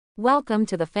Welcome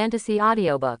to the fantasy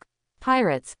audiobook.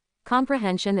 Pirates,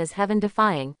 Comprehension is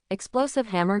Heaven-Defying, Explosive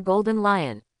Hammer Golden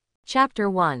Lion. Chapter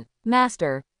 1.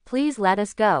 Master, please let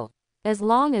us go. As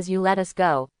long as you let us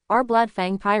go, our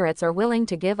Bloodfang pirates are willing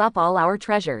to give up all our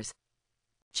treasures.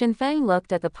 Chenfeng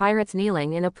looked at the pirates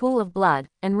kneeling in a pool of blood,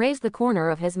 and raised the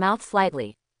corner of his mouth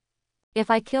slightly.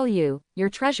 If I kill you, your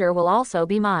treasure will also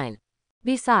be mine.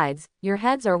 Besides, your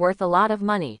heads are worth a lot of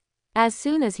money. As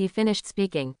soon as he finished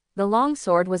speaking, the long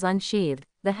sword was unsheathed,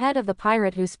 the head of the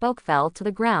pirate who spoke fell to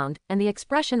the ground, and the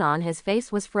expression on his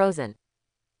face was frozen.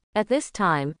 At this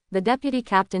time, the deputy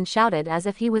captain shouted as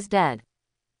if he was dead.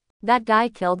 That guy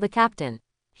killed the captain.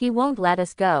 He won't let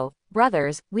us go,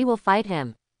 brothers, we will fight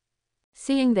him.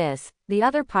 Seeing this, the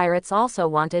other pirates also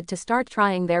wanted to start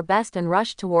trying their best and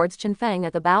rushed towards Chenfeng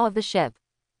at the bow of the ship.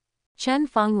 Chen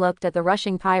Feng looked at the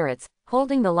rushing pirates,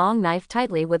 holding the long knife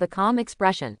tightly with a calm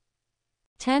expression.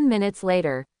 10 minutes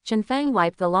later, Chenfeng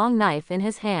wiped the long knife in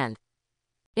his hand.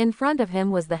 In front of him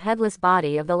was the headless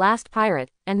body of the last pirate,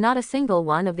 and not a single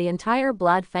one of the entire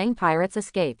Bloodfang pirates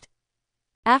escaped.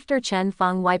 After Chen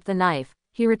Feng wiped the knife,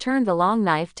 he returned the long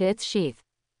knife to its sheath.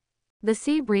 The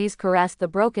sea breeze caressed the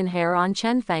broken hair on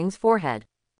Chen Feng's forehead.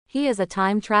 He is a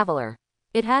time traveler.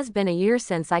 It has been a year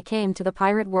since I came to the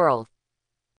pirate world.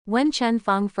 When Chen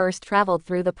Feng first traveled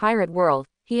through the pirate world,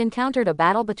 he encountered a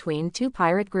battle between two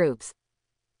pirate groups.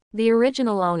 The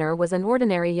original owner was an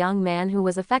ordinary young man who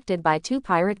was affected by two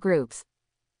pirate groups.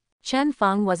 Chen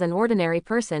Feng was an ordinary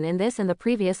person in this and the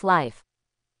previous life.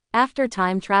 After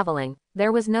time traveling,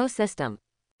 there was no system.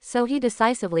 So he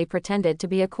decisively pretended to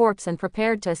be a corpse and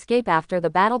prepared to escape after the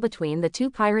battle between the two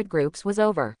pirate groups was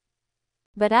over.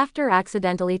 But after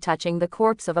accidentally touching the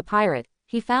corpse of a pirate,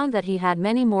 he found that he had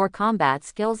many more combat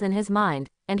skills in his mind,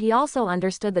 and he also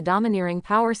understood the domineering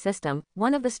power system,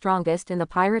 one of the strongest in the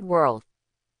pirate world.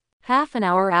 Half an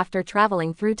hour after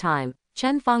traveling through time,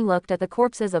 Chen Feng looked at the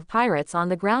corpses of pirates on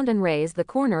the ground and raised the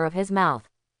corner of his mouth.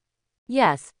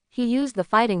 Yes, he used the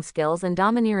fighting skills and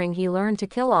domineering he learned to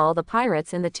kill all the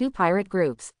pirates in the two pirate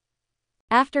groups.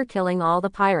 After killing all the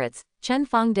pirates, Chen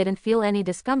Feng didn't feel any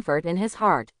discomfort in his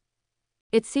heart.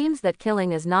 It seems that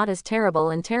killing is not as terrible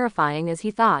and terrifying as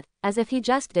he thought, as if he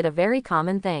just did a very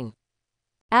common thing.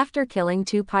 After killing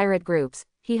two pirate groups,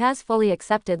 he has fully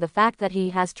accepted the fact that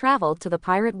he has traveled to the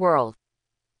pirate world.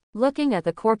 Looking at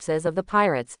the corpses of the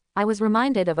pirates, I was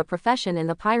reminded of a profession in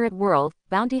the pirate world,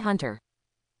 bounty hunter.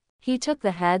 He took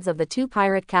the heads of the two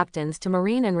pirate captains to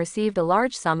marine and received a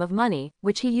large sum of money,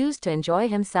 which he used to enjoy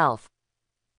himself.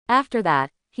 After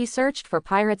that, he searched for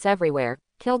pirates everywhere,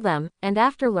 killed them, and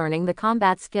after learning the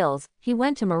combat skills, he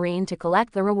went to marine to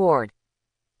collect the reward.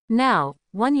 Now,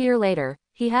 1 year later,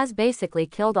 he has basically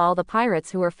killed all the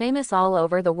pirates who are famous all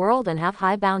over the world and have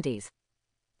high bounties.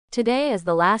 Today is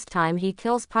the last time he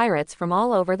kills pirates from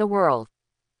all over the world.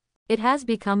 It has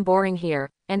become boring here,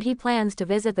 and he plans to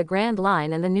visit the Grand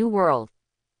Line and the New World.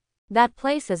 That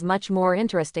place is much more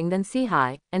interesting than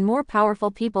Seahai, and more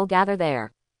powerful people gather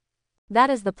there.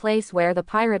 That is the place where the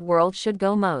pirate world should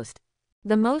go most.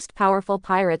 The most powerful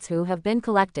pirates who have been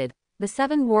collected, the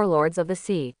 7 warlords of the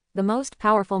sea, the most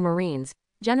powerful marines,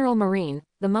 General Marine,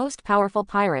 the most powerful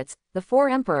pirates, the 4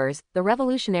 emperors, the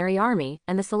Revolutionary Army,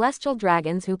 and the celestial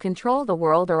dragons who control the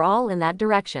world are all in that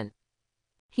direction.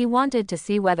 He wanted to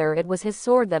see whether it was his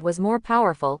sword that was more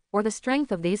powerful, or the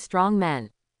strength of these strong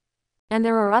men. And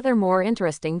there are other more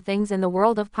interesting things in the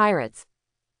world of pirates.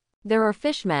 There are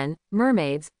fishmen,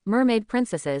 mermaids, mermaid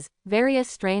princesses, various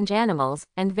strange animals,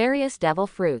 and various devil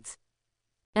fruits.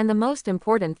 And the most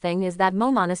important thing is that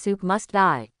Momonosuke must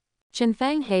die.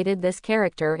 Chenfeng hated this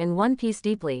character in One Piece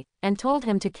deeply, and told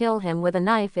him to kill him with a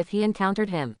knife if he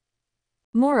encountered him.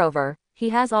 Moreover,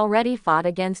 he has already fought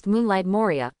against Moonlight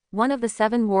Moria, one of the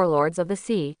 7 warlords of the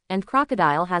sea, and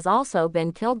Crocodile has also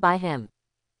been killed by him.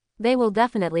 They will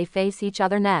definitely face each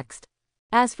other next.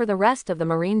 As for the rest of the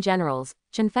marine generals,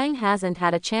 Chenfeng hasn't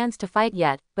had a chance to fight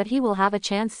yet, but he will have a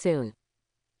chance soon.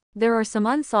 There are some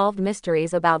unsolved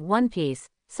mysteries about One Piece,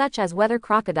 such as whether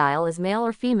Crocodile is male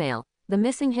or female, the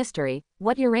missing history,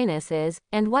 what Uranus is,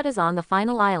 and what is on the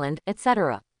final island,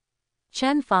 etc.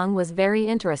 Chen Feng was very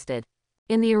interested.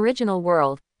 In the original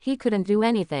world, he couldn't do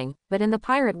anything, but in the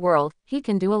pirate world, he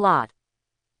can do a lot.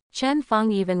 Chen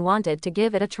Feng even wanted to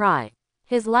give it a try.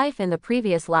 His life in the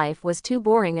previous life was too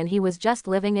boring and he was just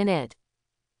living in it.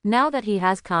 Now that he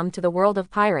has come to the world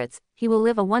of pirates, he will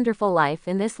live a wonderful life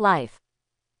in this life.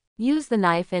 Use the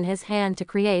knife in his hand to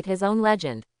create his own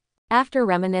legend. After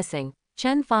reminiscing,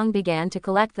 Chen Feng began to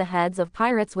collect the heads of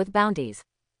pirates with bounties.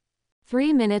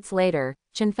 3 minutes later,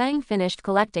 Chenfeng finished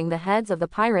collecting the heads of the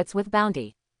pirates with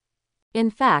bounty.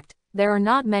 In fact, there are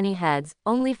not many heads,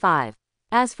 only 5.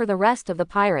 As for the rest of the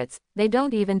pirates, they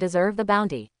don't even deserve the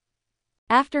bounty.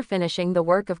 After finishing the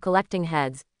work of collecting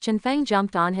heads, Chen Feng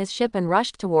jumped on his ship and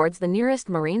rushed towards the nearest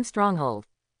marine stronghold.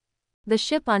 The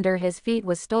ship under his feet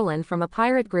was stolen from a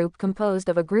pirate group composed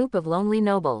of a group of lonely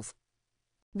nobles.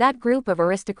 That group of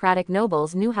aristocratic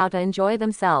nobles knew how to enjoy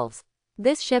themselves.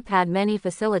 This ship had many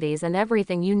facilities and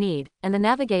everything you need, and the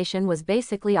navigation was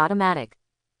basically automatic.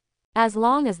 As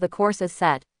long as the course is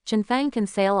set, Chen Feng can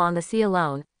sail on the sea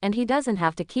alone, and he doesn't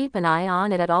have to keep an eye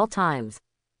on it at all times.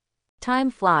 Time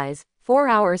flies. 4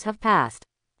 hours have passed.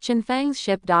 Chen Feng's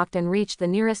ship docked and reached the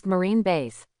nearest marine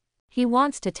base. He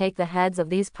wants to take the heads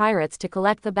of these pirates to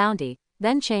collect the bounty,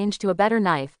 then change to a better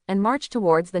knife, and march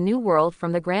towards the new world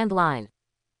from the Grand Line.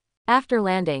 After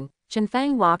landing, Chen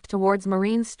Feng walked towards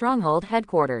Marine's stronghold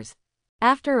headquarters.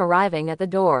 After arriving at the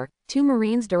door, 2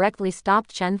 Marines directly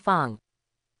stopped Chen Feng.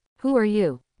 Who are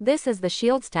you? This is the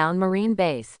Shieldstown Marine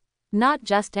Base. Not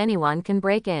just anyone can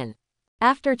break in.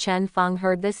 After Chen Feng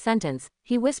heard this sentence,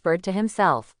 he whispered to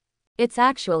himself. It's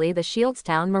actually the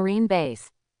Shieldstown Marine Base.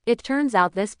 It turns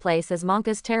out this place is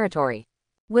Monka's territory.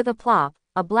 With a plop,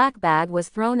 a black bag was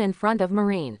thrown in front of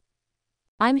Marine.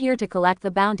 I'm here to collect the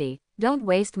bounty, don't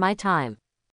waste my time.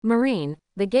 Marine,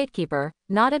 the gatekeeper,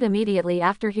 nodded immediately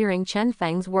after hearing Chen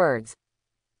Feng's words.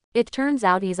 It turns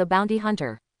out he's a bounty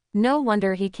hunter. No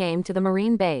wonder he came to the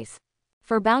Marine base.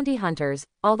 For bounty hunters,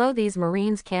 although these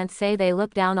Marines can't say they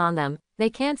look down on them, they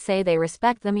can't say they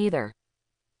respect them either.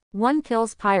 One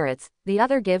kills pirates, the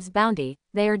other gives bounty,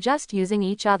 they are just using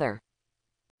each other.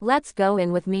 Let's go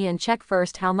in with me and check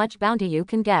first how much bounty you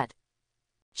can get.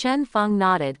 Chen Feng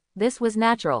nodded, this was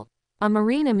natural. A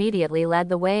Marine immediately led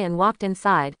the way and walked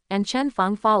inside, and Chen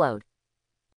Feng followed.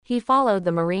 He followed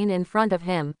the Marine in front of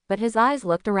him, but his eyes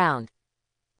looked around.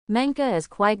 Menka is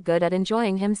quite good at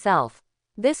enjoying himself.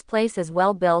 This place is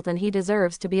well built and he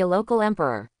deserves to be a local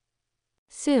emperor.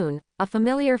 Soon, a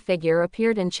familiar figure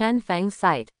appeared in Chen Feng's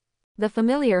sight. The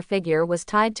familiar figure was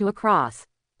tied to a cross.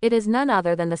 It is none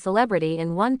other than the celebrity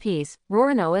in One Piece,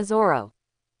 Roronoa Zoro.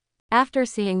 After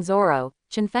seeing Zoro,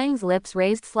 Chen Feng's lips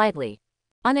raised slightly.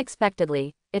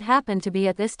 Unexpectedly, it happened to be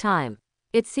at this time.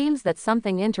 It seems that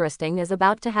something interesting is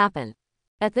about to happen.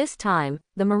 At this time,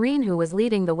 the Marine who was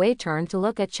leading the way turned to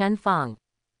look at Chen Feng.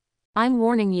 I'm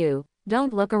warning you,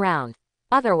 don't look around.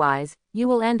 Otherwise, you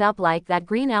will end up like that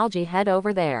green algae head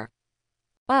over there.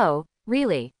 Oh,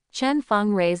 really? Chen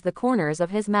Feng raised the corners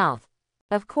of his mouth.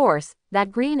 Of course,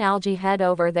 that green algae head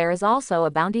over there is also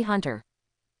a bounty hunter.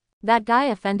 That guy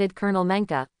offended Colonel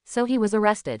Menka, so he was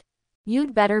arrested.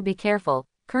 You'd better be careful,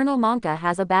 Colonel Menka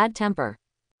has a bad temper.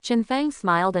 Chen Feng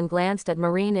smiled and glanced at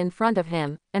Marine in front of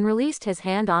him, and released his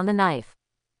hand on the knife.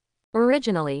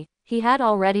 Originally, he had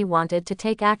already wanted to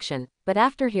take action, but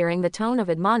after hearing the tone of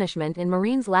admonishment in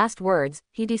Marine's last words,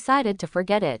 he decided to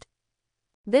forget it.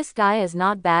 This guy is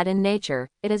not bad in nature,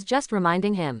 it is just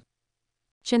reminding him.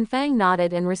 Chen Feng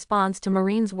nodded in response to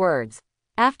Marine's words.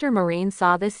 After Marine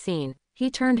saw this scene,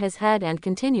 he turned his head and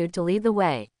continued to lead the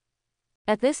way.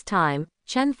 At this time,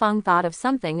 Chen Feng thought of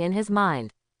something in his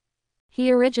mind.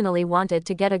 He originally wanted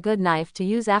to get a good knife to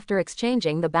use after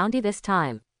exchanging the bounty this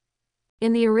time.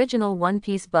 In the original One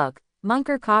Piece book,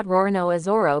 Monker caught Roronoa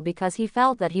Zoro because he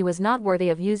felt that he was not worthy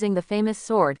of using the famous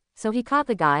sword, so he caught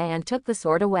the guy and took the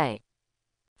sword away.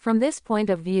 From this point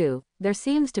of view, there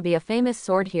seems to be a famous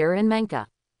sword here in Menka.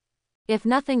 If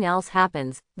nothing else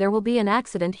happens, there will be an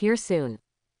accident here soon.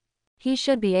 He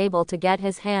should be able to get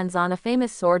his hands on a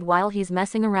famous sword while he's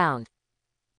messing around.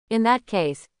 In that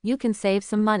case, you can save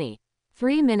some money.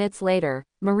 3 minutes later,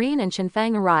 Marine and Chen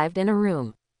Feng arrived in a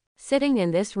room. Sitting in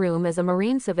this room is a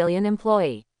Marine civilian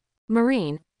employee.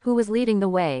 Marine, who was leading the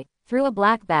way, threw a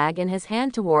black bag in his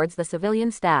hand towards the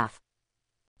civilian staff.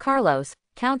 Carlos,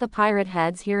 count the pirate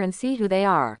heads here and see who they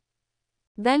are.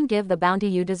 Then give the bounty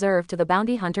you deserve to the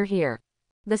bounty hunter here.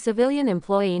 The civilian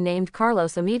employee named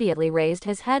Carlos immediately raised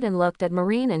his head and looked at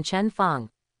Marine and Chen Feng.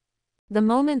 The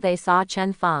moment they saw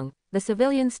Chen Feng, the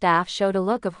civilian staff showed a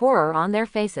look of horror on their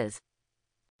faces.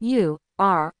 You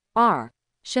are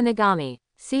Shinigami.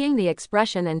 Seeing the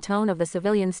expression and tone of the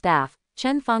civilian staff,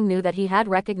 Chen Feng knew that he had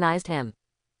recognized him.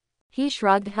 He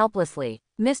shrugged helplessly.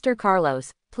 Mr.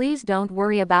 Carlos, please don't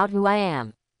worry about who I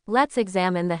am. Let's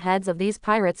examine the heads of these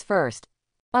pirates first.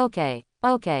 Okay,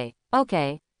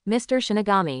 Mr.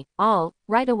 Shinigami, all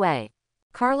right away.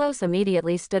 Carlos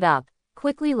immediately stood up,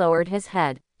 quickly lowered his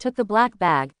head, took the black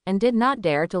bag, and did not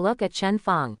dare to look at Chen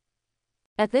Feng.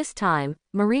 At this time,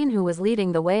 Marine who was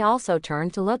leading the way also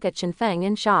turned to look at Chen Feng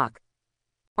in shock.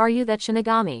 Are you that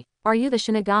Shinigami? Are you the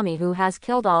Shinigami who has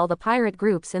killed all the pirate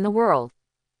groups in the world?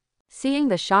 Seeing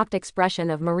the shocked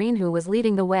expression of Marine who was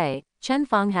leading the way, Chen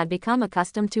Feng had become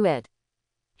accustomed to it.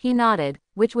 He nodded,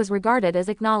 which was regarded as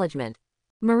acknowledgement.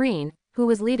 Marine, who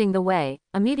was leading the way,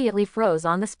 immediately froze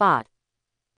on the spot.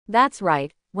 That's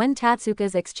right, when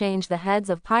Tatsuka's exchanged the heads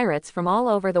of pirates from all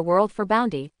over the world for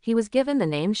bounty, he was given the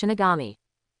name Shinigami.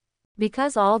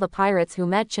 Because all the pirates who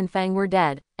met Chinfang were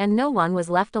dead, and no one was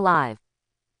left alive.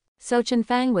 So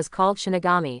Chinfang was called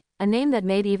Shinigami, a name that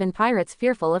made even pirates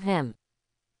fearful of him.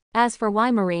 As for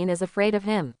why Marine is afraid of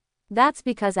him, that's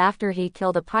because after he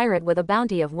killed a pirate with a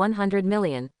bounty of 100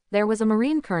 million, there was a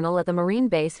Marine colonel at the Marine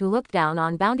base who looked down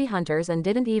on bounty hunters and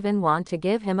didn't even want to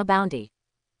give him a bounty.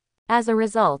 As a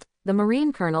result, the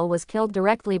Marine colonel was killed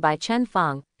directly by Chen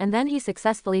Feng, and then he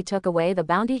successfully took away the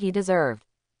bounty he deserved.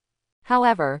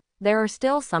 However, there are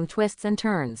still some twists and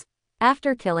turns.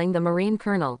 After killing the Marine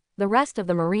colonel, the rest of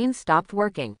the Marines stopped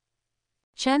working.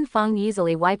 Chen Feng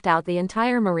easily wiped out the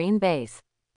entire Marine base.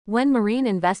 When Marine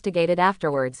investigated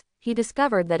afterwards, he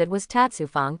discovered that it was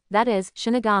Tatsufeng, that is,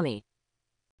 Shinigami.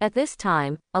 At this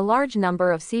time, a large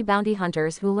number of sea bounty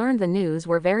hunters who learned the news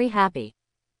were very happy.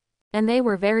 And they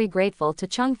were very grateful to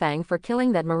Chengfang for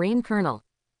killing that Marine colonel.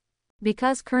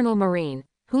 Because Colonel Marine,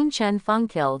 whom Chen Feng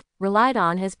killed, relied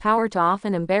on his power to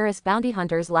often embarrass bounty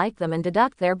hunters like them and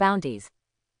deduct their bounties.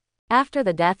 After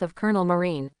the death of Colonel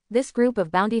Marine, this group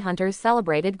of bounty hunters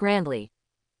celebrated grandly.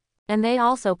 And they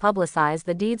also publicized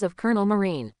the deeds of Colonel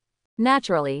Marine.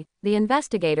 Naturally, the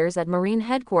investigators at Marine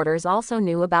headquarters also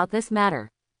knew about this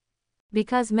matter.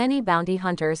 Because many bounty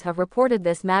hunters have reported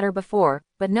this matter before,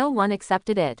 but no one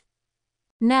accepted it.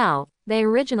 Now, they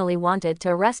originally wanted to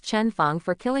arrest Chen Feng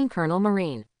for killing Colonel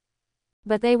Marine.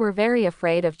 But they were very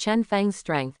afraid of Chen Feng's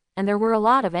strength, and there were a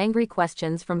lot of angry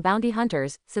questions from bounty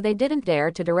hunters, so they didn't dare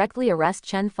to directly arrest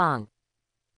Chen Feng.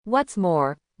 What's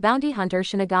more, bounty hunter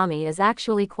Shinigami is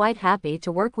actually quite happy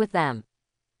to work with them.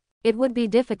 It would be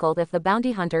difficult if the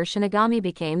bounty hunter Shinigami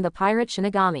became the pirate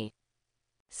Shinigami.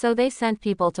 So they sent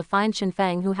people to find Chen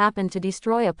Feng, who happened to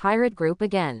destroy a pirate group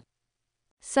again.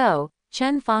 So,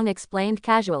 Chen Feng explained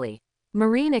casually.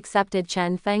 Marine accepted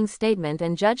Chen Feng's statement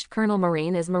and judged Colonel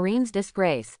Marine as Marine's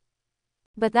disgrace.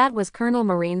 But that was Colonel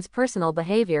Marine's personal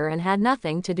behavior and had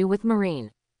nothing to do with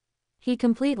Marine. He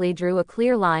completely drew a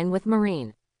clear line with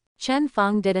Marine. Chen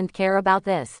Feng didn't care about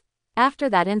this. After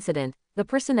that incident, the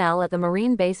personnel at the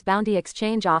Marine Base Bounty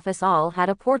Exchange Office all had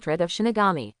a portrait of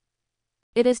Shinigami.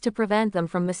 It is to prevent them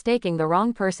from mistaking the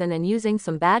wrong person and using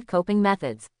some bad coping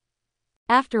methods.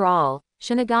 After all,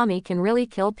 Shinigami can really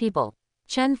kill people.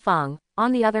 Chen Feng,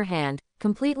 on the other hand,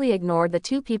 completely ignored the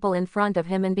two people in front of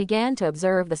him and began to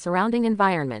observe the surrounding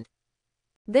environment.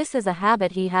 This is a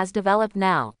habit he has developed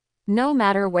now. No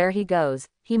matter where he goes,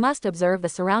 he must observe the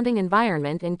surrounding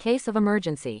environment in case of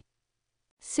emergency.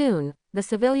 Soon, the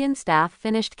civilian staff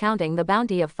finished counting the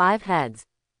bounty of 5 heads.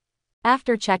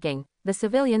 After checking, the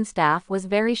civilian staff was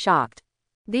very shocked.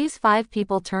 These 5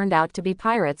 people turned out to be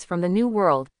pirates from the New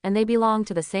World, and they belonged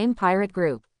to the same pirate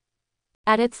group.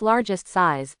 At its largest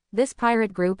size, this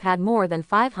pirate group had more than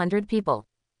 500 people.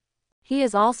 He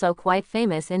is also quite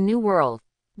famous in New World.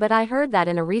 But I heard that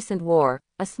in a recent war,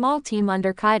 a small team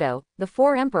under Kaido, the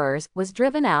 4 emperors, was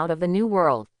driven out of the New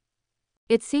World.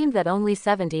 It seemed that only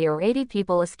 70 or 80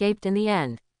 people escaped in the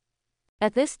end.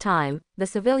 At this time, the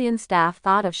civilian staff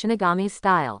thought of Shinigami's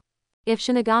style. If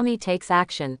Shinigami takes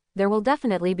action, there will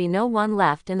definitely be no one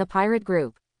left in the pirate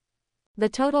group. The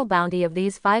total bounty of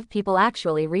these 5 people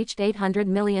actually reached 800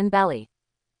 million belly.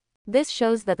 This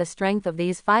shows that the strength of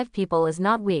these 5 people is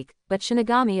not weak, but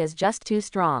Shinigami is just too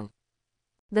strong.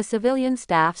 The civilian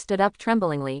staff stood up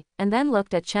tremblingly, and then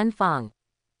looked at Chen Feng.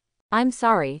 I'm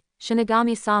sorry,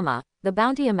 Shinigami-sama, the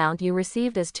bounty amount you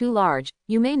received is too large,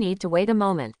 you may need to wait a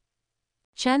moment.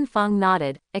 Chen Feng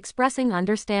nodded, expressing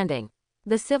understanding.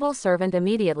 The civil servant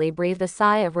immediately breathed a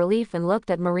sigh of relief and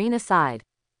looked at Marine aside.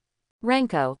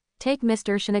 Renko, take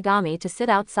Mr. Shinigami to sit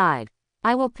outside.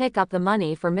 I will pick up the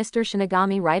money for Mr.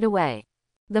 Shinigami right away.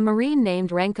 The Marine named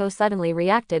Renko suddenly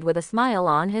reacted with a smile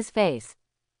on his face.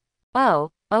 Oh,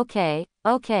 okay,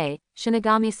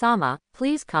 Shinigami-sama,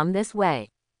 please come this way.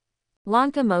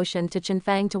 Lanka motioned to Chen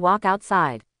Feng to walk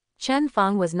outside. Chen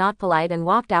Feng was not polite and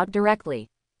walked out directly.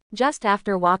 Just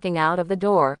after walking out of the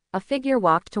door, a figure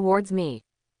walked towards me.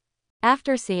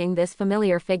 After seeing this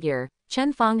familiar figure,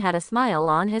 Chen Feng had a smile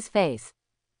on his face.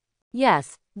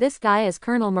 Yes, this guy is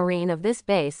Colonel Marine of this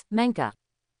base, Menka.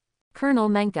 Colonel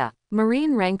Menka.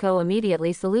 Marine Renko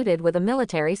immediately saluted with a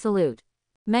military salute.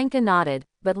 Menka nodded,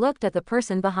 but looked at the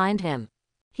person behind him.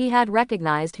 He had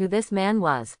recognized who this man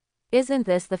was. Isn't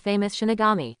this the famous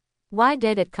Shinigami? Why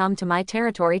did it come to my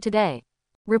territory today?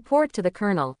 Report to the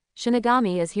colonel,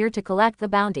 Shinigami is here to collect the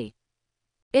bounty.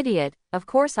 Idiot, of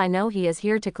course I know he is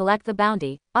here to collect the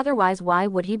bounty, otherwise why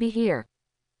would he be here?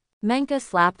 Menka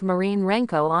slapped Marine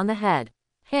Renko on the head.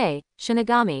 Hey,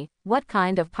 Shinigami, what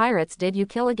kind of pirates did you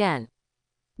kill again?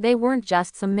 They weren't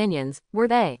just some minions, were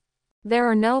they? There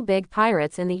are no big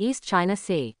pirates in the East China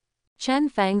Sea. Chen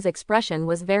Feng's expression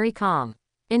was very calm.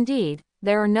 Indeed,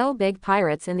 there are no big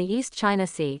pirates in the East China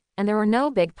Sea, and there are no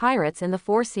big pirates in the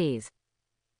Four Seas.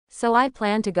 So I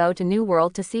plan to go to New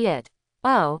World to see it.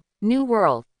 Oh, New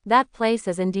World, that place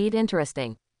is indeed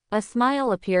interesting. A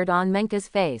smile appeared on Menka's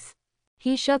face.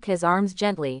 He shook his arms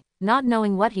gently, not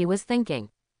knowing what he was thinking.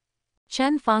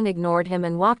 Chen Feng ignored him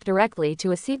and walked directly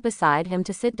to a seat beside him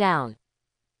to sit down.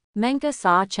 Menka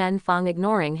saw Chen Feng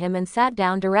ignoring him and sat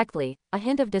down directly. A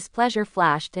hint of displeasure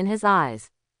flashed in his eyes.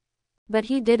 But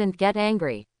he didn't get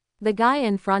angry. The guy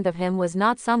in front of him was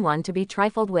not someone to be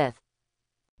trifled with.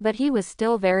 But he was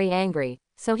still very angry,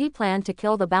 so he planned to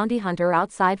kill the bounty hunter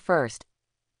outside first.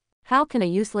 How can a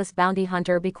useless bounty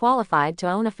hunter be qualified to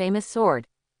own a famous sword?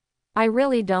 I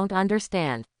really don't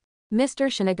understand. Mr.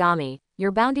 Shinigami,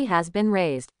 your bounty has been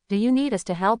raised. Do you need us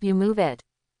to help you move it?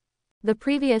 The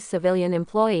previous civilian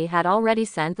employee had already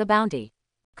sent the bounty.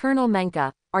 Colonel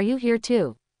Menka, are you here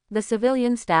too? The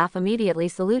civilian staff immediately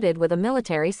saluted with a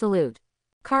military salute.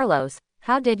 Carlos,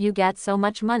 how did you get so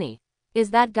much money?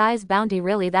 Is that guy's bounty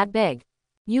really that big?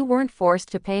 You weren't forced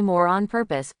to pay more on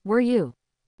purpose, were you?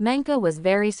 Menka was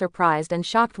very surprised and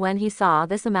shocked when he saw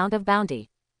this amount of bounty.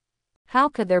 How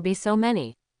could there be so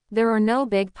many? There are no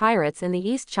big pirates in the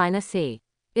East China Sea.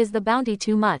 Is the bounty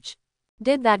too much?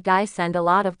 Did that guy send a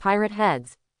lot of pirate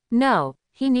heads? No,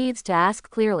 he needs to ask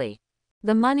clearly.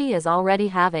 The money is already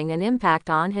having an impact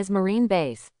on his marine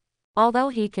base. Although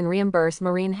he can reimburse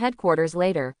marine headquarters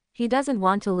later, he doesn't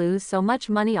want to lose so much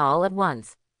money all at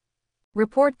once.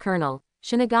 Report, Colonel.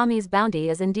 Shinigami's bounty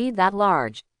is indeed that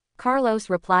large. Carlos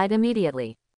replied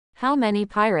immediately. How many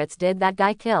pirates did that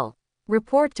guy kill?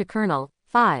 Report to Colonel.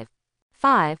 5.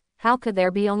 5? How could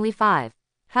there be only 5?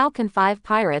 How can 5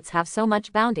 pirates have so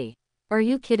much bounty? Are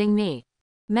you kidding me?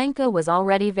 Menka was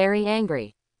already very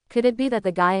angry. Could it be that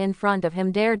the guy in front of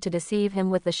him dared to deceive him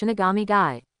with the Shinigami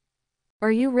guy?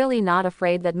 Are you really not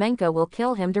afraid that Menka will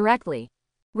kill him directly?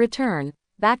 Return,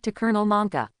 back to Colonel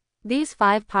Menka. These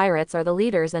 5 pirates are the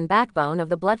leaders and backbone of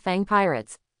the Bloodfang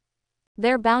pirates.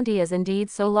 Their bounty is indeed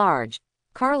so large.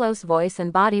 Carlos' voice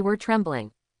and body were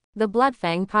trembling. The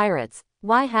Bloodfang pirates.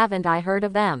 Why haven't I heard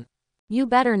of them? You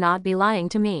better not be lying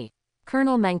to me.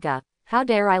 Colonel Menka, how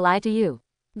dare I lie to you?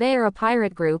 They are a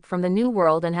pirate group from the New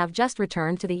World and have just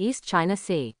returned to the East China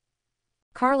Sea.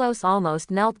 Carlos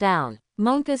almost knelt down.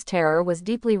 Menka's terror was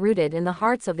deeply rooted in the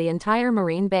hearts of the entire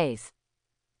marine base.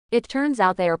 It turns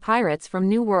out they are pirates from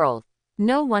New World.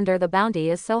 No wonder the bounty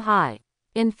is so high.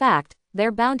 In fact,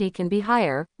 their bounty can be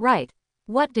higher, right?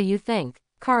 What do you think,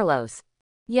 Carlos?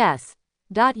 Yes.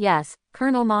 Yes,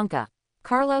 Colonel Menka.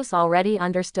 Carlos already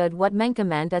understood what Menka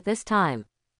meant at this time.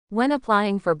 When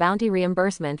applying for bounty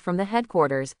reimbursement from the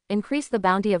headquarters, increase the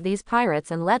bounty of these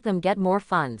pirates and let them get more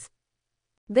funds.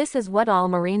 This is what all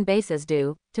marine bases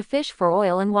do, to fish for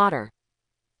oil and water.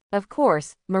 Of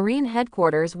course, marine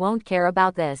headquarters won't care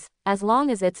about this. As long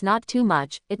as it's not too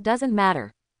much, it doesn't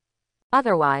matter.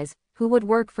 Otherwise, who would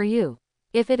work for you?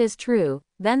 If it is true,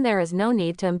 then there is no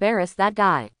need to embarrass that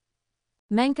guy.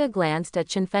 Menka glanced at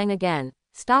Chen Feng again,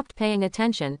 stopped paying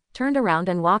attention, turned around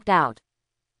and walked out.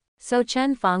 So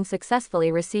Chen Feng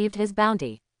successfully received his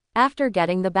bounty. After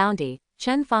getting the bounty,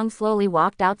 Chen Feng slowly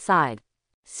walked outside.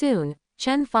 Soon,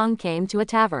 Chen Feng came to a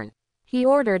tavern. He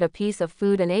ordered a piece of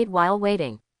food and ate while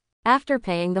waiting. After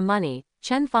paying the money,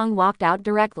 Chen Feng walked out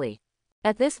directly.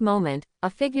 At this moment, a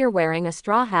figure wearing a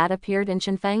straw hat appeared in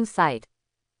Chen Feng's sight.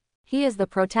 He is the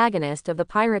protagonist of the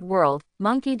pirate world,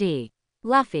 Monkey D.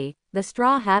 Luffy, the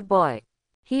Straw Hat Boy.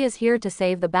 He is here to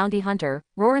save the bounty hunter,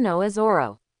 Roronoa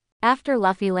Zoro. After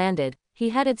Luffy landed, he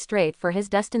headed straight for his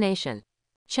destination.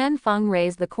 Chen Feng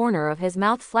raised the corner of his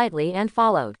mouth slightly and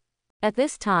followed. At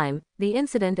this time, the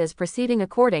incident is proceeding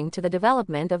according to the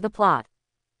development of the plot.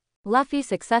 Luffy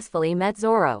successfully met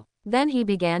Zoro. Then he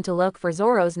began to look for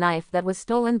Zoro's knife that was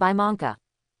stolen by Menka.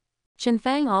 Chen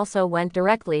Feng also went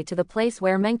directly to the place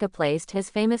where Menka placed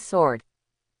his famous sword.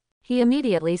 He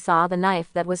immediately saw the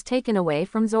knife that was taken away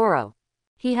from Zoro.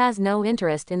 He has no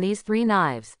interest in these 3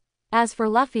 knives. As for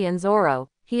Luffy and Zoro,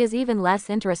 he is even less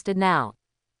interested now.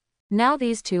 Now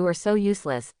these 2 are so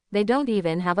useless, they don't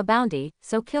even have a bounty,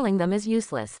 so killing them is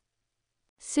useless.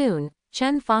 Soon,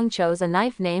 Chen Feng chose a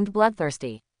knife named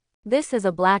Bloodthirsty. This is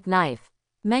a black knife.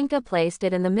 Menka placed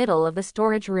it in the middle of the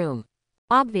storage room.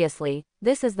 Obviously,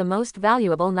 this is the most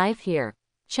valuable knife here.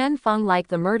 Chen Feng liked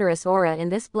the murderous aura in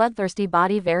this bloodthirsty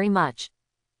body very much.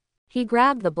 He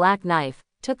grabbed the black knife,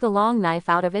 took the long knife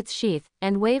out of its sheath,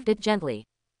 and waved it gently.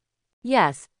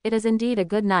 Yes, it is indeed a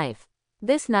good knife.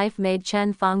 This knife made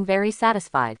Chen Feng very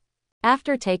satisfied.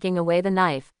 After taking away the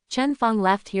knife, Chen Feng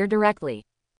left here directly.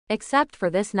 Except for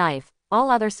this knife,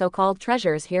 all other so-called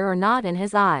treasures here are not in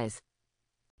his eyes.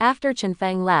 After Chen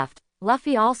Feng left,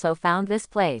 Luffy also found this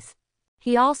place.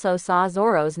 He also saw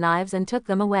Zoro's knives and took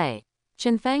them away.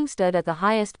 Chen Feng stood at the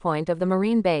highest point of the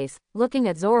marine base, looking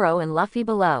at Zoro and Luffy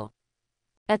below.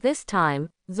 At this time,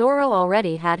 Zoro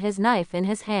already had his knife in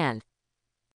his hand.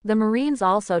 The Marines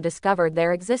also discovered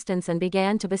their existence and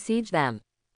began to besiege them.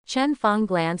 Chen Feng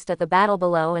glanced at the battle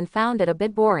below and found it a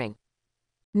bit boring.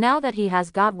 Now that he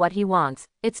has got what he wants,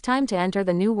 it's time to enter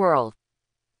the new world.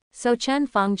 So Chen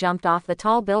Feng jumped off the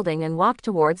tall building and walked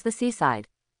towards the seaside.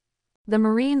 The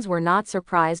Marines were not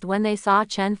surprised when they saw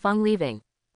Chen Feng leaving.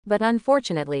 But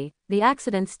unfortunately, the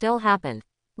accident still happened.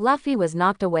 Luffy was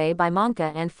knocked away by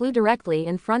Monka and flew directly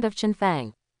in front of Chen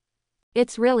Feng.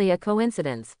 It's really a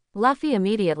coincidence. Luffy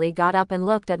immediately got up and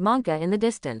looked at Monka in the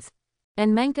distance.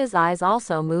 And Menka's eyes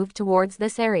also moved towards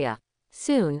this area.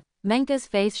 Soon, Menka's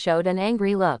face showed an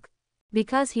angry look.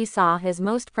 Because he saw his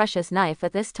most precious knife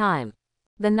at this time.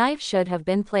 The knife should have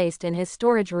been placed in his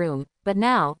storage room, but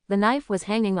now, the knife was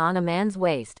hanging on a man's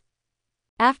waist.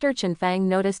 After Chen Feng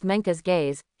noticed Menka's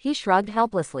gaze, he shrugged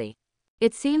helplessly.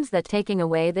 It seems that taking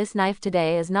away this knife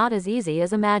today is not as easy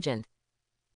as imagined.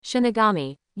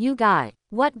 Shinigami, you guy,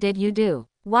 what did you do?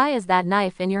 Why is that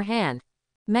knife in your hand?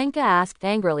 Menka asked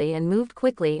angrily and moved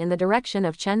quickly in the direction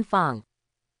of Chen Feng.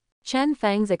 Chen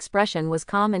Feng's expression was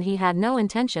calm and he had no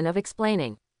intention of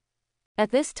explaining. At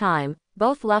this time,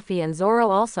 both Luffy and Zoro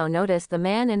also noticed the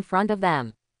man in front of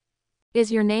them.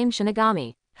 Is your name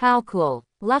Shinigami? How cool.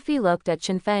 Luffy looked at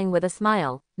Chen Feng with a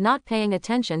smile, not paying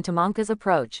attention to Monka's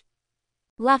approach.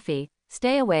 Luffy,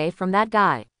 stay away from that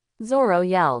guy. Zoro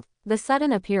yelled. The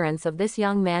sudden appearance of this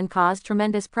young man caused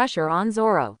tremendous pressure on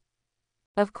Zoro.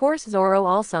 Of course Zoro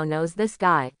also knows this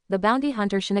guy, the bounty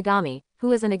hunter Shinigami,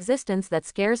 who is an existence that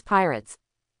scares pirates.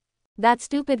 That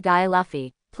stupid guy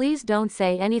Luffy, please don't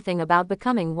say anything about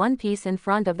becoming One Piece in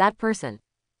front of that person.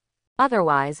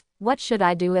 Otherwise, what should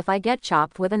I do if I get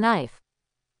chopped with a knife?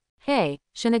 Hey,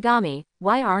 Shinigami,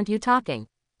 why aren't you talking?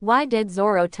 Why did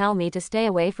Zoro tell me to stay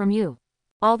away from you?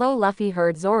 Although Luffy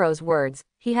heard Zoro's words,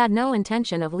 he had no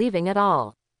intention of leaving at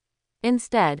all.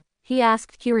 Instead, he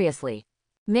asked curiously.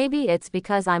 Maybe it's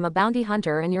because I'm a bounty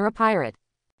hunter and you're a pirate.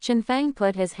 Chen Feng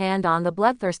put his hand on the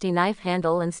bloodthirsty knife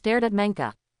handle and stared at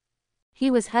Menka. He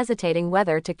was hesitating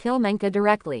whether to kill Menka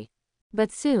directly.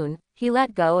 But soon, he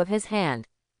let go of his hand.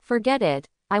 Forget it,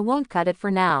 I won't cut it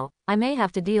for now, I may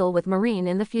have to deal with Marine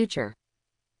in the future.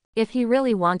 If he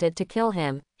really wanted to kill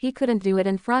him, he couldn't do it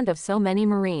in front of so many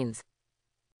Marines.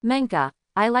 Menka,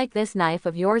 I like this knife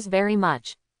of yours very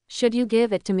much. Should you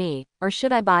give it to me, or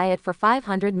should I buy it for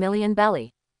 500 million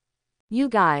belly? You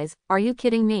guys, are you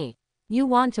kidding me? You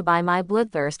want to buy my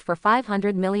bloodthirst for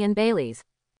 500 million Baileys?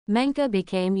 Menka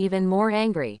became even more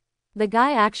angry. The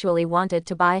guy actually wanted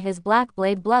to buy his Black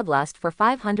Blade Bloodlust for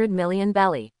 500 million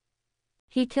belly.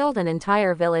 He killed an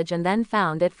entire village and then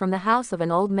found it from the house of an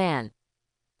old man.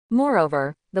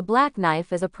 Moreover, the black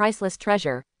knife is a priceless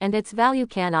treasure, and its value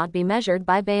cannot be measured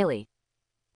by Bailey.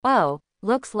 Oh,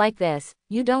 looks like this,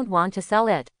 you don't want to sell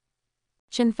it.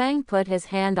 Chen Feng put his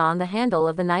hand on the handle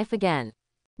of the knife again.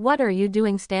 What are you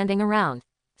doing standing around?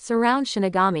 Surround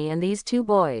Shinigami and these two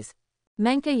boys.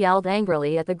 Menka yelled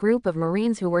angrily at the group of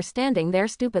Marines who were standing there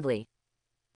stupidly.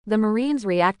 The Marines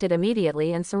reacted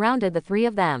immediately and surrounded the three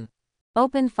of them.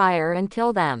 Open fire and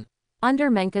kill them.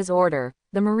 Under Menka's order,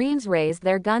 the Marines raised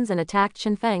their guns and attacked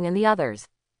Chen Feng and the others.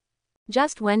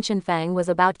 Just when Chen Feng was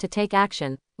about to take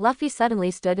action, Luffy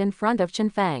suddenly stood in front of Chen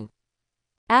Feng.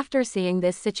 After seeing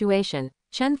this situation,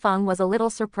 Chen Feng was a little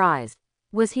surprised.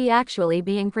 Was he actually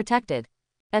being protected?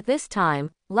 At this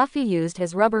time, Luffy used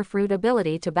his rubber fruit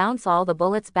ability to bounce all the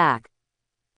bullets back.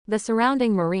 The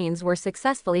surrounding Marines were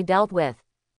successfully dealt with.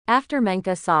 After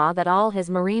Menka saw that all his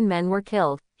Marine men were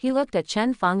killed, he looked at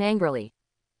Chen Feng angrily.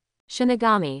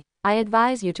 Shinigami, I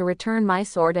advise you to return my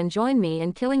sword and join me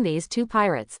in killing these two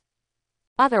pirates.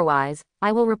 Otherwise,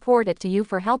 I will report it to you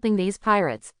for helping these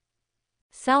pirates.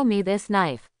 Sell me this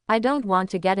knife. I don't want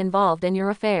to get involved in your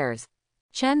affairs.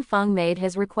 Chen Feng made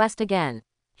his request again.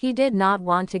 He did not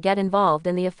want to get involved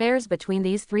in the affairs between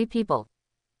these three people.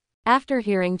 After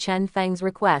hearing Chen Feng's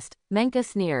request, Menka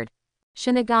sneered.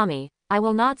 Shinigami, I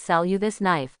will not sell you this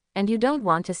knife, and you don't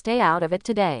want to stay out of it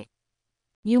today.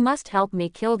 You must help me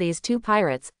kill these two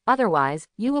pirates, otherwise,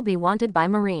 you will be wanted by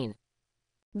Marine.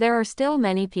 There are still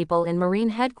many people in Marine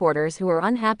headquarters who are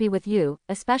unhappy with you,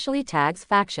 especially Tag's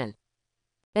faction.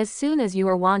 As soon as you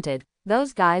are wanted,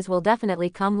 those guys will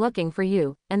definitely come looking for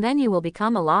you, and then you will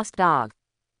become a lost dog.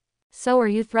 So are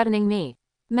you threatening me?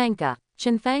 Menka.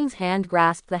 Chen Fang's hand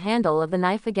grasped the handle of the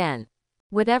knife again.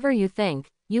 Whatever you think,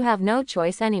 you have no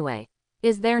choice anyway.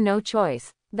 Is there no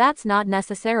choice? That's not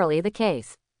necessarily the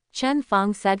case. Chen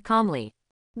Feng said calmly.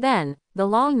 Then, the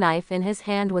long knife in his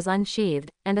hand was unsheathed,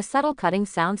 and a subtle cutting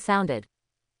sound sounded.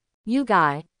 You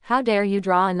guy, how dare you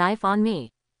draw a knife on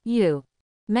me? You.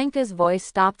 Menka's voice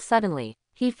stopped suddenly.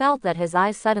 He felt that his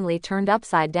eyes suddenly turned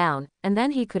upside down, and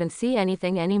then he couldn't see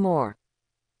anything anymore.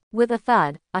 With a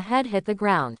thud, a head hit the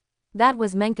ground. That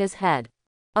was Menka's head.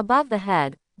 Above the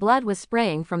head, blood was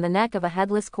spraying from the neck of a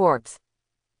headless corpse.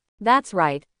 That's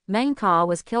right, Meng Ka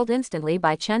was killed instantly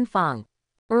by Chen Feng.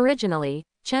 Originally,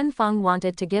 Chen Feng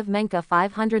wanted to give Menka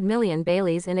 500 million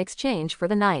baileys in exchange for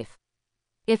the knife.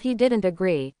 If he didn't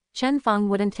agree, Chen Feng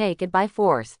wouldn't take it by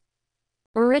force.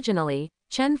 Originally,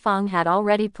 Chen Feng had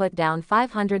already put down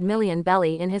 500 million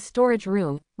belly in his storage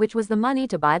room, which was the money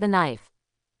to buy the knife.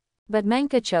 But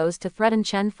Menka chose to threaten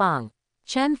Chen Feng.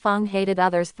 Chen Feng hated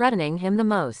others threatening him the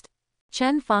most.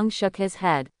 Chen Feng shook his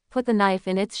head, put the knife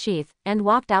in its sheath, and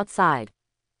walked outside.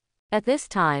 At this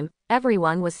time,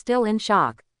 everyone was still in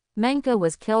shock. Menka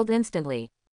was killed instantly.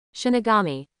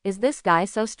 Shinigami, is this guy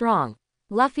so strong?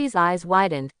 Luffy's eyes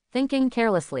widened, thinking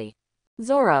carelessly.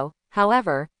 Zoro,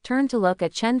 however, turned to look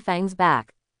at Chen Fang's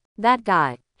back. That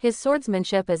guy, his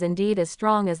swordsmanship is indeed as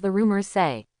strong as the rumors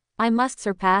say. I must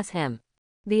surpass him.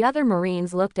 The other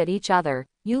Marines looked at each other.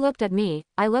 You looked at me,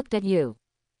 I looked at you.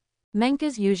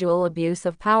 Menka's usual abuse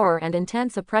of power and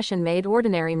intense oppression made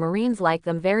ordinary Marines like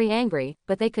them very angry,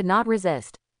 but they could not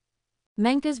resist.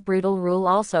 Menka's brutal rule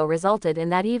also resulted in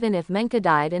that even if Menka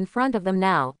died in front of them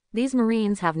now, these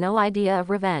Marines have no idea of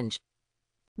revenge.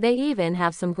 They even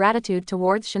have some gratitude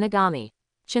towards Shinigami.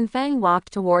 Chen Fang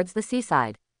walked towards the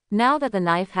seaside. Now that the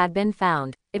knife had been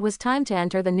found, it was time to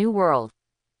enter the new world.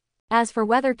 As for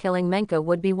whether killing Menka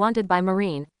would be wanted by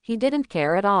Marine, he didn't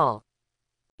care at all.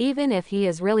 Even if he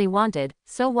is really wanted,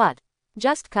 so what?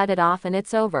 Just cut it off and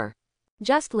it's over.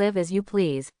 Just live as you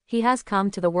please. He has come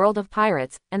to the world of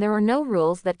pirates, and there are no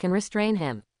rules that can restrain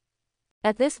him.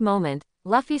 At this moment,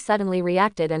 Luffy suddenly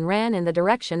reacted and ran in the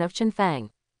direction of Chen Fang.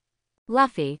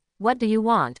 Luffy, what do you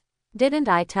want? Didn't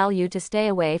I tell you to stay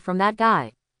away from that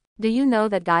guy? Do you know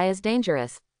that guy is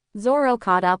dangerous? Zoro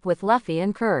caught up with Luffy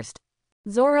and cursed.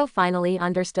 Zoro finally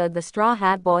understood the Straw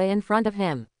Hat Boy in front of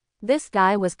him. This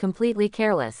guy was completely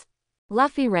careless.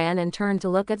 Luffy ran and turned to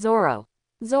look at Zoro.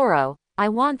 Zoro, I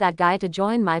want that guy to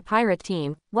join my pirate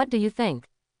team, what do you think?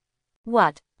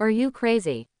 What, are you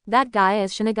crazy? That guy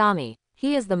is Shinigami.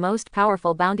 He is the most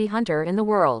powerful bounty hunter in the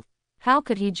world. How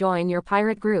could he join your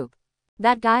pirate group?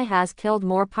 That guy has killed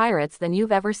more pirates than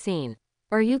you've ever seen.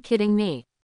 Are you kidding me?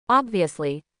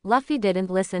 Obviously, Luffy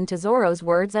didn't listen to Zoro's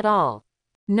words at all.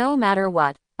 No matter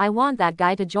what, I want that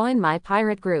guy to join my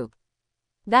pirate group.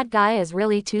 That guy is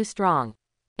really too strong.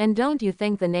 And don't you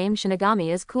think the name Shinigami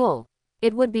is cool?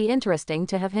 It would be interesting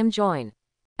to have him join.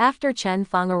 After Chen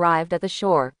Feng arrived at the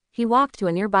shore, he walked to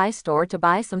a nearby store to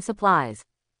buy some supplies.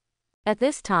 At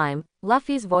this time,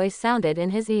 Luffy's voice sounded in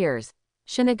his ears.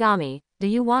 Shinigami, do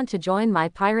you want to join my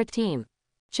pirate team?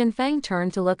 Chen Feng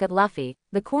turned to look at Luffy,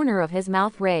 the corner of his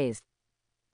mouth raised.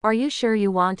 Are you sure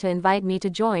you want to invite me to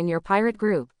join your pirate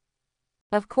group?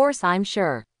 Of course I'm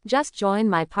sure. Just join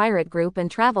my pirate group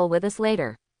and travel with us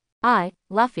later. I,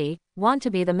 Luffy, want to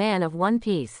be the man of One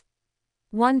Piece.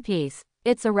 One Piece.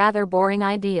 It's a rather boring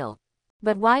ideal.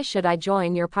 But why should I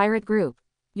join your pirate group?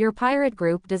 Your pirate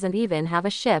group doesn't even have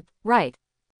a ship, right?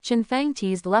 Chen Feng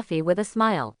teased Luffy with a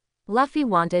smile. Luffy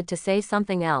wanted to say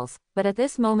something else, but at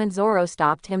this moment Zoro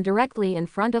stopped him directly in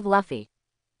front of Luffy.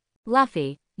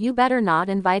 Luffy, you better not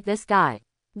invite this guy.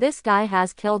 This guy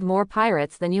has killed more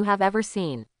pirates than you have ever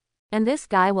seen. And this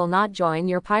guy will not join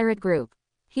your pirate group.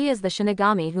 He is the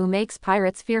Shinigami who makes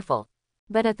pirates fearful.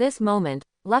 But at this moment,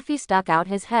 Luffy stuck out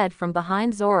his head from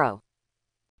behind Zoro.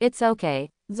 It's okay,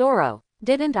 Zoro.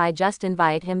 Didn't I just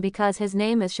invite him because his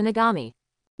name is Shinigami?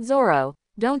 Zoro,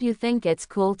 don't you think it's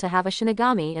cool to have a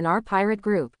Shinigami in our pirate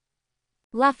group?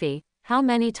 Luffy, how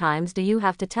many times do you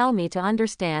have to tell me to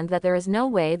understand that there is no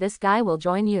way this guy will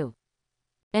join you?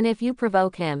 And if you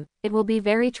provoke him, it will be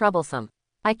very troublesome.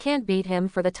 I can't beat him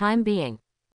for the time being.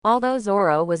 Although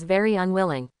Zoro was very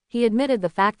unwilling, he admitted the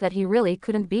fact that he really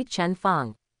couldn't beat Chen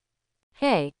Feng.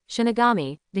 Hey,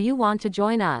 Shinigami, do you want to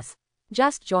join us?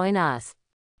 Just join us.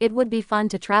 It would be fun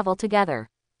to travel together.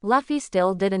 Luffy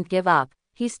still didn't give up.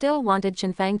 He still wanted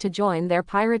Chen Feng to join their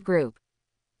pirate group.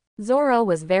 Zoro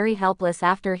was very helpless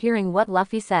after hearing what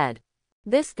Luffy said.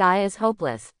 This guy is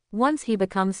hopeless. Once he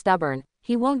becomes stubborn,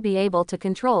 he won't be able to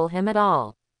control him at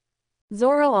all.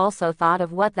 Zoro also thought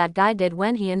of what that guy did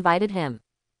when he invited him.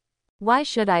 Why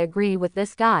should I agree with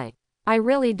this guy? I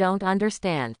really don't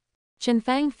understand. Chen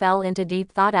Fang fell into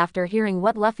deep thought after hearing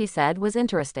what Luffy said was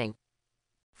interesting.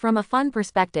 From a fun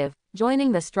perspective,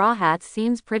 joining the Straw Hats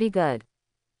seems pretty good.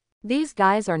 These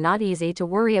guys are not easy to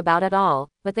worry about at all,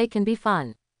 but they can be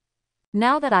fun.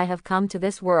 Now that I have come to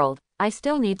this world, I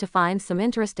still need to find some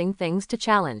interesting things to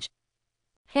challenge.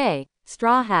 Hey,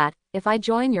 Straw Hat, if I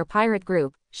join your pirate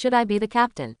group, should I be the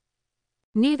captain?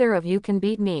 Neither of you can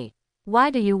beat me. Why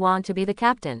do you want to be the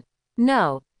captain?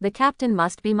 No, the captain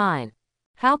must be mine.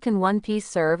 How can One Piece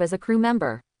serve as a crew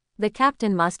member? The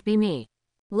captain must be me.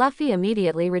 Luffy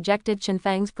immediately rejected Chen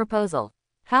Fang's proposal.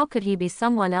 How could he be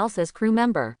someone else's crew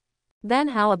member? Then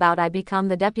how about I become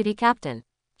the deputy captain?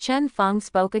 Chen Feng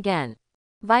spoke again.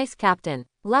 Vice captain,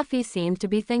 Luffy seemed to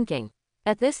be thinking.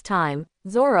 At this time,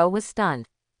 Zoro was stunned.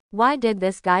 Why did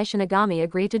this guy Shinigami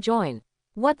agree to join?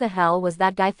 What the hell was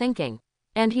that guy thinking?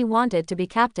 And he wanted to be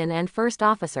captain and first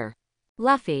officer.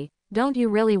 Luffy, don't you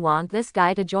really want this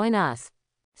guy to join us?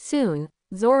 Soon,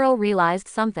 Zoro realized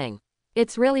something.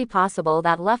 It's really possible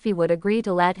that Luffy would agree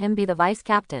to let him be the vice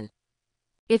captain.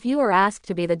 If you are asked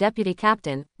to be the deputy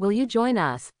captain, will you join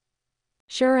us?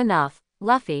 Sure enough,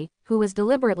 Luffy, who was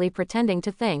deliberately pretending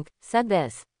to think, said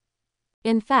this.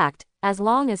 In fact, as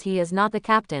long as he is not the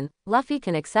captain, Luffy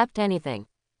can accept anything.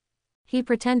 He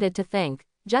pretended to think,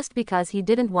 just because he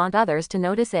didn't want others to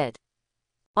notice it.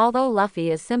 Although Luffy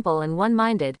is simple and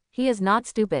one-minded, he is not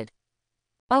stupid.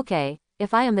 Okay,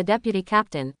 if I am the deputy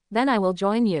captain, then I will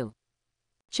join you.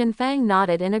 Chen Fang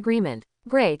nodded in agreement.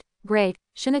 Great, great,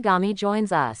 Shinigami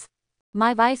joins us.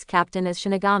 My vice captain is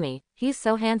Shinigami, he's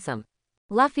so handsome.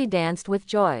 Luffy danced with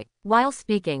joy. While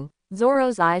speaking,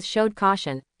 Zoro's eyes showed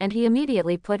caution, and he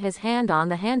immediately put his hand on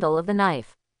the handle of the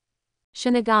knife.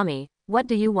 Shinigami, what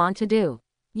do you want to do?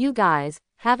 You guys,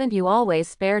 haven't you always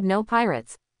spared no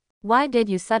pirates? Why did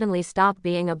you suddenly stop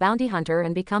being a bounty hunter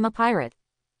and become a pirate?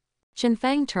 Chen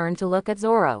Fang turned to look at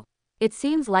Zoro. It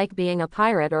seems like being a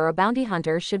pirate or a bounty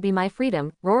hunter should be my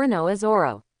freedom, Roronoa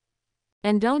Zoro.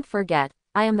 And don't forget,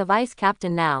 I am the vice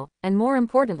captain now, and more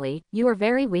importantly, you are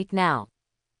very weak now.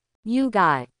 You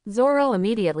guy. Zoro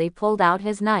immediately pulled out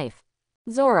his knife.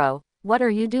 Zoro, what are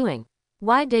you doing?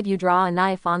 Why did you draw a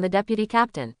knife on the deputy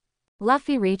captain?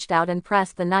 Luffy reached out and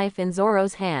pressed the knife in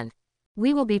Zoro's hand.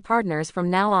 We will be partners from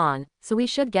now on, so we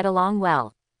should get along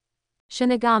well.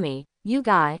 Shinigami, you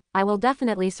guy, I will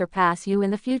definitely surpass you in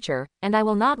the future, and I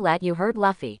will not let you hurt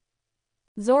Luffy.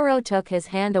 Zoro took his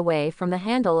hand away from the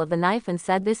handle of the knife and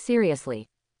said this seriously.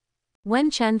 When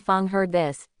Chen Feng heard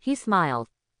this, he smiled.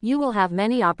 You will have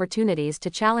many opportunities to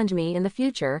challenge me in the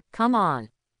future, come on.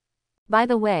 By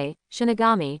the way,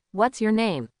 Shinigami, what's your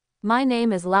name? My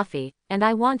name is Luffy, and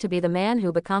I want to be the man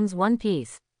who becomes One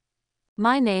Piece.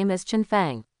 My name is Chen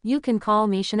Fang. You can call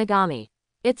me Shinigami.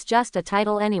 It's just a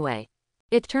title anyway.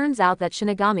 It turns out that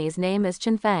Shinigami's name is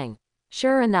Chen Fang.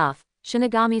 Sure enough,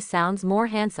 Shinigami sounds more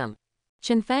handsome.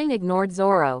 Chen Fang ignored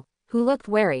Zoro, who looked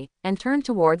wary, and turned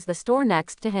towards the store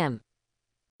next to him.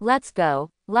 Let's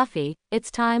go, Luffy, it's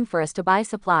time for us to buy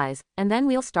supplies, and then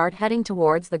we'll start heading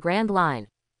towards the Grand Line.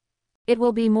 It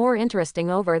will be more interesting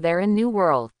over there in New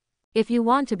World. If you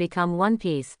want to become One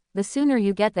Piece, the sooner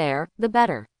you get there, the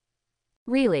better.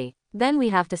 Really, then we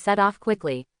have to set off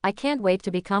quickly, I can't wait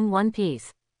to become One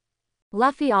Piece.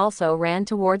 Luffy also ran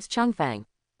towards Changfang.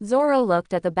 Zoro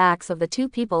looked at the backs of the two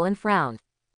people and frowned.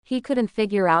 He couldn't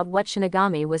figure out what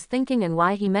Shinigami was thinking and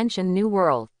why he mentioned New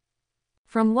World.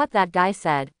 From what that guy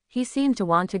said, he seemed to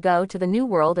want to go to the New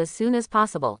World as soon as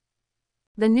possible.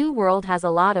 The New World has a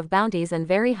lot of bounties and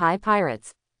very high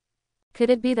pirates. Could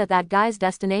it be that that guy's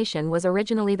destination was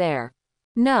originally there?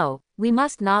 No, we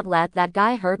must not let that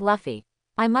guy hurt Luffy.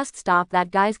 I must stop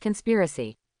that guy's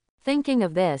conspiracy. Thinking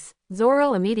of this,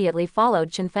 Zoro immediately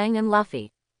followed Chen Fang and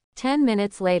Luffy. 10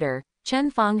 minutes later,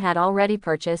 Chen Feng had already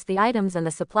purchased the items and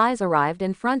the supplies arrived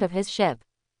in front of his ship.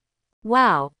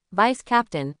 Wow, Vice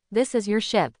Captain, this is your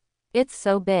ship. It's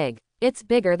so big. It's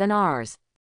bigger than ours.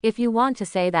 If you want to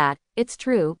say that, it's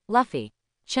true, Luffy.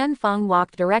 Chen Feng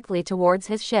walked directly towards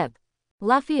his ship.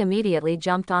 Luffy immediately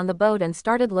jumped on the boat and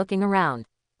started looking around.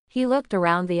 He looked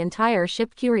around the entire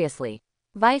ship curiously.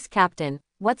 Vice Captain,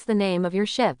 what's the name of your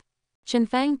ship? Chen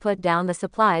Feng put down the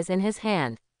supplies in his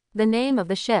hand. The name of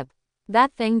the ship.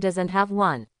 That thing doesn't have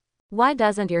one. Why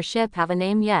doesn't your ship have a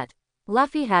name yet?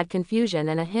 Luffy had confusion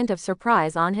and a hint of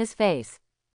surprise on his face.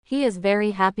 He is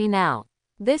very happy now.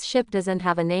 This ship doesn't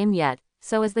have a name yet,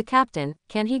 so as the captain,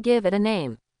 can he give it a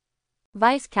name?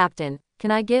 Vice Captain,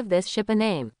 can I give this ship a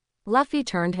name? Luffy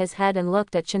turned his head and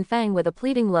looked at Chen Feng with a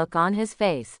pleading look on his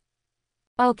face.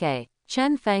 Okay,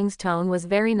 Chen Feng's tone was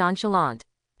very nonchalant.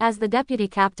 As the deputy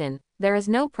captain, there is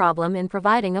no problem in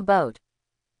providing a boat.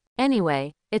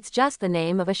 Anyway, It's just the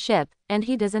name of a ship, and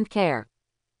he doesn't care.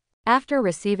 After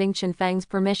receiving Chenfeng's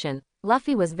permission,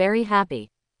 Luffy was very happy.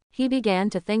 He began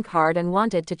to think hard and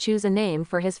wanted to choose a name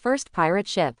for his first pirate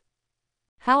ship.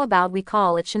 How about we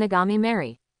call it Shinigami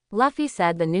Mary? Luffy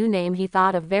said the new name he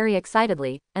thought of very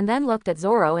excitedly, and then looked at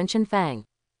Zoro and Chenfeng.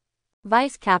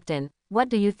 Vice Captain, what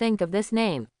do you think of this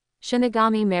name?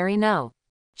 Shinigami Mary? No.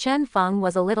 Chenfeng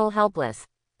was a little helpless.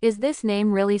 Is this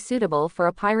name really suitable for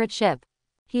a pirate ship?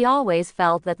 He always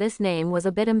felt that this name was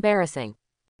a bit embarrassing.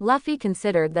 Luffy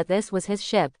considered that this was his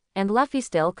ship, and Luffy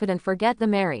still couldn't forget the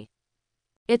Mary.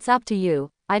 It's up to you,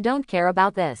 I don't care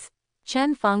about this.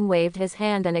 Chenfeng waved his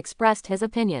hand and expressed his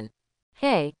opinion.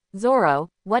 Hey, Zoro,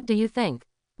 what do you think?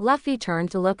 Luffy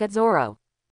turned to look at Zoro.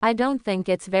 I don't think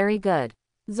it's very good.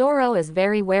 Zoro is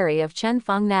very wary of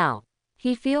Chenfeng now.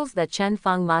 He feels that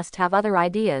Chenfeng must have other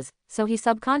ideas, so he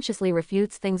subconsciously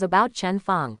refutes things about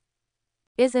Chenfeng.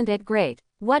 Isn't it great?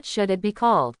 What should it be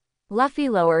called? Luffy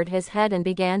lowered his head and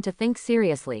began to think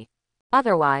seriously.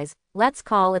 Otherwise, let's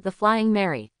call it the Flying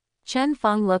Mary.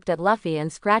 Chenfeng looked at Luffy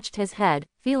and scratched his head,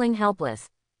 feeling helpless.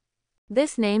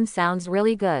 This name sounds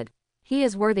really good. He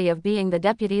is worthy of being the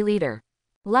deputy leader.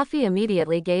 Luffy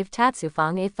immediately gave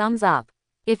Tatsufeng a thumbs up.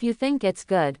 If you think it's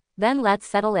good, then let's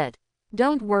settle it.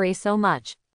 Don't worry so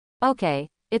much. Okay,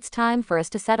 it's time for us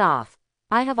to set off.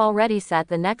 I have already set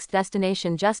the next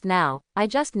destination just now, I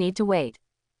just need to wait.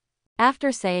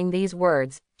 After saying these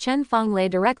words, Chenfeng lay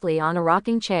directly on a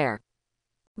rocking chair.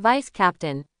 Vice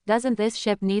Captain, doesn't this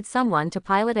ship need someone to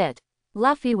pilot it?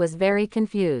 Luffy was very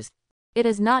confused. It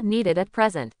is not needed at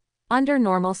present. Under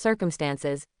normal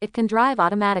circumstances, it can drive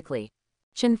automatically.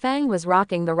 Chenfeng was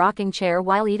rocking the rocking chair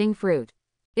while eating fruit.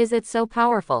 Is it so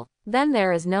powerful? Then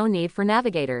there is no need for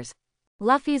navigators.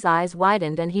 Luffy's eyes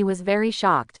widened and he was very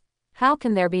shocked. How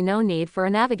can there be no need for a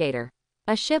navigator?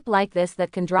 A ship like this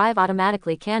that can drive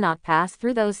automatically cannot pass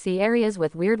through those sea areas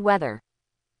with weird weather.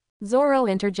 Zoro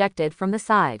interjected from the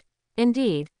side.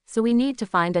 Indeed, so we need to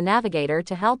find a navigator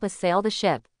to help us sail the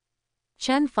ship.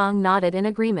 Chenfeng nodded in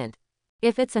agreement.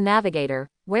 If it's a navigator,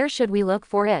 where should we look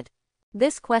for it?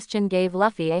 This question gave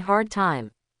Luffy a hard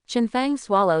time. Chenfeng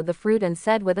swallowed the fruit and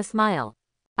said with a smile.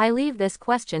 I leave this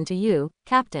question to you,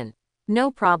 Captain.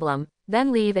 No problem,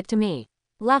 then leave it to me.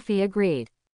 Luffy agreed.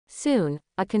 Soon,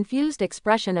 a confused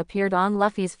expression appeared on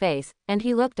Luffy's face, and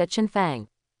he looked at Chenfeng.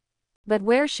 But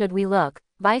where should we look,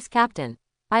 Vice Captain?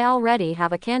 I already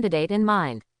have a candidate in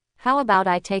mind. How about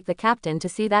I take the captain to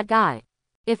see that guy?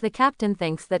 If the captain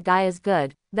thinks that guy is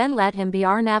good, then let him be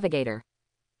our navigator.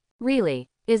 Really?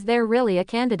 Is there really a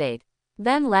candidate?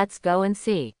 Then let's go and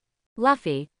see.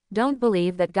 Luffy, don't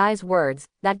believe that guy's words,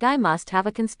 that guy must have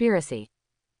a conspiracy.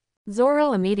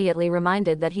 Zoro immediately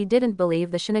reminded that he didn't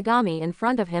believe the Shinigami in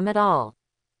front of him at all.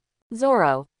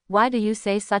 Zoro, why do you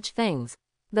say such things?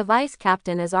 The vice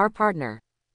captain is our partner.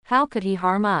 How could he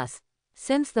harm us?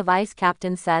 Since the vice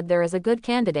captain said there is a good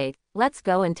candidate, let's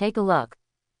go and take a look.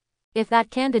 If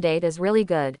that candidate is really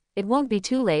good, it won't be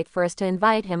too late for us to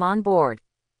invite him on board.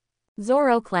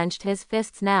 Zoro clenched his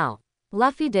fists now.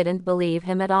 Luffy didn't believe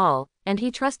him at all, and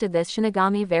he trusted this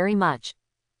Shinigami very much.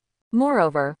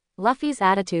 Moreover, Luffy's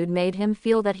attitude made him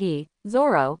feel that he,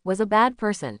 Zoro, was a bad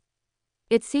person.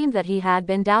 It seemed that he had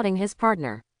been doubting his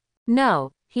partner.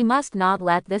 No, he must not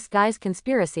let this guy's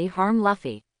conspiracy harm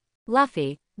Luffy.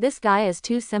 Luffy, this guy is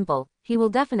too simple, he will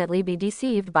definitely be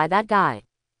deceived by that guy.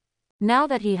 Now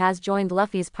that he has joined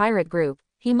Luffy's pirate group,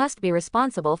 he must be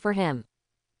responsible for him.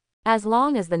 As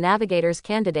long as the navigator's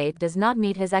candidate does not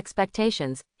meet his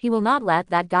expectations, he will not let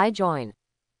that guy join.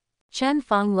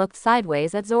 Chenfeng looked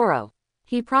sideways at Zoro.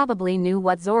 He probably knew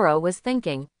what Zoro was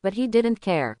thinking, but he didn't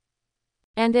care.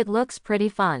 And it looks pretty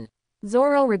fun.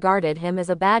 Zoro regarded him as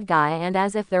a bad guy and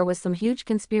as if there was some huge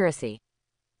conspiracy.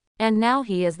 And now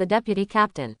he is the deputy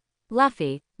captain.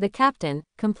 Luffy, the captain,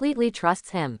 completely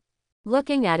trusts him.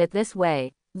 Looking at it this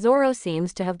way, Zoro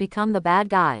seems to have become the bad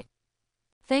guy.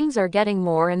 Things are getting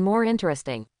more and more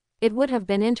interesting. It would have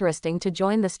been interesting to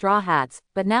join the Straw Hats,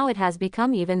 but now it has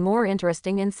become even more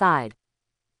interesting inside.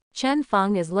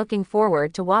 Chenfeng is looking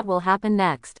forward to what will happen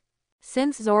next.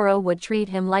 Since Zoro would treat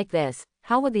him like this,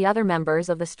 how would the other members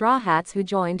of the Straw Hats who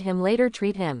joined him later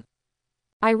treat him?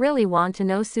 I really want to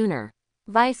know sooner.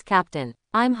 Vice Captain,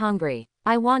 I'm hungry.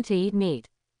 I want to eat meat.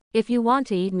 If you want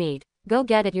to eat meat, go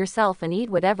get it yourself and eat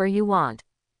whatever you want.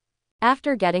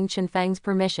 After getting Chenfeng's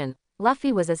permission,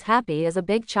 Luffy was as happy as a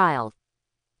big child.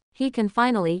 He can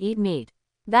finally eat meat.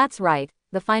 That's right,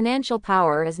 the financial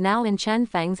power is now in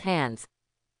Chenfeng's hands.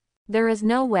 There is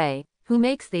no way, who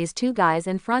makes these two guys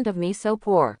in front of me so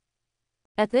poor?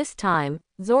 At this time,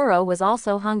 Zoro was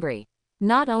also hungry.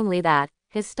 Not only that,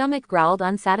 his stomach growled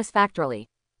unsatisfactorily.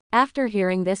 After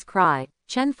hearing this cry,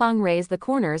 Chen Feng raised the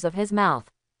corners of his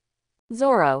mouth.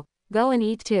 Zoro, go and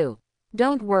eat too.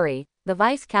 Don't worry, the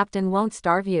vice captain won't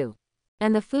starve you.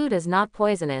 And the food is not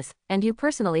poisonous, and you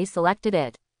personally selected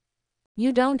it.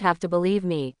 You don't have to believe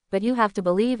me, but you have to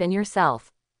believe in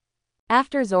yourself.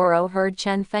 After Zoro heard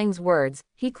Chen Feng's words,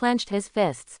 he clenched his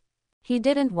fists. He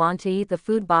didn't want to eat the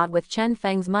food bought with Chen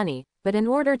Feng's money, but in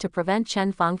order to prevent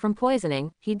Chen Feng from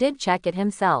poisoning, he did check it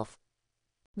himself.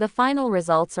 The final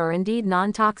results are indeed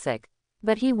non-toxic.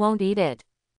 But he won't eat it.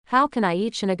 How can I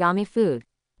eat Shinigami food?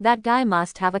 That guy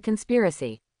must have a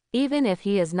conspiracy. Even if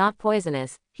he is not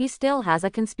poisonous, he still has a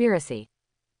conspiracy.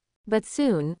 But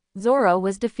soon, Zoro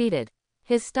was defeated.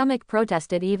 His stomach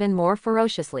protested even more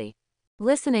ferociously.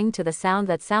 Listening to the sound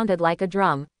that sounded like a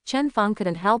drum, Chen Feng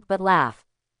couldn't help but laugh.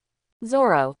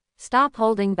 Zoro, stop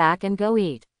holding back and go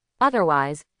eat.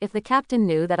 Otherwise, if the captain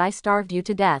knew that I starved you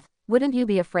to death, wouldn't you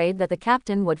be afraid that the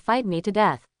captain would fight me to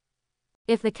death?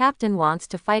 If the captain wants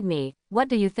to fight me, what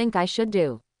do you think I should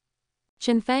do?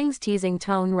 Chen Feng's teasing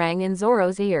tone rang in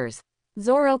Zoro's ears.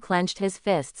 Zoro clenched his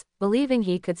fists, believing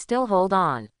he could still hold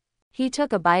on. He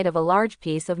took a bite of a large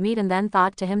piece of meat and then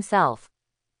thought to himself,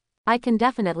 I can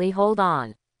definitely hold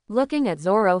on. Looking at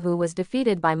Zoro, who was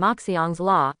defeated by Moxiong's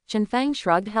law, Chen Feng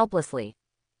shrugged helplessly.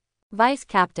 Vice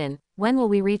Captain, when will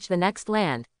we reach the next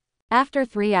land? After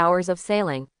 3 hours of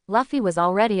sailing, Luffy was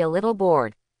already a little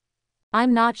bored.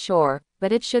 I'm not sure,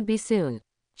 but it should be soon.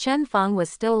 Chen Feng was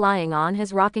still lying on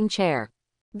his rocking chair.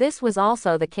 This was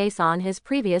also the case on his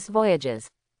previous voyages.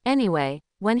 Anyway,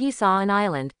 when he saw an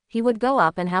island, he would go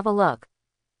up and have a look.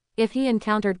 If he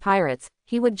encountered pirates,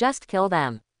 he would just kill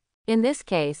them. In this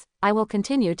case, I will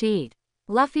continue to eat.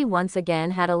 Luffy once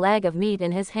again had a leg of meat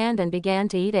in his hand and began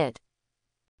to eat it.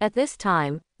 At this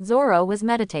time, Zoro was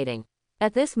meditating.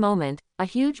 At this moment, a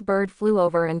huge bird flew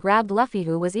over and grabbed Luffy,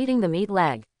 who was eating the meat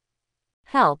leg.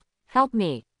 Help! Help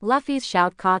me! Luffy's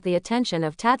shout caught the attention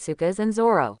of Tatsuka's and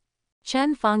Zoro.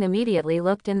 Chen Feng immediately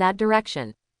looked in that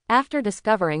direction. After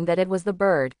discovering that it was the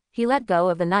bird, he let go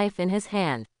of the knife in his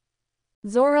hand.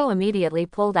 Zoro immediately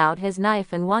pulled out his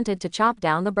knife and wanted to chop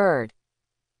down the bird.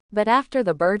 But after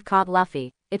the bird caught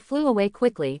Luffy, it flew away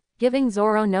quickly, giving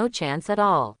Zoro no chance at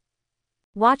all.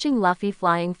 Watching Luffy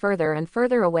flying further and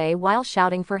further away while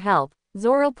shouting for help,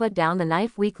 Zoro put down the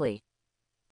knife weakly.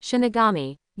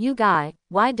 Shinigami, you guy,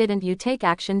 why didn't you take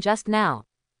action just now?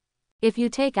 If you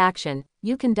take action,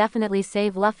 you can definitely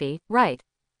save Luffy, right?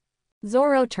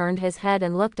 Zoro turned his head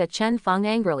and looked at Chen Feng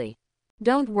angrily.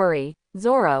 Don't worry,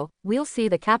 Zoro, we'll see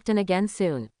the captain again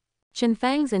soon. Chen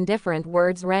Feng's indifferent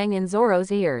words rang in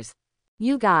Zoro's ears.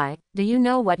 You guy, do you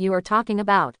know what you are talking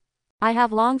about? I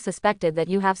have long suspected that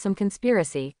you have some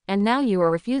conspiracy, and now you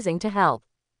are refusing to help.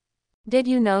 Did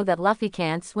you know that Luffy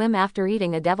can't swim after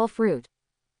eating a devil fruit?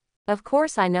 Of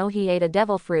course I know he ate a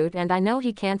devil fruit and I know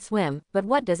he can't swim, but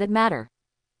what does it matter?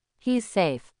 He's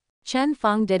safe. Chen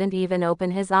Feng didn't even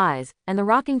open his eyes, and the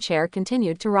rocking chair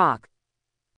continued to rock.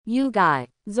 You guy.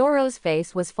 Zoro's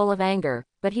face was full of anger,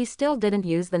 but he still didn't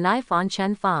use the knife on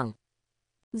Chen Feng.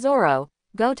 Zoro,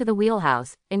 go to the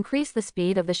wheelhouse, increase the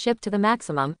speed of the ship to the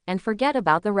maximum, and forget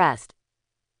about the rest.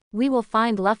 We will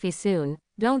find Luffy soon,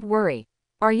 don't worry.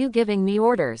 Are you giving me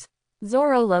orders?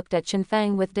 Zoro looked at Chen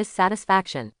Feng with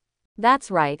dissatisfaction.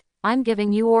 That's right, I'm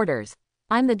giving you orders.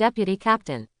 I'm the deputy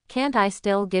captain, can't I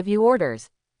still give you orders?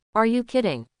 Are you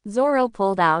kidding? Zoro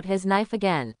pulled out his knife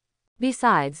again.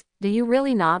 Besides, do you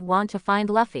really not want to find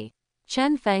Luffy?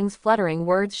 Chen Feng's fluttering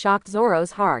words shocked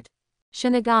Zoro's heart.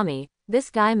 Shinigami, this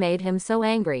guy made him so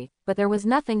angry, but there was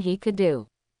nothing he could do.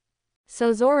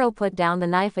 So Zoro put down the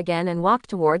knife again and walked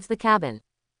towards the cabin.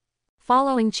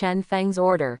 Following Chen Feng's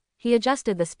order, he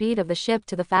adjusted the speed of the ship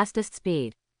to the fastest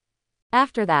speed.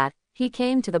 After that, he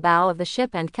came to the bow of the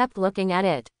ship and kept looking at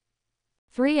it.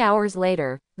 3 hours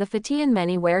later, the Fatian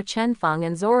Many, where Chen Feng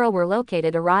and Zoro were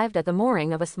located, arrived at the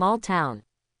mooring of a small town.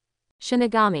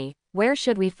 Shinigami, where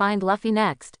should we find Luffy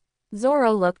next?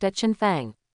 Zoro looked at Chen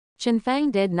Feng. Chen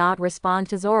Feng did not respond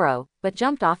to Zoro, but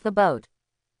jumped off the boat.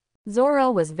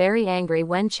 Zoro was very angry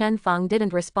when Chen Feng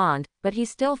didn't respond, but he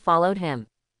still followed him.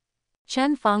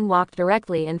 Chen Feng walked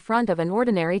directly in front of an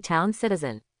ordinary town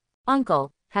citizen.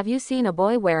 Uncle, have you seen a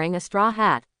boy wearing a straw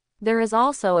hat? There is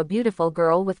also a beautiful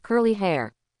girl with curly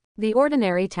hair. The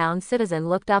ordinary town citizen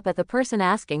looked up at the person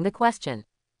asking the question.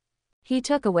 He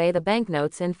took away the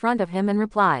banknotes in front of him and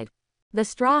replied. The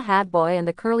straw hat boy and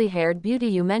the curly-haired beauty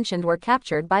you mentioned were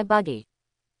captured by Buggy.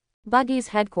 Buggy's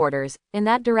headquarters, in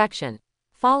that direction.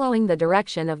 Following the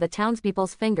direction of the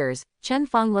townspeople's fingers, Chen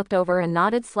Feng looked over and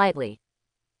nodded slightly.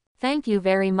 Thank you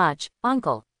very much,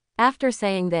 uncle. After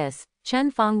saying this, Chen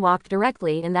Feng walked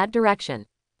directly in that direction.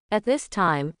 At this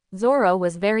time, Zoro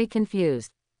was very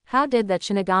confused. How did that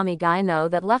Shinigami guy know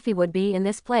that Luffy would be in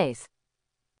this place?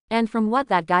 And from what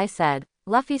that guy said,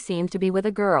 Luffy seemed to be with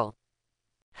a girl.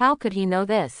 How could he know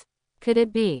this? Could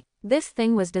it be this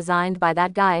thing was designed by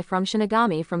that guy from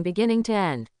Shinigami from beginning to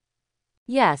end?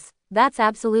 Yes, that's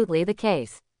absolutely the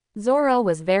case. Zoro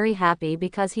was very happy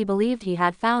because he believed he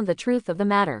had found the truth of the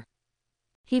matter.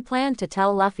 He planned to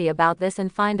tell Luffy about this and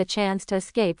find a chance to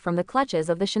escape from the clutches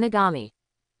of the Shinigami.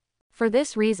 For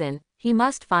this reason, he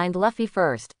must find Luffy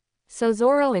first. So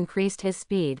Zoro increased his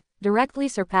speed, directly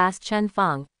surpassed Chen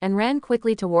Feng, and ran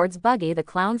quickly towards Buggy the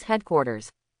Clown's headquarters.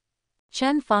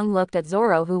 Chen Feng looked at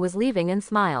Zoro who was leaving and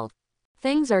smiled.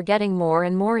 Things are getting more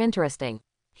and more interesting.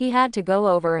 He had to go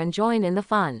over and join in the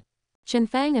fun. Chen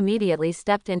Feng immediately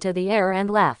stepped into the air and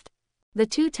left. The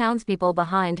two townspeople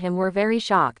behind him were very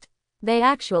shocked. They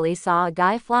actually saw a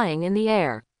guy flying in the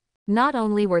air. Not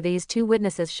only were these two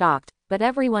witnesses shocked, but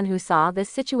everyone who saw this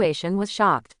situation was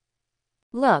shocked.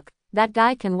 Look, that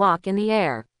guy can walk in the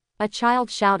air. A child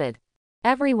shouted.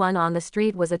 Everyone on the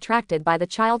street was attracted by the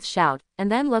child's shout,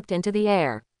 and then looked into the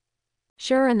air.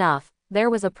 Sure enough, there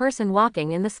was a person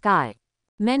walking in the sky.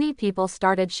 Many people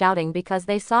started shouting because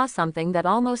they saw something that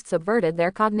almost subverted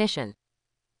their cognition.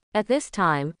 At this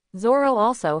time, Zoro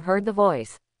also heard the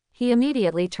voice. He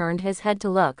immediately turned his head to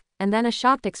look, and then a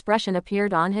shocked expression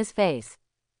appeared on his face.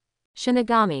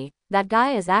 Shinigami, that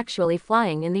guy is actually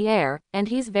flying in the air, and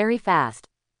he's very fast.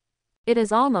 It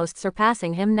is almost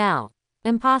surpassing him now.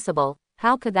 Impossible,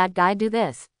 how could that guy do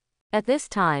this? At this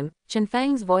time, Chen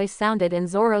Feng's voice sounded in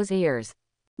Zoro's ears.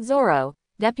 Zoro,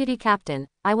 Deputy Captain,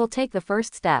 I will take the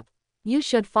first step. You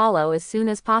should follow as soon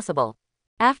as possible.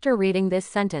 After reading this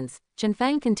sentence, Chen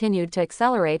Feng continued to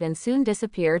accelerate and soon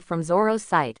disappeared from Zoro's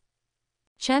sight.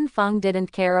 Chen Feng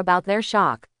didn't care about their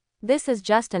shock. This is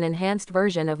just an enhanced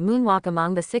version of moonwalk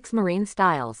among the 6 marine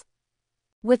styles.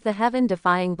 With the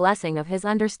heaven-defying blessing of his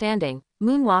understanding,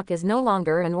 moonwalk is no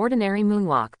longer an ordinary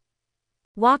moonwalk.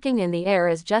 Walking in the air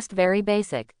is just very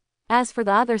basic. As for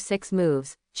the other 6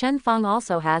 moves, Chen Feng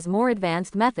also has more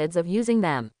advanced methods of using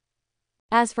them.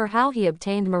 As for how he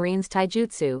obtained Marine's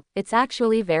taijutsu, it's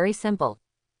actually very simple.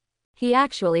 He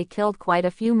actually killed quite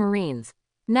a few Marines.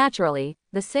 Naturally,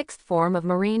 the 6th form of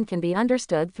Marine can be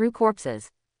understood through corpses.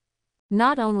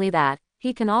 Not only that,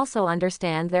 he can also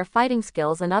understand their fighting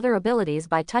skills and other abilities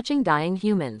by touching dying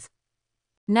humans.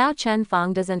 Now Chen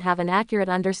Feng doesn't have an accurate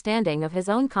understanding of his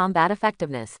own combat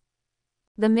effectiveness.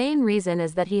 The main reason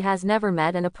is that he has never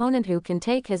met an opponent who can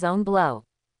take his own blow.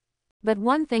 But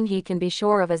one thing he can be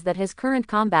sure of is that his current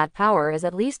combat power is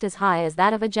at least as high as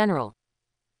that of a general.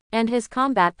 And his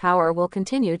combat power will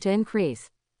continue to increase.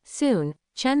 Soon,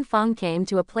 Chen Feng came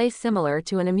to a place similar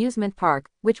to an amusement park,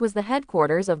 which was the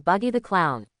headquarters of Buggy the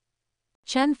Clown.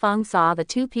 Chen Feng saw the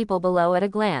 2 people below at a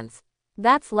glance.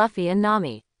 That's Luffy and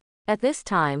Nami. At this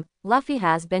time, Luffy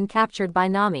has been captured by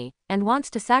Nami, and wants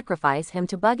to sacrifice him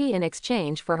to Buggy in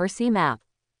exchange for her sea map.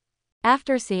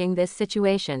 After seeing this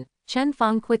situation, Chen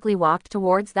Feng quickly walked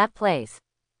towards that place.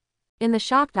 In the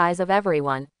shocked eyes of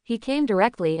everyone, he came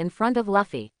directly in front of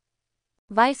Luffy.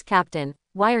 Vice Captain,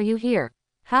 why are you here?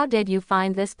 How did you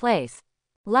find this place?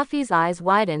 Luffy's eyes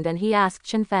widened and he asked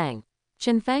Chen Feng.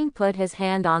 Chen Feng put his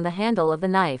hand on the handle of the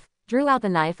knife, drew out the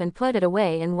knife and put it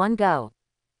away in one go.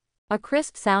 A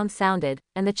crisp sound sounded,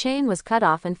 and the chain was cut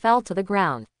off and fell to the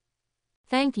ground.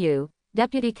 Thank you,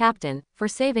 Deputy Captain, for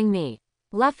saving me.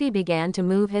 Luffy began to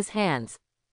move his hands.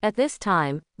 At this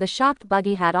time, the shocked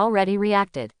Buggy had already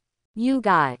reacted. You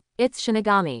guy, it's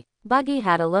Shinigami. Buggy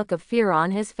had a look of fear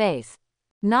on his face.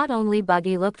 Not only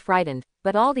Buggy looked frightened,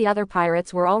 but all the other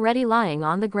pirates were already lying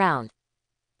on the ground.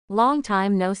 Long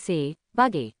time no see,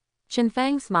 Buggy. Chen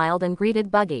Feng smiled and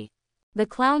greeted Buggy. The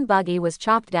clown Buggy was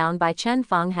chopped down by Chen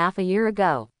Feng half a year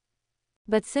ago.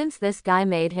 But since this guy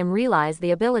made him realize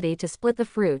the ability to split the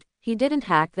fruit, he didn't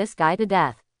hack this guy to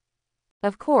death.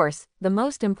 Of course, the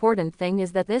most important thing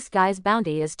is that this guy's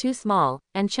bounty is too small,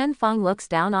 and Chen Feng looks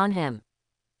down on him.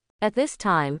 At this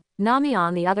time, Nami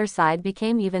on the other side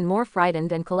became even more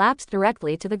frightened and collapsed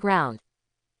directly to the ground.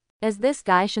 Is this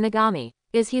guy Shinigami?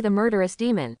 Is he the murderous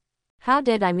demon? How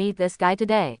did I meet this guy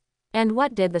today? And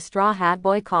what did the Straw Hat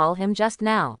Boy call him just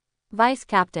now? Vice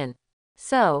Captain.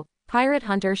 So, Pirate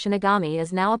Hunter Shinigami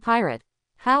is now a pirate.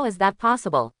 How is that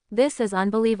possible? This is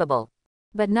unbelievable.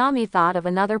 But Nami thought of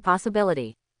another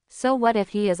possibility. So what if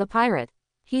he is a pirate?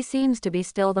 He seems to be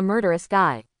still the murderous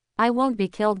guy. I won't be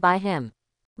killed by him.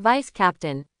 Vice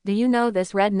Captain, do you know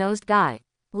this red-nosed guy?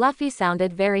 Luffy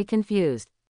sounded very confused.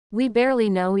 We barely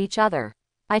know each other.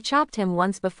 I chopped him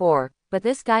once before, but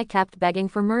this guy kept begging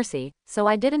for mercy, so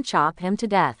I didn't chop him to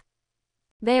death.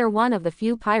 They are one of the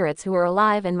few pirates who are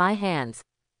alive in my hands.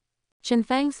 Chen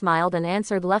Fang smiled and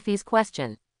answered Luffy's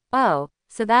question. Oh,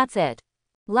 so that's it.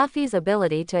 Luffy's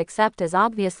ability to accept is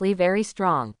obviously very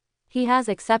strong. He has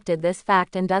accepted this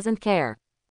fact and doesn't care.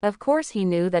 Of course he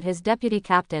knew that his deputy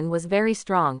captain was very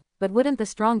strong, but wouldn't the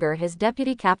stronger his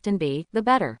deputy captain be, the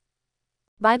better.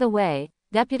 By the way,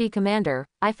 Deputy Commander,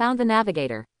 I found the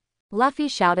navigator. Luffy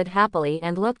shouted happily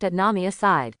and looked at Nami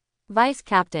aside. Vice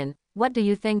Captain, what do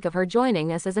you think of her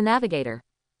joining us as a navigator?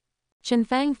 Chen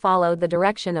Fang followed the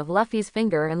direction of Luffy's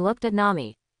finger and looked at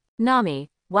Nami. Nami,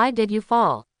 why did you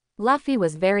fall? Luffy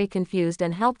was very confused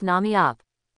and helped Nami up.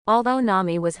 Although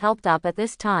Nami was helped up at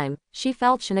this time, she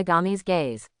felt Shinigami's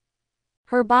gaze.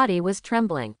 Her body was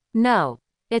trembling. No,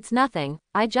 it's nothing,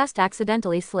 I just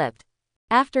accidentally slipped.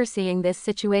 After seeing this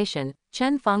situation,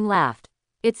 Chen Feng laughed.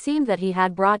 It seemed that he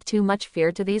had brought too much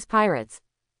fear to these pirates.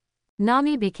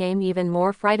 Nami became even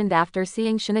more frightened after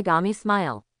seeing Shinigami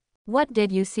smile. What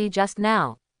did you see just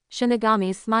now?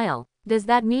 Shinigami's smile. Does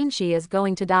that mean she is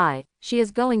going to die? She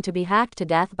is going to be hacked to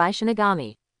death by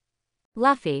Shinigami.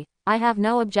 Luffy, I have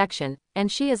no objection,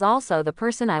 and she is also the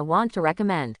person I want to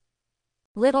recommend.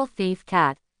 Little thief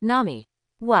cat, Nami.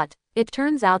 What? It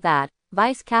turns out that,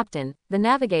 Vice Captain, the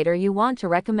navigator you want to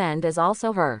recommend is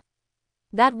also her.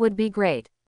 That would be great.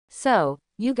 So,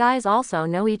 you guys also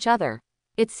know each other.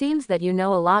 It seems that you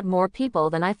know a lot more people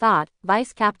than I thought,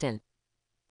 Vice Captain.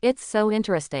 It's so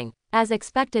interesting. As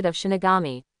expected of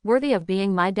Shinigami, worthy of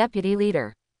being my deputy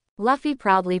leader. Luffy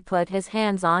proudly put his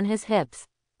hands on his hips.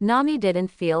 Nami didn't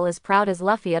feel as proud as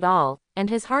Luffy at all, and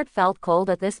his heart felt cold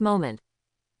at this moment.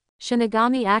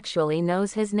 Shinigami actually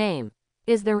knows his name.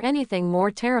 Is there anything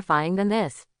more terrifying than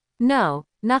this? No,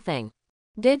 nothing.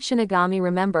 Did Shinigami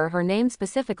remember her name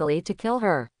specifically to kill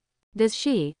her? Does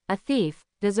she, a thief,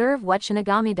 deserve what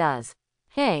Shinigami does?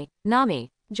 Hey, Nami,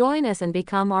 join us and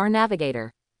become our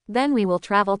navigator. Then we will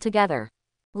travel together.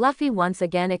 Luffy once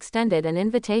again extended an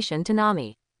invitation to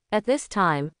Nami. At this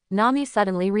time, Nami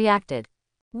suddenly reacted.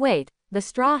 Wait, the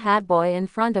Straw Hat Boy in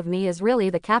front of me is really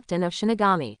the captain of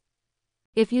Shinigami.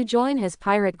 If you join his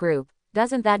pirate group,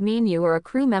 doesn't that mean you are a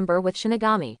crew member with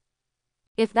Shinigami?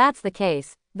 If that's the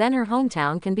case, then her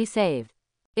hometown can be saved.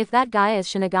 If that guy is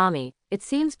Shinigami, it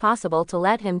seems possible to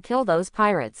let him kill those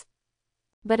pirates.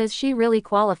 But is she really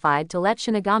qualified to let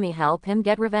Shinigami help him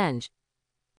get revenge?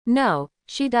 No,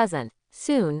 she doesn't.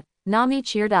 Soon, Nami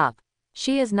cheered up.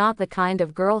 She is not the kind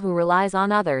of girl who relies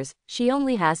on others, she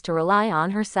only has to rely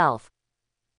on herself.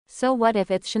 So what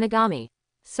if it's Shinigami?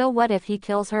 So what if he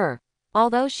kills her?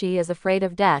 Although she is afraid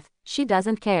of death, she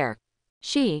doesn't care.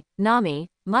 She, Nami,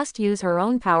 must use her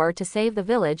own power to save the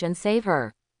village and save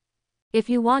her. If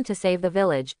you want to save the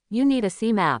village, you need a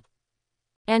sea map.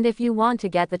 And if you want to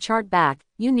get the chart back,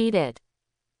 you need it.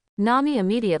 Nami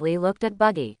immediately looked at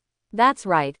Buggy. That's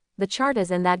right, the chart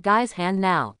is in that guy's hand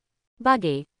now.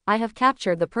 Buggy, I have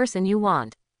captured the person you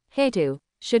want. Heitu,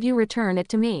 should you return it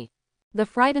to me? The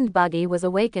frightened Buggy was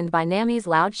awakened by Nami's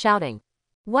loud shouting.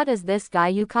 What is this guy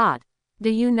you caught? Do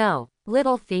you know,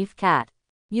 little thief cat?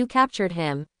 You captured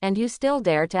him, and you still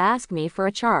dare to ask me for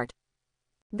a chart.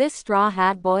 This Straw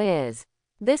Hat Boy is.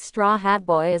 This Straw Hat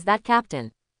Boy is that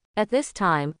captain. At this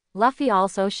time, Luffy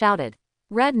also shouted.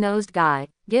 Red-nosed guy,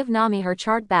 give Nami her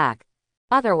chart back.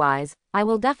 Otherwise, I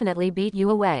will definitely beat you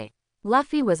away.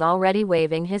 Luffy was already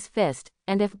waving his fist,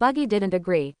 and if Buggy didn't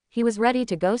agree, he was ready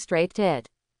to go straight to it.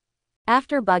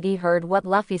 After Buggy heard what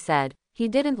Luffy said, he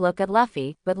didn't look at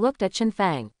Luffy, but looked at Chen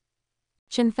Fang.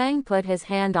 Chen Fang put his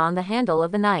hand on the handle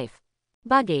of the knife.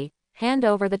 Buggy, hand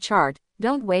over the chart,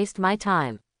 don't waste my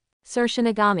time. Sir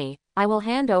Shinigami, I will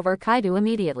hand over Kaido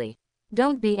immediately.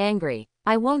 Don't be angry,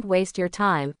 I won't waste your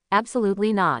time,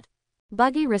 absolutely not.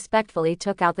 Buggy respectfully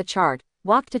took out the chart,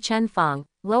 walked to Chen Feng,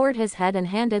 lowered his head and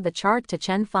handed the chart to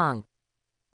Chen Feng.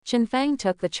 Chen Fang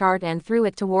took the chart and threw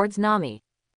it towards Nami.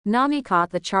 Nami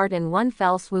caught the chart in one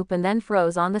fell swoop and then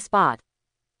froze on the spot.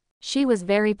 She was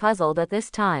very puzzled at this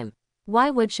time. Why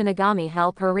would Shinigami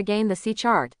help her regain the sea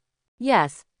chart?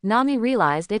 Yes, Nami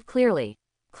realized it clearly.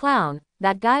 Clown,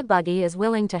 that guy Buggy is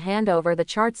willing to hand over the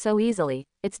chart so easily,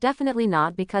 it's definitely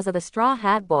not because of the Straw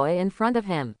Hat Boy in front of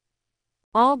him.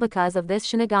 All because of this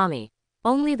Shinigami.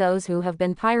 Only those who have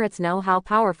been pirates know how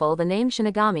powerful the name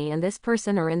Shinigami and this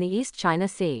person are in the East China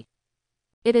Sea.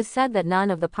 It is said that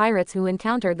none of the pirates who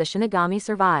encountered the Shinigami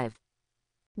survived.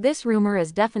 This rumor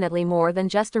is definitely more than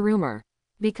just a rumor.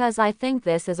 Because I think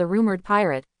this is a rumored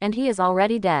pirate, and he is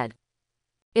already dead.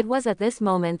 It was at this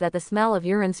moment that the smell of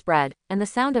urine spread, and the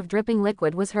sound of dripping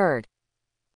liquid was heard.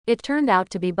 It turned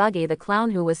out to be Buggy the Clown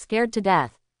who was scared to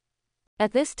death.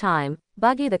 At this time,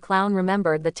 Buggy the Clown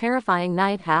remembered the terrifying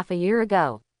night half a year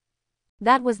ago.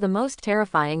 That was the most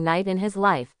terrifying night in his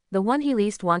life, the one he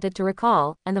least wanted to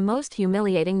recall, and the most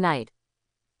humiliating night.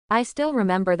 I still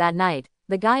remember that night.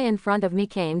 The guy in front of me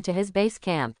came to his base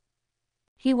camp.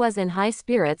 He was in high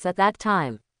spirits at that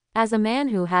time. As a man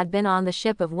who had been on the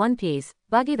ship of One Piece,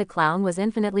 Buggy the Clown was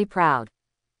infinitely proud.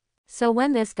 So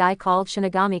when this guy called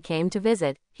Shinigami came to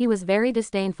visit, he was very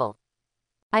disdainful.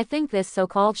 I think this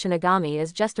so-called Shinigami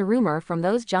is just a rumor from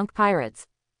those junk pirates.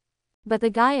 But the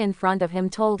guy in front of him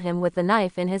told him with the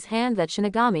knife in his hand that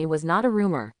Shinigami was not a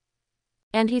rumor.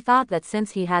 And he thought that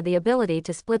since he had the ability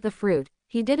to split the fruit,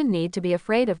 he didn't need to be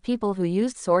afraid of people who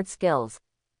used sword skills.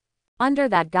 Under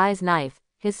that guy's knife,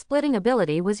 his splitting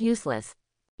ability was useless.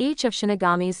 Each of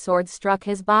Shinigami's swords struck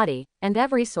his body, and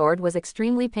every sword was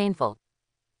extremely painful.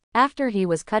 After he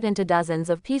was cut into dozens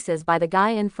of pieces by the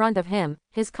guy in front of him,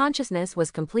 his consciousness was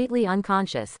completely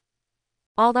unconscious.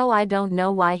 Although I don't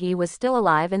know why he was still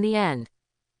alive in the end.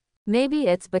 Maybe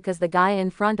it's because the guy in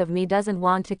front of me doesn't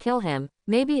want to kill him,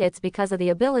 maybe it's because of the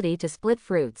ability to split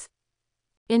fruits.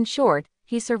 In short,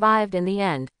 he survived in the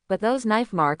end, but those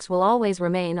knife marks will always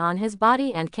remain on his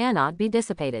body and cannot be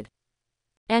dissipated.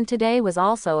 And today was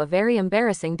also a very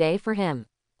embarrassing day for him.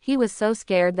 He was so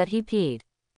scared that he peed.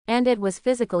 And it was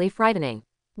physically frightening.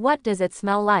 What does it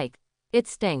smell like? It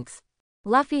stinks.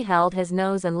 Luffy held his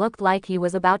nose and looked like he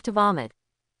was about to vomit.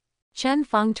 Chen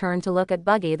Feng turned to look at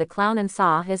Buggy the Clown and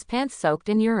saw his pants soaked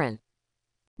in urine.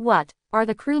 What, are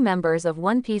the crew members of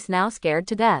One Piece now scared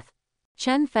to death?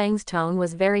 Chen Feng's tone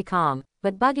was very calm,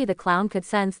 but Buggy the Clown could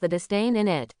sense the disdain in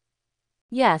it.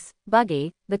 Yes,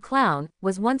 Buggy, the Clown,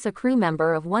 was once a crew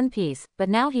member of One Piece, but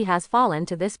now he has fallen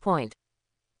to this point.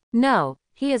 No,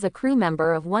 he is a crew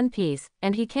member of One Piece,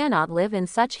 and he cannot live in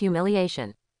such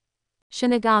humiliation.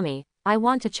 Shinigami, I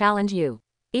want to challenge you.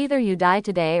 Either you die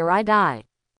today or I die.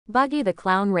 Buggy the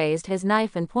Clown raised his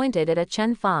knife and pointed it at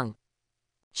Chen Feng.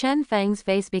 Chen Feng's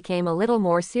face became a little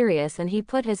more serious and he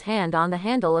put his hand on the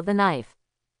handle of the knife.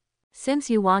 Since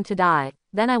you want to die,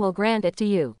 then I will grant it to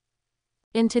you.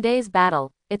 In today's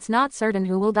battle, it's not certain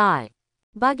who will die.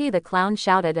 Buggy the Clown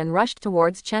shouted and rushed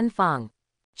towards Chen Feng.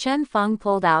 Chen Feng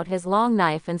pulled out his long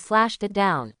knife and slashed it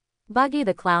down. Buggy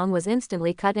the Clown was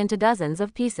instantly cut into dozens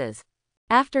of pieces.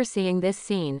 After seeing this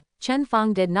scene, Chen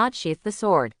Feng did not sheath the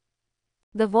sword.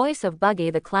 The voice of Buggy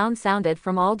the Clown sounded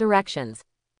from all directions.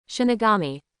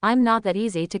 Shinigami, I'm not that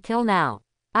easy to kill now.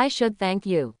 I should thank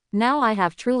you. Now I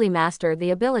have truly mastered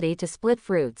the ability to split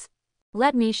fruits.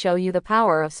 Let me show you the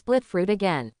power of split fruit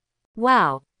again.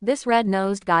 Wow, this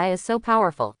red-nosed guy is so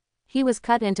powerful. He was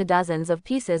cut into dozens of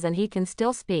pieces and he can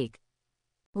still speak.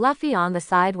 Luffy on the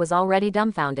side was already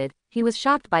dumbfounded. He was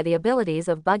shocked by the abilities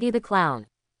of Buggy the Clown.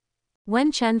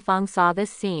 When Chen Feng saw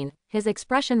this scene, his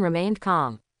expression remained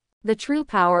calm. The true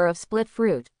power of split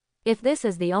fruit. If this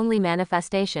is the only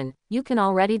manifestation, you can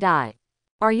already die.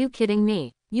 Are you kidding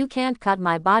me? You can't cut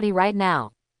my body right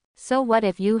now. So what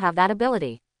if you have that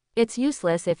ability? It's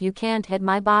useless if you can't hit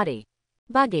my body.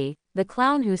 Buggy, the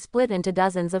Clown who split into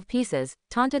dozens of pieces,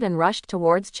 taunted and rushed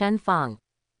towards Chen Feng.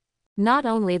 Not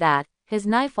only that, his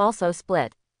knife also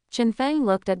split. Chen Feng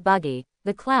looked at Buggy,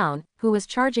 the Clown, who was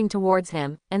charging towards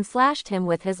him, and slashed him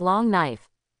with his long knife.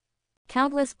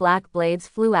 Countless black blades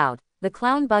flew out. The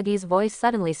Clown Buggy's voice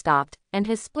suddenly stopped, and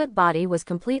his split body was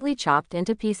completely chopped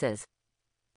into pieces.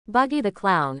 Buggy the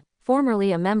Clown,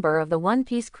 formerly a member of the One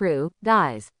Piece crew,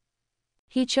 dies.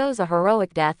 He chose a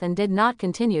heroic death and did not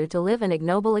continue to live an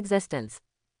ignoble existence.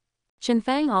 Chen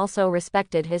Feng also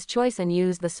respected his choice and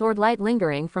used the sword light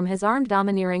lingering from his armed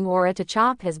domineering aura to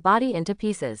chop his body into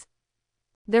pieces.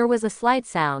 There was a slight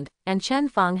sound, and Chen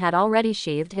Feng had already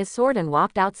sheathed his sword and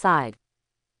walked outside.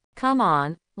 Come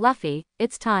on, Luffy,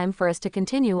 it's time for us to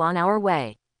continue on our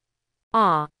way.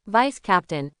 Ah, Vice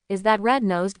Captain, is that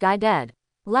red-nosed guy dead?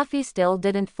 Luffy still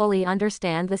didn't fully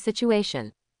understand the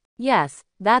situation. Yes,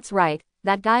 that's right,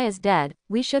 that guy is dead,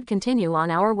 we should continue on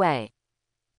our way.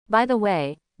 By the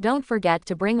way, don't forget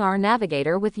to bring our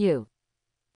navigator with you.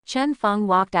 Chen Feng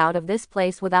walked out of this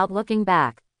place without looking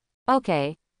back.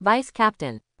 Okay, Vice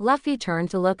Captain. Luffy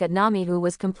turned to look at Nami who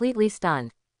was completely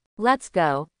stunned. Let's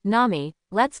go, Nami,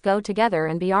 let's go together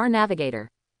and be our navigator.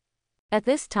 At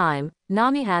this time,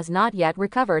 Nami has not yet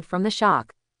recovered from the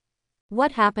shock.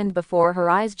 What happened before her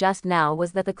eyes just now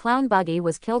was that the Clown Buggy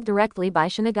was killed directly by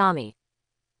Shinigami.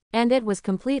 And it was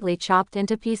completely chopped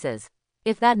into pieces.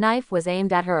 If that knife was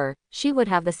aimed at her, she would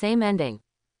have the same ending.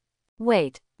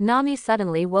 Wait, Nami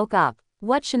suddenly woke up.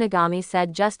 What Shinigami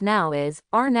said just now is,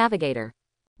 our navigator.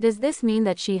 Does this mean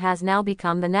that she has now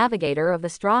become the navigator of the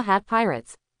Straw Hat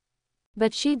Pirates?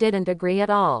 But she didn't agree at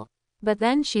all. But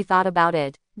then she thought about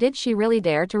it, did she really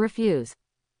dare to refuse?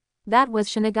 That was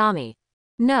Shinigami.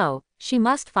 No, she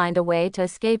must find a way to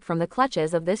escape from the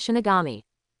clutches of this Shinigami.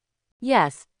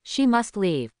 Yes, she must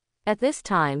leave. At this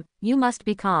time, you must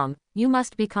be calm,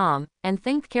 and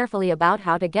think carefully about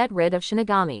how to get rid of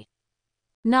Shinigami.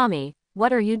 Nami,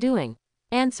 what are you doing?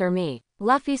 Answer me.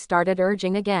 Luffy started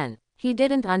urging again. He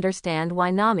didn't understand why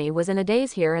Nami was in a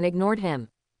daze here and ignored him.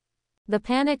 The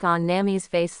panic on Nami's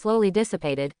face slowly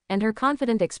dissipated, and her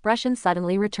confident expression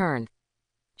suddenly returned.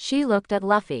 She looked at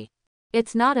Luffy.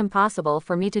 It's not impossible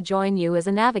for me to join you as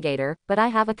a navigator, but I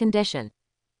have a condition.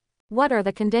 What are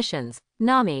the conditions?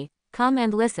 Nami, come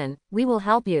and listen, we will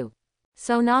help you.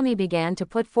 So Nami began to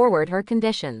put forward her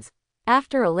conditions.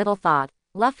 After a little thought,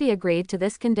 Luffy agreed to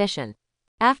this condition.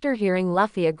 After hearing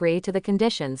Luffy agree to the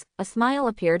conditions, a smile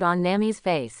appeared on Nami's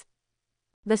face.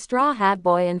 The Straw Hat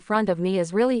Boy in front of me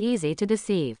is really easy to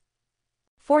deceive.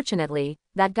 Fortunately,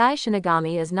 that guy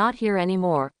Shinigami is not here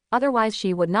anymore, otherwise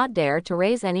she would not dare to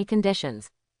raise any conditions.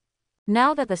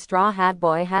 Now that the Straw Hat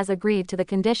Boy has agreed to the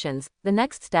conditions, the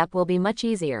next step will be much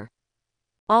easier.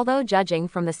 Although judging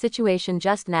from the situation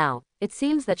just now, it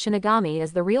seems that Shinigami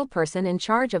is the real person in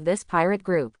charge of this pirate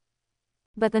group.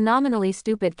 But the nominally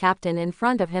stupid captain in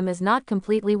front of him is not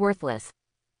completely worthless.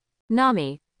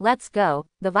 Nami, let's go,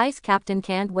 the vice captain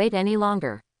can't wait any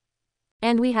longer.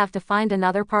 And we have to find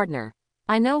another partner.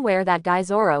 I know where that guy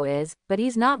Zoro is, but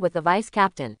he's not with the vice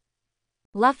captain.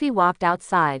 Luffy walked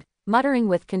outside, muttering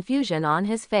with confusion on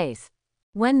his face.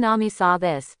 When Nami saw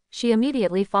this, she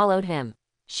immediately followed him.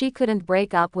 She couldn't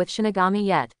break up with Shinigami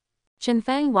yet.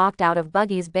 Shinfeng walked out of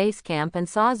Buggy's base camp and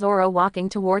saw Zoro walking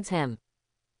towards him.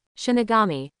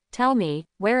 Shinigami, tell me,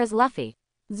 where is Luffy?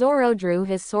 Zoro drew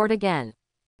his sword again.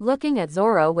 Looking at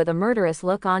Zoro with a murderous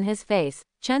look on his face,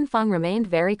 Chen Feng remained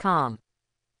very calm.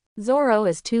 Zoro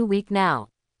is too weak now.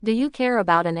 Do you care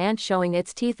about an ant showing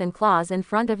its teeth and claws in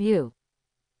front of you?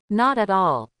 Not at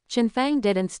all. Shinfeng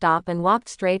didn't stop and walked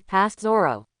straight past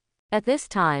Zoro. At this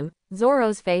time,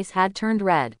 Zoro's face had turned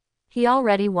red. He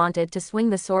already wanted to swing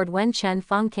the sword when Chen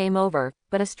Feng came over,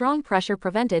 but a strong pressure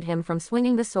prevented him from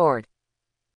swinging the sword.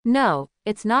 No,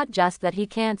 it's not just that he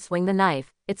can't swing the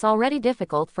knife, it's already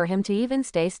difficult for him to even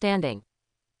stay standing.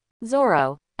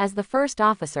 Zoro, as the first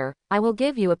officer, I will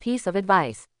give you a piece of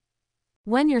advice.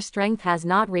 When your strength has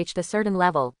not reached a certain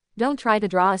level, don't try to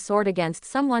draw a sword against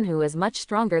someone who is much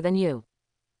stronger than you.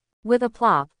 With a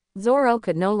plop, Zoro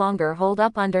could no longer hold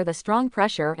up under the strong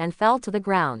pressure and fell to the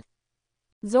ground.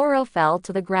 Zoro fell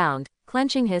to the ground,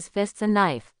 clenching his fists and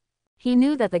knife. He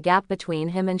knew that the gap between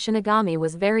him and Shinigami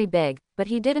was very big, but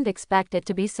he didn't expect it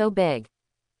to be so big.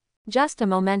 Just a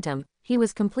momentum, he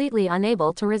was completely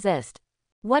unable to resist.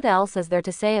 What else is there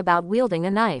to say about wielding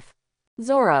a knife?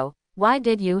 Zoro, why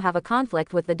did you have a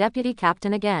conflict with the deputy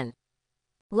captain again?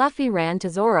 Luffy ran to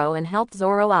Zoro and helped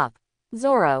Zoro up.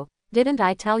 Zoro, didn't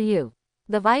I tell you?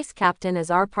 The vice captain is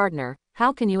our partner,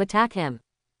 how can you attack him?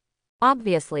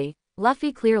 Obviously,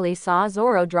 Luffy clearly saw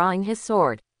Zoro drawing his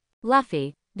sword.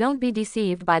 Luffy, don't be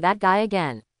deceived by that guy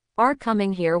again. Our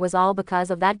coming here was all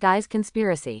because of that guy's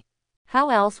conspiracy. How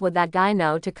else would that guy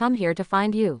know to come here to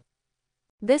find you?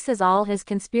 This is all his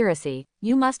conspiracy,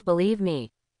 you must believe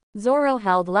me. Zoro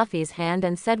held Luffy's hand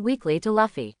and said weakly to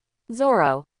Luffy.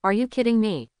 Zoro, are you kidding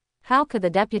me? How could the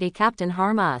deputy captain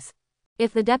harm us?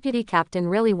 If the deputy captain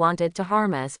really wanted to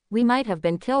harm us, we might have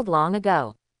been killed long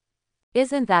ago.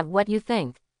 Isn't that what you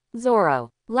think?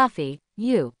 Zoro, Luffy,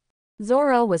 you.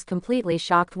 Zoro was completely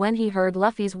shocked when he heard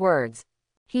Luffy's words.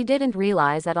 He didn't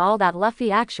realize at all that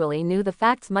Luffy actually knew the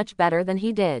facts much better than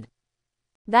he did.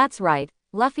 That's right,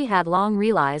 Luffy had long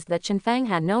realized that Shinfeng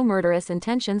had no murderous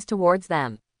intentions towards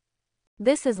them.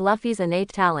 This is Luffy's innate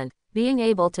talent, being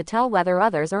able to tell whether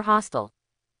others are hostile.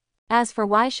 As for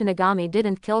why Shinigami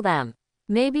didn't kill them,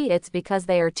 maybe it's because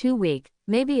they are too weak,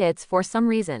 maybe it's for some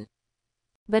reason.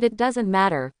 But it doesn't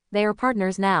matter, they are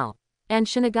partners now. And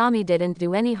Shinigami didn't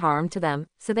do any harm to them,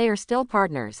 so they are still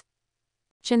partners.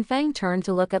 Shinfeng turned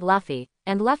to look at Luffy,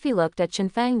 and Luffy looked at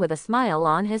Shinfeng with a smile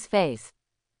on his face.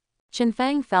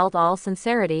 Shinfeng felt all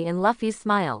sincerity in Luffy's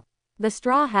smile. The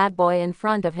Straw Hat Boy in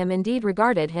front of him indeed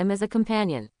regarded him as a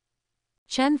companion.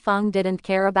 Chen Feng didn't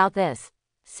care about this,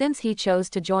 since he chose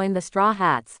to join the Straw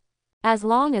Hats. As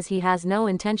long as he has no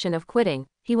intention of quitting,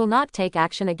 he will not take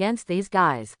action against these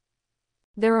guys.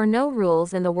 There are no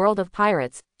rules in the world of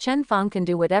pirates, Chen Feng can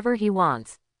do whatever he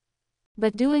wants.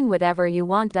 But doing whatever you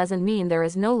want doesn't mean there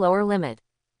is no lower limit.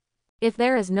 If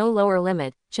there is no lower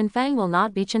limit, Shinfeng will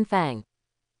not be Shinfeng.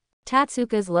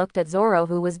 Tatsuka's looked at Zoro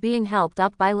who was being helped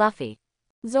up by Luffy.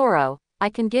 Zoro, I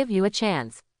can give you a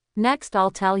chance. Next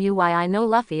I'll tell you why I know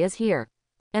Luffy is here.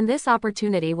 And this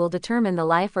opportunity will determine the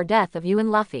life or death of you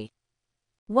and Luffy.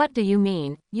 What do you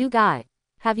mean, you guy?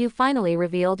 Have you finally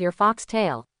revealed your fox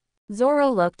tail? Zoro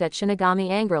looked at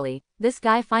Shinigami angrily. This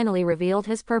guy finally revealed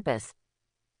his purpose.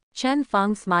 Chen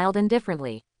Feng smiled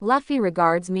indifferently. Luffy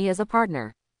regards me as a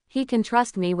partner. He can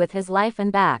trust me with his life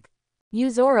and back.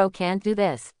 You Zoro can't do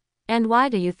this. And why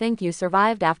do you think you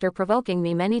survived after provoking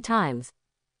me many times?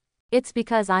 It's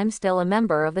because I'm still a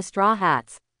member of the Straw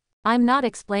Hats. I'm not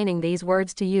explaining these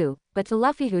words to you, but to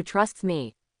Luffy who trusts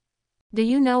me. Do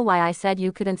you know why I said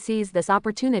you couldn't seize this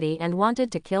opportunity and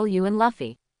wanted to kill you and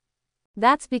Luffy?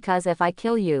 That's because if I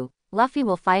kill you, Luffy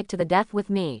will fight to the death with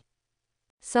me.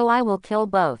 So I will kill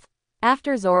both.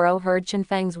 After Zoro heard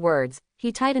Shinfeng's words,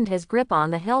 he tightened his grip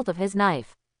on the hilt of his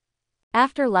knife.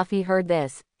 After Luffy heard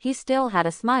this, he still had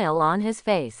a smile on his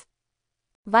face.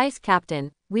 Vice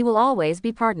Captain, we will always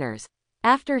be partners.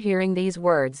 After hearing these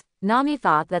words, Nami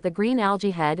thought that the green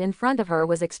algae head in front of her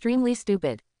was extremely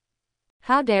stupid.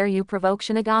 How dare you provoke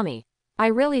Shinigami? I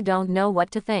really don't know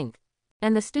what to think.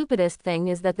 And the stupidest thing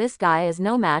is that this guy is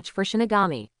no match for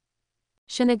Shinigami.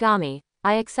 Shinigami,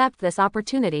 I accept this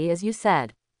opportunity as you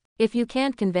said. If you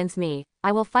can't convince me,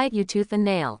 I will fight you tooth and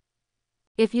nail.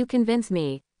 If you convince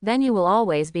me, then you will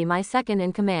always be my second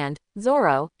in command,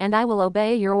 Zoro, and I will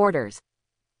obey your orders.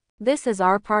 This is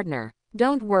our partner.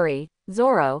 Don't worry,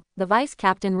 Zoro, the vice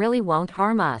captain really won't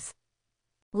harm us.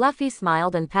 Luffy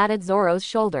smiled and patted Zoro's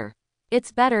shoulder.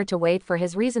 It's better to wait for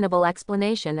his reasonable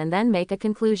explanation and then make a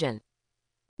conclusion.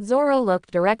 Zoro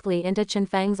looked directly into Chen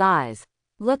Feng's eyes.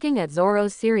 Looking at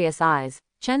Zoro's serious eyes,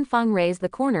 Chen Feng raised the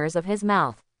corners of his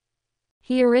mouth.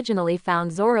 He originally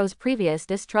found Zoro's previous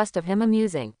distrust of him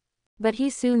amusing. But he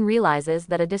soon realizes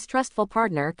that a distrustful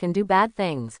partner can do bad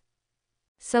things.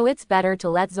 So it's better to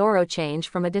let Zoro change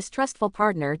from a distrustful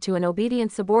partner to an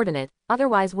obedient subordinate,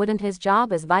 otherwise wouldn't his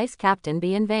job as vice captain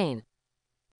be in vain?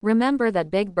 Remember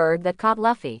that big bird that caught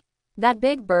Luffy? That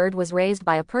big bird was raised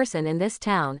by a person in this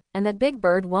town, and that big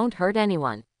bird won't hurt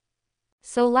anyone.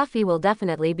 So Luffy will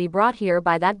definitely be brought here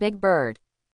by that big bird.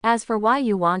 As for why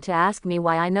you want to ask me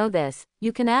why I know this,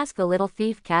 you can ask the little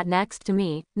thief cat next to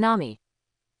me, Nami.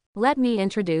 Let me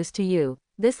introduce to you,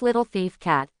 this little thief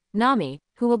cat, Nami,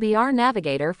 who will be our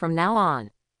navigator from now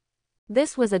on.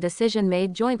 This was a decision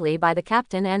made jointly by the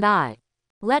captain and I.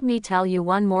 Let me tell you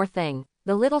one more thing,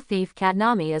 the little thief cat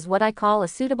Nami is what I call a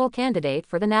suitable candidate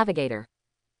for the navigator.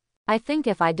 I think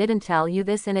if I didn't tell you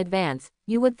this in advance,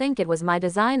 you would think it was my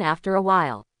design after a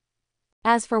while.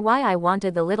 As for why I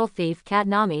wanted the little thief cat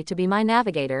Nami to be my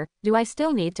navigator, do I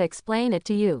still need to explain it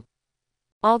to you?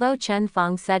 Although Chen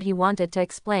Feng said he wanted to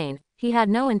explain, he had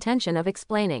no intention of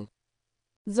explaining.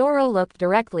 Zoro looked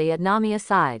directly at Nami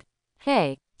aside.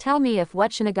 Hey, tell me if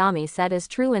what Shinigami said is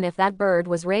true and if that bird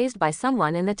was raised by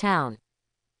someone in the town.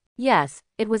 Yes,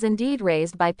 it was indeed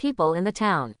raised by people in the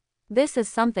town. This is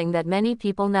something that many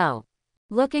people know.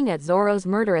 Looking at Zoro's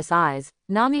murderous eyes,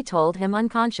 Nami told him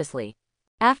unconsciously.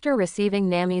 After receiving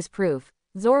Nami's proof,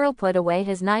 Zoro put away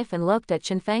his knife and looked at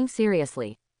Shinfeng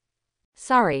seriously.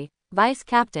 Sorry, Vice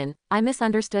Captain, I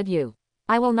misunderstood you.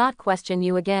 I will not question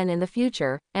you again in the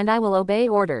future, and I will obey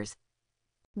orders.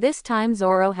 This time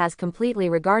Zoro has completely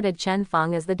regarded Chen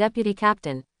Feng as the deputy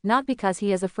captain, not because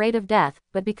he is afraid of death,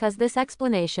 but because this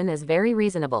explanation is very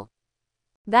reasonable.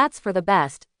 That's for the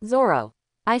best, Zoro.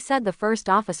 I said the first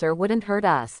officer wouldn't hurt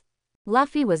us.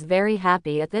 Luffy was very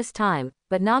happy at this time,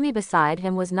 but Nami beside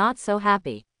him was not so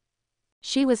happy.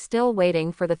 She was still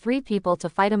waiting for the three people to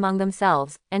fight among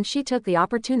themselves, and she took the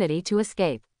opportunity to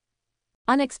escape.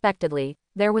 Unexpectedly,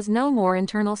 there was no more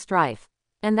internal strife.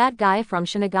 And that guy from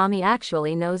Shinigami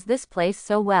actually knows this place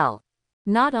so well.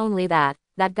 Not only that,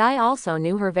 that guy also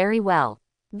knew her very well.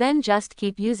 Then just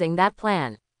keep using that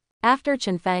plan. After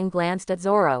Chen Feng glanced at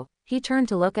Zoro, he turned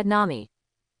to look at Nami.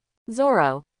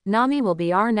 Zoro, Nami will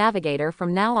be our navigator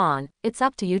from now on, it's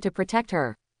up to you to protect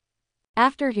her.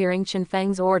 After hearing Chen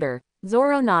Feng's order,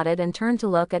 Zoro nodded and turned to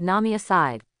look at Nami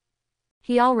aside.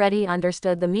 He already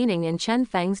understood the meaning in Chen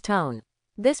Feng's tone.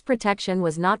 This protection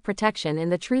was not protection in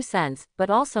the true sense, but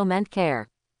also meant care.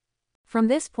 From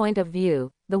this point of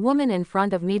view, the woman in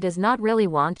front of me does not really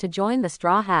want to join the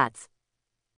Straw Hats.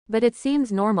 But it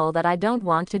seems normal that I don't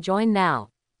want to join now.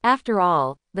 After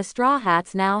all, the Straw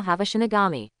Hats now have a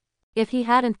Shinigami. If he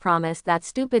hadn't promised that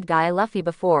stupid guy Luffy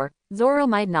before, Zoro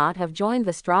might not have joined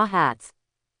the Straw Hats.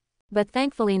 But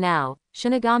thankfully now,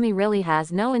 Shinigami really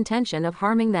has no intention of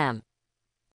harming them.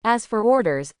 As for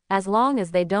orders, as long as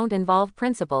they don't involve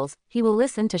principles, he will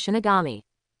listen to Shinigami.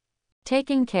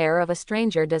 Taking care of a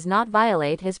stranger does not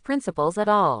violate his principles at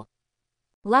all.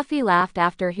 Luffy laughed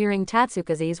after hearing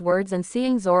Tatsukaze's words and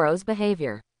seeing Zoro's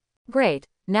behavior. Great,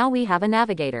 now we have a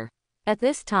navigator. At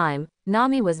this time,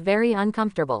 Nami was very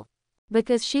uncomfortable.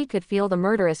 because she could feel the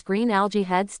murderous green algae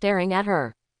head staring at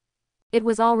her. It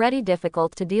was already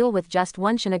difficult to deal with just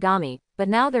one Shinigami, but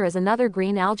now there is another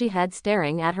green algae head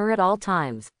staring at her at all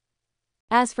times.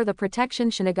 As for the protection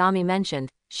Shinigami mentioned,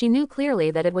 she knew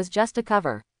clearly that it was just a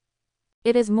cover.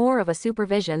 It is more of a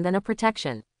supervision than a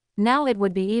protection. Now it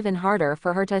would be even harder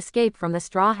for her to escape from the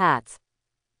Straw Hats.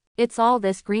 It's all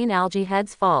this green algae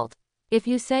head's fault. If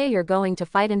you say you're going to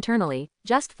fight internally,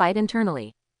 just fight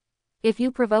internally. If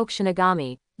you provoke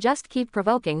Shinigami, just keep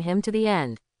provoking him to the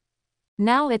end.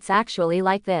 Now it's actually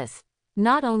like this.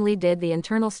 Not only did the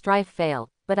internal strife fail,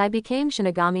 but I became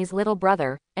Shinigami's little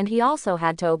brother, and he also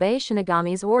had to obey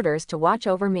Shinigami's orders to watch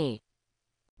over me.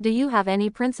 Do you have any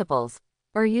principles?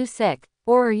 Are you sick?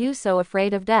 Or are you so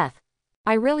afraid of death?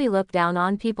 I really look down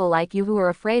on people like you who are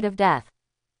afraid of death.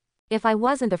 If I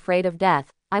wasn't afraid of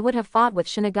death, I would have fought with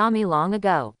Shinigami long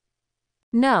ago.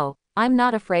 No, I'm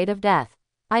not afraid of death.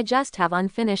 I just have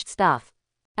unfinished stuff.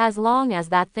 As long as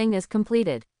that thing is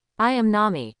completed. I am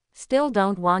Nami, still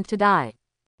don't want to die.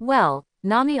 Well,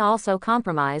 Nami also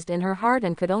compromised in her heart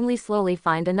and could only slowly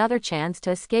find another chance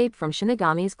to escape from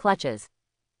Shinigami's clutches.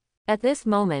 At this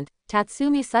moment,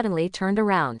 Tatsumi suddenly turned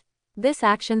around. This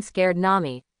action scared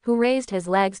Nami, who raised his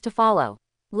legs to follow.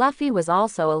 Luffy was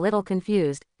also a little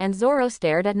confused, and Zoro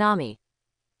stared at Nami.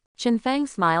 Shinfeng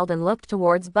smiled and looked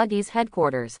towards Buggy's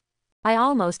headquarters. I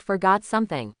almost forgot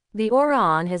something. The aura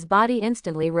on his body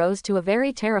instantly rose to a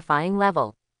very terrifying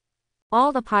level.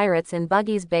 All the pirates in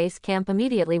Buggy's base camp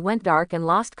immediately went dark and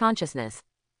lost consciousness.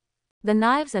 The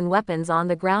knives and weapons on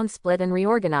the ground split and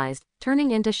reorganized,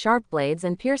 turning into sharp blades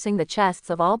and piercing the chests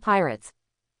of all pirates.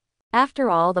 After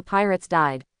all the pirates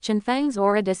died, Shinfeng's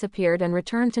aura disappeared and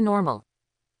returned to normal.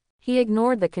 He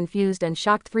ignored the confused and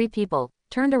shocked three people,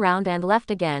 turned around and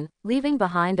left again, leaving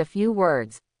behind a few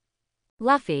words.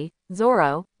 Luffy,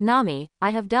 Zoro, Nami, I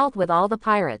have dealt with all the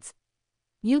pirates.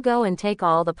 You go and take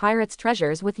all the pirates'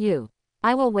 treasures with you.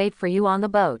 I will wait for you on the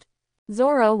boat.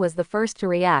 Zoro was the first to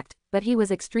react, but he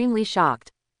was extremely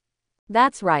shocked.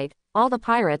 That's right, all the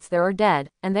pirates there are dead,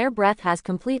 and their breath has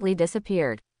completely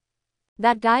disappeared.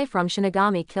 That guy from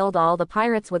Shinigami killed all the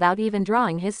pirates without even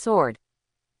drawing his sword.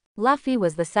 Luffy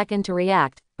was the second to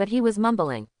react, but he was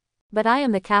mumbling. But I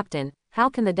am the captain, how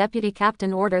can the deputy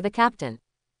captain order the captain?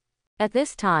 At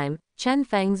this time, Chen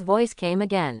Feng's voice came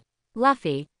again.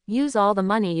 Luffy, use all the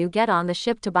money you get on the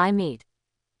ship to buy meat.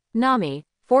 Nami,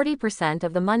 40%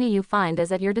 of the money you find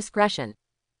is at your discretion.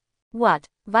 What,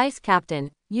 Vice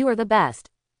Captain, you are the best.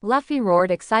 Luffy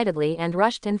roared excitedly and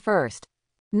rushed in first.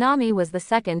 Nami was the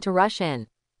second to rush in.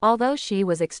 Although she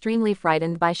was extremely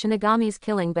frightened by Shinigami's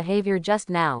killing behavior just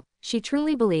now, she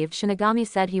truly believed Shinigami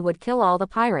said he would kill all the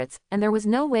pirates, and there was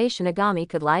no way Shinigami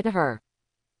could lie to her.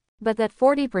 But that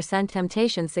 40%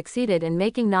 temptation succeeded in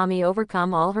making Nami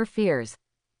overcome all her fears.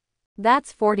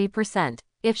 That's 40%.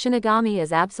 If Shinigami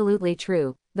is absolutely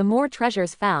true, the more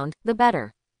treasures found, the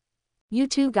better. You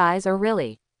two guys are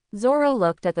really. Zoro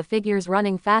looked at the figures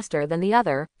running faster than the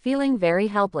other, feeling very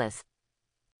helpless.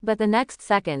 But the next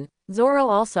second, Zoro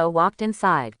also walked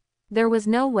inside. There was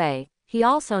no way, he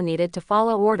also needed to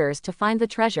follow orders to find the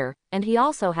treasure, and he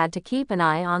also had to keep an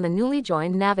eye on the newly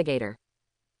joined navigator.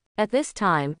 At this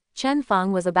time, Chen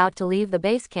Feng was about to leave the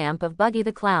base camp of Buggy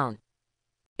the Clown.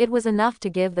 It was enough to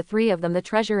give the three of them the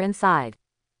treasure inside.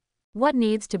 What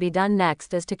needs to be done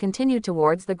next is to continue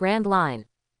towards the Grand Line.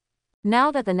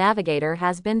 Now that the navigator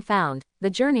has been found, the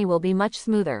journey will be much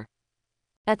smoother.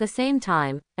 At the same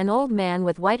time, an old man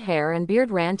with white hair and beard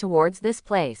ran towards this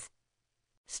place.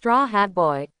 Straw Hat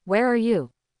Boy, where are you?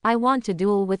 I want to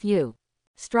duel with you.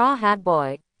 Straw Hat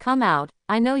Boy, come out,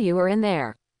 I know you are in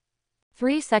there.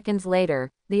 3 seconds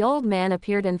later, the old man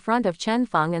appeared in front of Chen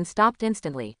Feng and stopped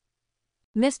instantly.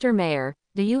 Mr. Mayor,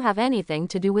 do you have anything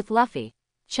to do with Luffy?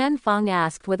 Chen Feng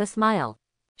asked with a smile.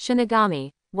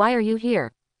 Shinigami, why are you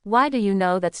here? Why do you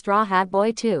know that Straw Hat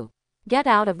Boy too? Get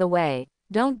out of the way,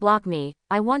 don't block me,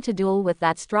 I want to duel with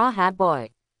that Straw Hat Boy.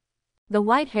 The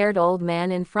white-haired old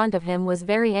man in front of him was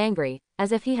very angry,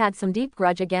 as if he had some deep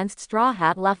grudge against Straw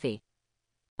Hat Luffy.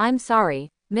 I'm sorry,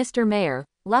 Mr. Mayor,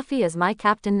 Luffy is my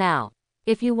captain now.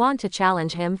 If you want to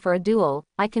challenge him for a duel,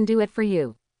 I can do it for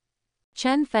you.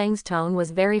 Chen Feng's tone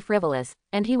was very frivolous,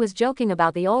 and he was joking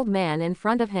about the old man in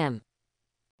front of him.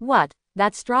 What,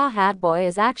 that Straw Hat Boy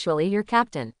is actually your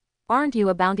captain? Aren't you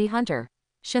a bounty hunter?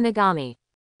 Shinigami.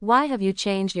 Why have you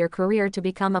changed your career to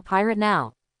become a pirate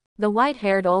now? The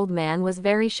white-haired old man was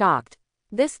very shocked.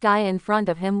 This guy in front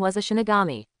of him was a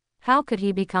Shinigami. How could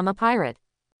he become a pirate?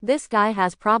 This guy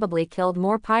has probably killed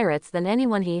more pirates than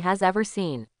anyone he has ever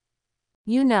seen.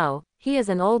 You know, he is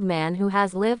an old man who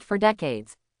has lived for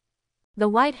decades. The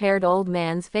white-haired old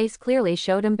man's face clearly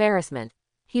showed embarrassment.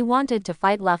 He wanted to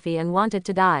fight Luffy and wanted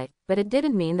to die, but it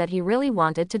didn't mean that he really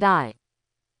wanted to die.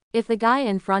 If the guy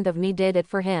in front of me did it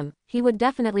for him, he would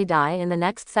definitely die in the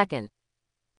next second.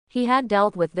 He had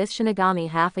dealt with this Shinigami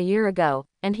half a year ago,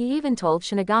 and he even told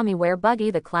Shinigami where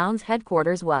Buggy the Clown's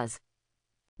headquarters was.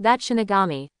 That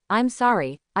Shinigami, I'm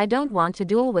sorry, I don't want to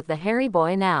duel with the hairy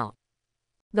boy now,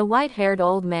 the white-haired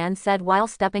old man said while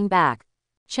stepping back.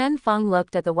 Chen Feng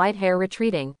looked at the white hair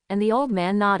retreating, and the old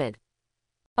man nodded.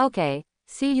 Okay,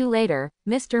 see you later,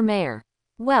 Mr. Mayor.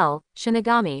 Well,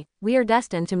 Shinigami, we are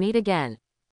destined to meet again.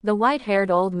 The white-haired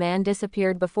old man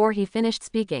disappeared before he finished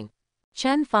speaking.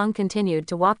 Chen Feng continued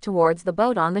to walk towards the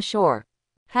boat on the shore.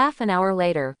 Half an hour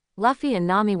later, Luffy and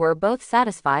Nami were both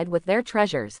satisfied with their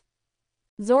treasures.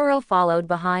 Zoro followed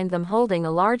behind them holding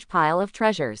a large pile of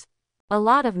treasures. A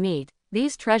lot of meat,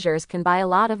 these treasures can buy a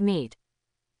lot of meat.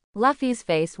 Luffy's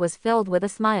face was filled with a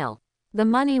smile. The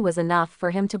money was enough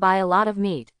for him to buy a lot of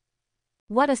meat.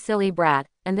 What a silly brat,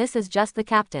 and this is just the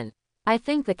captain. I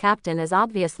think the captain is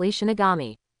obviously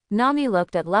Shinigami. Nami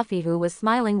looked at Luffy who was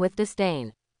smiling with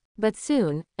disdain. But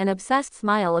soon, an obsessed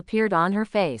smile appeared on her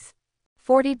face.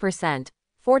 40%,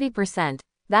 40%,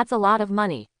 that's a lot of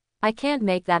money. I can't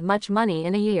make that much money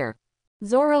in a year.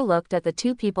 Zoro looked at the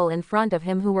two people in front of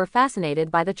him who were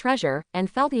fascinated by the treasure, and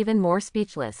felt even more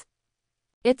speechless.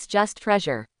 It's just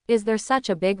treasure. Is there such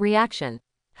a big reaction?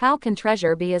 How can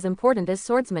treasure be as important as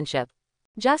swordsmanship?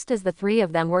 Just as the three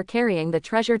of them were carrying the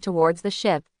treasure towards the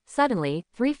ship, suddenly,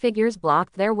 three figures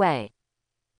blocked their way.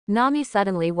 Nami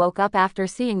suddenly woke up after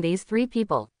seeing these three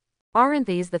people. Aren't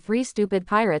these the three stupid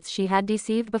pirates she had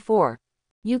deceived before?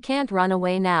 You can't run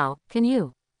away now, can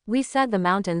you? We said the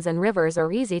mountains and rivers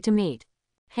are easy to meet.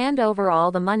 Hand over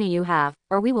all the money you have,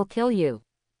 or we will kill you.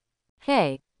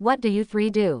 Hey, what do you three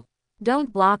do?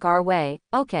 Don't block our way,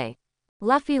 okay?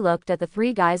 Luffy looked at the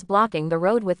three guys blocking the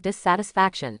road with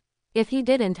dissatisfaction. If he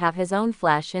didn't have his own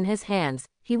flesh in his hands,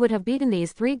 he would have beaten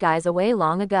these three guys away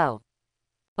long ago.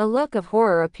 A look of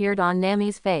horror appeared on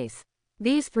Nami's face.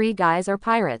 These three guys are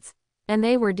pirates. And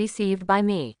they were deceived by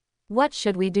me. What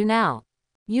should we do now?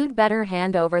 You'd better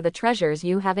hand over the treasures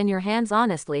you have in your hands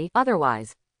honestly,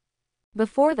 otherwise.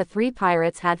 Before the three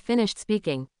pirates had finished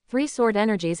speaking, three sword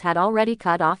energies had already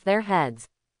cut off their heads.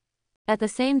 At the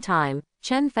same time,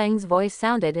 Chen Feng's voice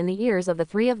sounded in the ears of the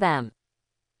three of them.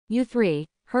 You three,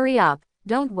 hurry up,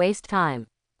 don't waste time.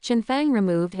 Chen Feng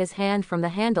removed his hand from the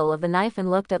handle of the knife and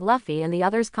looked at Luffy and the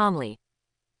others calmly.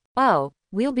 Oh,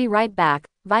 we'll be right back,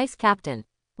 Vice Captain.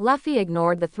 Luffy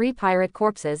ignored the three pirate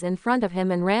corpses in front of him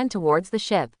and ran towards the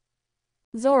ship.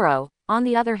 Zoro, on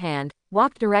the other hand,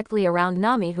 walked directly around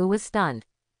Nami who was stunned.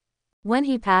 When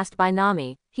he passed by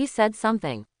Nami, he said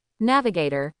something.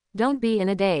 Navigator, don't be in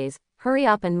a daze, hurry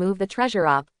up and move the treasure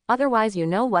up, otherwise you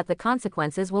know what the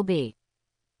consequences will be.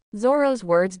 Zoro's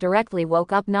words directly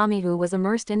woke up Nami who was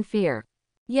immersed in fear.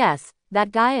 Yes,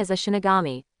 that guy is a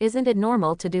Shinigami, isn't it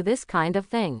normal to do this kind of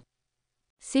thing?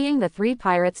 Seeing the three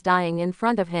pirates dying in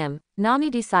front of him, Nami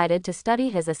decided to study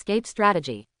his escape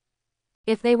strategy.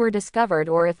 If they were discovered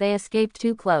or if they escaped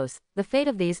too close, the fate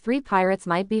of these three pirates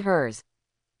might be hers.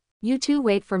 You two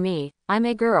wait for me, I'm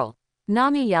a girl.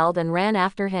 Nami yelled and ran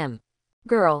after him.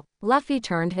 Girl, Luffy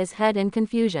turned his head in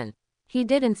confusion. He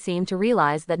didn't seem to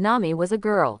realize that Nami was a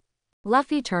girl.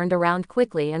 Luffy turned around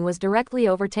quickly and was directly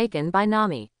overtaken by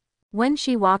Nami. When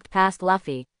she walked past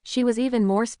Luffy, she was even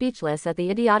more speechless at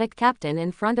the idiotic captain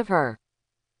in front of her.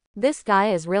 This guy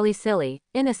is really silly,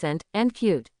 innocent, and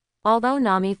cute. Although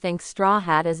Nami thinks Straw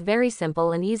Hat is very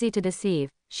simple and easy to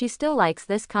deceive, she still likes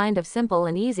this kind of simple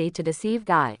and easy to deceive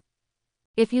guy.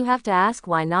 If you have to ask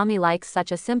why Nami likes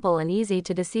such a simple and easy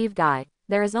to deceive guy,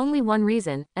 there is only one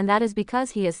reason, and that is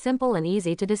because he is simple and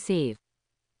easy to deceive.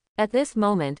 At this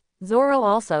moment, Zoro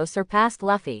also surpassed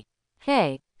Luffy.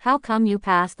 Hey, how come you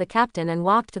passed the captain and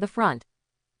walked to the front?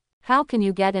 How can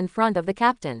you get in front of the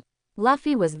captain?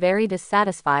 Luffy was very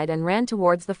dissatisfied and ran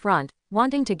towards the front,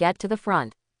 wanting to get to the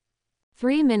front.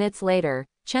 3 minutes later,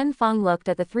 Chen Feng looked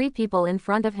at the three people in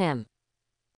front of him.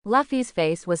 Luffy's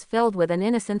face was filled with an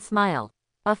innocent smile.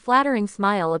 A flattering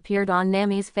smile appeared on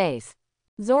Nami's face.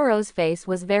 Zoro's face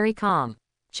was very calm.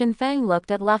 Chen Feng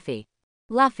looked at Luffy.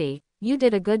 Luffy, you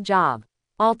did a good job.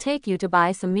 I'll take you to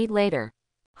buy some meat later.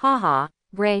 Haha,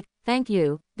 great, thank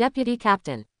you, Deputy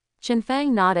Captain. Chen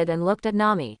Feng nodded and looked at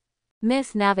Nami.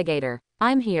 Miss Navigator,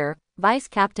 I'm here, Vice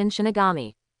Captain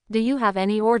Shinigami. Do you have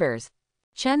any orders?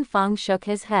 Chen Feng shook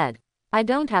his head. I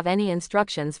don't have any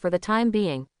instructions for the time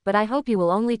being, but I hope you will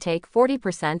only take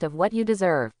 40% of what you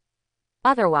deserve.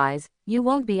 Otherwise, you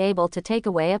won't be able to take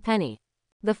away a penny.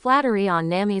 The flattery on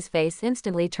Nami's face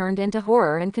instantly turned into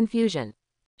horror and confusion.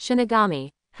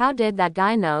 Shinigami, how did that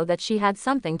guy know that she had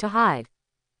something to hide?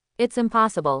 It's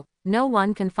impossible, no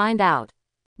one can find out.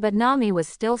 But Nami was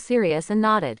still serious and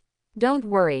nodded. Don't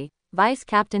worry, Vice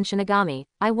Captain Shinigami,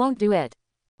 I won't do it.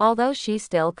 Although she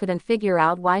still couldn't figure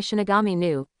out why Shinigami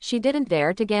knew, she didn't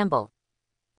dare to gamble.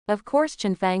 Of course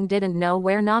Chenfeng didn't know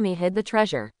where Nami hid the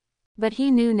treasure. But he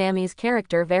knew Nami's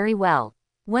character very well.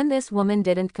 When this woman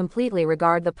didn't completely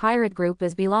regard the pirate group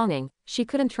as belonging, she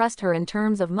couldn't trust her in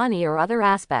terms of money or other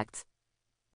aspects.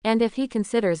 And if he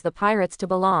considers the pirates to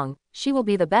belong, she will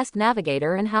be the best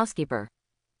navigator and housekeeper.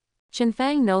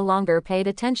 Chenfeng no longer paid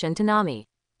attention to Nami.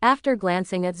 After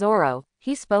glancing at Zoro,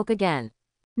 he spoke again.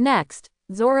 Next,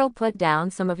 Zoro, put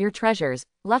down some of your treasures,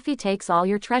 Luffy takes all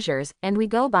your treasures, and we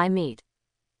go buy meat.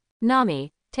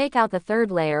 Nami, take out the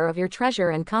third layer of your treasure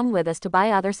and come with us to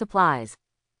buy other supplies.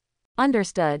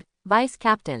 Understood, Vice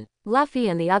Captain. Luffy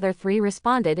and the other three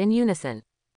responded in unison.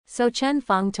 So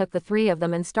Chenfeng took the three of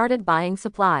them and started buying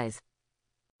supplies.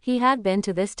 He had been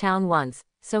to this town once,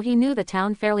 so he knew the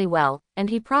town fairly well, and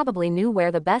he probably knew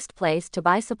where the best place to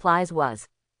buy supplies was.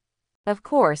 Of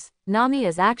course, Nami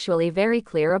is actually very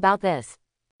clear about this.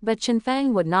 But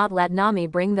Chenfeng would not let Nami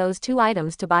bring those two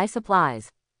items to buy supplies.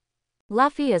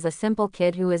 Luffy is a simple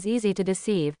kid who is easy to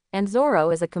deceive, and Zoro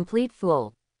is a complete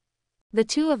fool. The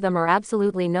two of them are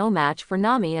absolutely no match for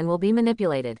Nami and will be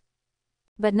manipulated.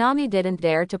 But Nami didn't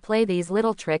dare to play these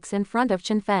little tricks in front of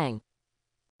Chenfeng.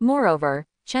 Moreover,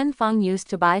 Chenfeng used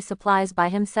to buy supplies by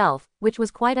himself, which was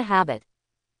quite a habit.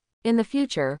 In the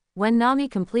future, when Nami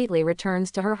completely returns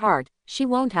to her heart, she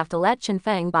won't have to let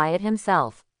Chenfeng buy it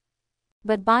himself.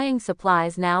 But buying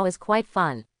supplies now is quite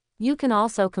fun. You can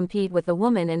also compete with the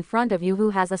woman in front of you who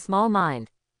has a small mind.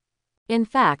 In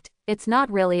fact, it's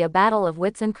not really a battle of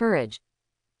wits and courage.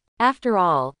 After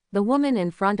all, the woman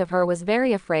in front of her was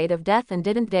very afraid of death and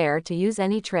didn't dare to use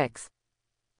any tricks.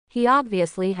 He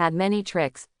obviously had many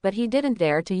tricks, but he didn't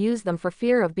dare to use them for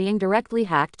fear of being directly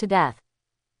hacked to death.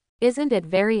 Isn't it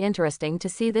very interesting to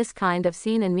see this kind of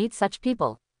scene and meet such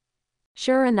people?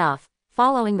 Sure enough,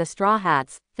 following the Straw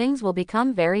Hats, things will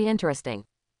become very interesting.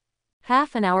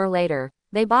 Half an hour later,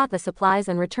 they bought the supplies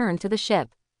and returned to the ship.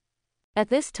 At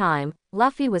this time,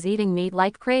 Luffy was eating meat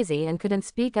like crazy and couldn't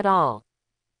speak at all.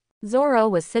 Zoro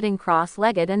was sitting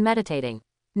cross-legged and meditating.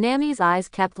 Nami's eyes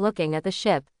kept looking at the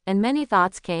ship, and many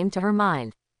thoughts came to her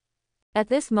mind. At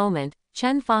this moment,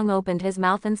 Chenfeng opened his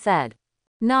mouth and said,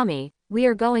 Nami, we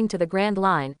are going to the Grand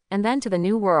Line, and then to the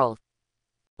New World.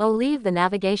 I'll leave the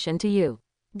navigation to you.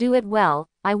 Do it well,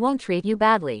 I won't treat you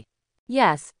badly.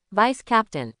 Yes, Vice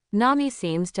Captain. Nami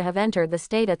seems to have entered the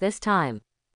state at this time.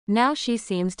 Now she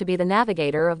seems to be the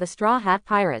navigator of the Straw Hat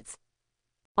Pirates.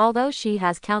 Although she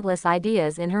has countless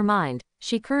ideas in her mind,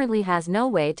 she currently has no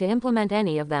way to implement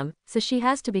any of them, so she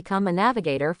has to become a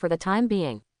navigator for the time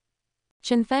being.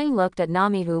 Chenfeng looked at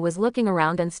Nami, who was looking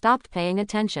around, and stopped paying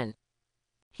attention.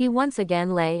 He once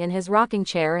again lay in his rocking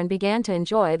chair and began to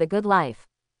enjoy the good life.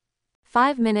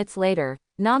 5 minutes later,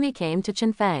 Nami came to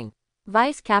Chenfeng.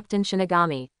 Vice Captain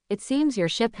Shinigami, it seems your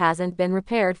ship hasn't been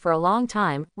repaired for a long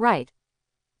time, right?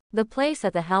 The place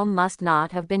at the helm must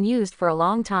not have been used for a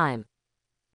long time.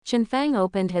 Chenfeng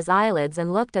opened his eyelids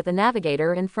and looked at the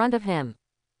navigator in front of him.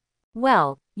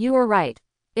 Well, you are right.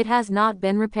 It has not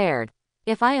been repaired.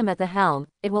 If I am at the helm,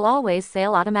 it will always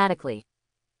sail automatically.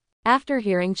 After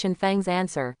hearing Chenfeng's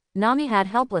answer, Nami had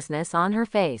helplessness on her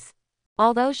face.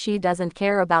 Although she doesn't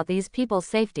care about these people's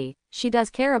safety, she does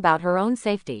care about her own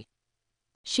safety.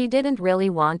 She didn't really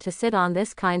want to sit on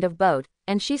this kind of boat,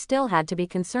 and she still had to be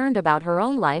concerned about her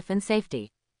own life and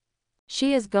safety.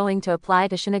 She is going to apply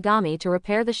to Shinigami to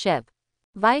repair the ship.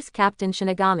 Vice Captain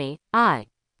Shinigami,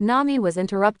 Nami was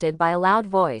interrupted by a loud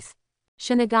voice.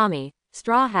 Shinigami,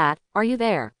 Straw Hat, are you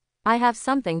there? I have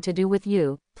something to do with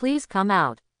you, please come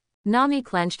out. Nami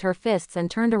clenched her fists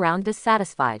and turned around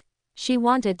dissatisfied. She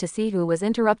wanted to see who was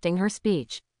interrupting her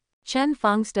speech.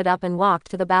 Chenfeng stood up and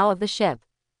walked to the bow of the ship.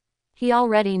 He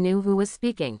already knew who was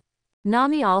speaking.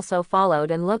 Nami also followed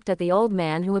and looked at the old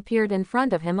man who appeared in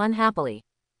front of him unhappily.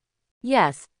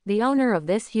 Yes, the owner of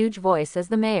this huge voice is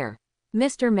the mayor.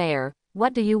 Mr. Mayor,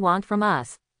 what do you want from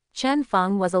us?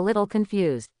 Chenfeng was a little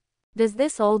confused. Does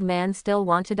this old man still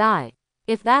want to die?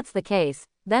 If that's the case,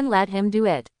 then let him do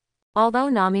it. Although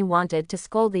Nami wanted to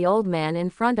scold the old man in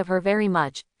front of her very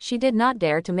much, she did not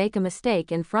dare to make a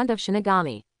mistake in front of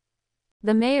Shinigami.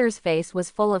 The mayor's face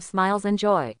was full of smiles and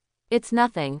joy. It's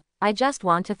nothing, I just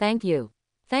want to thank you.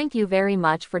 Thank you very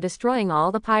much for destroying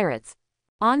all the pirates.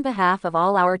 On behalf of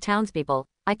all our townspeople,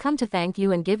 I come to thank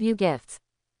you and give you gifts.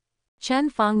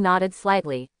 Chenfeng nodded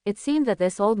slightly. It seemed that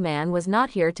this old man was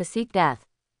not here to seek death.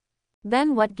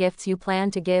 Then what gifts you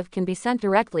plan to give can be sent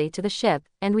directly to the ship,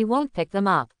 and we won't pick them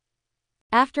up.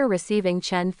 After receiving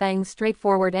Chen Feng's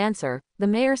straightforward answer, the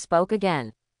mayor spoke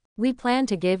again. We plan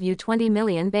to give you 20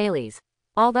 million Baileys.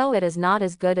 Although it is not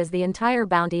as good as the entire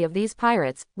bounty of these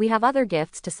pirates, we have other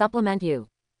gifts to supplement you.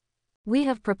 We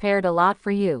have prepared a lot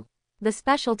for you. The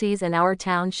specialties in our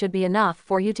town should be enough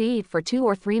for you to eat for 2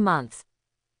 or 3 months.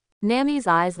 Nami's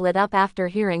eyes lit up after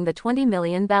hearing the 20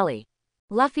 million belly.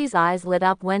 Luffy's eyes lit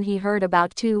up when he heard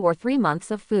about 2 or 3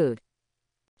 months of food.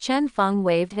 Chen Feng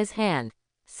waved his hand.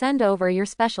 Send over your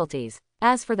specialties.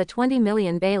 As for the 20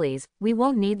 million Baileys, we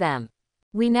won't need them.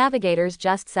 We navigators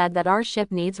just said that our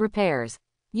ship needs repairs.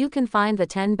 You can find the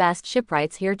 10 best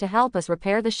shipwrights here to help us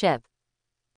repair the ship.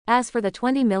 As for the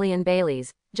 20 million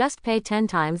Baileys, just pay 10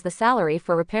 times the salary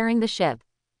for repairing the ship.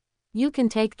 You can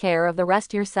take care of the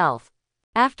rest yourself.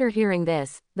 After hearing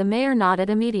this, the mayor nodded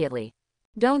immediately.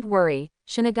 Don't worry,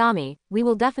 Shinigami, we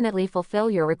will definitely fulfill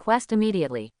your request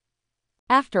immediately.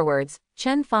 Afterwards,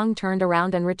 Chen Feng turned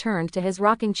around and returned to his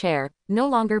rocking chair, no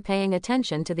longer paying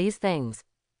attention to these things.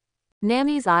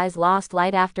 Nami's eyes lost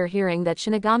light after hearing that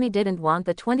Shinigami didn't want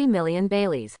the 20 million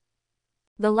Baileys.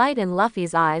 The light in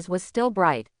Luffy's eyes was still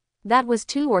bright. That was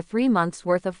 2 or 3 months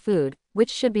worth of food, which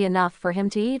should be enough for him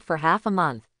to eat for half a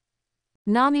month.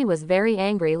 Nami was very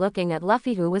angry looking at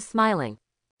Luffy, who was smiling.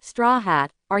 Straw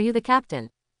Hat, are you the captain?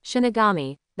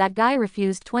 Shinigami, that guy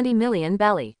refused 20 million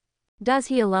belly. Does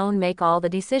he alone make all the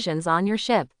decisions on your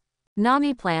ship?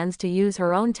 Nami plans to use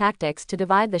her own tactics to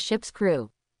divide the ship's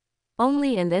crew.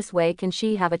 Only in this way can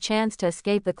she have a chance to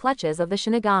escape the clutches of the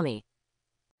Shinigami.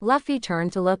 Luffy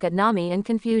turned to look at Nami in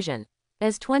confusion.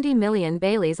 Is 20 million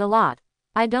Baileys a lot?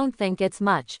 I don't think it's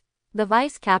much. The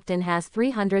vice captain has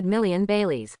 300 million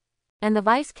Baileys. And the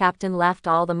vice captain left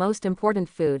all the most important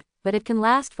food, but it can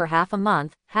last for half a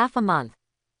month.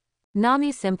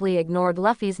 Nami simply ignored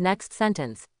Luffy's next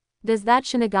sentence. Does that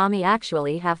Shinigami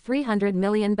actually have 300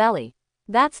 million belly?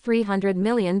 That's 300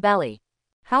 million belly.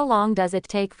 How long does it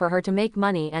take for her to make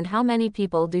money, and how many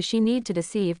people do she need to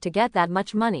deceive to get that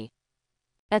much money?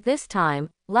 At this time,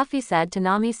 Luffy said to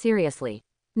Nami seriously.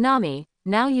 Nami,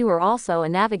 now you are also a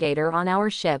navigator on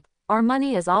our ship, our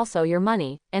money is also your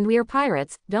money, and we are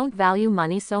pirates, don't value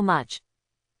money so much.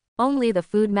 Only the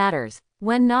food matters.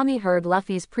 When Nami heard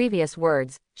Luffy's previous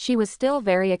words, she was still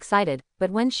very excited, but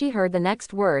when she heard the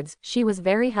next words, she was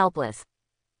very helpless.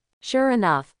 Sure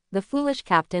enough, the foolish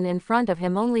captain in front of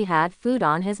him only had food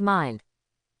on his mind.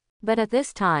 But at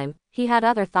this time, he had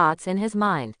other thoughts in his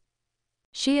mind.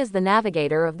 She is the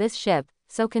navigator of this ship,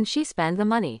 so can she spend the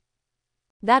money?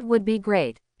 That would be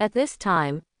great. At this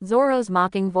time, Zoro's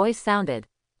mocking voice sounded.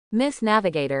 Miss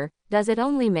Navigator, does it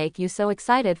only make you so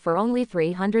excited for only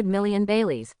 300 million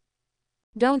Baileys?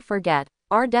 Don't forget,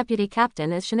 our deputy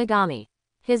captain is Shinigami.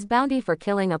 His bounty for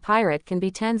killing a pirate can be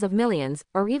tens of millions,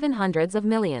 or even hundreds of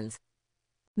millions.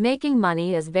 Making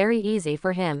money is very easy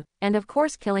for him, and of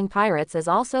course killing pirates is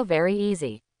also very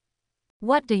easy.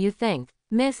 What do you think,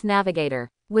 Miss Navigator?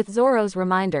 With Zoro's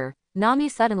reminder, Nami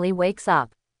suddenly wakes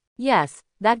up. Yes,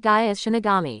 that guy is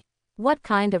Shinigami. What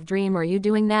kind of dream are you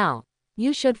doing now?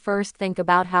 You should first think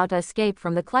about how to escape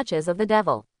from the clutches of the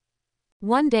devil.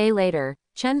 One day later,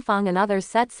 Chen Feng and others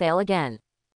set sail again.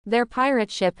 Their pirate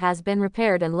ship has been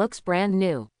repaired and looks brand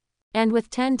new. And with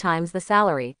 10 times the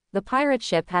salary, the pirate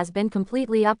ship has been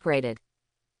completely upgraded.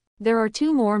 There are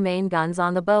 2 more main guns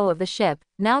on the bow of the ship,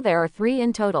 now there are 3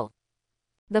 in total.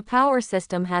 The power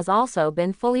system has also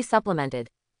been fully supplemented.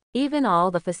 Even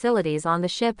all the facilities on the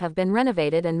ship have been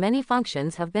renovated and many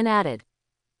functions have been added.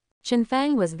 Chen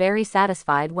Feng was very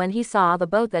satisfied when he saw the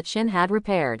boat that Shin had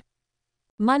repaired.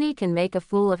 Money can make a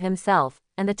fool of himself,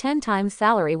 and the 10 times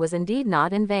salary was indeed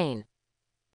not in vain.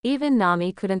 Even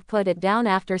Nami couldn't put it down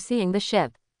after seeing the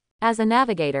ship. As a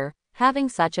navigator, having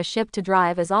such a ship to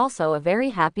drive is also a very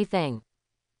happy thing.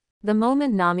 The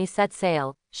moment Nami set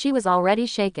sail, she was already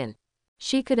shaken.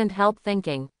 She couldn't help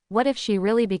thinking, what if she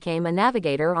really became a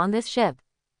navigator on this ship?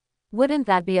 Wouldn't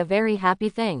that be a very happy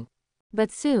thing?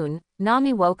 But soon,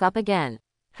 Nami woke up again.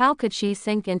 How could she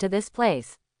sink into this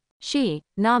place? She,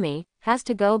 Nami, has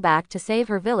to go back to save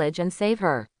her village and save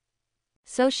her.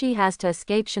 So she has to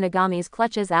escape Shinigami's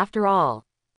clutches after all.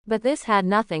 But this had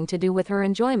nothing to do with her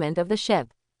enjoyment of the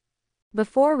ship.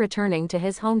 Before returning to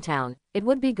his hometown, it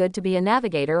would be good to be a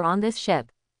navigator on this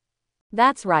ship.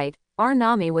 That's right, our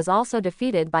Nami was also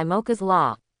defeated by Mocha's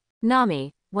law.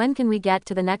 Nami, when can we get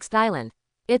to the next island?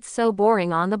 It's so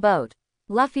boring on the boat.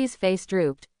 Luffy's face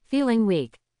drooped, feeling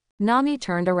weak. Nami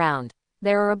turned around.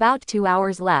 There are about 2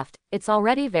 hours left, it's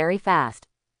already very fast.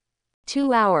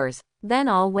 2 hours, then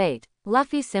I'll wait.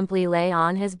 Luffy simply lay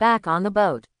on his back on the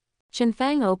boat.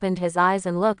 Fang opened his eyes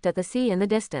and looked at the sea in the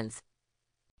distance.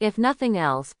 If nothing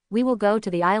else, we will go to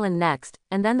the island next,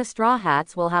 and then the Straw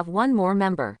Hats will have one more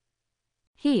member.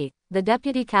 He, the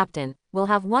deputy captain, will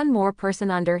have one more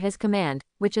person under his command,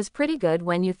 which is pretty good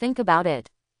when you think about it.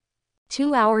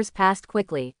 2 hours passed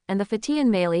quickly, and the Fatian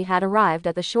Melee had arrived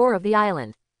at the shore of the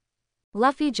island.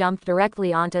 Luffy jumped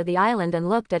directly onto the island and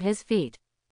looked at his feet.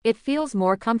 It feels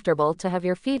more comfortable to have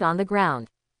your feet on the ground.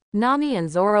 Nami and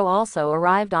Zoro also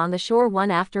arrived on the shore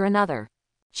one after another.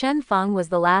 Chen Feng was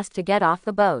the last to get off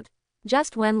the boat.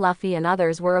 Just when Luffy and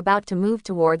others were about to move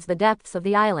towards the depths of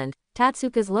the island,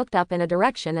 Tatsuka's looked up in a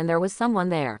direction and there was someone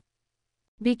there.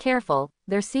 Be careful,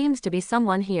 there seems to be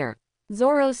someone here.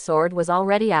 Zoro's sword was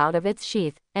already out of its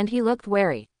sheath, and he looked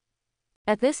wary.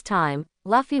 At this time,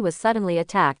 Luffy was suddenly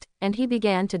attacked, and he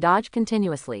began to dodge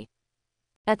continuously.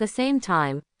 At the same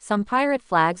time, some pirate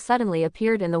flags suddenly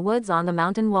appeared in the woods on the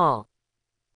mountain wall.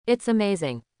 It's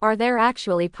amazing. Are there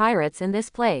actually pirates in this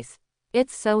place?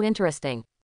 It's so interesting.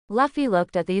 Luffy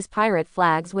looked at these pirate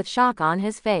flags with shock on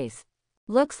his face.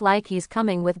 Looks like he's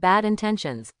coming with bad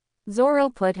intentions. Zoro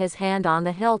put his hand on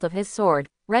the hilt of his sword,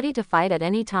 ready to fight at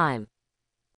any time.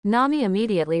 Nami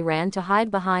immediately ran to hide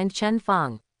behind Chen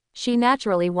Feng. She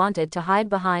naturally wanted to hide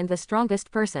behind the strongest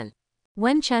person.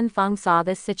 When Chen Feng saw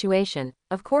this situation,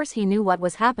 of course he knew what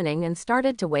was happening and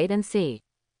started to wait and see.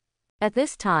 At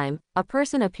this time, a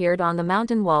person appeared on the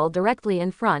mountain wall directly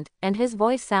in front, and his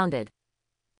voice sounded.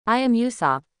 I am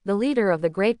Usopp, the leader of the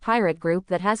great pirate group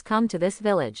that has come to this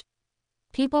village.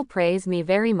 People praise me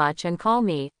very much and call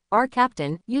me, our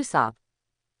captain, Usopp.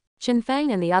 Chen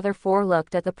Feng and the other four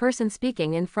looked at the person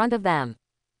speaking in front of them.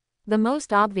 The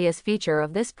most obvious feature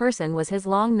of this person was his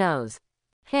long nose.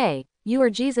 Hey, you are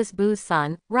Jesus Boo's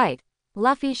son, right?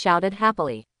 Luffy shouted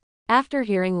happily. After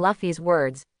hearing Luffy's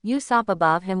words, Usopp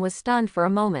above him was stunned for a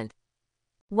moment.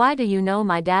 Why do you know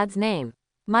my dad's name?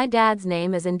 My dad's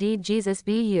name is indeed Jesus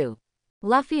Bu.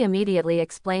 Luffy immediately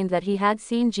explained that he had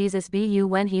seen Jesus Bu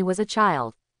when he was a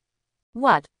child.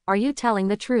 What, are you telling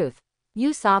the truth?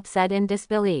 Usopp said in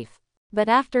disbelief. But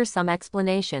after some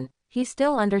explanation, he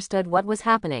still understood what was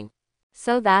happening.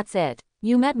 So that's it.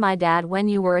 You met my dad when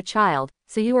you were a child,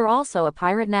 so you are also a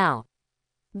pirate now.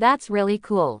 That's really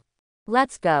cool.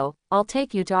 Let's go, I'll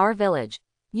take you to our village.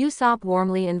 Usopp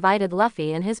warmly invited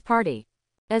Luffy and his party.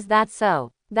 Is that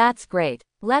so? That's great.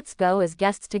 Let's go as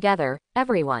guests together,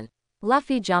 everyone.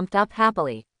 Luffy jumped up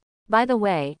happily. By the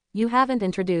way, you haven't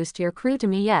introduced your crew to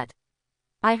me yet.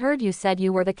 I heard you said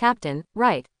you were the captain,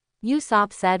 right?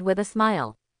 Usopp said with a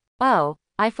smile. Oh,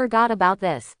 I forgot about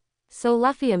this. So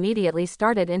Luffy immediately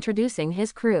started introducing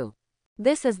his crew.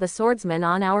 This is the swordsman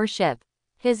on our ship.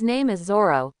 His name is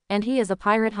Zoro, and he is a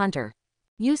pirate hunter.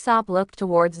 Usopp looked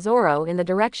towards Zoro in the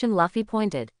direction Luffy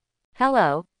pointed.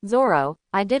 Hello, Zoro,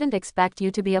 I didn't expect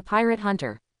you to be a pirate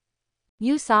hunter.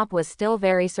 Usopp was still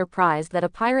very surprised that a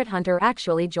pirate hunter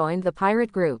actually joined the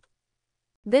pirate group.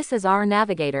 This is our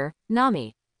navigator,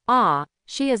 Nami. Ah,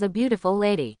 she is a beautiful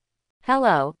lady.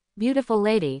 Hello, beautiful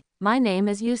lady, my name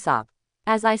is Usopp.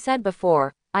 As I said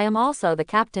before, I am also the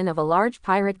captain of a large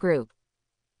pirate group.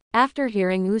 After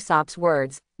hearing Usopp's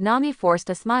words, Nami forced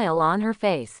a smile on her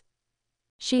face.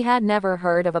 She had never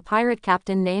heard of a pirate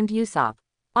captain named Usopp.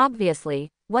 Obviously,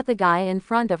 what the guy in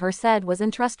front of her said was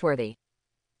untrustworthy.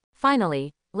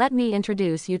 Finally, let me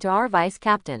introduce you to our vice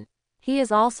captain. He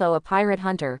is also a pirate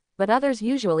hunter, but others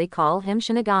usually call him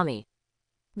Shinigami.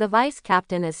 The vice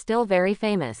captain is still very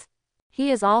famous.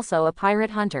 He is also a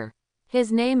pirate hunter.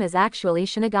 His name is actually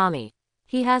Shinigami.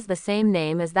 He has the same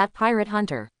name as that pirate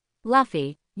hunter.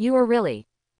 Luffy, you are really...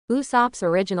 Usopp's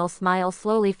original smile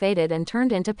slowly faded and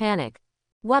turned into panic.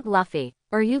 What, Luffy?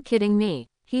 Are you kidding me?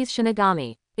 He's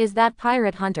Shinigami. Is that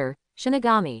pirate hunter,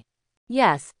 Shinigami?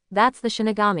 Yes, that's the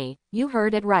Shinigami, you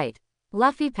heard it right.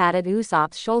 Luffy patted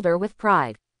Usopp's shoulder with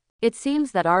pride. It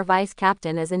seems that our vice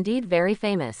captain is indeed very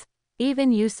famous.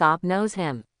 Even Usopp knows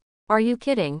him. Are you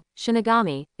kidding,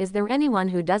 Shinigami? Is there anyone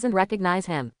who doesn't recognize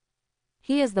him?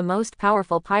 He is the most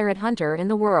powerful pirate hunter in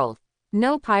the world.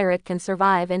 No pirate can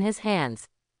survive in his hands.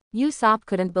 Usopp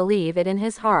couldn't believe it in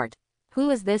his heart. Who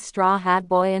is this straw hat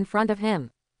boy in front of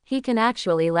him? He can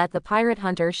actually let the pirate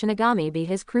hunter Shinigami be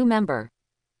his crew member.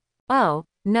 Oh,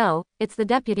 no, it's the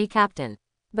deputy captain.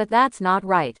 But that's not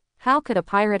right. How could a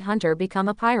pirate hunter become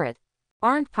a pirate?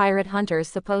 Aren't pirate hunters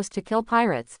supposed to kill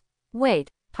pirates? Wait,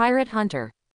 pirate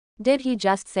hunter. Did he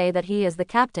just say that he is the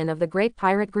captain of the great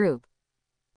pirate group?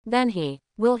 Then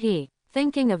will he?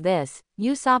 Thinking of this,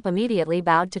 Usopp immediately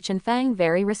bowed to Chen Feng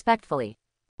very respectfully.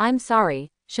 I'm sorry,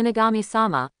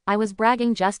 Shinigami-sama, I was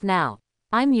bragging just now.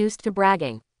 I'm used to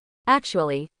bragging.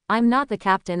 Actually, I'm not the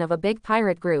captain of a big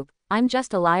pirate group, I'm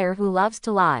just a liar who loves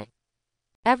to lie.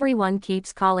 Everyone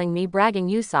keeps calling me bragging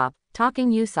Usopp, talking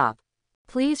Usopp.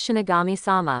 Please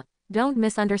Shinigami-sama, don't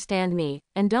misunderstand me,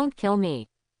 and don't kill me.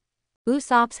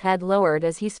 Usopp's head lowered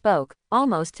as he spoke,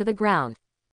 almost to the ground.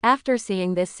 After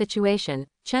seeing this situation,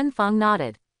 Chen Feng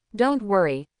nodded. Don't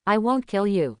worry, I won't kill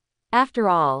you. After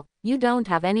all, you don't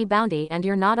have any bounty and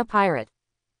you're not a pirate.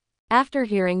 After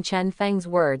hearing Chen Feng's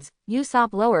words,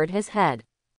 Usopp lowered his head.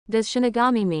 Does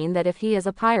Shinigami mean that if he is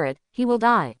a pirate, he will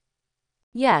die?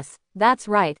 Yes, that's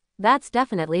right, that's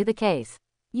definitely the case.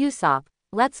 Usopp,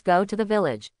 let's go to the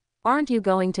village. Aren't you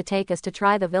going to take us to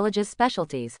try the village's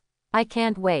specialties? I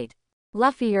can't wait.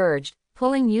 Luffy urged,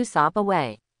 pulling Usopp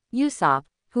away. Usopp,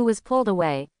 who was pulled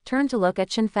away, turned to look at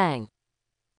Chen Feng.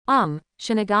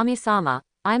 Shinigami-sama,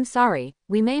 I'm sorry,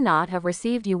 we may not have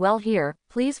received you well here,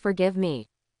 please forgive me.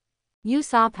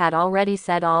 Usopp had already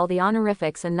said all the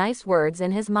honorifics and nice words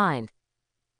in his mind.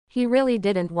 He really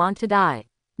didn't want to die.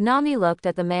 Nami looked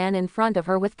at the man in front of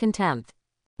her with contempt.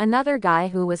 Another guy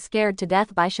who was scared to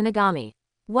death by Shinigami.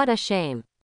 What a shame.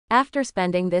 After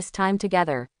spending this time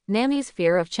together, Nami's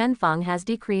fear of Chen Feng has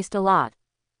decreased a lot.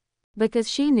 Because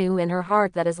she knew in her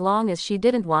heart that as long as she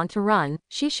didn't want to run,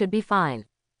 she should be fine.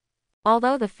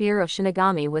 Although the fear of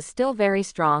Shinigami was still very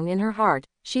strong in her heart,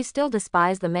 she still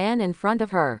despised the man in front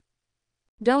of her.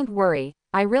 Don't worry,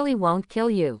 I really won't kill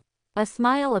you. A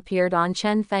smile appeared on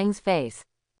Chen Feng's face.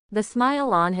 The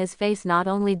smile on his face not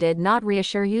only did not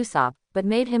reassure Usopp, but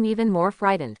made him even more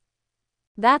frightened.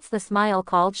 That's the smile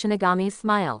called Shinigami's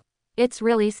smile. It's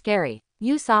really scary.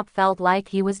 Usopp felt like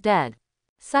he was dead.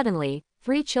 Suddenly,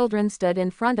 3 children stood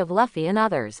in front of Luffy and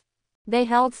others. They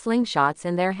held slingshots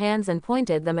in their hands and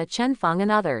pointed them at Chen Feng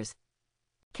and others.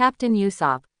 Captain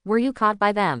Usopp, were you caught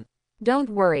by them? Don't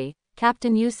worry,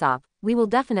 Captain Usopp, we will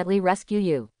definitely rescue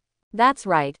you. That's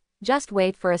right, just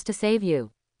wait for us to save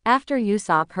you. After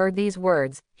Usopp heard these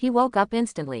words, he woke up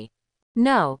instantly.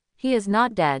 No, he is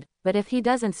not dead, but if he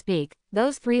doesn't speak,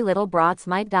 those 3 little brats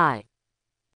might die.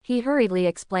 He hurriedly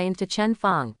explained to Chen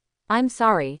Feng. I'm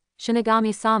sorry,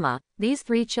 Shinigami-sama, these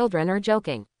 3 children are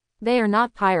joking. They are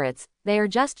not pirates, they are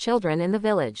just children in the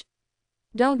village.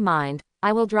 Don't mind,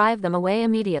 I will drive them away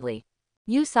immediately.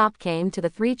 Usopp came to the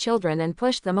 3 children and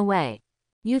pushed them away.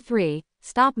 You 3,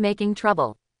 stop making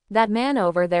trouble. That man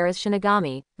over there is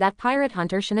Shinigami, that pirate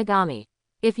hunter Shinigami.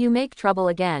 If you make trouble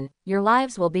again, your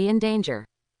lives will be in danger.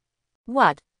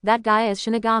 What, that guy is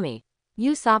Shinigami?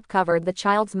 Usopp covered the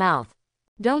child's mouth.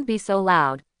 Don't be so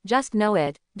loud, just know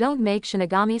it, don't make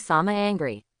Shinigami-sama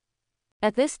angry.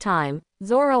 At this time,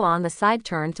 Zoro on the side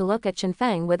turned to look at Chen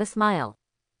Feng with a smile.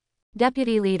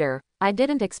 Deputy leader, I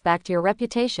didn't expect your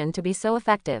reputation to be so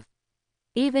effective.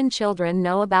 Even children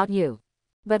know about you.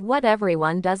 But what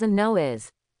everyone doesn't know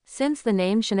is, since the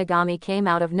name Shinigami came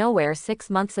out of nowhere 6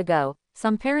 months ago,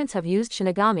 some parents have used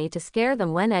Shinigami to scare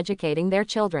them when educating their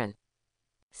children.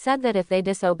 Said that if they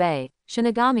disobey,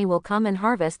 Shinigami will come and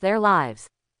harvest their lives.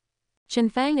 Chen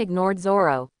Feng ignored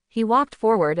Zoro, he walked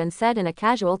forward and said in a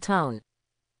casual tone.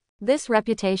 This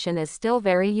reputation is still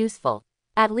very useful.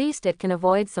 At least it can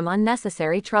avoid some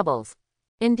unnecessary troubles.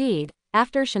 Indeed,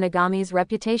 after Shinigami's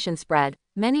reputation spread,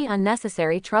 many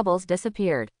unnecessary troubles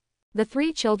disappeared. The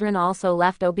 3 children also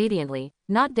left obediently,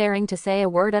 not daring to say a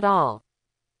word at all.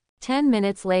 10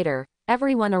 minutes later,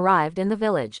 everyone arrived in the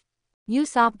village.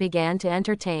 Usopp began to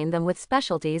entertain them with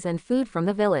specialties and food from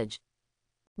the village.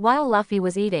 While Luffy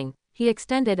was eating, he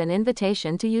extended an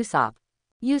invitation to Usopp.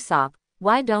 Usopp,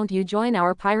 why don't you join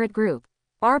our pirate group?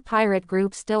 Our pirate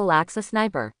group still lacks a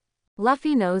sniper.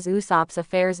 Luffy knows Usopp's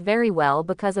affairs very well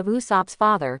because of Usopp's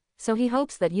father, so he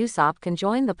hopes that Usopp can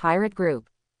join the pirate group.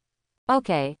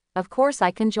 Okay, of course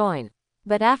I can join.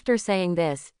 But after saying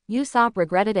this, Usopp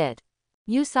regretted it.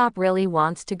 Usopp really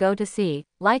wants to go to sea,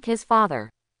 like his father.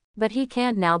 But he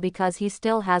can't now because he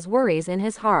still has worries in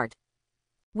his heart.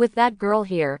 With that girl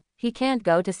here, he can't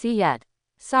go to sea yet.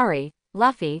 Sorry,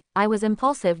 Luffy, I was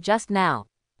impulsive just now.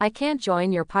 I can't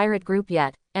join your pirate group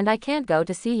yet, and I can't go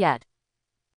to sea yet.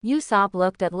 Usopp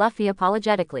looked at Luffy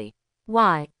apologetically.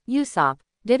 Why, Usopp,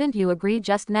 didn't you agree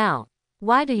just now?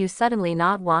 Why do you suddenly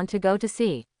not want to go to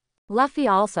sea? Luffy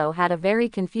also had a very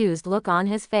confused look on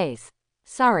his face.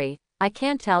 Sorry, I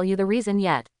can't tell you the reason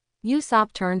yet.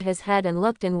 Usopp turned his head and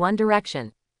looked in one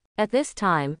direction. At this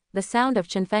time, the sound of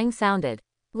Chen Feng sounded.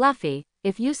 Luffy,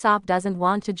 if Usopp doesn't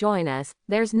want to join us,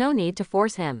 there's no need to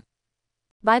force him.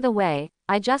 By the way,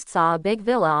 I just saw a big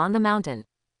villa on the mountain.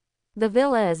 The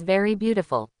villa is very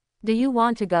beautiful. Do you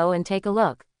want to go and take a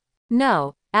look?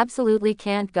 No, absolutely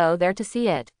can't go there to see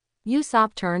it.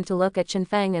 Usopp turned to look at Chen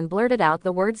Feng and blurted out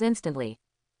the words instantly.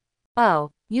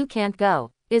 Oh, you can't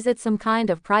go. Is it some kind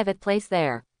of private place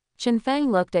there? Chen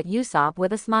Feng looked at Usopp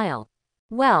with a smile.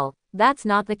 Well, That's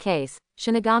not the case,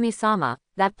 Shinigami-sama,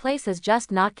 that place is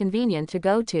just not convenient to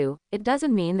go to, it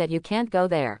doesn't mean that you can't go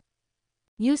there.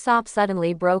 Usopp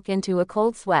suddenly broke into a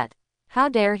cold sweat. How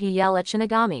dare he yell at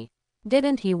Shinigami?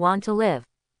 Didn't he want to live?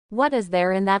 What is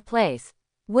there in that place?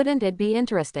 Wouldn't it be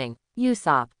interesting?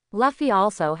 Usopp. Luffy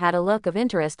also had a look of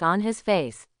interest on his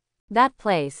face. That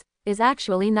place is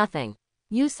actually nothing.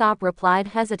 Usopp replied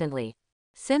hesitantly.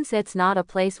 Since it's not a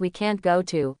place we can't go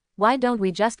to, why don't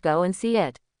we just go and see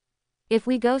it? If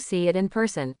we go see it in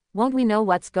person, won't we know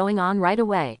what's going on right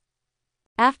away?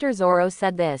 After Zoro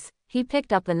said this, he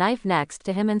picked up the knife next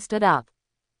to him and stood up.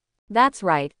 That's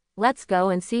right, let's go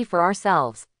and see for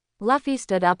ourselves. Luffy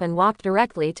stood up and walked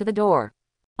directly to the door.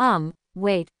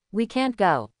 Wait, we can't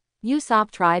go.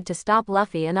 Usopp tried to stop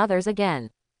Luffy and others again.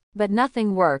 But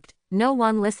nothing worked, no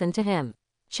one listened to him.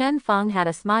 Chen Feng had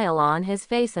a smile on his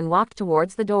face and walked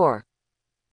towards the door.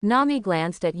 Nami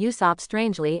glanced at Usopp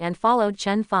strangely and followed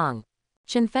Chen Feng.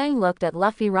 Chen Feng looked at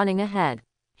Luffy running ahead.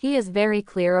 He is very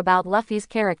clear about Luffy's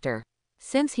character.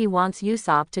 Since he wants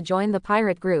Usopp to join the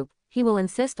pirate group, he will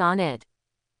insist on it.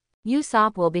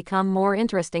 Usopp will become more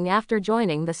interesting after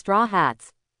joining the Straw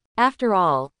Hats. After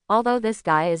all, although this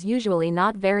guy is usually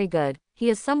not very good, he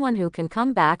is someone who can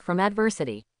come back from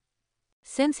adversity.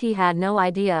 Since he had no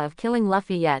idea of killing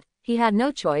Luffy yet, he had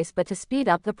no choice but to speed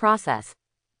up the process.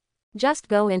 Just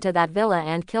go into that villa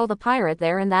and kill the pirate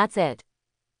there and that's it.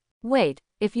 Wait,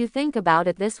 if you think about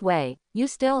it this way, you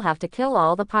still have to kill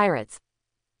all the pirates.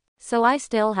 So I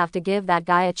still have to give that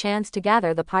guy a chance to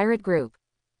gather the pirate group.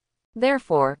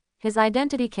 Therefore, his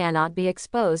identity cannot be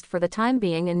exposed for the time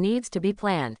being and needs to be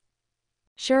planned.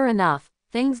 Sure enough,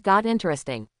 things got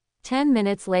interesting. 10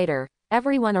 minutes later,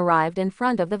 everyone arrived in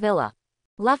front of the villa.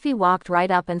 Luffy walked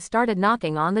right up and started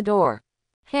knocking on the door.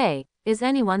 Hey, is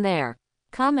anyone there?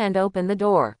 Come and open the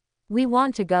door. We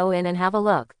want to go in and have a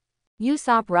look.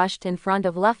 Usopp rushed in front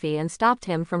of Luffy and stopped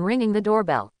him from ringing the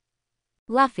doorbell.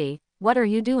 Luffy, what are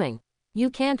you doing?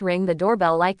 You can't ring the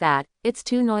doorbell like that, it's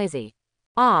too noisy.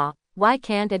 Why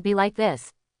can't it be like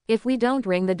this? If we don't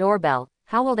ring the doorbell,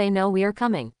 how will they know we are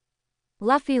coming?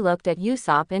 Luffy looked at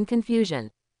Usopp in confusion.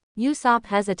 Usopp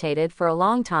hesitated for a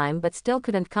long time but still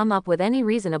couldn't come up with any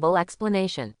reasonable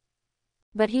explanation.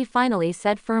 But he finally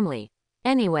said firmly,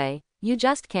 anyway, you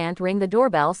just can't ring the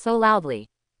doorbell so loudly.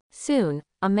 Soon,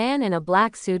 a man in a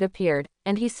black suit appeared,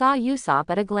 and he saw Usopp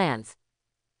at a glance.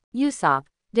 Usopp,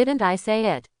 didn't I say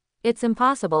it? It's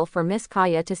impossible for Miss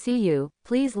Kaya to see you,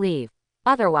 please leave.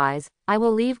 Otherwise, I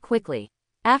will leave quickly.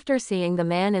 After seeing the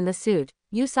man in the suit,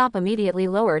 Usopp immediately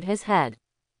lowered his head.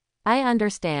 I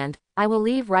understand, I will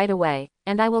leave right away,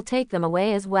 and I will take them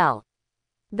away as well.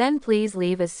 Then please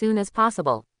leave as soon as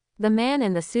possible. The man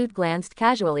in the suit glanced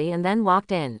casually and then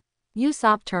walked in.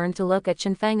 Usopp turned to look at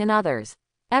Shinfeng and others.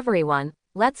 Everyone,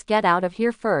 let's get out of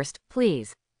here first,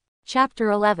 please.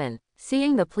 Chapter 11.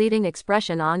 Seeing the pleading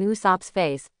expression on Usopp's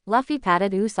face, Luffy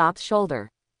patted Usopp's shoulder.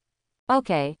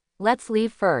 Okay, let's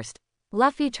leave first.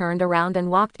 Luffy turned around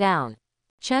and walked down.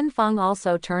 Chen Feng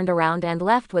also turned around and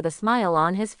left with a smile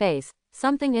on his face.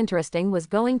 Something interesting was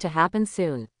going to happen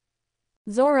soon.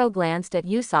 Zoro glanced at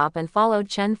Usopp and followed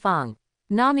Chen Feng.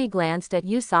 Nami glanced at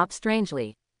Usopp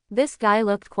strangely. This guy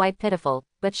looked quite pitiful,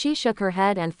 but she shook her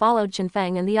head and followed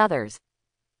Shinfeng and the others.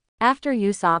 After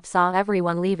Usopp saw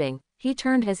everyone leaving, he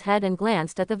turned his head and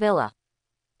glanced at the villa.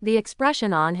 The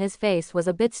expression on his face was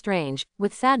a bit strange,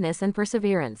 with sadness and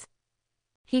perseverance.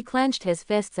 He clenched his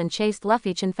fists and chased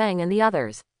Luffy, Shinfeng and the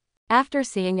others. After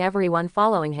seeing everyone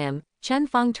following him, Chen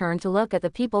Feng turned to look at the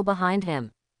people behind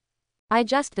him. I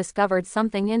just discovered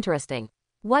something interesting.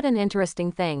 What an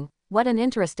interesting thing, what an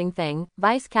interesting thing,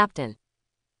 Vice Captain.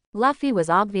 Luffy was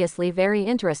obviously very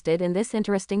interested in this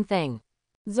interesting thing.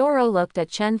 Zoro looked at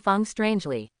Chen Feng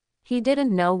strangely. He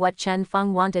didn't know what Chen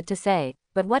Feng wanted to say,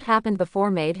 but what happened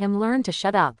before made him learn to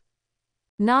shut up.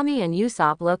 Nami and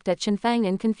Usopp looked at Shinfeng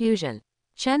in confusion.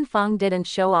 Chen Feng didn't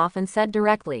show off and said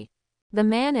directly. The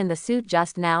man in the suit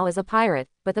just now is a pirate,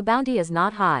 but the bounty is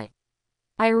not high.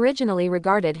 I originally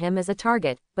regarded him as a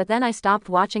target, but then I stopped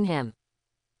watching him.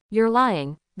 You're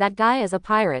lying, that guy is a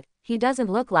pirate, he doesn't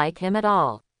look like him at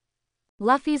all.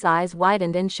 Luffy's eyes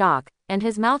widened in shock, and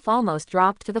his mouth almost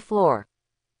dropped to the floor.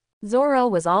 Zoro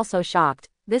was also shocked.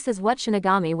 This is what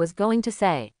Shinigami was going to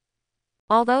say.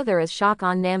 Although there is shock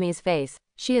on Nami's face,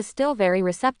 she is still very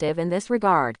receptive in this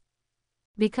regard.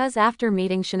 Because after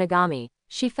meeting Shinigami,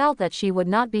 she felt that she would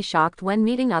not be shocked when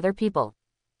meeting other people.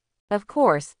 Of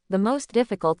course, the most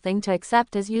difficult thing to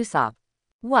accept is Usopp.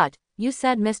 What, you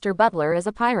said Mr. Butler is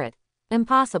a pirate?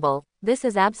 Impossible, this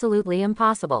is absolutely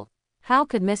impossible. How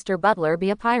could Mr. Butler be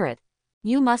a pirate?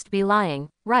 You must be lying,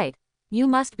 right? You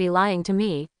must be lying to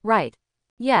me, right?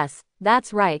 Yes,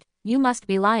 that's right, you must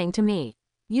be lying to me.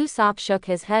 Usopp shook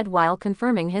his head while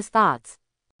confirming his thoughts.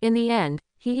 In the end,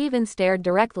 he even stared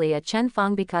directly at Chen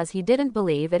Feng because he didn't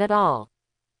believe it at all.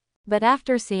 But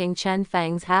after seeing Chen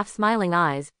Feng's half-smiling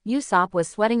eyes, Usopp was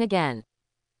sweating again.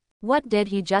 What did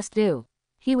he just do?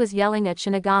 He was yelling at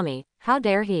Shinigami, how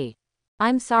dare he?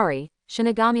 I'm sorry,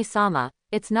 Shinigami-sama,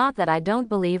 it's not that I don't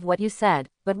believe what you said,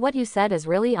 but what you said is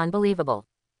really unbelievable.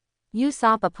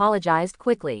 Usopp apologized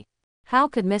quickly. How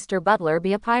could Mr. Butler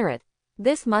be a pirate?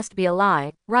 This must be a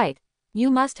lie, right? You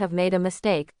must have made a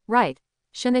mistake, right?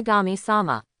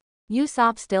 Shinigami-sama.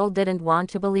 Usopp still didn't want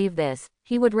to believe this,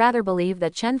 he would rather believe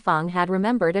that Chen Feng had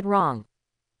remembered it wrong.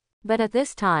 But at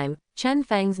this time, Chen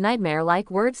Feng's nightmare-like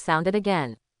words sounded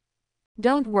again.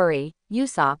 Don't worry,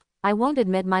 Usopp, I won't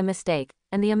admit my mistake,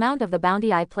 and the amount of the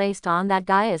bounty I placed on that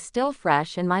guy is still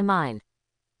fresh in my mind.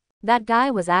 That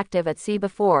guy was active at sea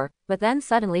before, but then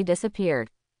suddenly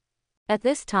disappeared. At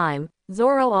this time,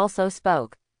 Zoro also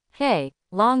spoke. Hey,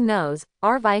 Long Nose,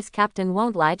 our vice captain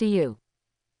won't lie to you.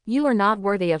 You are not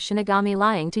worthy of Shinigami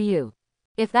lying to you.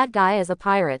 If that guy is a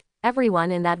pirate,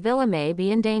 everyone in that villa may be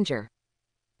in danger.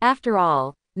 After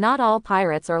all, not all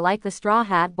pirates are like the Straw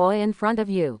Hat Boy in front of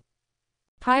you.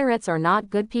 Pirates are not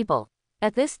good people.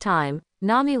 At this time,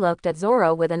 Nami looked at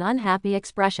Zoro with an unhappy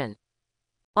expression.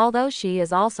 Although she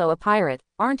is also a pirate,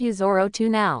 aren't you Zoro too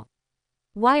now?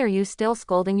 Why are you still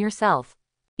scolding yourself?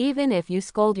 Even if you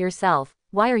scold yourself,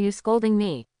 why are you scolding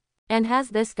me? And has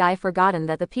this guy forgotten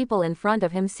that the people in front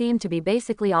of him seem to be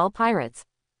basically all pirates?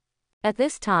 At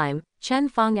this time, Chen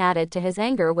Feng added to his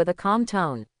anger with a calm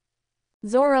tone.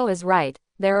 Zoro is right,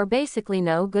 there are basically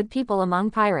no good people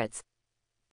among pirates.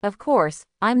 Of course,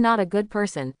 I'm not a good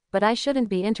person, but I shouldn't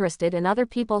be interested in other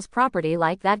people's property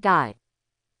like that guy.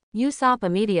 Usopp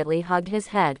immediately hugged his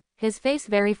head, his face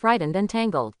very frightened and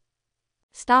tangled.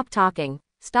 Stop talking,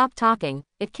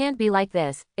 it can't be like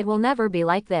this, it will never be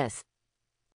like this.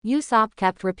 Usopp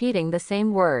kept repeating the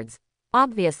same words.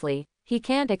 Obviously, he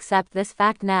can't accept this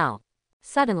fact now.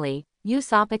 Suddenly,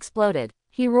 Usopp exploded.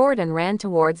 He roared and ran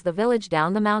towards the village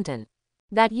down the mountain.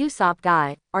 That Usopp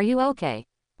guy, are you okay?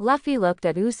 Luffy looked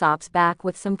at Usopp's back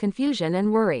with some confusion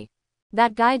and worry.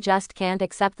 That guy just can't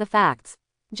accept the facts.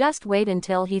 Just wait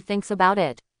until he thinks about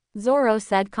it. Zoro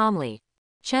said calmly.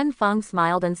 Chen Feng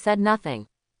smiled and said nothing.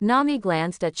 Nami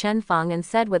glanced at Chen Feng and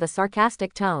said with a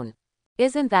sarcastic tone.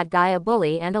 Isn't that guy a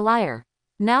bully and a liar?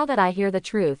 Now that I hear the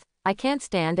truth, I can't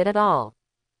stand it at all.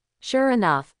 Sure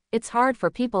enough, it's hard for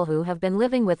people who have been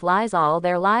living with lies all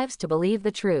their lives to believe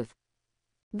the truth.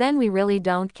 Then we really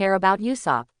don't care about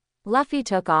Usopp. Luffy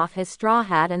took off his straw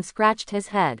hat and scratched his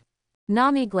head.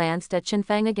 Nami glanced at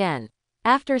Shinfeng again.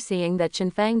 After seeing that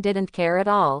Shinfeng didn't care at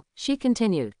all, she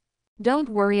continued. Don't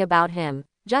worry about him,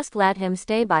 just let him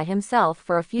stay by himself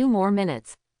for a few more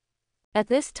minutes. At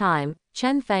this time,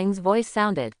 Chen Feng's voice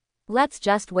sounded. Let's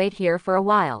just wait here for a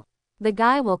while. The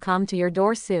guy will come to your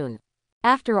door soon.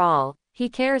 After all, he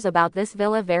cares about this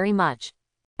villa very much.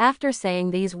 After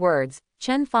saying these words,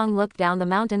 Chen Feng looked down the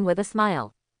mountain with a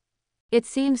smile. It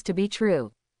seems to be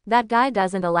true. That guy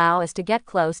doesn't allow us to get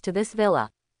close to this villa.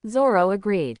 Zoro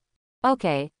agreed.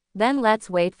 Okay, then let's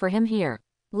wait for him here.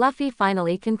 Luffy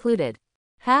finally concluded.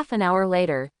 Half an hour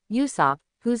later, Usopp,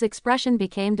 whose expression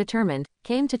became determined,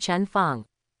 came to Chen Feng.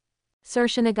 Sir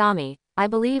Shinigami, I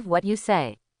believe what you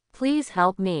say. Please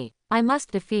help me. I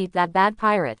must defeat that bad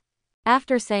pirate.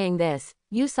 After saying this,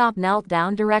 Usopp knelt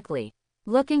down directly.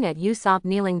 Looking at Usopp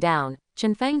kneeling down,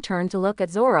 Chen Feng turned to look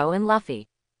at Zoro and Luffy.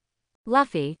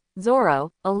 Luffy, Zoro,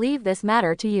 I'll leave this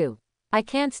matter to you. I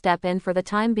can't step in for the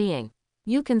time being.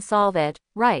 You can solve it,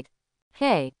 right?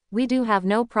 Hey, we do have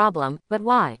no problem, but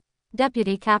why?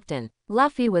 Deputy Captain.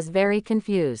 Luffy was very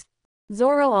confused.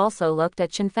 Zoro also looked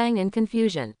at Shinfeng in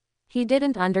confusion. He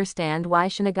didn't understand why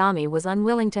Shinigami was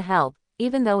unwilling to help,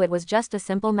 even though it was just a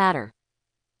simple matter.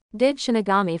 Did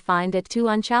Shinigami find it too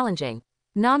unchallenging?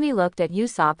 Nami looked at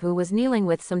Usopp who was kneeling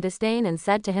with some disdain and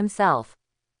said to himself.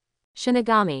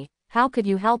 Shinigami, how could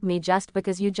you help me just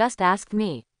because you just asked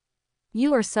me?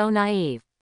 You are so naive.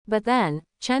 But then,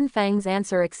 Chen Feng's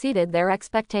answer exceeded their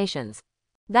expectations.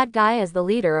 That guy is the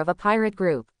leader of a pirate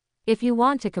group. If you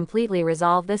want to completely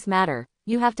resolve this matter,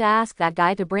 you have to ask that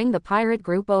guy to bring the pirate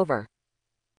group over.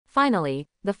 Finally,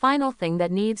 the final thing that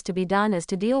needs to be done is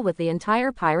to deal with the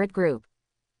entire pirate group.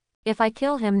 If I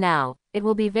kill him now, it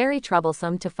will be very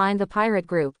troublesome to find the pirate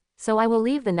group, so I will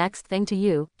leave the next thing to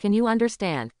you, can you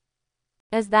understand?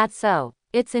 Is that so?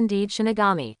 It's indeed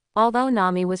Shinigami. Although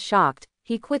Nami was shocked,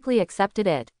 he quickly accepted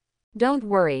it. Don't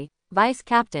worry, Vice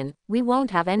Captain, we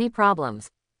won't have any problems.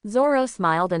 Zoro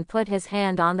smiled and put his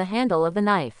hand on the handle of the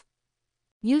knife.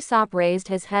 Usopp raised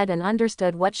his head and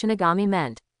understood what Shinigami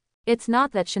meant. It's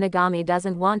not that Shinigami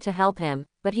doesn't want to help him,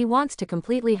 but he wants to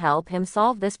completely help him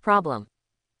solve this problem.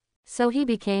 So he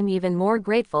became even more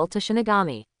grateful to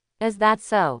Shinigami. Is that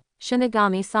so,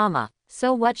 Shinigami-sama?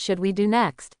 So what should we do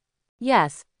next?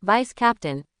 Yes, Vice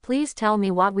Captain, please tell me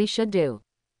what we should do.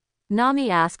 Nami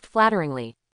asked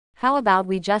flatteringly. How about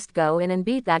we just go in and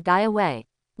beat that guy away?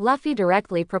 Luffy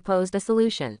directly proposed a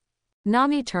solution.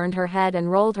 Nami turned her head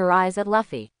and rolled her eyes at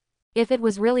Luffy. If it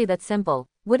was really that simple,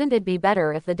 wouldn't it be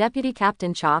better if the deputy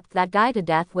captain chopped that guy to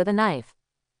death with a knife?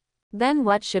 Then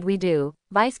what should we do,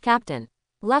 Vice Captain?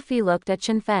 Luffy looked at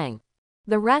Chen Fang.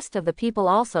 The rest of the people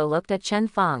also looked at Chen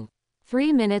Fang.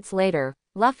 3 minutes later,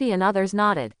 Luffy and others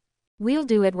nodded. We'll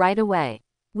do it right away.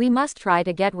 We must try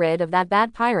to get rid of that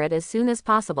bad pirate as soon as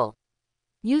possible.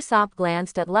 Usopp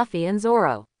glanced at Luffy and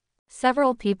Zoro.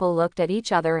 Several people looked at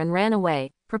each other and ran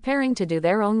away, preparing to do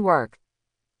their own work.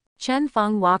 Chen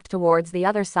Feng walked towards the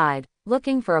other side,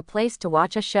 looking for a place to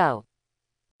watch a show.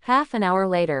 Half an hour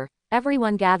later,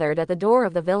 everyone gathered at the door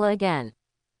of the villa again.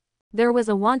 There was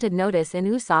a wanted notice in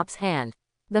Usopp's hand.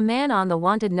 The man on the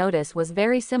wanted notice was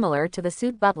very similar to the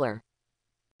suit butler.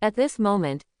 At this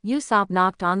moment, Usopp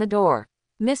knocked on the door.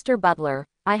 Mr. Butler,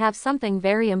 I have something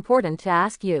very important to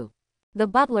ask you. The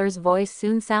butler's voice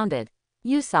soon sounded.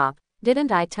 Usopp,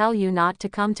 didn't I tell you not to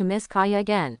come to Miss Kaya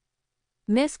again?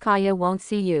 Miss Kaya won't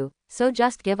see you, so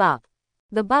just give up.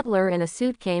 The butler in a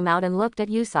suit came out and looked at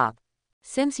Usopp.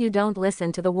 Since you don't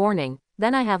listen to the warning,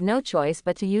 then I have no choice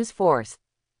but to use force.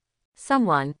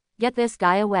 Someone, get this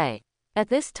guy away. At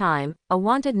this time, a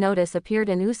wanted notice appeared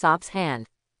in Usopp's hand.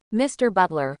 Mr.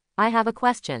 Butler, I have a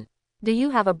question. Do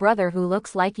you have a brother who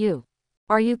looks like you?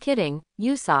 Are you kidding,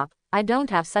 Usopp? I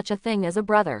don't have such a thing as a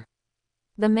brother.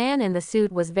 The man in the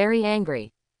suit was very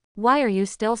angry. Why are you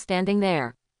still standing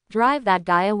there? Drive that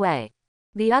guy away.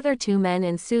 The other 2 men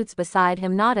in suits beside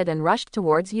him nodded and rushed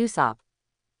towards Usopp.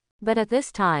 But at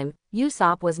this time,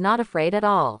 Usopp was not afraid at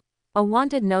all. A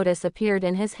wanted notice appeared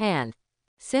in his hand.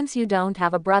 Since you don't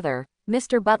have a brother,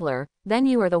 Mr. Butler, then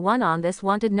you are the one on this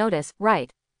wanted notice,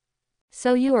 right?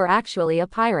 So you are actually a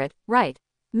pirate, right?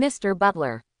 Mr.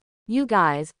 Butler. You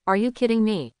guys, are you kidding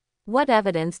me? What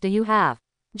evidence do you have?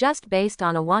 Just based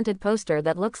on a wanted poster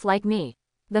that looks like me.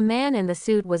 The man in the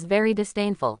suit was very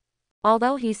disdainful.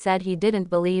 Although he said he didn't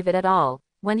believe it at all,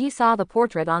 when he saw the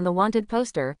portrait on the wanted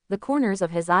poster, the corners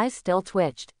of his eyes still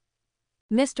twitched.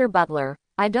 Mr. Butler,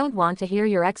 I don't want to hear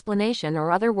your explanation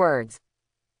or other words.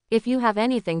 If you have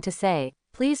anything to say,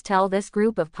 please tell this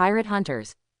group of pirate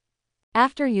hunters.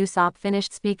 After Usopp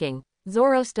finished speaking,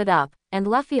 Zoro stood up, and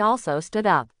Luffy also stood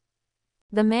up.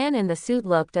 The man in the suit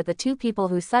looked at the 2 people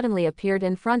who suddenly appeared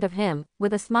in front of him,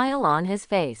 with a smile on his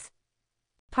face.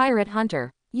 Pirate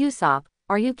hunter, Usopp,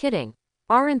 are you kidding?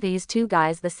 Aren't these 2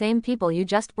 guys the same people you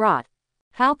just brought?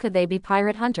 How could they be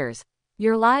pirate hunters?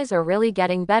 Your lies are really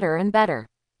getting better and better.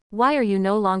 Why are you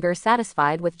no longer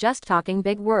satisfied with just talking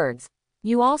big words?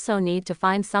 You also need to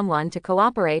find someone to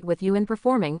cooperate with you in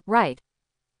performing, right?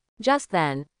 Just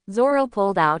then, Zoro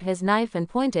pulled out his knife and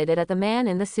pointed it at the man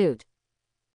in the suit.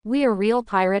 We are real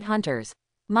pirate hunters.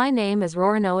 My name is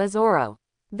Roronoa Zoro.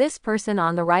 This person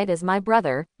on the right is my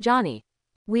brother, Johnny.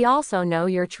 We also know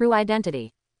your true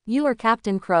identity. You are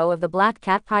Captain Crow of the Black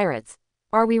Cat Pirates.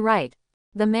 Are we right?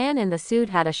 The man in the suit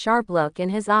had a sharp look in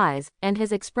his eyes, and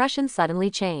his expression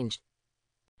suddenly changed.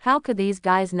 How could these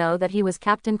guys know that he was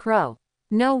Captain Crow?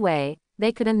 No way,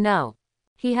 they couldn't know.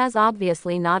 He has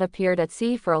obviously not appeared at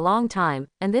sea for a long time,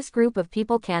 and this group of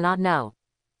people cannot know.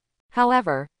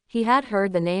 However, he had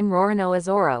heard the name Roronoa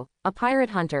Zoro, a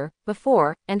pirate hunter,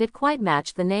 before, and it quite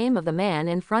matched the name of the man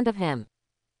in front of him.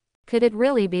 Could it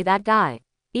really be that guy?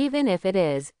 Even if it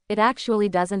is, it actually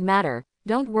doesn't matter,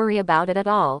 don't worry about it at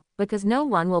all, because no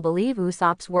one will believe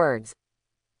Usopp's words.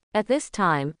 At this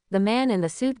time, the man in the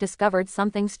suit discovered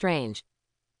something strange.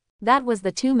 That was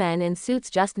the 2 men in suits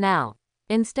just now.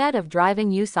 Instead of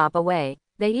driving Usopp away,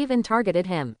 they even targeted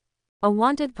him. A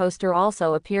wanted poster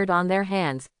also appeared on their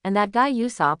hands, and that guy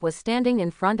Usopp was standing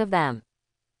in front of them.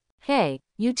 Hey,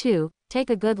 you 2, take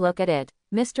a good look at it,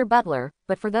 Mr. Butler,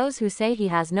 but for those who say he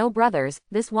has no brothers,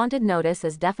 this wanted notice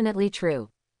is definitely true.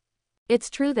 It's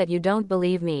true that you don't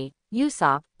believe me,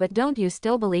 Usopp, but don't you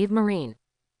still believe Marine?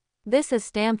 This is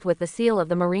stamped with the seal of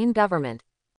the Marine government.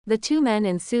 The 2 men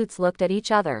in suits looked at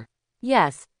each other.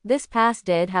 Yes, this pass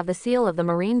did have the seal of the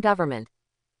Marine government.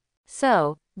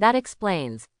 So, that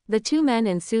explains. The 2 men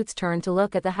in suits turned to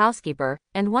look at the housekeeper,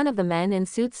 and one of the men in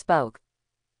suits spoke.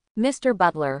 Mr.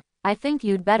 Butler, I think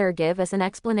you'd better give us an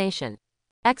explanation.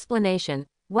 Explanation?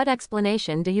 What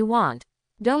explanation do you want?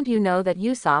 Don't you know that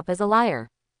Usopp is a liar?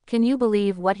 Can you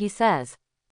believe what he says?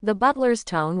 The butler's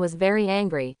tone was very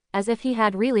angry, as if he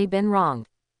had really been wronged.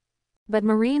 But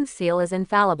Marine's seal is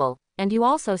infallible, and you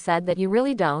also said that you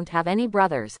really don't have any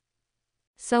brothers.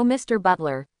 So Mr.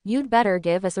 Butler, you'd better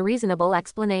give us a reasonable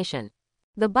explanation.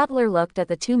 The butler looked at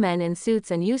the two men in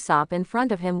suits and Usopp in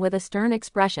front of him with a stern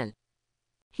expression.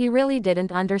 He really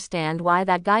didn't understand why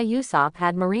that guy Usopp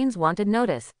had Marine's wanted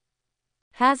notice.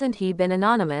 Hasn't he been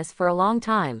anonymous for a long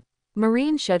time?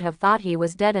 Marine should have thought he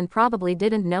was dead and probably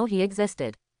didn't know he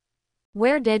existed.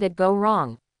 Where did it go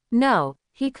wrong? No,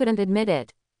 he couldn't admit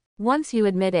it. Once you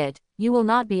admit it, you will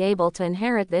not be able to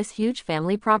inherit this huge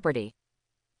family property.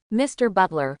 Mr.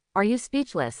 Butler, are you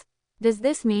speechless? Does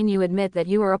this mean you admit that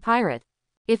you are a pirate?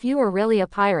 If you are really a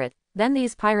pirate, then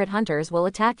these pirate hunters will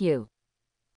attack you.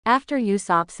 After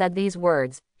Usopp said these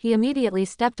words, he immediately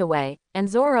stepped away, and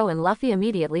Zoro and Luffy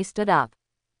immediately stood up.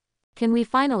 Can we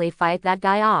finally fight that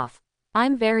guy off?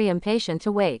 I'm very impatient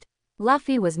to wait.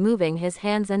 Luffy was moving his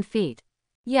hands and feet.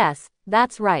 Yes,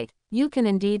 that's right, you can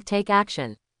indeed take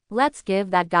action. Let's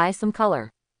give that guy some color.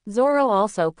 Zoro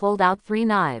also pulled out 3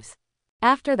 knives.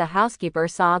 After the housekeeper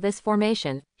saw this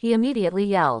formation, he immediately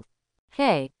yelled.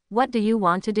 Hey, what do you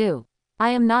want to do? I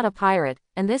am not a pirate,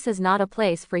 and this is not a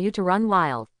place for you to run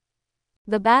wild.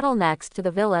 The battle next to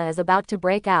the villa is about to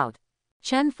break out.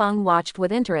 Chen Feng watched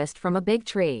with interest from a big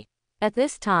tree. At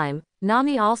this time,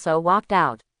 Nami also walked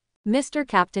out. Mr.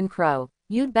 Captain Crow,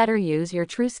 you'd better use your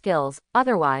true skills,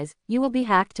 otherwise, you will be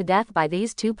hacked to death by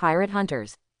these 2 pirate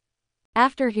hunters.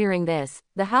 After hearing this,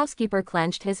 the housekeeper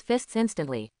clenched his fists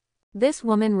instantly. This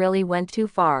woman really went too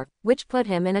far, which put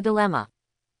him in a dilemma.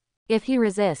 If he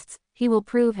resists, he will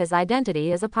prove his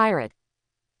identity as a pirate.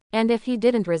 And if he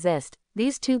didn't resist,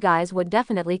 these 2 guys would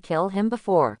definitely kill him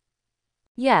before.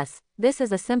 Yes, this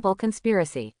is a simple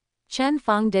conspiracy. Chen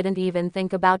Feng didn't even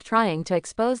think about trying to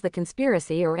expose the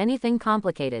conspiracy or anything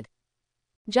complicated.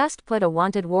 Just put a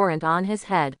wanted warrant on his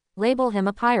head, label him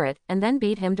a pirate, and then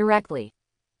beat him directly.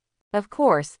 Of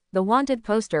course, the wanted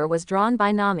poster was drawn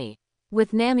by Nami.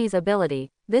 With Nami's ability,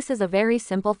 this is a very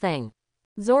simple thing.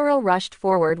 Zoro rushed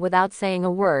forward without saying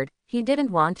a word, he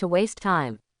didn't want to waste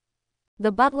time.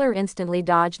 The butler instantly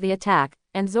dodged the attack,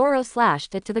 and Zoro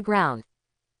slashed it to the ground.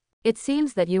 It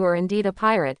seems that you are indeed a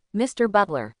pirate, Mr.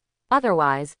 Butler.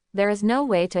 Otherwise, there is no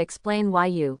way to explain why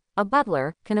you, a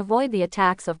butler, can avoid the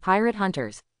attacks of pirate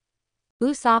hunters.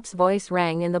 Usopp's voice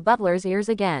rang in the butler's ears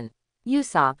again.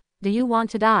 Usopp, do you want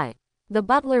to die? The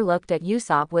butler looked at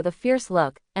Usopp with a fierce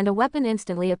look, and a weapon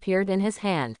instantly appeared in his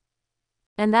hand.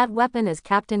 And that weapon is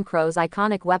Captain Crow's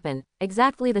iconic weapon,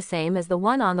 exactly the same as the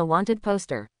one on the wanted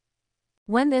poster.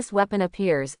 When this weapon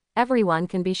appears, everyone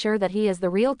can be sure that he is the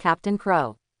real Captain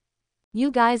Crow. You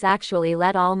guys actually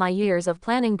let all my years of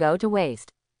planning go to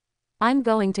waste. I'm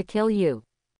going to kill you.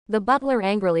 The butler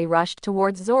angrily rushed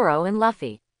towards Zoro and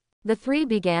Luffy. The 3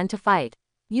 began to fight.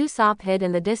 Usopp hid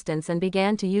in the distance and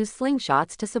began to use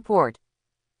slingshots to support.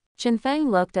 Chen Feng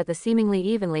looked at the seemingly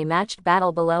evenly matched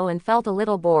battle below and felt a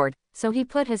little bored, so he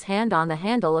put his hand on the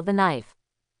handle of the knife.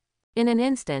 In an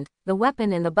instant, the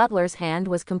weapon in the butler's hand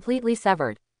was completely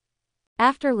severed.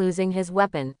 After losing his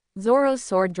weapon, Zoro's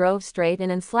sword drove straight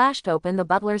in and slashed open the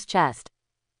butler's chest.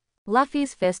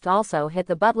 Luffy's fist also hit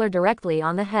the butler directly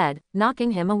on the head,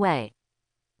 knocking him away.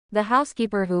 The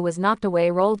housekeeper who was knocked away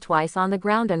rolled twice on the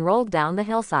ground and rolled down the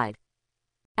hillside.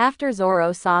 After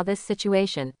Zoro saw this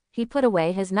situation, he put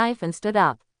away his knife and stood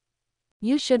up.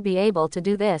 You should be able to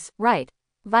do this, right,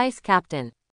 Vice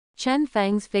Captain? Chen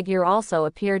Feng's figure also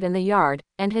appeared in the yard,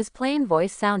 and his plain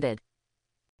voice sounded.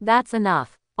 That's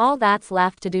enough. All that's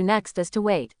left to do next is to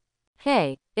wait.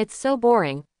 Hey, it's so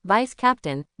boring, Vice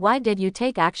Captain, why did you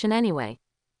take action anyway?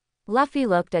 Luffy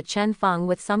looked at Chen Feng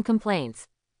with some complaints.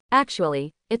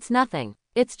 Actually, it's nothing.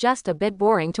 It's just a bit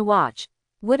boring to watch.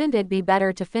 Wouldn't it be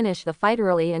better to finish the fight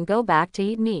early and go back to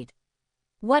eat meat?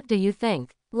 What do you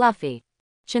think, Luffy?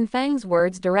 Chen Feng's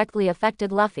words directly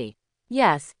affected Luffy.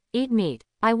 Yes, eat meat.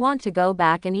 I want to go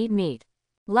back and eat meat.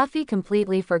 Luffy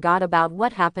completely forgot about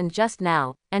what happened just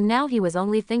now, and now he was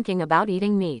only thinking about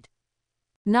eating meat.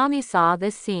 Nami saw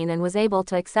this scene and was able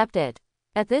to accept it.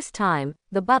 At this time,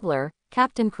 the butler,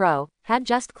 Captain Crow, had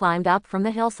just climbed up from the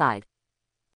hillside.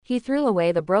 He threw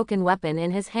away the broken weapon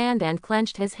in his hand and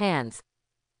clenched his hands.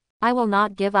 I will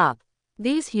not give up.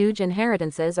 These huge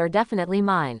inheritances are definitely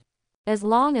mine. As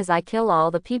long as I kill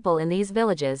all the people in these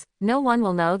villages, no one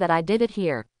will know that I did it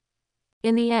here.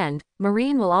 In the end,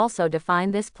 Marine will also define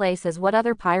this place as what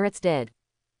other pirates did.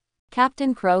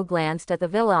 Captain Crow glanced at the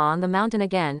villa on the mountain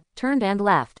again, turned and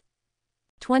left.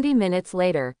 20 minutes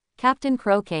later, Captain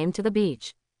Crow came to the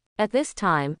beach. At this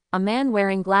time, a man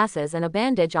wearing glasses and a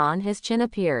bandage on his chin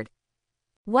appeared.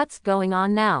 What's going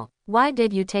on now? Why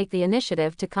did you take the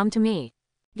initiative to come to me?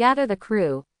 Gather the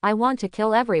crew, I want to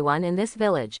kill everyone in this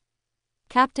village.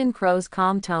 Captain Crow's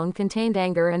calm tone contained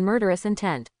anger and murderous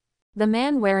intent. The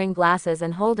man wearing glasses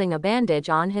and holding a bandage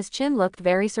on his chin looked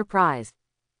very surprised.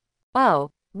 Oh,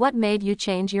 what made you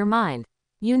change your mind?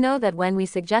 You know that when we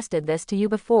suggested this to you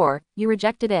before, you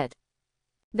rejected it.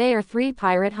 They are 3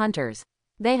 pirate hunters.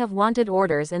 They have wanted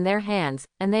orders in their hands,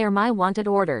 and they are my wanted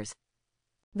orders.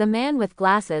 The man with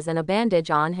glasses and a bandage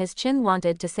on his chin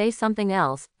wanted to say something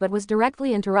else, but was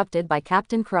directly interrupted by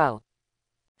Captain Crow.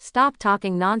 Stop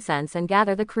talking nonsense and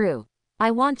gather the crew.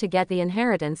 I want to get the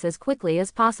inheritance as quickly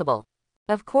as possible.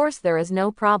 Of course there is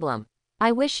no problem.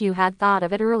 I wish you had thought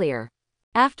of it earlier.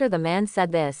 After the man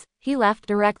said this, he left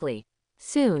directly.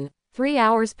 Soon, 3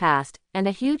 hours passed, and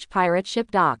a huge pirate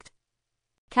ship docked.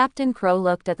 Captain Crow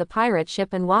looked at the pirate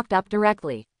ship and walked up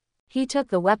directly. He took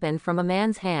the weapon from a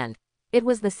man's hand. It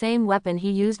was the same weapon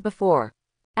he used before.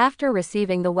 After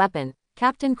receiving the weapon,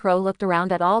 Captain Crow looked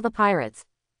around at all the pirates.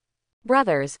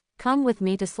 Brothers, come with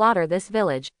me to slaughter this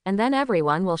village, and then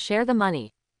everyone will share the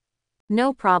money.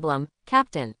 No problem,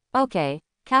 Captain. Okay,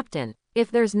 Captain.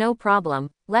 If there's no problem,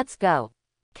 let's go.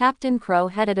 Captain Crow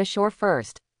headed ashore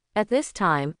first. At this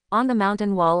time, on the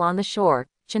mountain wall on the shore,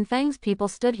 Chinfeng's people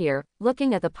stood here,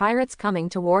 looking at the pirates coming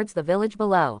towards the village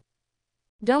below.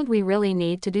 Don't we really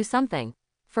need to do something?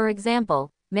 For example,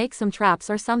 make some traps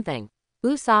or something.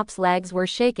 Usopp's legs were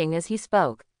shaking as he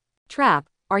spoke. Trap?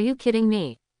 Are you kidding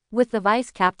me? With the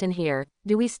vice captain here,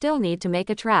 do we still need to make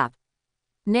a trap?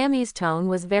 Nami's tone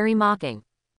was very mocking.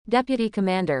 Deputy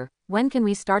Commander, when can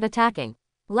we start attacking?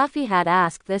 Luffy had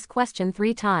asked this question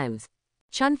 3 times.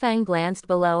 Chunfang glanced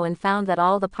below and found that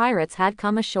all the pirates had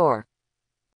come ashore.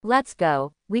 Let's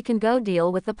go, we can go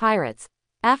deal with the pirates.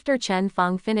 After Chen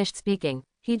Feng finished speaking,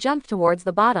 he jumped towards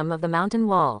the bottom of the mountain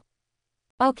wall.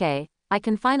 Okay, I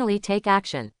can finally take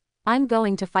action. I'm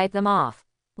going to fight them off.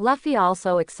 Luffy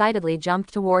also excitedly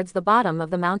jumped towards the bottom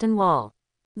of the mountain wall.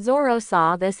 Zoro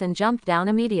saw this and jumped down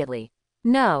immediately.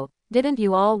 No, didn't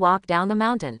you all walk down the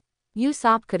mountain?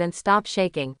 Usopp couldn't stop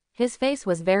shaking, his face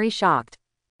was very shocked.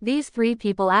 These 3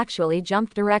 people actually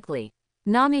jumped directly.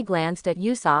 Nami glanced at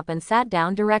Usopp and sat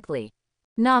down directly.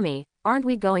 Nami, aren't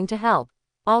we going to help?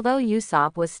 Although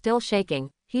Usopp was still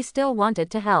shaking, he still wanted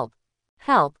to help.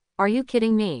 Help? Are you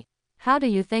kidding me? How do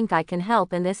you think I can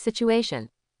help in this situation?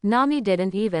 Nami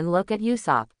didn't even look at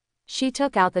Usopp. She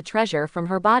took out the treasure from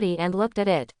her body and looked at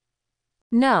it.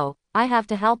 No, I have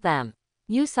to help them.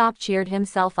 Usopp cheered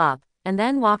himself up, and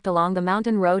then walked along the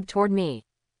mountain road toward me.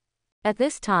 At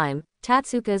this time,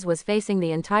 Tatsuka's was facing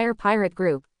the entire pirate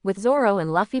group, with Zoro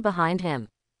and Luffy behind him.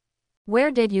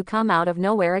 Where did you come out of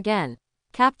nowhere again?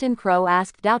 Captain Crow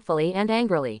asked doubtfully and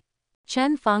angrily.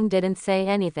 Chen Feng didn't say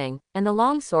anything, and the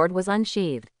long sword was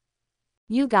unsheathed.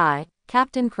 You guy,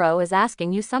 Captain Crow is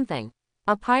asking you something.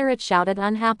 A pirate shouted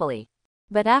unhappily.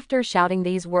 But after shouting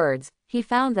these words, he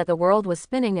found that the world was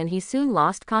spinning and he soon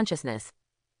lost consciousness.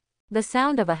 The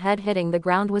sound of a head hitting the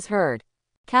ground was heard.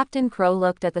 Captain Crow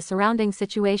looked at the surrounding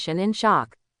situation in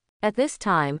shock. At this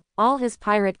time, all his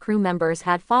pirate crew members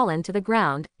had fallen to the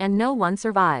ground, and no one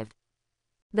survived.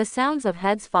 The sounds of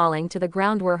heads falling to the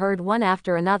ground were heard one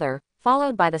after another,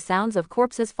 followed by the sounds of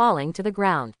corpses falling to the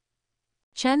ground.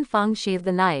 Chen Feng sheathed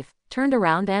the knife, turned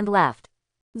around and left.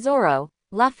 Zoro,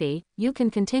 Luffy, you can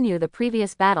continue the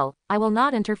previous battle, I will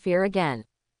not interfere again.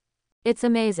 It's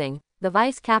amazing, the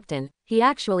vice captain, he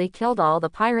actually killed all the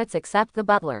pirates except the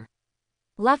butler.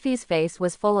 Luffy's face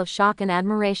was full of shock and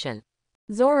admiration.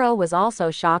 Zoro was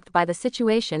also shocked by the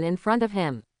situation in front of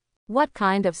him. What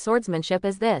kind of swordsmanship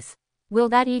is this? Will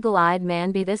that eagle-eyed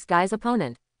man be this guy's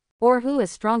opponent? Or who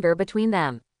is stronger between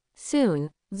them?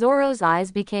 Soon, Zoro's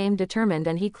eyes became determined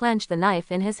and he clenched the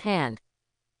knife in his hand.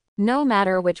 No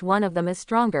matter which one of them is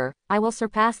stronger, I will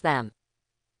surpass them.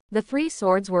 The 3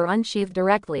 swords were unsheathed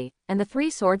directly, and the 3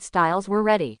 sword styles were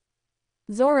ready.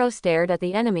 Zoro stared at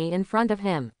the enemy in front of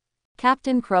him.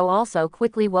 Captain Crow also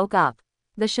quickly woke up.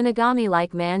 The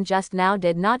Shinigami-like man just now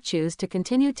did not choose to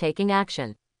continue taking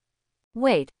action.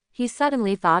 Wait, he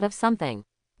suddenly thought of something.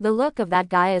 The look of that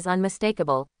guy is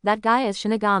unmistakable, that guy is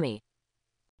Shinigami.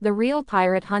 The real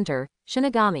pirate hunter,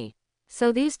 Shinigami.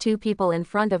 So these 2 people in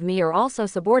front of me are also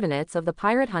subordinates of the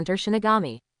pirate hunter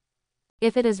Shinigami.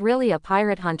 If it is really a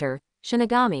pirate hunter,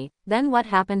 Shinigami, then what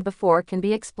happened before can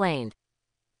be explained.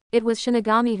 It was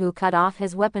Shinigami who cut off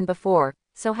his weapon before,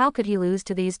 so how could he lose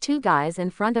to these 2 guys in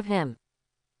front of him?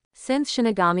 Since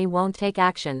Shinigami won't take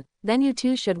action, then you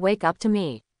 2 should wake up to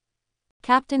me.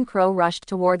 Captain Crow rushed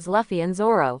towards Luffy and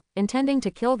Zoro, intending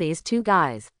to kill these 2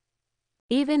 guys.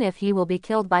 Even if he will be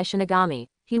killed by Shinigami,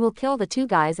 he will kill the 2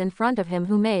 guys in front of him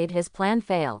who made his plan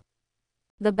fail.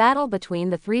 The battle between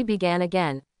the three began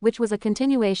again, which was a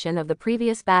continuation of the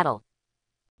previous battle.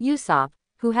 Usopp,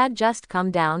 who had just come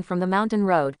down from the mountain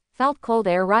road, felt cold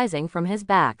air rising from his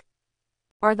back.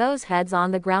 Are those heads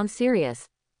on the ground serious?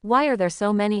 Why are there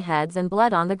so many heads and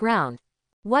blood on the ground?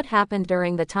 What happened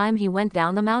during the time he went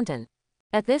down the mountain?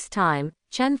 At this time,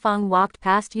 Chen Feng walked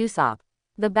past Usopp.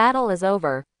 The battle is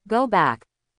over, go back.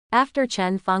 After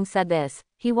Chen Feng said this,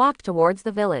 he walked towards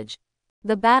the village.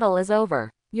 The battle is over.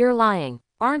 You're lying.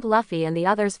 Aren't Luffy and the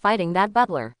others fighting that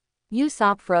butler?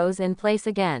 Usopp froze in place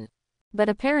again. But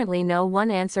apparently no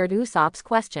one answered Usopp's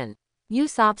question.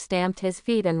 Usopp stamped his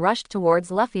feet and rushed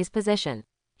towards Luffy's position.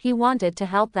 He wanted to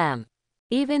help them.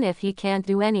 Even if he can't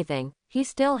do anything, he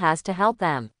still has to help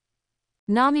them.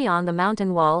 Nami on the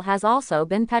mountain wall has also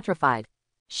been petrified.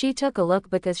 She took a look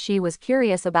because she was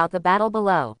curious about the battle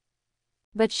below.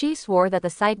 But she swore that the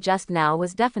sight just now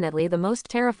was definitely the most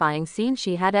terrifying scene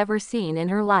she had ever seen in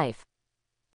her life.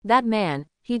 That man,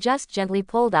 he just gently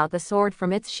pulled out the sword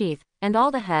from its sheath, and all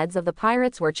the heads of the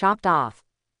pirates were chopped off.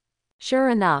 Sure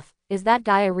enough, is that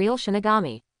guy a real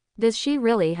Shinigami? Does she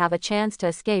really have a chance to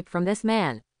escape from this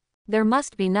man? There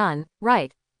must be none,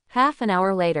 right? Half an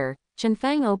hour later, Chen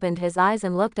Feng opened his eyes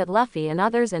and looked at Luffy and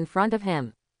others in front of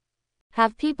him.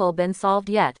 Have people been solved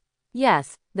yet?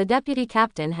 Yes, the deputy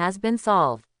captain has been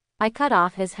solved. I cut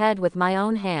off his head with my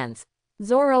own hands.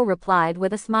 Zoro replied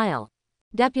with a smile.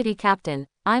 Deputy captain,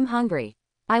 I'm hungry.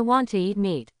 I want to eat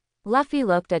meat. Luffy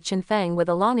looked at Chen Feng with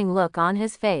a longing look on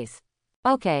his face.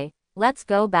 Okay, let's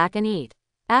go back and eat.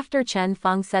 After Chen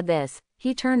Feng said this,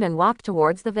 he turned and walked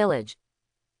towards the village.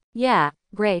 Yeah,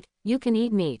 great, you can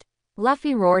eat meat.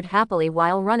 Luffy roared happily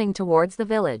while running towards the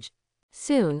village.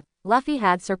 Soon, Luffy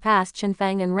had surpassed Chen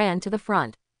Feng and ran to the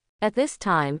front. At this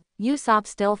time, Usopp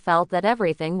still felt that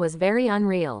everything was very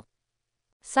unreal.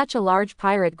 Such a large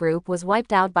pirate group was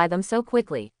wiped out by them so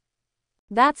quickly.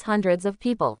 That's hundreds of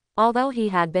people. Although he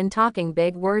had been talking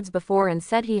big words before and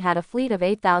said he had a fleet of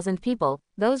 8,000 people,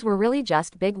 those were really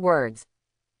just big words.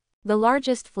 The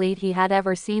largest fleet he had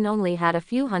ever seen only had a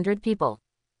few hundred people.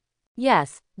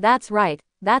 Yes, that's right,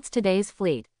 that's today's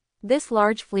fleet. This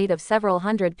large fleet of several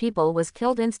hundred people was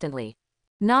killed instantly.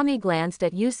 Nami glanced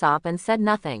at Usopp and said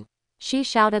nothing. She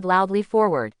shouted loudly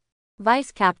forward.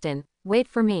 Vice Captain, wait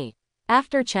for me.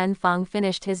 After Chen Feng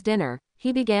finished his dinner,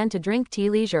 he began to drink tea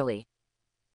leisurely.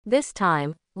 This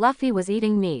time, Luffy was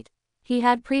eating meat. He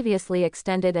had previously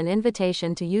extended an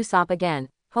invitation to Usopp again,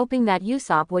 hoping that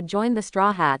Usopp would join the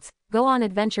Straw Hats, go on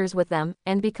adventures with them,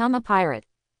 and become a pirate.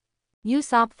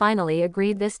 Usopp finally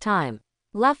agreed this time.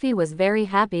 Luffy was very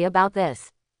happy about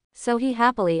this. So he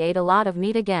happily ate a lot of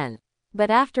meat again.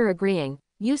 But after agreeing,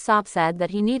 Usopp said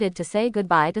that he needed to say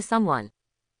goodbye to someone.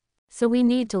 So we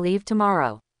need to leave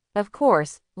tomorrow. Of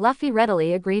course, Luffy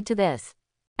readily agreed to this.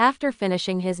 After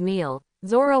finishing his meal,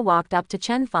 Zoro walked up to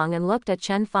Chen Feng and looked at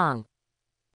Chen Feng.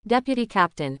 Deputy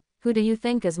Captain, who do you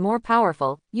think is more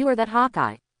powerful, you or that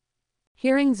Hawkeye?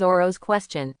 Hearing Zoro's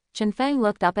question, Chen Feng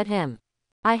looked up at him.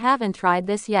 I haven't tried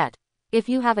this yet. If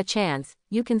you have a chance,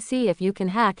 you can see if you can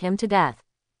hack him to death.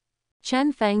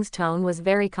 Chen Feng's tone was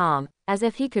very calm, as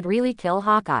if he could really kill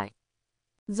Hawkeye.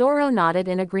 Zoro nodded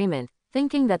in agreement,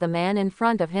 thinking that the man in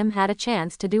front of him had a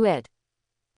chance to do it.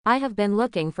 I have been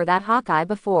looking for that Hawkeye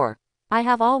before. I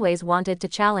have always wanted to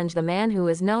challenge the man who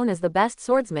is known as the best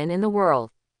swordsman in the world.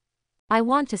 I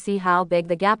want to see how big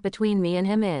the gap between me and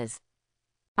him is.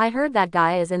 I heard that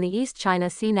guy is in the East China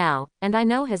Sea now, and I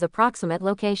know his approximate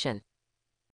location.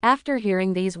 After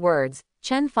hearing these words,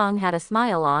 Chen Feng had a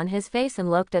smile on his face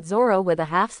and looked at Zoro with a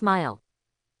half smile.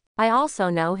 I also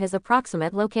know his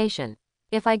approximate location.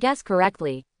 If I guess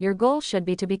correctly, your goal should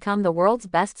be to become the world's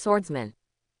best swordsman.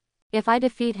 If I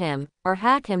defeat him, or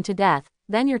hack him to death,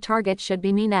 then your target should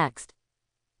be me next.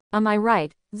 Am I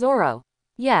right, Zoro?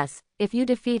 Yes, if you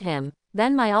defeat him,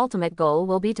 then my ultimate goal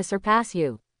will be to surpass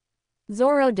you.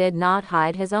 Zoro did not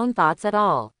hide his own thoughts at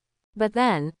all. But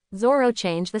then, Zoro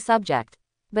changed the subject.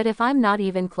 But if I'm not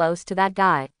even close to that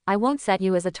guy, I won't set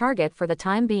you as a target for the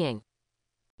time being.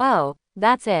 Oh,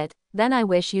 that's it, then I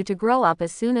wish you to grow up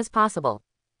as soon as possible.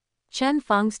 Chen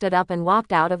Feng stood up and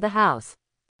walked out of the house.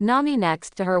 Nami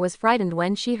next to her was frightened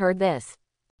when she heard this.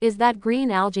 Is that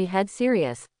green algae head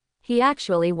serious? He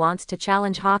actually wants to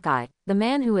challenge Hawkeye, the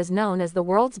man who is known as the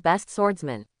world's best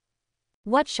swordsman.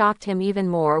 What shocked him even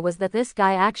more was that this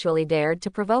guy actually dared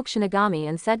to provoke Shinigami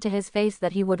and said to his face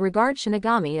that he would regard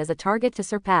Shinigami as a target to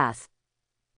surpass.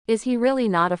 Is he really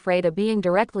not afraid of being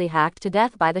directly hacked to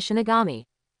death by the Shinigami?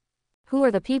 Who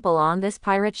are the people on this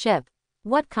pirate ship?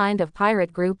 What kind of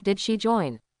pirate group did she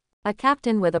join? A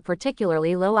captain with a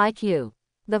particularly low IQ.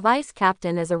 The vice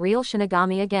captain is a real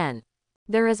Shinigami again.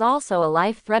 There is also a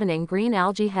life-threatening green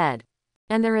algae head.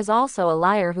 And there is also a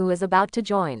liar who is about to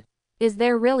join. Is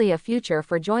there really a future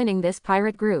for joining this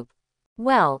pirate group?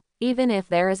 Well, even if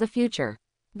there is a future.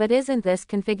 But isn't this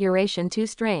configuration too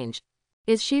strange?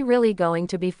 Is she really going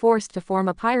to be forced to form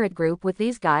a pirate group with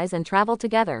these guys and travel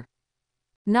together?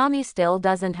 Nami still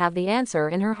doesn't have the answer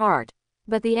in her heart.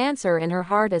 But the answer in her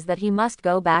heart is that he must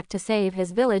go back to save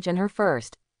his village and her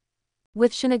first.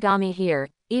 With Shinigami here,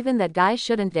 even that guy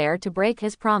shouldn't dare to break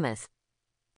his promise.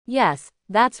 Yes,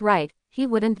 that's right, he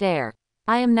wouldn't dare.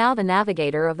 I am now the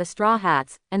navigator of the Straw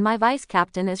Hats, and my vice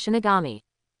captain is Shinigami.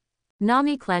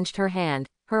 Nami clenched her hand,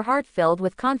 her heart filled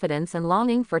with confidence and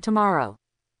longing for tomorrow.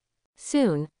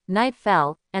 Soon, night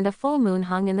fell, and a full moon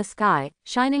hung in the sky,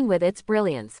 shining with its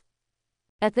brilliance.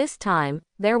 At this time,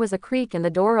 there was a creak and the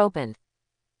door opened.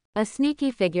 A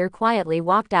sneaky figure quietly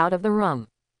walked out of the room.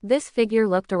 This figure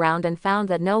looked around and found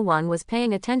that no one was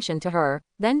paying attention to her,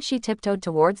 then she tiptoed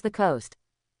towards the coast.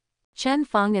 Chen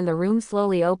Feng in the room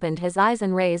slowly opened his eyes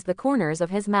and raised the corners of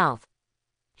his mouth.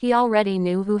 He already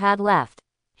knew who had left.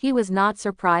 He was not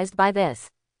surprised by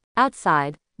this.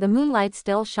 Outside, the moonlight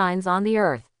still shines on the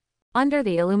earth. Under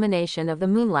the illumination of the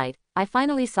moonlight, I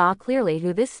finally saw clearly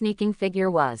who this sneaking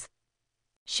figure was.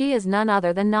 She is none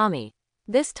other than Nami.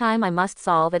 This time I must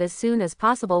solve it as soon as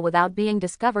possible without being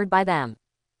discovered by them.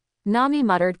 Nami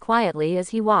muttered quietly as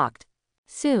he walked.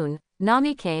 Soon,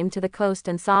 Nami came to the coast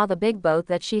and saw the big boat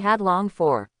that she had longed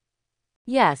for.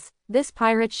 Yes, this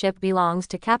pirate ship belongs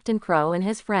to Captain Crow and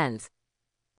his friends.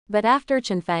 But after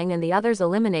Chen Feng and the others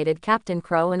eliminated Captain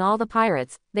Crow and all the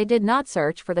pirates, they did not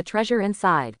search for the treasure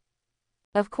inside.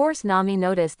 Of course Nami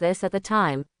noticed this at the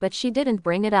time, but she didn't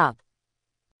bring it up.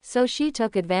 So she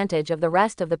took advantage of the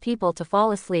rest of the people to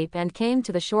fall asleep and came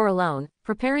to the shore alone,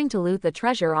 preparing to loot the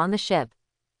treasure on the ship.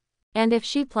 And if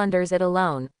she plunders it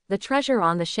alone, the treasure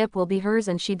on the ship will be hers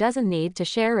and she doesn't need to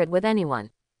share it with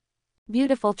anyone.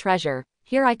 Beautiful treasure,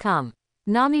 here I come.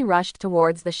 Nami rushed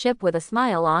towards the ship with a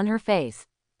smile on her face.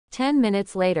 10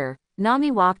 minutes later,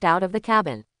 Nami walked out of the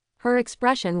cabin. Her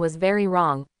expression was very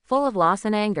wrong, full of loss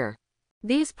and anger.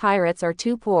 These pirates are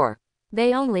too poor.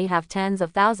 They only have tens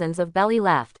of thousands of belly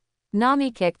left. Nami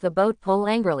kicked the boat pole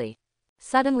angrily.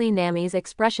 Suddenly Nami's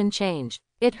expression changed.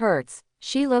 It hurts.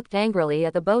 She looked angrily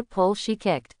at the boat pole she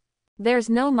kicked. There's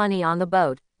no money on the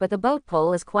boat, but the boat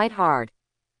pole is quite hard.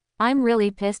 I'm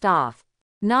really pissed off.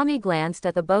 Nami glanced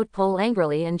at the boat pole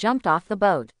angrily and jumped off the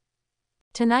boat.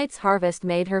 Tonight's harvest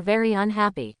made her very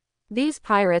unhappy. These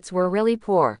pirates were really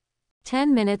poor.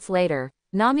 10 minutes later,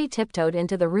 Nami tiptoed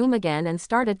into the room again and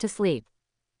started to sleep.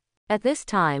 At this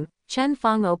time, Chen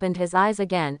Feng opened his eyes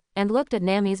again, and looked at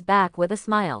Nami's back with a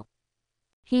smile.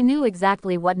 He knew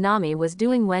exactly what Nami was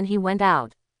doing when he went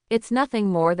out. It's nothing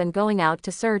more than going out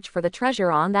to search for the treasure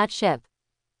on that ship.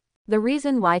 The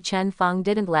reason why Chen Feng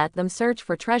didn't let them search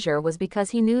for treasure was because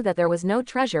he knew that there was no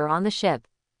treasure on the ship.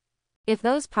 If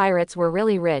those pirates were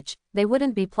really rich, they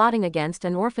wouldn't be plotting against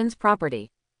an orphan's property.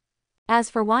 As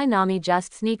for why Nami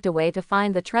just sneaked away to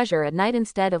find the treasure at night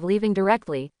instead of leaving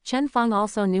directly, Chen Feng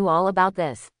also knew all about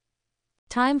this.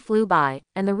 Time flew by,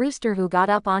 and the rooster who got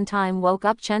up on time woke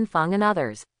up Chen Feng and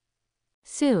others.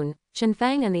 Soon, Chen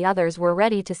Feng and the others were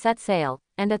ready to set sail,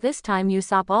 and at this time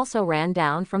Usopp also ran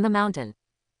down from the mountain.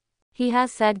 He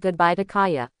has said goodbye to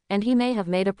Kaya, and he may have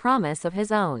made a promise of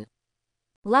his own.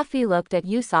 Luffy looked at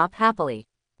Usopp happily.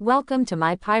 Welcome to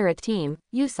my pirate team,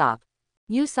 Usopp.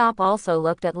 Usopp also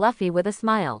looked at Luffy with a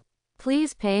smile.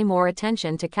 Please pay more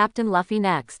attention to Captain Luffy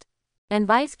next. And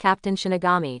Vice Captain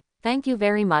Shinigami, thank you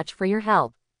very much for your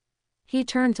help. He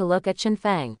turned to look at Chen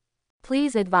Feng.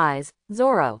 Please advise,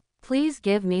 Zoro. Please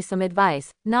give me some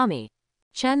advice, Nami.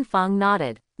 Chen Feng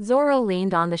nodded. Zoro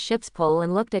leaned on the ship's pole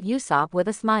and looked at Usopp with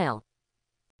a smile.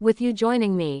 With you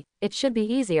joining me, it should be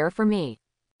easier for me.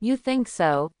 You think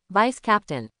so, Vice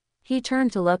Captain? He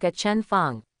turned to look at Chen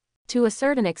Feng. To a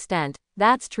certain extent,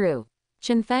 that's true.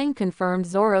 Chen Feng confirmed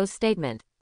Zoro's statement.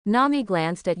 Nami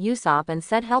glanced at Usopp and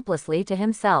said helplessly to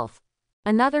himself.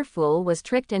 Another fool was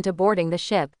tricked into boarding the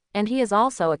ship, and he is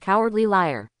also a cowardly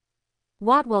liar.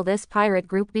 What will this pirate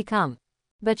group become?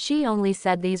 But she only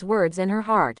said these words in her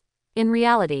heart. In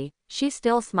reality, she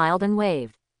still smiled and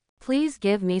waved. Please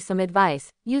give me some advice,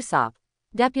 Usopp.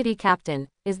 Deputy Captain,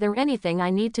 is there anything I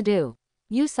need to do?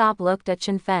 Usopp looked at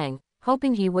Chen Feng,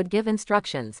 hoping he would give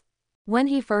instructions. When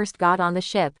he first got on the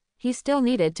ship, he still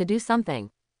needed to do something.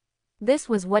 This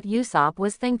was what Usopp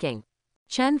was thinking.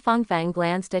 Chen Feng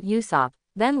glanced at Usopp,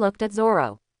 then looked at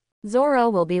Zoro. Zoro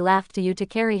will be left to you to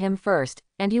carry him first,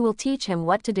 and you will teach him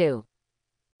what to do.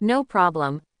 No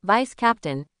problem, Vice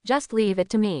Captain, just leave it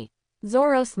to me.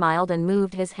 Zoro smiled and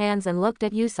moved his hands and looked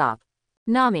at Usopp.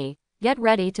 Nami, Get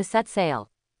ready to set sail.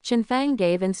 Chinfeng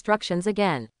gave instructions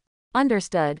again.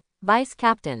 Understood, Vice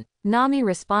Captain, Nami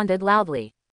responded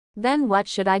loudly. Then what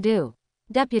should I do?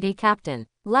 Deputy Captain.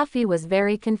 Luffy was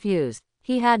very confused.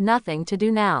 He had nothing to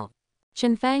do now.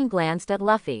 Chinfeng glanced at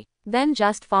Luffy. Then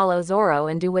just follow Zoro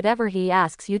and do whatever he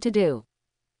asks you to do.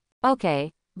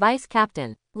 Okay, Vice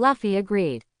Captain. Luffy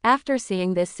agreed. After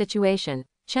seeing this situation,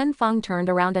 Chenfeng turned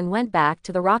around and went back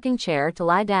to the rocking chair to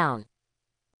lie down.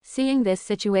 Seeing this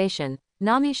situation,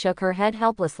 Nami shook her head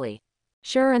helplessly.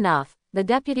 Sure enough, the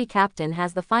deputy captain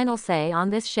has the final say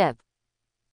on this ship.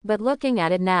 But looking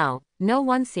at it now, no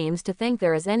one seems to think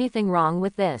there is anything wrong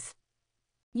with this.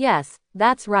 Yes,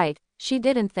 that's right, she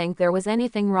didn't think there was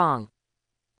anything wrong.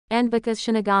 And because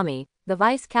Shinigami, the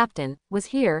vice captain, was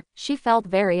here, she felt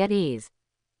very at ease.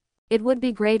 It would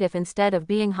be great if instead of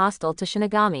being hostile to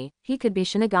Shinigami, he could be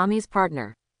Shinigami's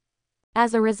partner.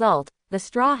 As a result, the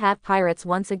Straw Hat Pirates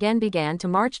once again began to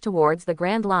march towards the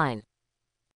Grand Line.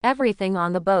 Everything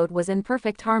on the boat was in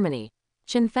perfect harmony.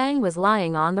 Chinfeng was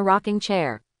lying on the rocking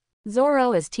chair.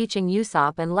 Zoro is teaching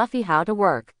Usopp and Luffy how to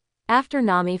work. After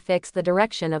Nami fixed the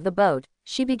direction of the boat,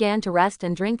 she began to rest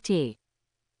and drink tea.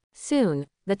 Soon,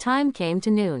 the time came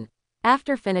to noon.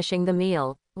 After finishing the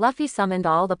meal, Luffy summoned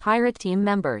all the pirate team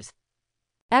members.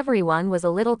 Everyone was a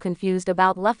little confused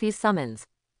about Luffy's summons.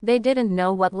 They didn't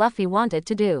know what Luffy wanted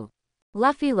to do.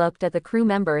 Luffy looked at the crew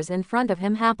members in front of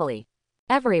him happily.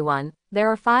 Everyone, there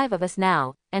are 5 of us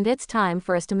now, and it's time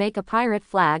for us to make a pirate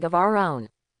flag of our own.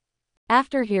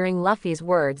 After hearing Luffy's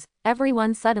words,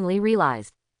 everyone suddenly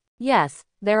realized. Yes,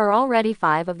 there are already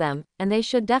 5 of them, and they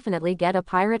should definitely get a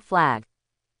pirate flag.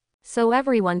 So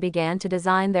everyone began to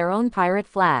design their own pirate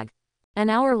flag. An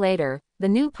hour later, the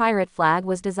new pirate flag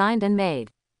was designed and made.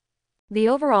 The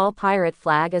overall pirate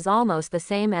flag is almost the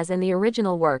same as in the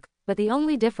original work, but the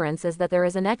only difference is that there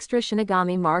is an extra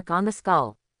Shinigami mark on the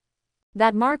skull.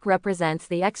 That mark represents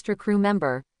the extra crew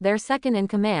member, their second in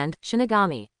command,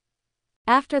 Shinigami.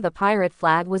 After the pirate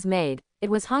flag was made, it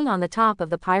was hung on the top of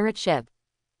the pirate ship.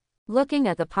 Looking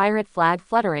at the pirate flag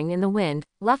fluttering in the wind,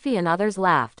 Luffy and others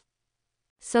laughed.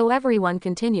 So everyone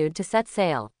continued to set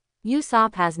sail.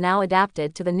 Usopp has now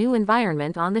adapted to the new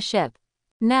environment on the ship.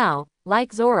 Now,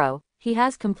 like Zoro, he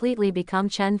has completely become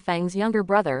Chen Feng's younger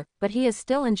brother, but he is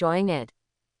still enjoying it.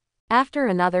 After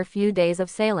another few days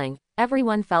of sailing,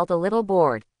 everyone felt a little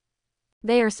bored.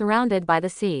 They are surrounded by the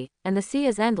sea, and the sea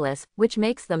is endless, which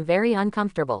makes them very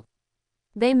uncomfortable.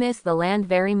 They miss the land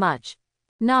very much.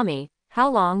 Nami, how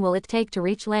long will it take to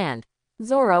reach land?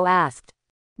 Zoro asked.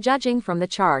 Judging from the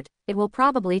chart, it will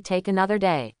probably take another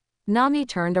day. Nami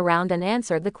turned around and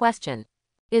answered the question.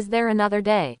 Is there another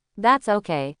day? That's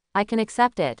okay, I can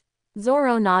accept it.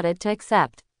 Zoro nodded to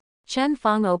accept. Chen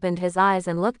Feng opened his eyes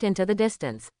and looked into the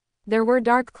distance. There were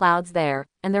dark clouds there,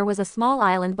 and there was a small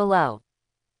island below.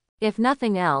 If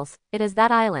nothing else, it is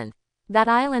that island. That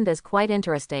island is quite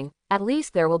interesting, at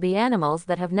least there will be animals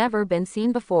that have never been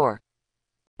seen before.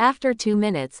 After 2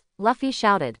 minutes, Luffy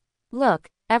shouted. Look,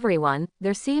 everyone,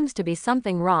 there seems to be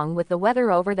something wrong with the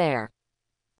weather over there.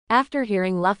 After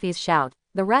hearing Luffy's shout,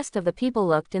 the rest of the people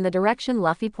looked in the direction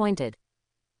Luffy pointed.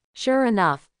 Sure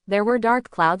enough, there were dark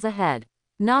clouds ahead.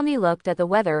 Nami looked at the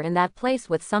weather in that place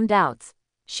with some doubts.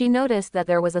 She noticed that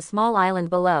there was a small island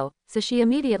below, so she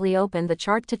immediately opened the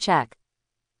chart to check.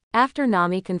 After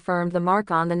Nami confirmed the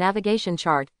mark on the navigation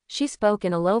chart, she spoke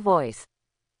in a low voice.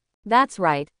 That's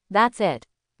right, that's it.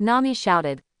 Nami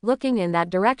shouted, looking in that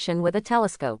direction with a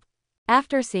telescope.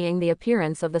 After seeing the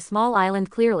appearance of the small island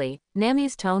clearly,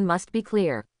 Nami's tone must be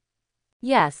clear.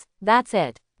 Yes, that's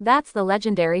it. That's the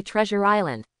legendary Treasure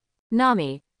Island.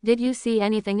 Nami, did you see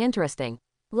anything interesting?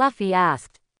 Luffy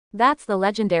asked. That's the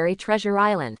legendary Treasure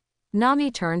Island. Nami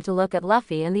turned to look at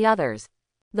Luffy and the others.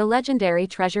 The legendary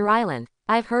Treasure Island,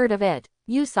 I've heard of it,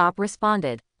 Usopp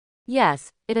responded.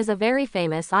 Yes, it is a very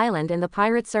famous island in the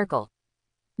pirate circle.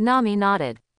 Nami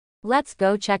nodded. Let's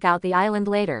go check out the island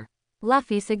later.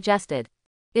 Luffy suggested.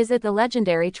 Is it the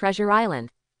legendary Treasure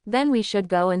Island? Then we should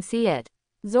go and see it.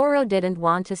 Zoro didn't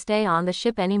want to stay on the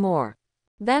ship anymore.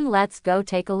 Then let's go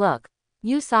take a look.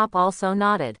 Usopp also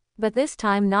nodded, but this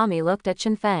time Nami looked at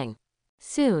Chenfeng.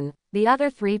 Soon, the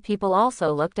other 3 people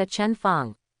also looked at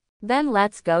Chenfeng. Then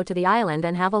let's go to the island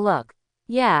and have a look.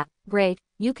 Yeah, great,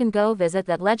 you can go visit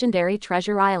that legendary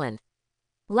Treasure Island.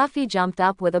 Luffy jumped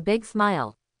up with a big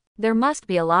smile. There must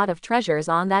be a lot of treasures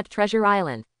on that Treasure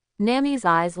Island. Nami's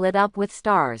eyes lit up with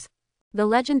stars. The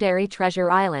legendary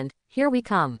Treasure Island, here we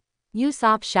come.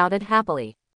 Usopp shouted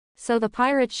happily. So the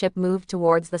pirate ship moved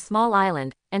towards the small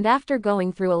island, and after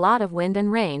going through a lot of wind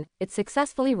and rain, it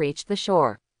successfully reached the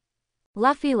shore.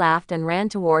 Luffy laughed and ran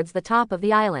towards the top of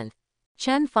the island.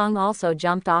 Chen Feng also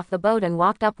jumped off the boat and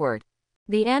walked upward.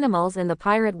 The animals in the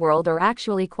pirate world are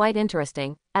actually quite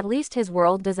interesting, at least his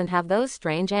world doesn't have those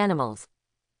strange animals.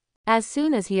 As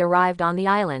soon as he arrived on the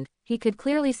island, he could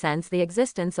clearly sense the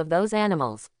existence of those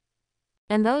animals.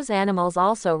 And those animals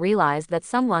also realized that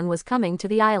someone was coming to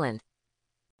the island.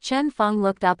 Chen Feng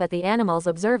looked up at the animals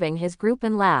observing his group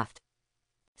and laughed.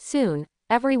 Soon,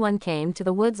 everyone came to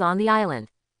the woods on the island.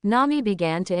 Nami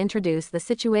began to introduce the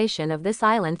situation of this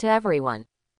island to everyone.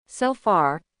 So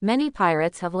far, many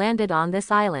pirates have landed on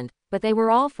this island, but they were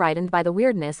all frightened by the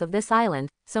weirdness of this island,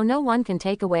 so no one can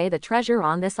take away the treasure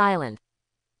on this island.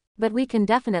 But we can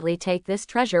definitely take this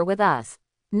treasure with us.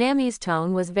 Nami's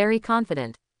tone was very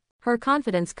confident. Her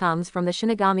confidence comes from the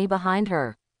Shinigami behind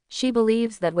her. She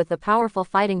believes that with the powerful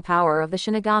fighting power of the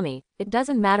Shinigami, it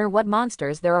doesn't matter what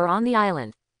monsters there are on the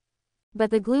island. But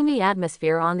the gloomy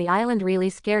atmosphere on the island really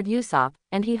scared Usopp,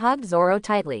 and he hugged Zoro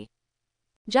tightly.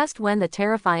 Just when the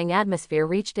terrifying atmosphere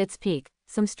reached its peak,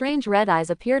 some strange red eyes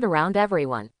appeared around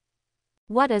everyone.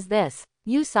 What is this?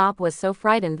 Usopp was so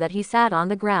frightened that he sat on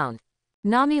the ground.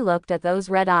 Nami looked at those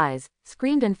red eyes,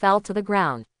 screamed and fell to the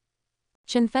ground.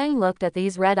 Chen Feng looked at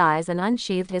these red eyes and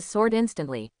unsheathed his sword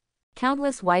instantly.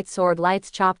 Countless white sword lights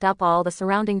chopped up all the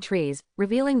surrounding trees,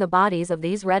 revealing the bodies of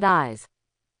these red eyes.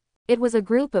 It was a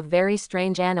group of very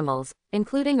strange animals,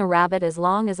 including a rabbit as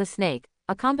long as a snake,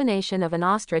 a combination of an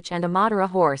ostrich and a Madara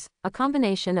horse, a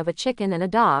combination of a chicken and a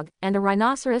dog, and a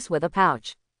rhinoceros with a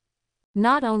pouch.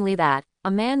 Not only that,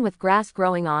 a man with grass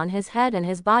growing on his head and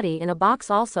his body in a box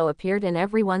also appeared in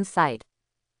everyone's sight.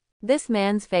 This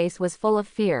man's face was full of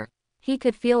fear. He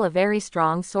could feel a very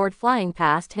strong sword flying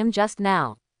past him just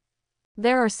now.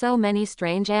 There are so many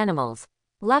strange animals.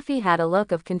 Luffy had a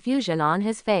look of confusion on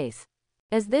his face.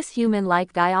 Is this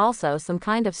human-like guy also some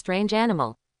kind of strange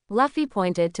animal? Luffy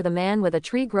pointed to the man with a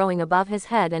tree growing above his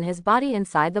head and his body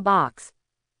inside the box.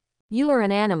 You are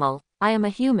an animal, I am a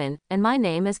human, and my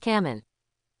name is Kamen.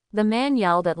 The man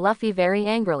yelled at Luffy very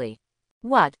angrily.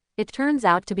 What? It turns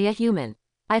out to be a human.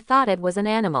 I thought it was an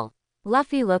animal.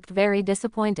 Luffy looked very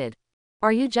disappointed.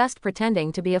 Are you just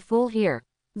pretending to be a fool here?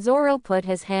 Zoro put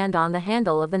his hand on the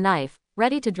handle of the knife,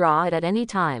 ready to draw it at any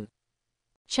time.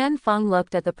 Chen Feng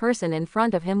looked at the person in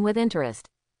front of him with interest.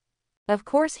 Of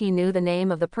course he knew the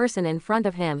name of the person in front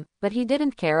of him, but he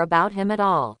didn't care about him at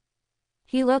all.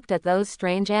 He looked at those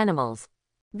strange animals.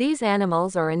 These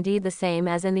animals are indeed the same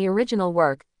as in the original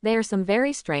work, they are some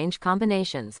very strange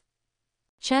combinations.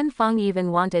 Chen Feng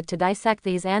even wanted to dissect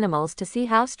these animals to see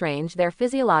how strange their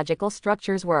physiological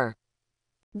structures were.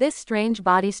 This strange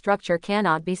body structure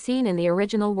cannot be seen in the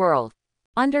original world.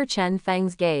 Under Chen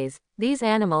Feng's gaze, these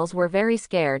animals were very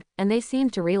scared, and they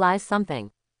seemed to realize something.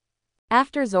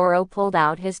 After Zoro pulled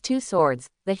out his two swords,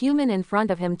 the human in front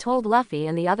of him told Luffy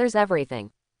and the others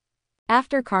everything.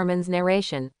 After Carmen's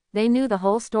narration, they knew the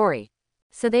whole story.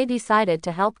 So they decided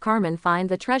to help Carmen find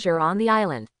the treasure on the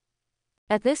island.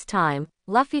 At this time,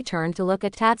 Luffy turned to look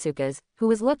at Tatsuka's, who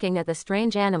was looking at the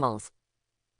strange animals.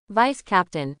 Vice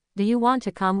Captain, do you want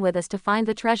to come with us to find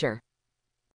the treasure?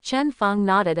 Chen Feng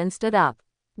nodded and stood up.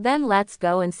 Then let's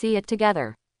go and see it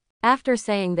together. After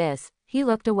saying this, he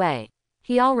looked away.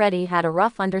 He already had a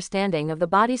rough understanding of the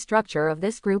body structure of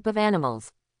this group of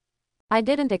animals. I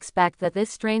didn't expect that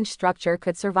this strange structure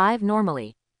could survive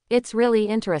normally. It's really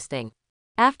interesting.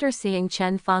 After seeing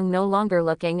Chen Feng no longer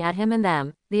looking at him and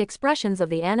them, the expressions of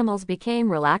the animals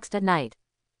became relaxed at night.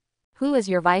 Who is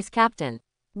your vice captain?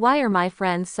 Why are my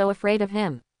friends so afraid of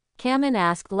him? Kamen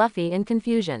asked Luffy in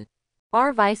confusion.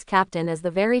 Our vice captain is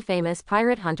the very famous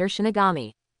pirate hunter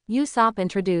Shinigami. Usopp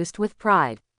introduced with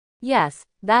pride. Yes,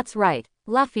 that's right,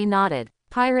 Luffy nodded.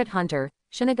 Pirate hunter,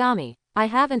 Shinigami. I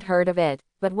haven't heard of it,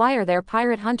 but why are there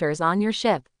pirate hunters on your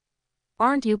ship?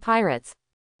 Aren't you pirates?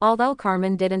 Although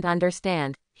Carmen didn't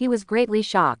understand, he was greatly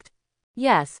shocked.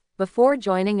 Yes, before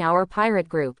joining our pirate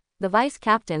group, the vice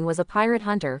captain was a pirate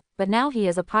hunter, but now he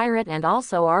is a pirate and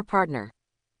also our partner.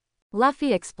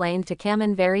 Luffy explained to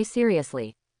Kamen very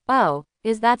seriously. Oh,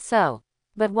 is that so?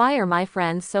 But why are my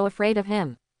friends so afraid of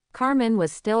him? Carmen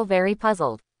was still very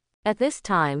puzzled. At this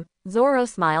time, Zoro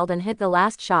smiled and hit the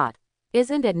last shot.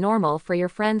 Isn't it normal for your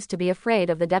friends to be afraid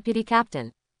of the deputy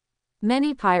captain?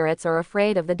 Many pirates are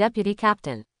afraid of the deputy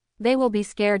captain. They will be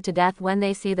scared to death when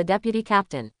they see the deputy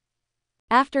captain.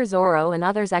 After Zoro and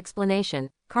others' explanation,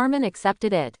 Carmen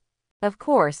accepted it. Of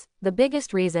course, the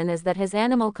biggest reason is that his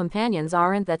animal companions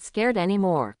aren't that scared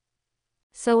anymore.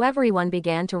 So everyone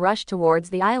began to rush towards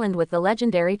the island with the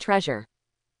legendary treasure.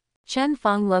 Chen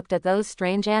Feng looked at those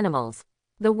strange animals.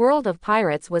 The world of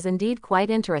pirates was indeed quite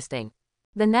interesting.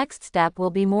 The next step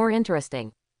will be more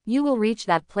interesting. You will reach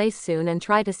that place soon and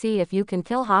try to see if you can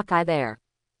kill Hawkeye there.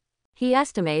 He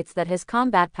estimates that his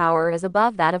combat power is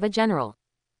above that of a general.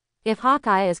 If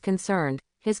Hawkeye is concerned,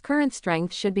 his current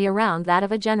strength should be around that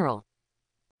of a general.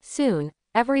 Soon,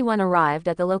 everyone arrived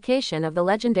at the location of the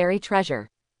legendary treasure.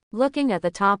 Looking at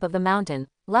the top of the mountain,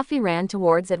 Luffy ran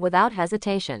towards it without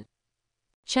hesitation.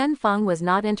 Chen Feng was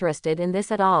not interested in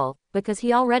this at all, because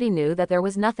he already knew that there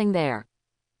was nothing there.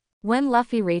 When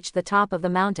Luffy reached the top of the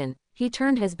mountain, he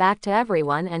turned his back to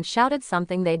everyone and shouted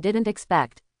something they didn't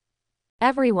expect.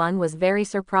 Everyone was very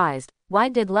surprised. Why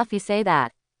did Luffy say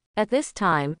that? At this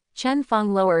time, Chen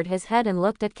Feng lowered his head and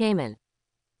looked at Kamen.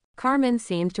 Carmen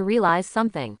seemed to realize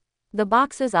something. The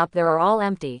boxes up there are all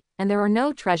empty, and there are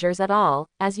no treasures at all,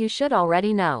 as you should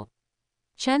already know.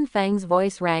 Chen Feng's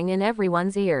voice rang in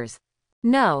everyone's ears.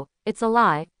 No, it's a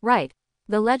lie, right?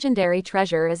 The legendary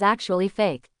treasure is actually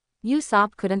fake.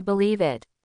 Usopp couldn't believe it.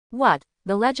 What?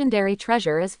 The legendary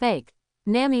treasure is fake?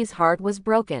 Nami's heart was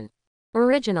broken.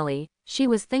 Originally, she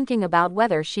was thinking about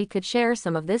whether she could share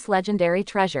some of this legendary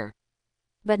treasure.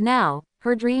 But now,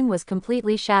 her dream was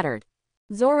completely shattered.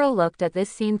 Zoro looked at this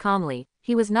scene calmly.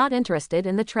 He was not interested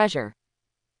in the treasure.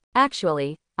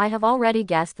 Actually, I have already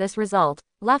guessed this result.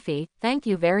 Luffy, thank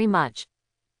you very much.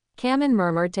 Kamen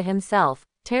murmured to himself,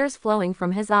 tears flowing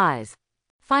from his eyes.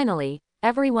 Finally,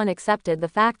 everyone accepted the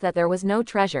fact that there was no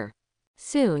treasure.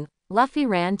 Soon, Luffy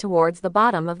ran towards the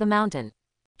bottom of the mountain.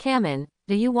 Kamen,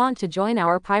 do you want to join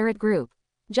our pirate group?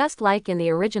 Just like in the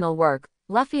original work,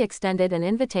 Luffy extended an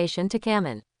invitation to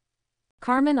Kamen.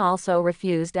 Carmen also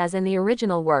refused as in the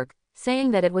original work,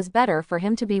 saying that it was better for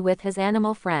him to be with his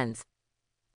animal friends.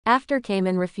 After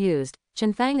Kamen refused,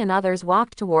 Chinfeng and others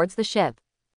walked towards the ship.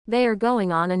 They are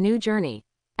going on a new journey.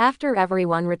 After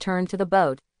everyone returned to the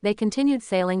boat, they continued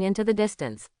sailing into the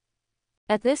distance.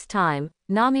 At this time,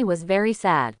 Nami was very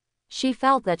sad. She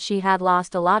felt that she had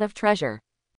lost a lot of treasure.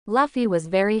 Luffy was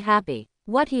very happy.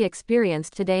 What he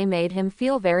experienced today made him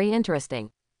feel very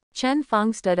interesting. Chen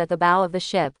Feng stood at the bow of the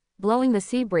ship, blowing the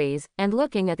sea breeze, and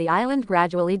looking at the island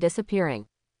gradually disappearing.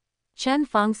 Chen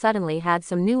Feng suddenly had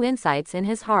some new insights in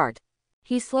his heart.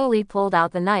 He slowly pulled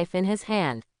out the knife in his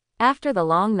hand. After the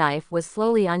long knife was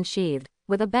slowly unsheathed,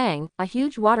 with a bang, a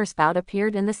huge waterspout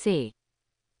appeared in the sea.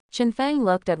 Chinfeng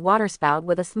looked at waterspout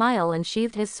with a smile and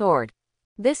sheathed his sword.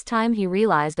 This time he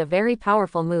realized a very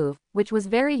powerful move, which was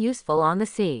very useful on the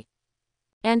sea.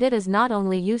 And it is not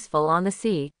only useful on the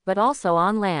sea, but also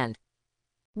on land.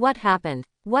 What happened?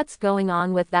 What's going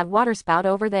on with that waterspout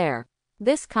over there?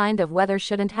 This kind of weather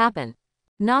shouldn't happen.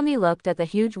 Nami looked at the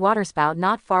huge waterspout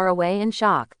not far away in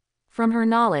shock. From her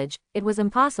knowledge, it was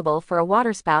impossible for a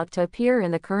waterspout to appear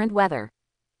in the current weather.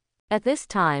 At this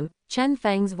time, Chen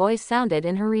Feng's voice sounded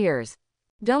in her ears.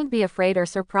 Don't be afraid or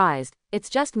surprised, it's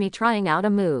just me trying out a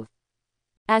move.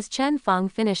 As Chen Feng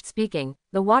finished speaking,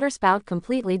 the waterspout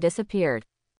completely disappeared.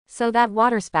 So that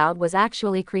waterspout was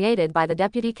actually created by the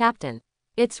deputy captain.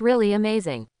 It's really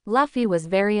amazing. Luffy was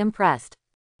very impressed.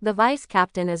 The vice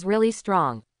captain is really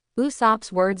strong.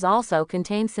 Usopp's words also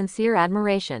contained sincere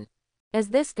admiration. Is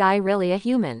this guy really a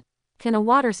human? Can a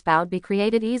waterspout be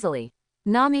created easily?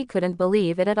 Nami couldn't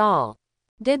believe it at all.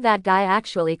 Did that guy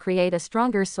actually create a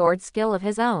stronger sword skill of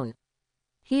his own?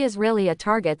 He is really a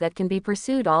target that can be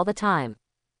pursued all the time.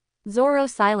 Zoro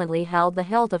silently held the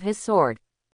hilt of his sword.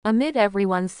 Amid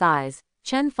everyone's sighs,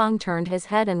 Chen Feng turned his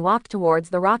head and walked towards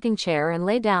the rocking chair and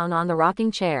lay down on the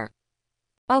rocking chair.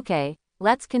 Okay,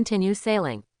 let's continue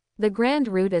sailing. The grand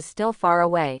route is still far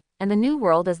away, and the new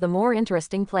world is the more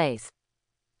interesting place.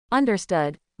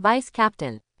 Understood, Vice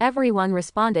Captain. Everyone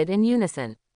responded in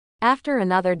unison. After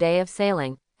another day of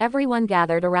sailing, everyone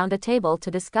gathered around a table to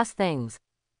discuss things.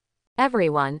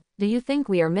 Everyone, do you think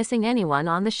we are missing anyone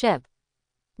on the ship?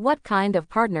 What kind of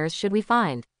partners should we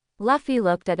find? Luffy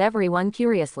looked at everyone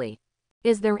curiously.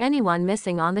 Is there anyone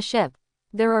missing on the ship?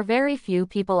 There are very few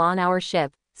people on our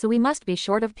ship, so we must be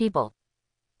short of people.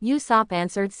 Usopp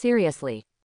answered seriously.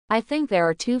 I think there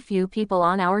are too few people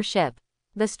on our ship.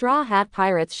 The Straw Hat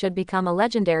Pirates should become a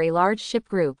legendary large ship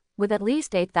group, with at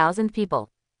least 8,000 people.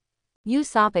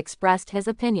 Usopp expressed his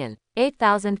opinion.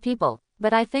 8,000 people,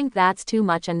 but I think that's too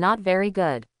much and not very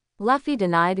good. Luffy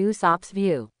denied Usopp's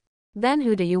view. Then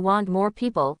who do you want more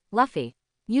people, Luffy?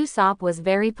 Usopp was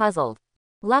very puzzled.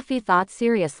 Luffy thought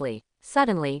seriously.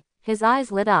 Suddenly, his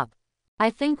eyes lit up. I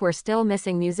think we're still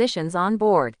missing musicians on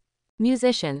board.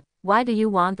 Musician, why do you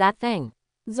want that thing?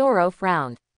 Zoro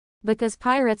frowned. Because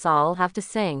pirates all have to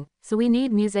sing, so we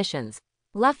need musicians.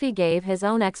 Luffy gave his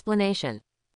own explanation.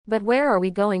 But where are we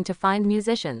going to find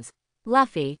musicians?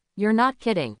 Luffy, you're not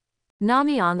kidding.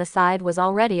 Nami on the side was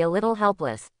already a little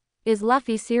helpless. Is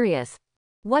Luffy serious?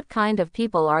 What kind of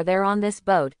people are there on this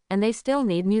boat, and they still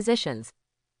need musicians?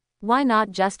 Why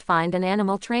not just find an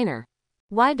animal trainer?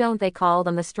 Why don't they call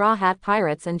them the Straw Hat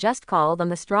Pirates and just call them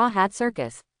the Straw Hat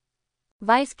Circus?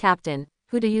 Vice Captain,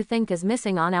 who do you think is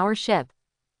missing on our ship?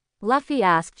 Luffy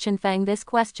asked Chinfeng this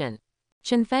question.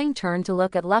 Chinfeng turned to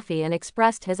look at Luffy and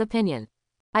expressed his opinion.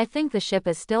 I think the ship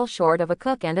is still short of a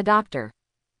cook and a doctor.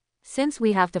 Since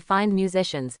we have to find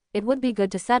musicians, it would be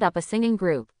good to set up a singing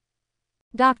group.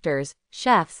 Doctors,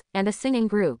 chefs, and a singing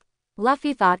group.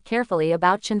 Luffy thought carefully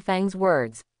about Chinfeng's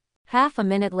words. Half a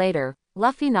minute later,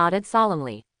 Luffy nodded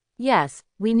solemnly. Yes,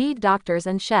 we need doctors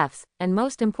and chefs, and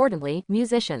most importantly,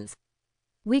 musicians.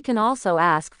 We can also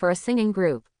ask for a singing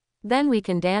group. Then we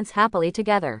can dance happily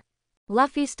together.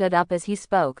 Luffy stood up as he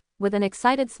spoke, with an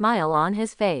excited smile on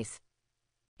his face.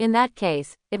 In that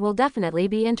case, it will definitely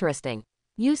be interesting.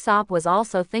 Usopp was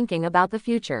also thinking about the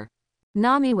future.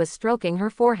 Nami was stroking her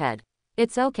forehead.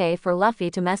 It's okay for Luffy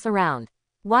to mess around.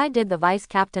 Why did the vice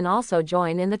captain also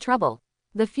join in the trouble?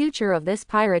 The future of this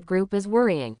pirate group is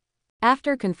worrying.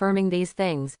 After confirming these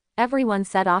things, everyone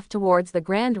set off towards the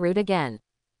grand route again.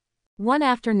 One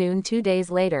afternoon 2 days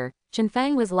later,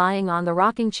 Chinfeng was lying on the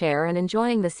rocking chair and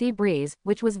enjoying the sea breeze,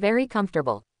 which was very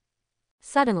comfortable.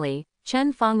 Suddenly,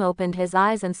 Chen Feng opened his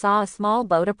eyes and saw a small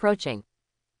boat approaching.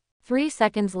 3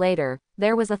 seconds later,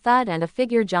 there was a thud and a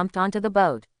figure jumped onto the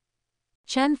boat.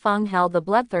 Chen Feng held the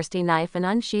bloodthirsty knife and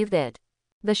unsheathed it.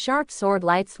 The sharp sword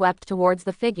light swept towards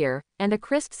the figure, and a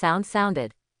crisp sound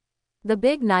sounded. The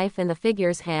big knife in the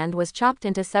figure's hand was chopped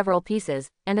into several pieces,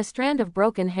 and a strand of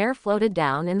broken hair floated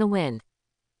down in the wind.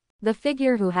 The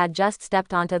figure who had just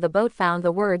stepped onto the boat found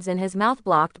the words in his mouth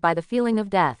blocked by the feeling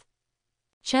of death.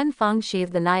 Chen Feng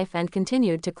sheathed the knife and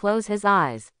continued to close his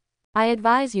eyes. I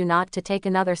advise you not to take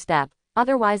another step,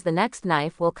 otherwise the next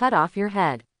knife will cut off your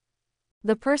head.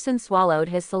 The person swallowed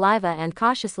his saliva and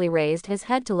cautiously raised his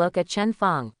head to look at Chen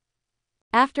Feng.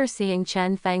 After seeing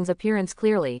Chen Feng's appearance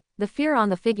clearly, the fear on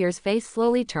the figure's face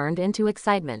slowly turned into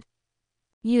excitement.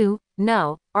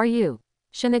 Are you?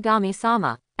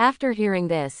 Shinigami-sama. After hearing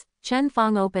this, Chen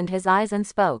Feng opened his eyes and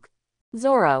spoke.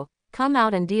 Zoro, come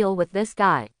out and deal with this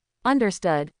guy.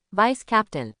 Understood, Vice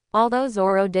Captain. Although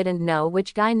Zoro didn't know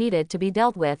which guy needed to be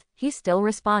dealt with, he still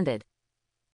responded.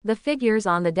 The figures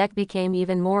on the deck became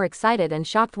even more excited and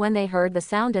shocked when they heard the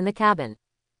sound in the cabin.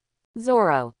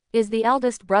 Zoro, is the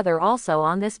eldest brother also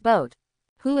on this boat?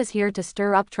 Who is here to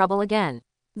stir up trouble again?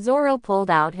 Zoro pulled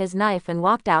out his knife and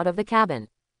walked out of the cabin.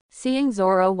 Seeing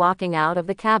Zoro walking out of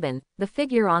the cabin, the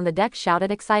figure on the deck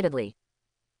shouted excitedly.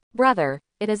 Brother,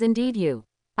 it is indeed you.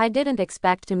 I didn't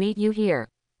expect to meet you here.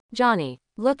 Johnny.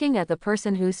 Looking at the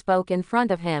person who spoke in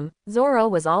front of him, Zoro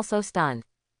was also stunned.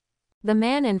 The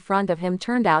man in front of him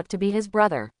turned out to be his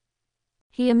brother.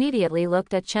 He immediately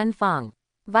looked at Chen Feng.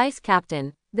 Vice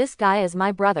Captain, this guy is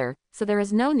my brother, so there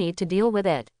is no need to deal with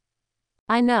it.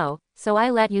 I know, so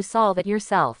I let you solve it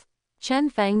yourself. Chen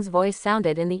Feng's voice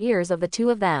sounded in the ears of the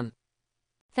two of them.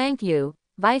 Thank you,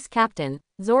 Vice Captain.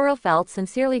 Zoro felt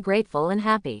sincerely grateful and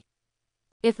happy.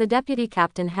 If the deputy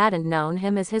captain hadn't known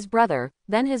him as his brother,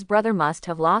 then his brother must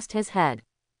have lost his head.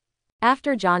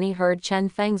 After Johnny heard Chen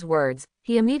Feng's words,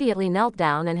 he immediately knelt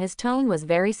down and his tone was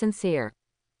very sincere.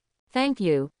 Thank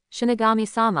you,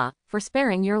 Shinigami-sama, for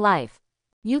sparing your life.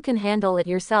 You can handle it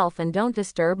yourself and don't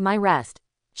disturb my rest.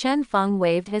 Chen Feng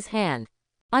waved his hand.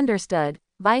 Understood,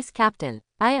 Vice Captain.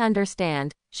 I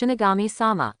understand,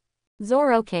 Shinigami-sama.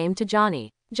 Zoro came to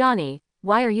Johnny. Johnny,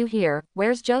 why are you here?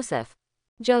 Where's Joseph?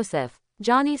 Joseph.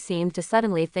 Johnny seemed to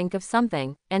suddenly think of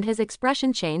something, and his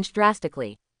expression changed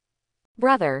drastically.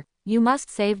 Brother, you must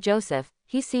save Joseph,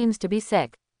 he seems to be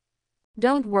sick.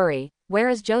 Don't worry, where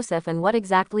is Joseph and what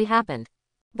exactly happened?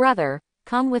 Brother,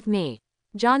 come with me.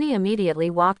 Johnny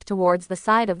immediately walked towards the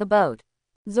side of the boat.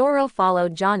 Zoro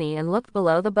followed Johnny and looked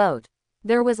below the boat.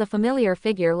 There was a familiar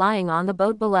figure lying on the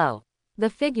boat below.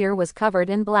 The figure was covered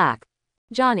in black.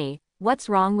 Johnny, what's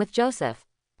wrong with Joseph?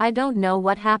 I don't know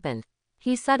what happened.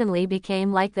 He suddenly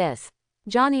became like this.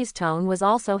 Johnny's tone was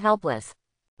also helpless.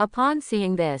 Upon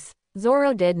seeing this,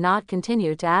 Zoro did not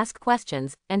continue to ask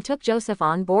questions, and took Joseph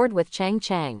on board with Chang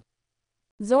Chang.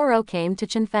 Zoro came to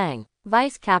Chinfeng.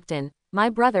 Vice Captain, my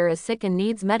brother is sick and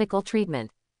needs medical treatment.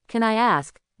 Can I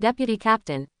ask, Deputy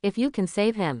Captain, if you can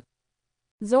save him?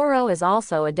 Zoro is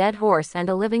also a dead horse and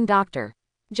a living doctor.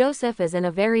 Joseph is in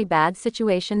a very bad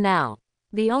situation now.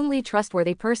 The only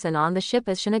trustworthy person on the ship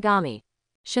is Shinigami.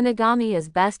 Shinigami is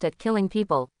best at killing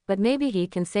people, but maybe he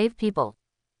can save people.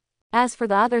 As for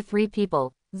the other 3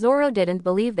 people, Zoro didn't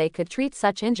believe they could treat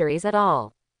such injuries at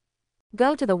all.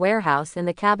 Go to the warehouse in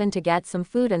the cabin to get some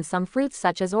food and some fruits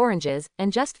such as oranges,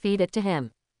 and just feed it to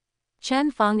him.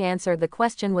 Chen Feng answered the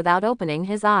question without opening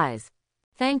his eyes.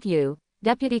 Thank you,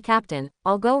 Deputy Captain,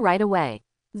 I'll go right away.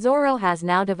 Zoro has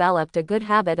now developed a good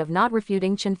habit of not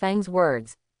refuting Chenfeng's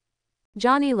words.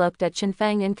 Johnny looked at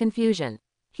Chenfeng in confusion.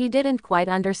 He didn't quite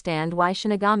understand why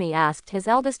Shinigami asked his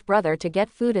eldest brother to get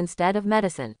food instead of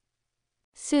medicine.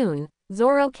 Soon,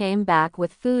 Zoro came back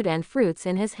with food and fruits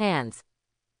in his hands.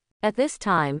 At this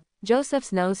time,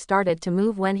 Joseph's nose started to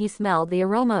move when he smelled the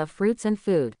aroma of fruits and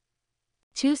food.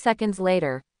 2 seconds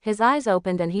later, his eyes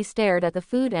opened and he stared at the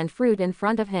food and fruit in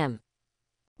front of him.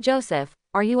 Joseph,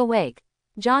 are you awake?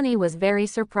 Johnny was very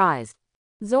surprised.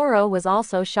 Zoro was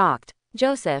also shocked.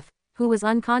 Joseph, who was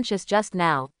unconscious just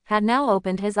now, had now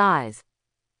opened his eyes.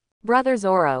 Brother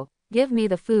Zoro, give me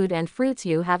the food and fruits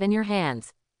you have in your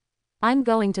hands. I'm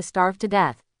going to starve to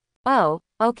death. Oh,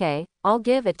 okay, I'll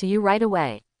give it to you right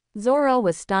away. Zoro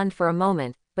was stunned for a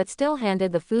moment, but still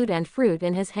handed the food and fruit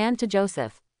in his hand to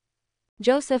Joseph.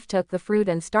 Joseph took the fruit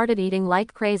and started eating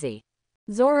like crazy.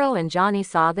 Zoro and Johnny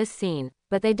saw this scene,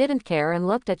 but they didn't care and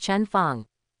looked at Chenfeng.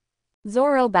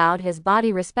 Zoro bowed his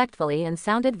body respectfully and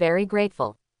sounded very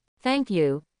grateful. Thank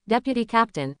you, Deputy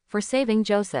Captain, for saving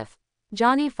Joseph.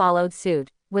 Johnny followed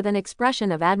suit, with an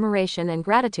expression of admiration and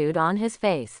gratitude on his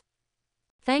face.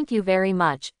 Thank you very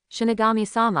much,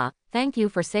 Shinigami-sama, thank you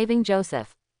for saving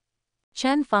Joseph.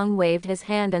 Chenfeng waved his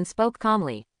hand and spoke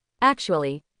calmly.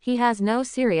 Actually, he has no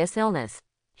serious illness.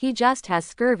 He just has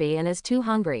scurvy and is too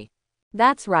hungry.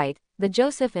 That's right, the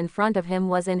Joseph in front of him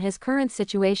was in his current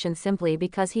situation simply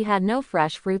because he had no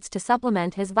fresh fruits to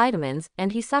supplement his vitamins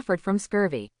and he suffered from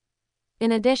scurvy.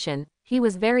 In addition, he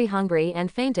was very hungry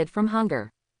and fainted from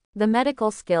hunger. The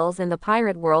medical skills in the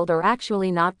pirate world are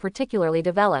actually not particularly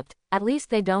developed, at least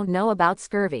they don't know about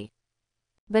scurvy.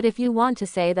 But if you want to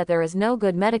say that there is no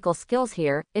good medical skills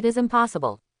here, it is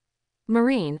impossible.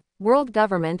 Marine, world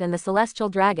government and the celestial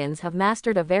dragons have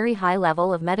mastered a very high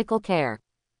level of medical care.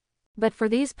 But for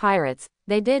these pirates,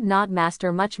 they did not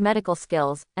master much medical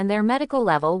skills, and their medical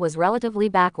level was relatively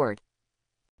backward.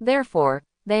 Therefore,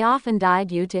 they often die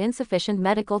due to insufficient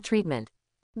medical treatment.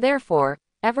 Therefore,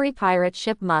 every pirate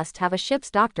ship must have a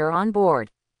ship's doctor on board.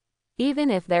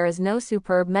 Even if there is no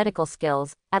superb medical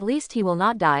skills, at least he will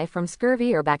not die from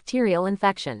scurvy or bacterial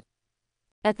infection.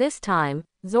 At this time,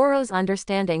 Zoro's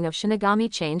understanding of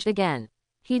Shinigami changed again.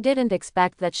 He didn't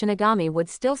expect that Shinigami would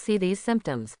still see these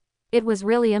symptoms. It was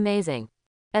really amazing.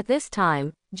 At this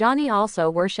time, Johnny also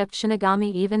worshipped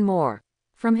Shinigami even more.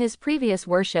 From his previous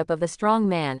worship of the strong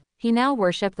man, he now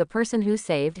worshipped the person who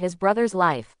saved his brother's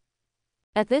life.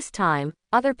 At this time,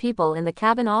 other people in the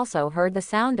cabin also heard the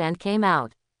sound and came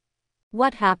out.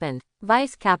 What happened?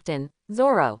 Vice Captain,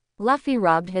 Zoro. Luffy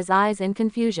rubbed his eyes in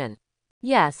confusion.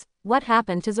 Yes, what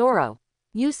happened to Zoro?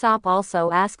 Usopp also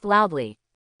asked loudly.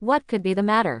 What could be the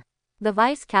matter? The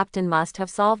Vice Captain must have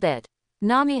solved it.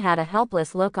 Nami had a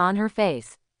helpless look on her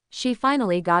face. She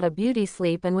finally got a beauty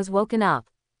sleep and was woken up.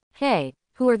 Hey,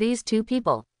 who are these two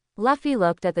people? Luffy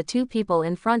looked at the two people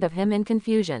in front of him in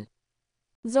confusion.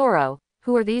 Zoro,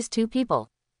 who are these two people?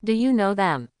 Do you know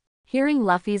them? Hearing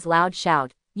Luffy's loud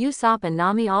shout, Usopp and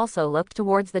Nami also looked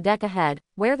towards the deck ahead,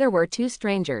 where there were two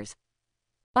strangers.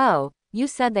 Oh, you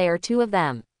said they are two of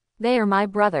them. They are my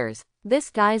brothers.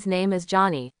 This guy's name is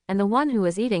Johnny, and the one who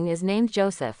is eating is named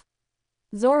Joseph.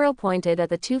 Zoro pointed at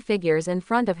the two figures in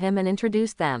front of him and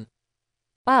introduced them.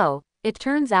 Oh, it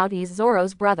turns out he's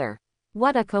Zoro's brother.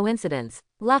 What a coincidence.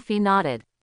 Luffy nodded.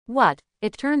 What,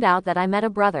 it turned out that I met a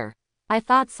brother. I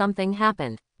thought something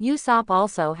happened. Usopp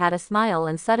also had a smile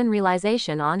and sudden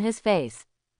realization on his face.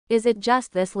 Is it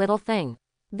just this little thing?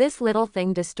 This little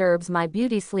thing disturbs my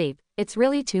beauty sleep, it's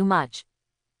really too much.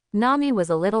 Nami was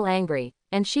a little angry,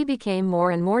 and she became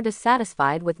more and more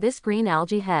dissatisfied with this green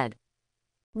algae head.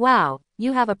 Wow,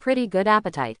 you have a pretty good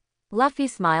appetite. Luffy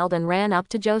smiled and ran up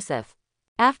to Joseph.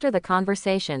 After the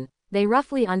conversation, they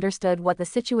roughly understood what the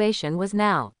situation was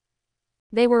now.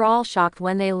 They were all shocked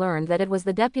when they learned that it was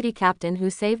the deputy captain who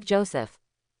saved Joseph.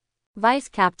 Vice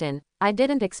Captain, I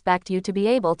didn't expect you to be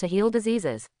able to heal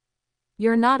diseases.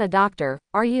 You're not a doctor,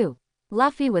 are you?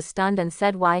 Luffy was stunned and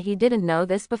said why he didn't know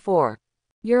this before.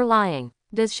 You're lying.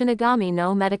 Does Shinigami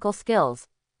know medical skills?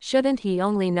 Shouldn't he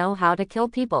only know how to kill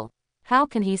people? How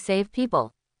can he save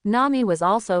people? Nami was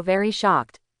also very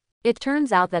shocked. It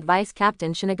turns out that Vice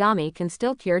Captain Shinigami can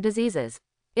still cure diseases.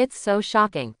 It's so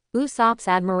shocking. Usopp's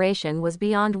admiration was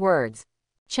beyond words.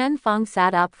 Chenfeng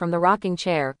sat up from the rocking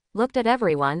chair, looked at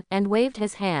everyone, and waved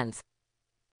his hands.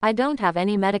 I don't have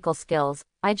any medical skills,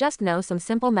 I just know some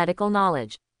simple medical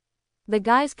knowledge. The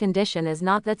guy's condition is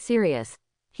not that serious.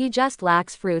 He just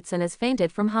lacks fruits and has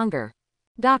fainted from hunger.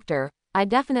 Doctor, I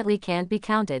definitely can't be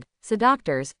counted, so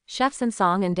doctors, chefs and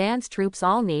song and dance troops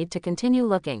all need to continue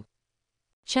looking.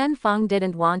 Chenfeng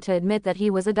didn't want to admit that he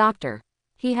was a doctor.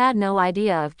 He had no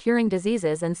idea of curing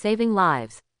diseases and saving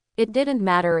lives. It didn't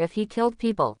matter if he killed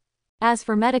people. As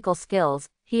for medical skills,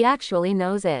 he actually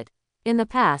knows it. In the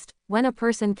past, when a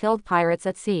person killed pirates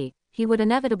at sea, he would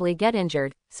inevitably get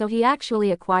injured, so he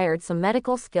actually acquired some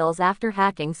medical skills after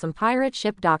hacking some pirate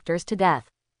ship doctors to death.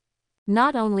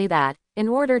 Not only that, in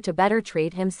order to better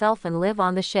treat himself and live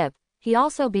on the ship, he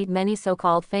also beat many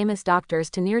so-called famous doctors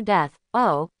to near death,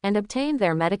 and obtained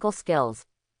their medical skills.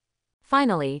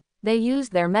 Finally, they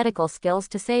used their medical skills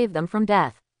to save them from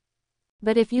death.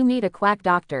 But if you meet a quack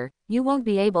doctor, you won't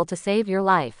be able to save your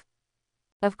life.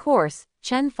 Of course,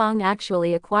 Chen Feng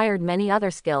actually acquired many other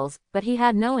skills, but he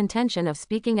had no intention of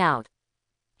speaking out.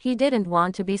 He didn't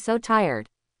want to be so tired.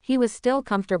 He was still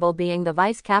comfortable being the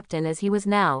vice captain as he was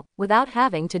now, without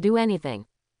having to do anything.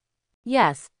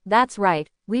 Yes, that's right,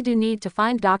 we do need to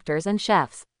find doctors and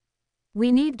chefs.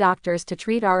 We need doctors to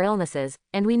treat our illnesses,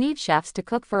 and we need chefs to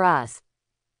cook for us.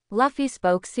 Luffy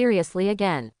spoke seriously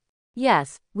again.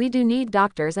 Yes, we do need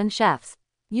doctors and chefs.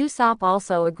 Usopp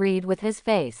also agreed with his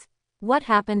face. What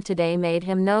happened today made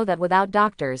him know that without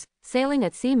doctors, sailing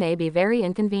at sea may be very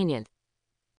inconvenient.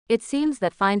 It seems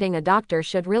that finding a doctor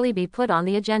should really be put on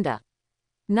the agenda.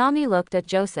 Nami looked at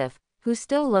Joseph, who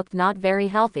still looked not very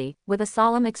healthy, with a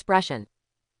solemn expression.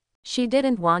 She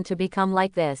didn't want to become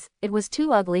like this, it was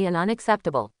too ugly and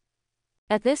unacceptable.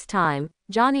 At this time,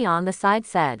 Johnny on the side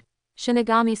said,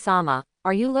 "Shinigami-sama,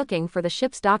 are you looking for the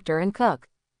ship's doctor and cook?"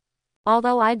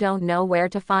 "Although I don't know where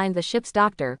to find the ship's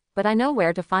doctor, but I know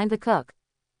where to find the cook."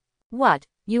 "What,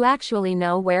 you actually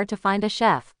know where to find a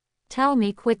chef? Tell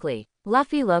me quickly."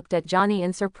 Luffy looked at Johnny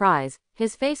in surprise,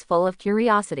 his face full of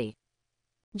curiosity.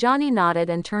 Johnny nodded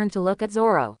and turned to look at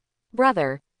Zoro.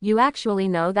 "Brother, you actually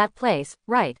know that place,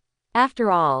 right? After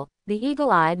all, the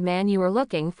eagle-eyed man you were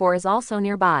looking for is also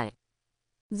nearby."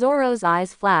 Zoro's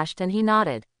eyes flashed and he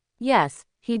nodded. Yes,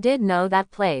 he did know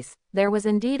that place. There was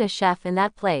indeed a chef in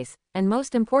that place, and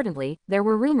most importantly, there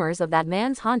were rumors of that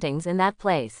man's hauntings in that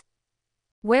place.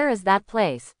 "Where is that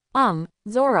place?"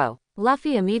 Zoro.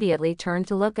 Luffy immediately turned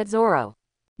to look at Zoro.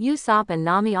 Usopp and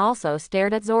Nami also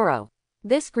stared at Zoro.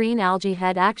 This green algae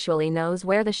head actually knows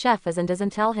where the chef is and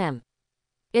doesn't tell him.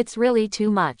 It's really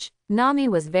too much. Nami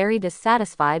was very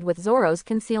dissatisfied with Zoro's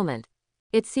concealment.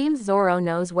 It seems Zoro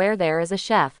knows where there is a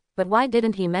chef, but why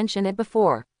didn't he mention it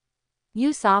before?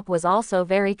 Usopp was also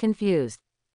very confused.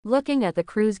 Looking at the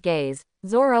crew's gaze,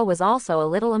 Zoro was also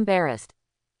a little embarrassed.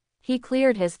 He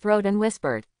cleared his throat and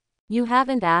whispered, "You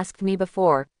haven't asked me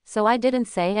before, so I didn't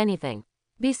say anything.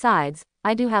 Besides,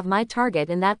 I do have my target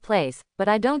in that place, but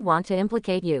I don't want to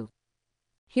implicate you."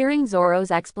 Hearing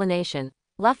Zoro's explanation,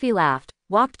 Luffy laughed,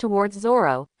 walked towards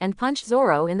Zoro, and punched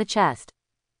Zoro in the chest.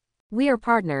 "We are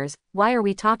partners, why are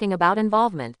we talking about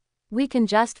involvement? We can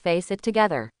just face it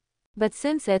together. But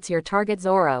since it's your target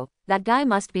Zoro, that guy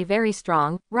must be very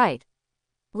strong, right?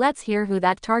 Let's hear who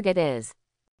that target is."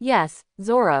 "Yes,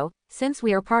 Zoro, since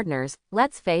we are partners,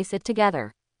 let's face it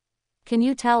together. Can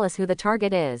you tell us who the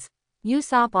target is?"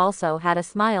 Usopp also had a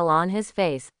smile on his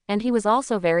face, and he was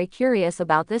also very curious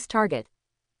about this target.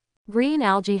 "Green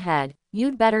algae head,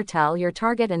 you'd better tell your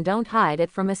target and don't hide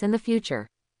it from us in the future."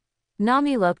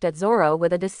 Nami looked at Zoro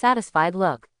with a dissatisfied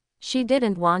look. She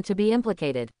didn't want to be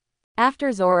implicated.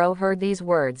 After Zoro heard these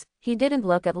words, he didn't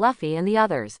look at Luffy and the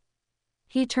others.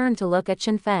 He turned to look at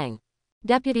Shinfeng.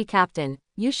 "Deputy Captain,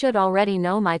 you should already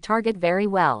know my target very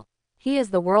well. He is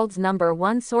the world's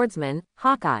 #1 swordsman,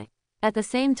 Hawkeye. At the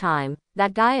same time,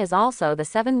 that guy is also the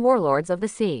 7 warlords of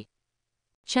the sea."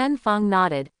 Chen Feng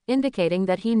nodded, indicating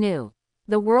that he knew.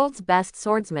 The world's best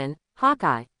swordsman,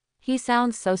 Hawkeye. He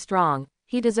sounds so strong,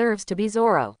 he deserves to be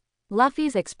Zoro.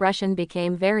 Luffy's expression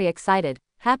became very excited,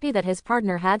 happy that his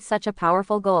partner had such a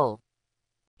powerful goal.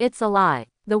 It's a lie.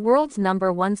 The world's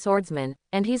 #1 swordsman,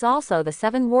 and he's also the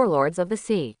 7 warlords of the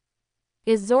sea.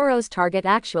 Is Zoro's target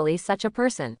actually such a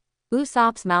person?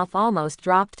 Usopp's mouth almost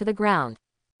dropped to the ground.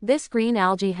 This green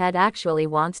algae head actually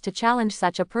wants to challenge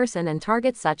such a person and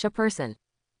target such a person.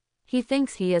 He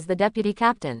thinks he is the deputy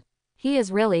captain. He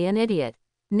is really an idiot.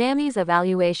 Nami's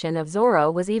evaluation of Zoro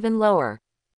was even lower.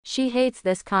 She hates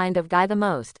this kind of guy the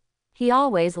most. He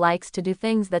always likes to do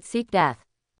things that seek death.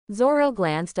 Zoro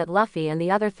glanced at Luffy and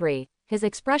the other 3, his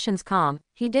expressions calm,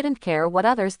 he didn't care what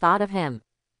others thought of him.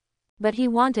 But he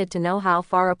wanted to know how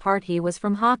far apart he was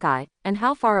from Hawkeye, and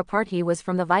how far apart he was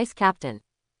from the vice captain.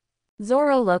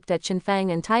 Zoro looked at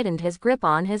Shinfeng and tightened his grip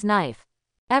on his knife.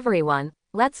 "Everyone,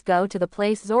 let's go to the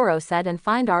place Zoro said and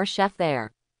find our chef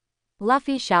there."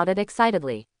 Luffy shouted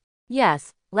excitedly.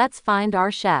 "Yes, let's find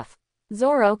our chef.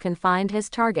 Zoro can find his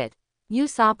target."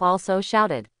 Usopp also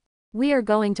shouted. "We are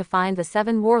going to find the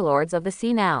 7 warlords of the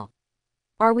sea now.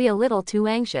 Are we a little too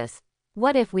anxious?"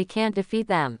 What if we can't defeat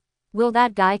them? Will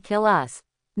that guy kill us?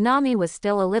 Nami was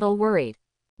still a little worried.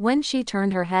 When she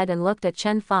turned her head and looked at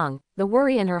Chen Feng, the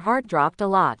worry in her heart dropped a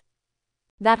lot.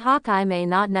 That Hawkeye may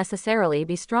not necessarily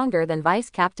be stronger than Vice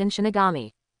Captain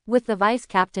Shinigami. With the Vice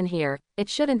Captain here, it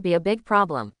shouldn't be a big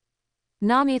problem.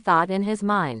 Nami thought in his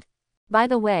mind. By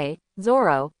the way,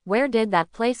 Zoro, where did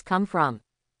that place come from?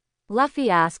 Luffy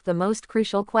asked the most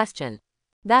crucial question.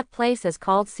 That place is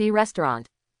called Sea Restaurant.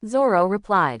 Zoro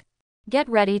replied. Get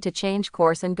ready to change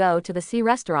course and go to the Sea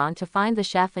Restaurant to find the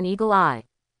chef and Eagle Eye.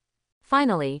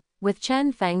 Finally, with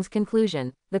Chen Feng's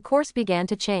conclusion, the course began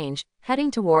to change, heading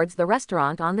towards the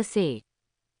restaurant on the sea.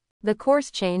 The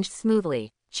course changed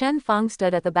smoothly. Chen Feng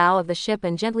stood at the bow of the ship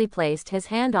and gently placed his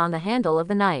hand on the handle of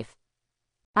the knife.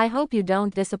 I hope you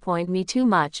don't disappoint me too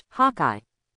much, Hawkeye.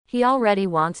 He already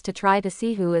wants to try to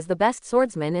see who is the best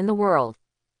swordsman in the world.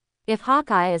 If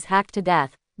Hawkeye is hacked to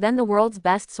death, then the world's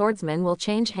best swordsman will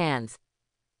change hands.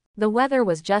 The weather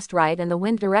was just right and the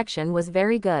wind direction was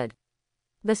very good.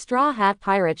 The Straw Hat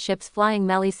pirate ships flying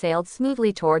melly sailed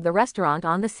smoothly toward the restaurant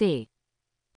on the sea.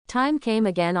 Time came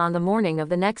again on the morning of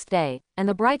the next day, and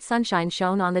the bright sunshine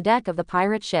shone on the deck of the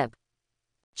pirate ship.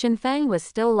 Chen Feng was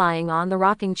still lying on the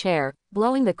rocking chair,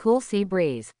 blowing the cool sea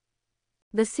breeze.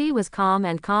 The sea was calm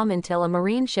until a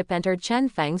marine ship entered Chen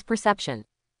Feng's perception.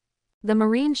 The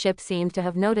marine ship seemed to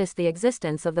have noticed the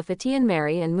existence of the Fatian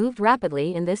Mary and moved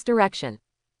rapidly in this direction.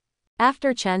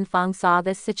 After Chen Feng saw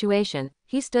this situation,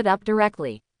 he stood up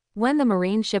directly. When the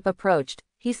marine ship approached,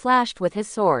 he slashed with his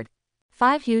sword.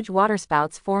 5 huge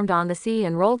waterspouts formed on the sea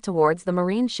and rolled towards the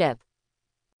marine ship.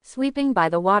 Sweeping by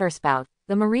the waterspout,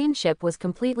 the marine ship was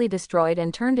completely destroyed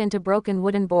and turned into broken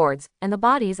wooden boards, and the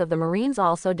bodies of the marines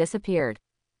also disappeared.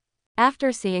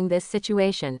 After seeing this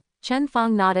situation, Chen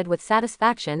Feng nodded with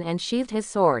satisfaction and sheathed his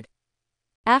sword.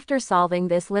 After solving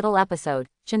this little episode,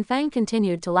 Chen Feng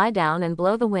continued to lie down and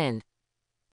blow the wind.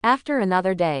 After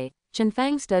another day, Chen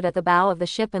Feng stood at the bow of the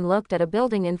ship and looked at a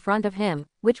building in front of him,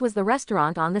 which was the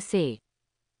restaurant on the sea.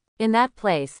 In that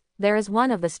place, there is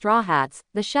one of the Straw Hats,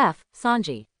 the chef,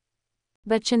 Sanji.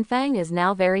 But Chen Feng is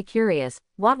now very curious,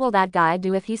 what will that guy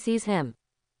do if he sees him?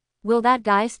 Will that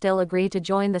guy still agree to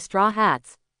join the Straw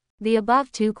Hats? The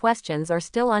above 2 questions are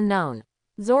still unknown.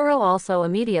 Zoro also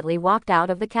immediately walked out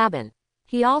of the cabin.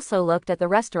 He also looked at the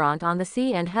restaurant on the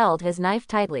sea and held his knife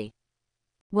tightly.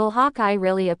 Will Hawkeye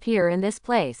really appear in this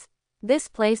place? This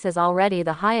place is already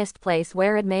the highest place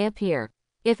where it may appear.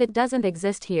 If it doesn't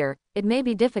exist here, it may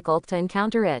be difficult to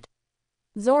encounter it.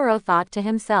 Zoro thought to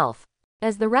himself.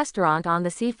 As the restaurant on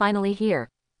the sea finally here,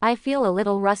 I feel a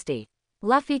little rusty.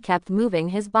 Luffy kept moving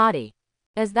his body.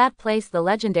 Is that place the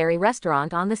legendary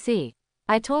restaurant on the sea?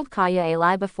 I told Kaya a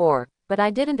lie before, but I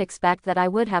didn't expect that I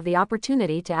would have the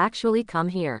opportunity to actually come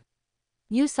here.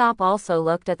 Usopp also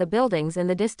looked at the buildings in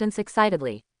the distance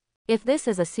excitedly. If this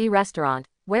is a sea restaurant,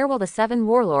 where will the 7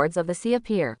 warlords of the sea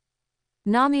appear?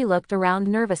 Nami looked around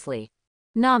nervously.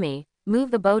 Nami,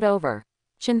 move the boat over.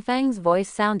 Chen Feng's voice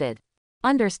sounded.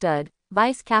 Understood,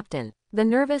 Vice Captain. The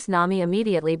nervous Nami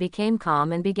immediately became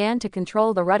calm and began to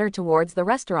control the rudder towards the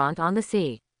restaurant on the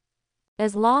sea.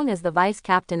 As long as the Vice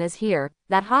Captain is here,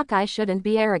 that Hawkeye shouldn't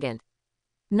be arrogant.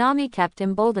 Nami kept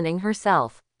emboldening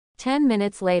herself. 10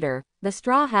 minutes later, the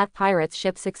Straw Hat Pirates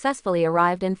ship successfully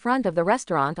arrived in front of the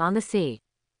restaurant on the sea.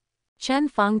 Chen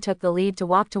Feng took the lead to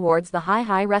walk towards the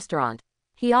Hi restaurant.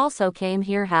 He also came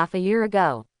here half a year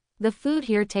ago. The food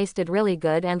here tasted really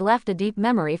good and left a deep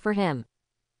memory for him.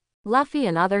 Luffy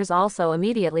and others also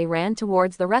immediately ran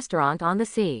towards the restaurant on the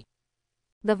sea.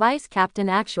 The Vice Captain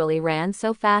actually ran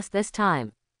so fast this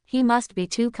time. He must be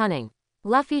too cunning.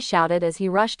 Luffy shouted as he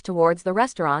rushed towards the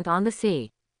restaurant on the sea.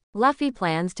 Luffy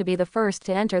plans to be the first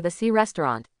to enter the sea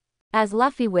restaurant. As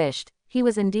Luffy wished, he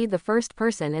was indeed the first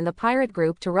person in the pirate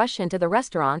group to rush into the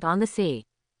restaurant on the sea.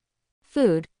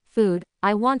 Food, food,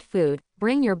 I want food,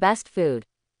 bring your best food.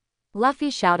 Luffy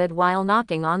shouted while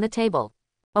knocking on the table.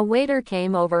 A waiter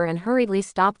came over and hurriedly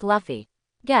stopped Luffy.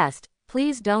 Guest,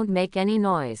 please don't make any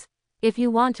noise. If you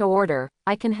want to order,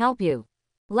 I can help you.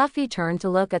 Luffy turned to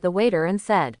look at the waiter and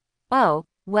said, oh,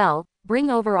 well, bring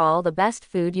over all the best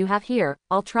food you have here,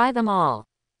 I'll try them all.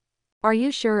 Are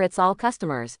you sure it's all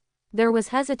customers? There was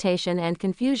hesitation and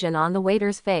confusion on the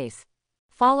waiter's face.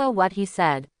 Follow what he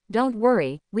said, don't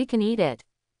worry, we can eat it.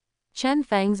 Chen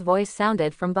Feng's voice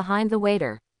sounded from behind the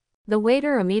waiter. The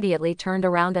waiter immediately turned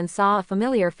around and saw a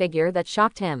familiar figure that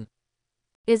shocked him.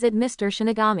 Is it Mr.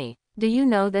 Shinigami? Do you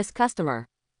know this customer?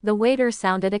 The waiter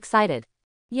sounded excited.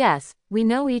 Yes, we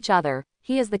know each other,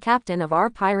 he is the captain of our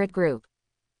pirate group.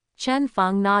 Chen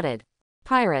Feng nodded.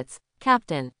 Pirates,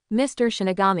 Captain, Mr.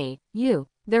 Shinigami, you.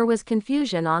 There was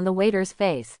confusion on the waiter's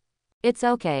face. It's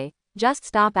okay, Just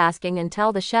stop asking and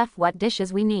tell the chef what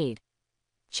dishes we need.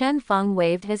 Chen Feng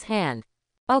waved his hand.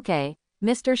 Okay,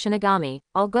 Mr. Shinigami,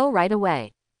 I'll go right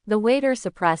away. The waiter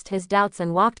suppressed his doubts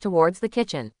and walked towards the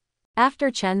kitchen.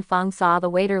 After Chen Feng saw the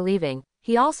waiter leaving,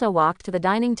 he also walked to the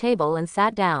dining table and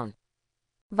sat down.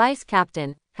 Vice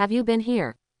Captain, have you been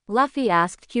here? Luffy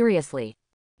asked curiously.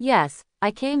 Yes,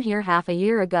 I came here half a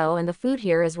year ago and the food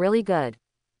here is really good.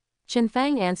 Chen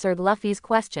Feng answered Luffy's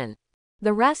question.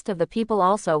 The rest of the people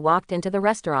also walked into the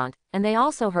restaurant, and they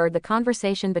also heard the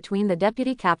conversation between the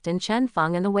deputy captain Chen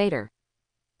Feng and the waiter.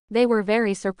 They were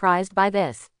very surprised by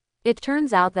this. It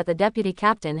turns out that the deputy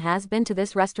captain has been to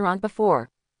this restaurant before.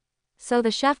 So the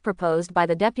chef proposed by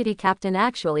the deputy captain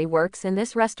actually works in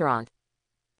this restaurant.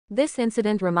 This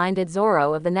incident reminded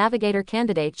Zoro of the navigator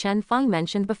candidate Chen Feng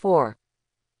mentioned before.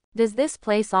 Does this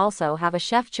place also have a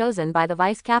chef chosen by the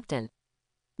vice captain?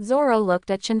 Zoro looked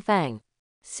at Chen Feng.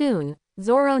 Soon,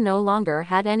 Zoro no longer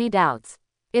had any doubts.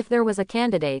 If there was a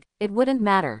candidate, it wouldn't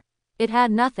matter. It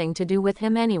had nothing to do with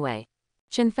him anyway.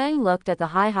 Chen Feng looked at the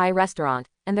Hi restaurant,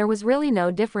 and there was really no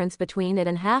difference between it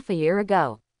and half a year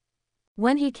ago.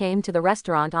 When he came to the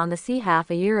restaurant on the sea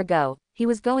half a year ago, he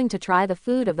was going to try the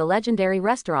food of the legendary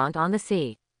restaurant on the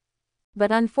sea.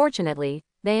 But unfortunately,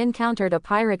 they encountered a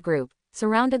pirate group,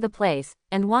 surrounded the place,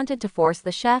 and wanted to force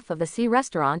the chef of the sea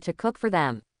restaurant to cook for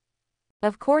them.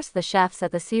 Of course the chefs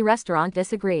at the sea restaurant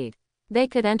disagreed. They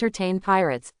could entertain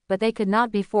pirates, but they could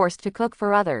not be forced to cook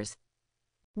for others.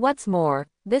 What's more,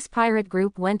 this pirate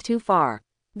group went too far.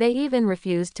 They even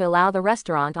refused to allow the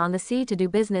restaurant on the sea to do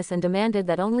business and demanded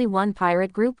that only one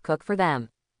pirate group cook for them.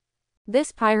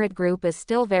 This pirate group is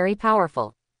still very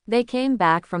powerful. They came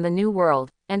back from the New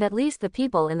World, and at least the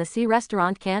people in the sea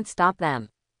restaurant can't stop them.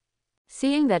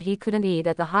 Seeing that he couldn't eat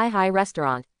at the Hi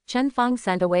restaurant, Chen Feng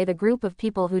sent away the group of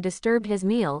people who disturbed his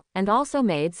meal, and also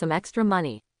made some extra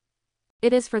money.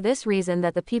 It is for this reason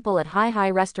that the people at Hi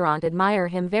restaurant admire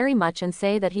him very much and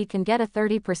say that he can get a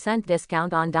 30%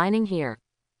 discount on dining here.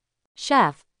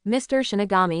 Chef, Mr.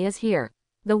 Shinigami is here.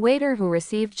 The waiter who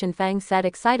received Chen Feng said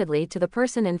excitedly to the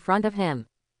person in front of him.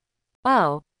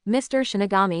 Oh, Mr.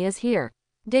 Shinigami is here.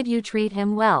 Did you treat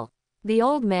him well? The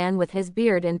old man with his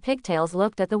beard and pigtails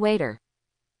looked at the waiter.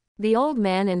 The old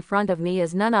man in front of me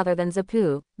is none other than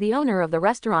Zapu, the owner of the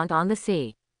restaurant on the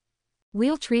sea.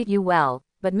 We'll treat you well,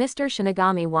 but Mr.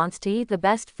 Shinigami wants to eat the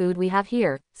best food we have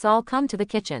here, so I'll come to the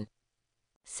kitchen.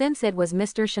 Since it was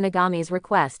Mr. Shinigami's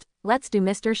request, let's do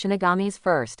Mr. Shinigami's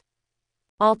first.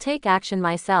 I'll take action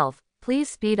myself, please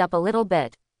speed up a little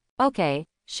bit. Okay,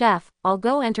 chef, I'll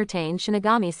go entertain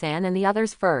Shinigami-san and the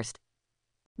others first.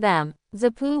 Them.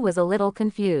 Zapu was a little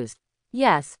confused.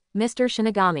 Yes, Mr.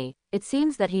 Shinigami, it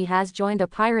seems that he has joined a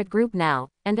pirate group now,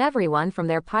 and everyone from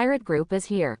their pirate group is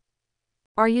here.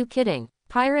 Are you kidding?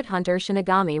 Pirate hunter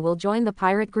Shinigami will join the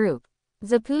pirate group.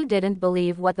 Zapu didn't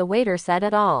believe what the waiter said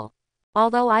at all.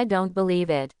 Although I don't believe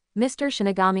it, Mr.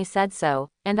 Shinigami said so,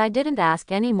 and I didn't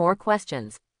ask any more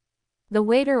questions. The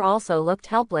waiter also looked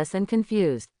helpless and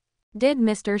confused. Did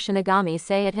Mr. Shinigami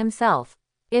say it himself?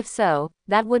 If so,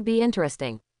 that would be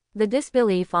interesting. The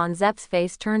disbelief on Zepp's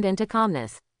face turned into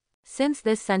calmness. Since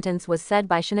this sentence was said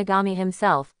by Shinigami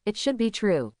himself, it should be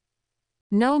true.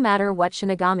 No matter what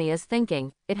Shinigami is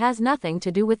thinking, it has nothing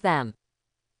to do with them.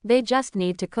 They just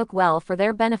need to cook well for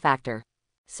their benefactor.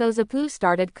 So Zapu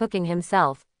started cooking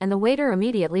himself, and the waiter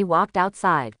immediately walked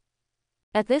outside.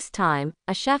 At this time,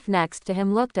 a chef next to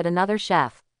him looked at another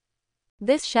chef.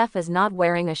 This chef is not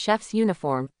wearing a chef's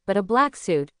uniform, but a black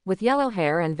suit, with yellow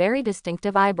hair and very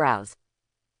distinctive eyebrows.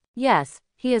 Yes,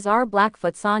 he is our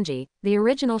Blackfoot Sanji, the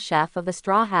original chef of the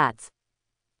Straw Hats.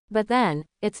 But then,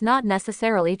 it's not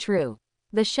necessarily true.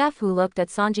 The chef who looked at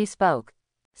Sanji spoke.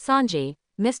 Sanji,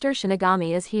 Mr.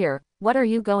 Shinigami is here, what are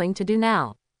you going to do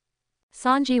now?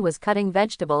 Sanji was cutting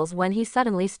vegetables when he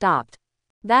suddenly stopped.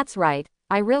 That's right,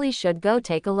 I really should go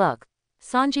take a look.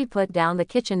 Sanji put down the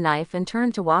kitchen knife and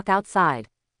turned to walk outside.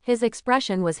 His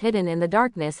expression was hidden in the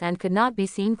darkness and could not be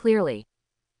seen clearly.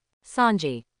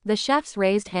 Sanji. The chef's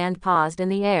raised hand paused in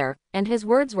the air, and his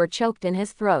words were choked in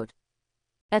his throat.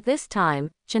 At this time,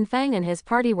 Chen Feng and his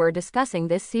party were discussing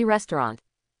this sea restaurant.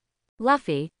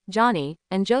 Luffy, Johnny,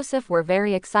 and Joseph were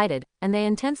very excited, and they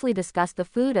intensely discussed the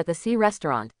food at the sea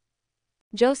restaurant.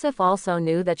 Joseph also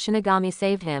knew that Shinigami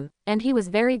saved him, and he was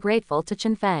very grateful to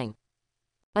Chen Feng.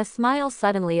 A smile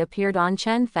suddenly appeared on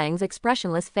Chen Feng's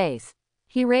expressionless face.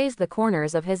 He raised the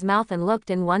corners of his mouth and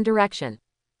looked in one direction.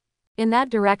 In that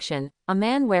direction, a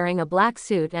man wearing a black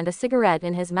suit and a cigarette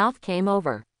in his mouth came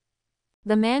over.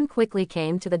 The man quickly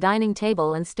came to the dining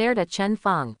table and stared at Chen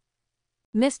Feng.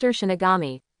 Mr.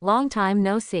 Shinigami, long time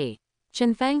no see.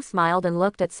 Chen Feng smiled and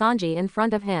looked at Sanji in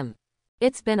front of him.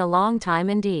 It's been a long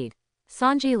time indeed.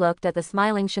 Sanji looked at the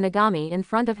smiling Shinigami in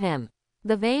front of him.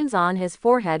 The veins on his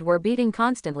forehead were beating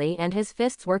constantly and his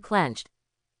fists were clenched.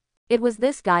 It was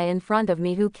this guy in front of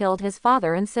me who killed his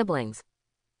father and siblings.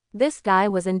 This guy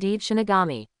was indeed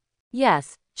Shinigami.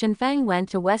 Yes, Chenfeng went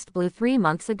to West Blue 3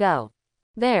 months ago.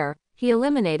 There, he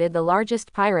eliminated the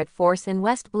largest pirate force in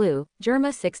West Blue,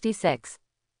 Germa 66.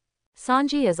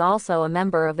 Sanji is also a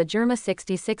member of the Germa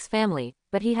 66 family,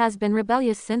 but he has been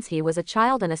rebellious since he was a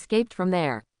child and escaped from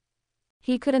there.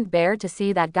 He couldn't bear to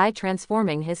see that guy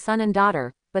transforming his son and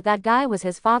daughter, but that guy was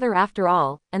his father after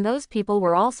all, and those people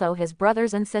were also his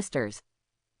brothers and sisters.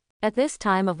 At this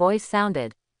time a voice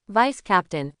sounded. Vice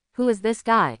Captain, who is this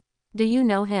guy? Do you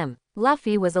know him?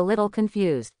 Luffy was a little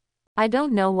confused. I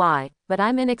don't know why, but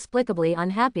I'm inexplicably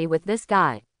unhappy with this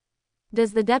guy.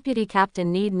 Does the deputy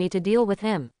captain need me to deal with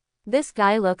him? This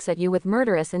guy looks at you with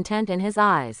murderous intent in his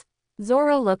eyes.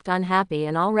 Zoro looked unhappy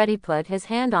and already put his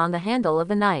hand on the handle of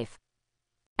the knife.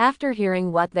 After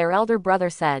hearing what their elder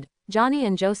brother said, Johnny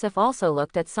and Joseph also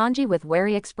looked at Sanji with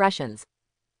wary expressions.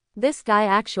 This guy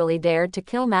actually dared to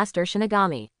kill Master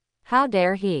Shinigami. How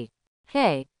dare he?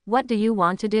 Hey, what do you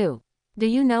want to do? Do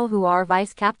you know who our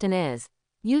vice captain is?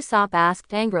 Usopp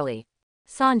asked angrily.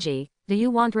 Sanji, do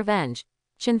you want revenge?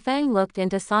 Chenfeng looked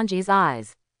into Sanji's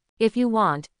eyes. If you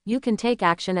want, you can take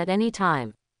action at any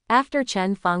time. After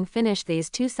Chen Feng finished these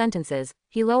 2 sentences,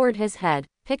 he lowered his head,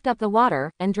 picked up the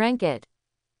water, and drank it.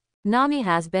 Nami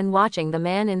has been watching the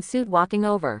man in suit walking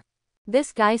over.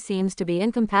 This guy seems to be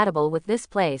incompatible with this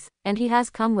place, and he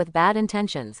has come with bad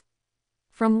intentions.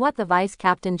 From what the vice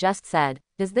captain just said,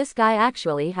 does this guy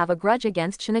actually have a grudge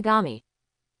against Shinigami?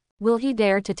 Will he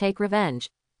dare to take revenge?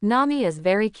 Nami is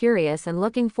very curious and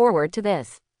looking forward to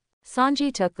this.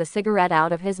 Sanji took the cigarette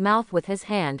out of his mouth with his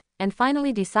hand, and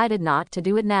finally decided not to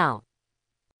do it now.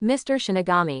 Mr.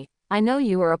 Shinigami, I know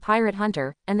you are a pirate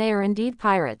hunter, and they are indeed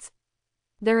pirates.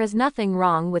 There is nothing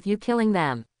wrong with you killing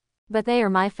them. But they are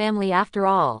my family after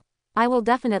all. I will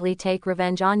definitely take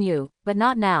revenge on you, but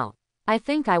not now. I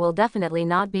think I will definitely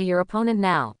not be your opponent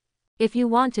now. If you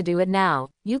want to do it now,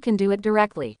 you can do it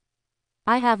directly.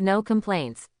 I have no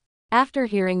complaints. After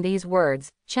hearing these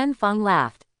words, Chen Feng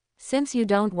laughed. Since you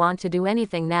don't want to do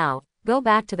anything now, go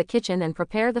back to the kitchen and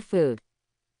prepare the food.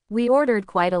 We ordered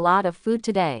quite a lot of food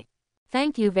today.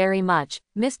 Thank you very much,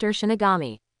 Mr.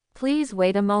 Shinigami. Please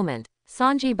wait a moment.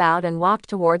 Sanji bowed and walked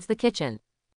towards the kitchen.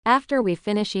 After we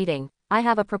finish eating, I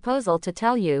have a proposal to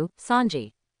tell you,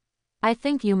 Sanji. I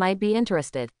think you might be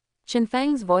interested.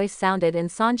 Chenfeng's voice sounded in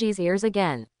Sanji's ears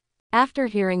again. After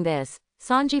hearing this,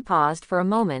 Sanji paused for a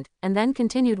moment, and then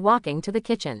continued walking to the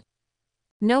kitchen.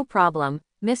 No problem,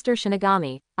 Mr.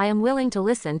 Shinigami, I am willing to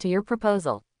listen to your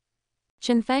proposal.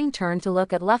 Chenfeng turned to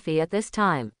look at Luffy at this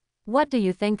time. What do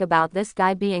you think about this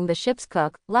guy being the ship's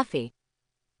cook, Luffy?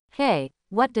 Hey,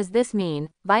 what does this mean,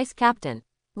 Vice Captain?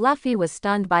 Luffy was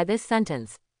stunned by this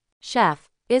sentence. Chef,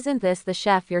 isn't this the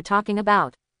chef you're talking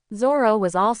about? Zoro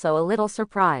was also a little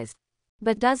surprised.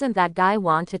 But doesn't that guy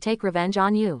want to take revenge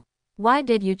on you? Why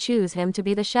did you choose him to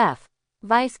be the chef?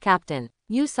 Vice Captain.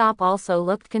 Usopp also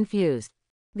looked confused.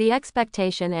 The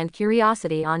expectation and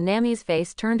curiosity on Nami's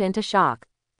face turned into shock.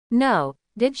 No,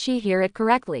 did she hear it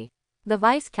correctly? The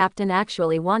vice captain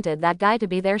actually wanted that guy to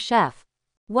be their chef.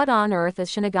 What on earth is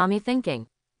Shinigami thinking?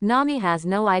 Nami has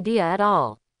no idea at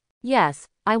all. Yes,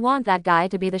 I want that guy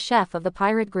to be the chef of the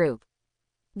pirate group.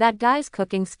 That guy's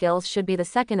cooking skills should be the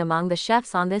second among the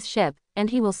chefs on this ship, and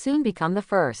he will soon become the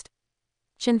first.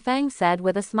 Chenfeng said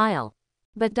with a smile.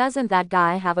 But doesn't that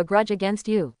guy have a grudge against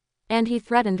you? And he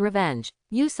threatened revenge.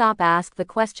 Usopp asked the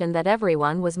question that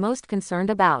everyone was most concerned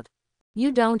about.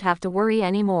 You don't have to worry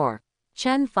anymore.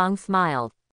 Chen Feng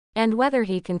smiled. And whether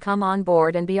he can come on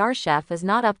board and be our chef is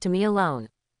not up to me alone.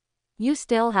 You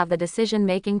still have the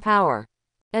decision-making power.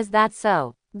 Is that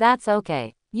so? That's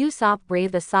okay. Usopp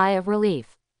breathed a sigh of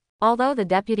relief. Although the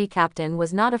deputy captain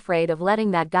was not afraid of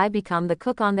letting that guy become the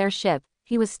cook on their ship,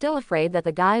 he was still afraid that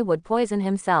the guy would poison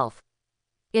himself.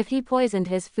 If he poisoned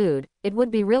his food, it would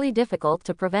be really difficult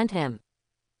to prevent him.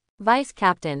 Vice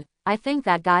Captain, I think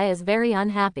that guy is very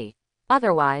unhappy.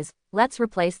 Otherwise, let's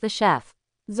replace the chef.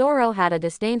 Zoro had a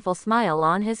disdainful smile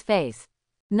on his face.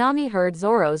 Nami heard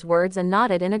Zoro's words and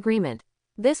nodded in agreement.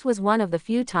 This was one of the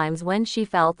few times when she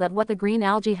felt that what the green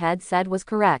algae head said was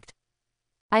correct.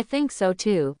 I think so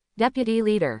too, Deputy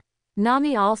Leader.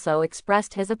 Nami also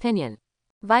expressed his opinion.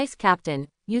 Vice Captain,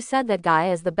 you said that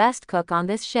guy is the best cook on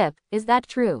this ship, is that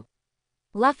true?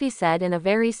 Luffy said in a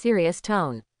very serious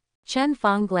tone. Chen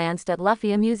Feng glanced at Luffy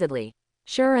amusedly.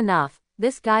 Sure enough,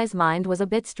 this guy's mind was a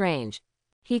bit strange.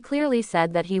 He clearly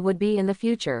said that he would be in the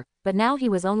future, but now he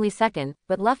was only second,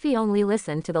 but Luffy only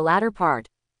listened to the latter part.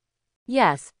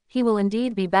 Yes, he will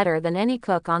indeed be better than any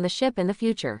cook on the ship in the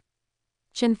future.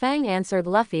 Chinfeng answered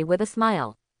Luffy with a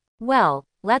smile. Well,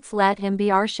 let's let him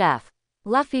be our chef.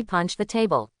 Luffy punched the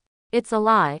table. It's a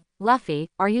lie, Luffy,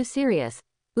 are you serious?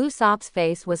 Usopp's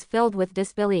face was filled with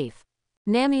disbelief.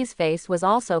 Nami's face was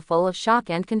also full of shock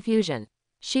and confusion.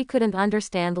 She couldn't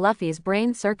understand Luffy's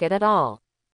brain circuit at all.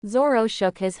 Zoro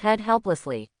shook his head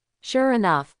helplessly. Sure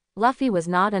enough, Luffy was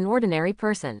not an ordinary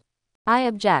person. I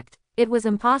object. It was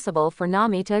impossible for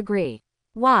Nami to agree.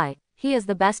 Why, he is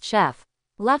the best chef.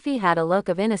 Luffy had a look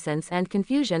of innocence and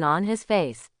confusion on his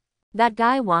face. That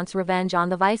guy wants revenge on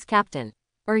the vice captain.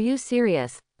 Are you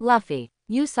serious, Luffy?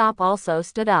 Usopp also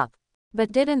stood up.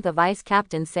 But didn't the vice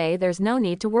captain say there's no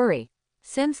need to worry?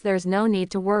 Since there's no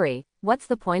need to worry, what's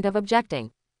the point of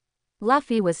objecting?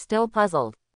 Luffy was still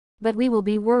puzzled. But we will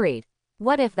be worried.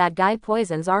 What if that guy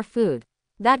poisons our food?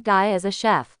 That guy is a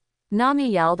chef. Nami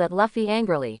yelled at Luffy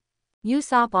angrily.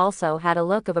 Usopp also had a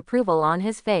look of approval on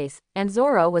his face, and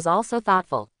Zoro was also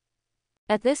thoughtful.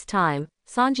 At this time,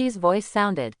 Sanji's voice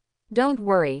sounded. Don't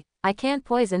worry, I can't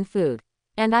poison food.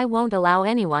 And I won't allow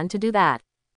anyone to do that.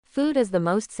 Food is the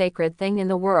most sacred thing in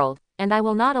the world, and I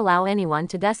will not allow anyone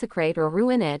to desecrate or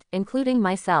ruin it, including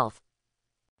myself.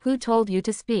 Who told you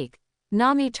to speak?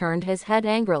 Nami turned his head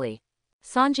angrily.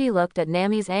 Sanji looked at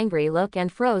Nami's angry look and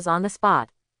froze on the spot.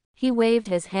 He waved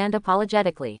his hand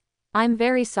apologetically. I'm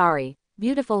very sorry,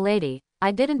 beautiful lady,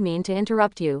 I didn't mean to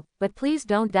interrupt you, but please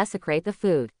don't desecrate the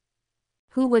food.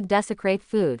 Who would desecrate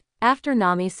food? After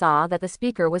Nami saw that the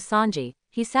speaker was Sanji,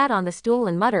 he sat on the stool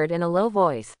and muttered in a low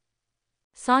voice.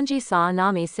 Sanji saw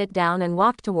Nami sit down and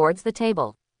walked towards the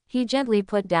table. He gently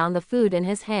put down the food in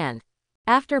his hand.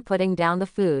 After putting down the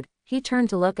food, he turned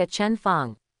to look at Chen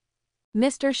Feng.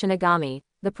 Mr. Shinigami,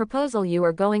 the proposal you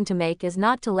are going to make is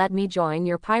not to let me join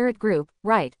your pirate group,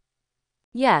 right?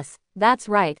 Yes, that's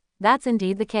right, that's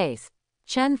indeed the case.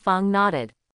 Chen Feng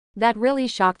nodded. That really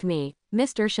shocked me,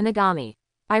 Mr. Shinigami.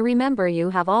 I remember you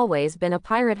have always been a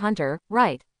pirate hunter,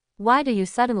 right? Why do you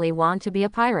suddenly want to be a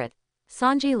pirate?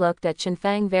 Sanji looked at Chen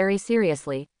Feng very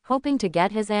seriously, hoping to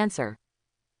get his answer.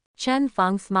 Chen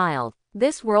Feng smiled.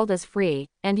 This world is free,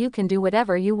 and you can do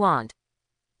whatever you want.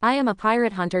 I am a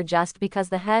pirate hunter just because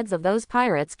the heads of those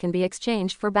pirates can be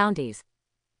exchanged for bounties.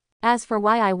 As for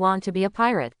why I want to be a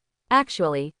pirate,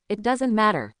 actually, it doesn't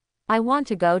matter. I want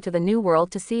to go to the new world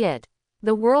to see it.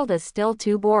 The world is still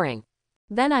too boring.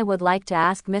 Then I would like to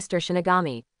ask Mr.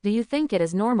 Shinigami, do you think it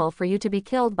is normal for you to be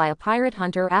killed by a pirate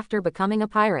hunter after becoming a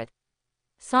pirate?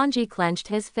 Sanji clenched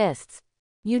his fists.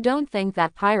 You don't think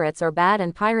that pirates are bad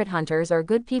and pirate hunters are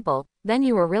good people, then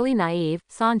you are really naive,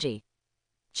 Sanji.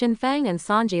 Chinfeng and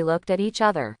Sanji looked at each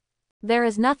other. There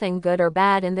is nothing good or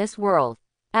bad in this world.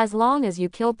 As long as you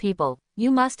kill people, you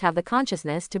must have the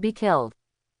consciousness to be killed.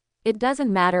 It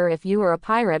doesn't matter if you are a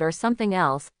pirate or something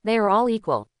else, they are all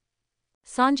equal.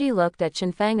 Sanji looked at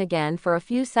Chinfeng again for a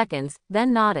few seconds,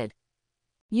 then nodded.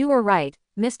 You are right,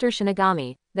 Mr.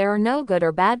 Shinigami, there are no good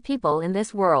or bad people in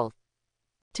this world.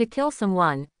 To kill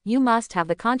someone, you must have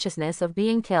the consciousness of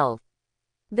being killed.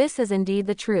 This is indeed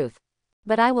the truth.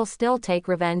 But I will still take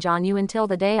revenge on you until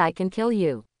the day I can kill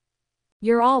you.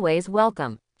 You're always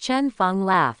welcome. Chen Feng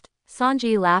laughed.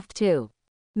 Sanji laughed too.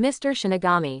 Mr.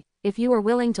 Shinigami, if you are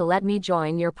willing to let me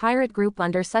join your pirate group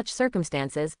under such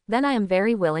circumstances, then I am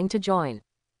very willing to join.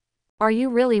 Are you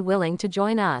really willing to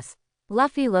join us?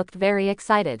 Luffy looked very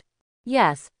excited.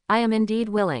 Yes, I am indeed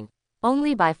willing.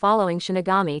 Only by following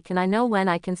Shinigami can I know when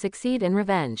I can succeed in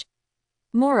revenge.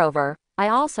 Moreover, I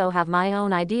also have my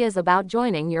own ideas about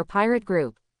joining your pirate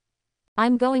group.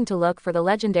 I'm going to look for the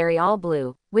legendary All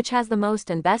Blue, which has the most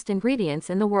and best ingredients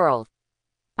in the world.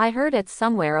 I heard it's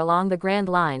somewhere along the Grand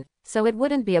Line, so it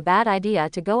wouldn't be a bad idea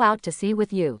to go out to sea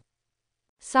with you.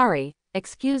 Sorry,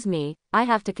 excuse me, I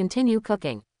have to continue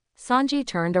cooking. Sanji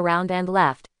turned around and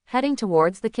left, heading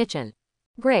towards the kitchen.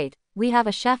 Great, we have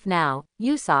a chef now,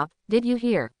 Usopp, did you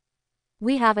hear?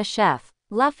 We have a chef.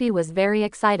 Luffy was very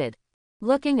excited.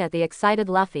 Looking at the excited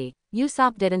Luffy,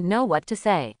 Usopp didn't know what to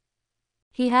say.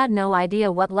 He had no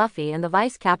idea what Luffy and the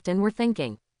vice captain were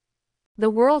thinking. The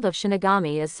world of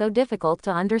Shinigami is so difficult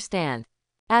to understand.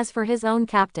 As for his own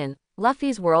captain,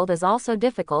 Luffy's world is also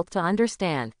difficult to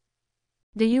understand.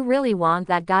 Do you really want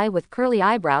that guy with curly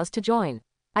eyebrows to join?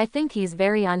 I think he's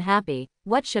very unhappy,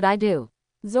 what should I do?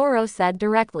 Zoro said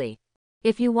directly.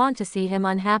 If you want to see him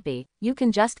unhappy, you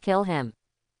can just kill him.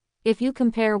 If you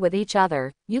compare with each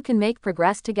other, you can make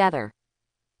progress together.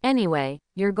 Anyway,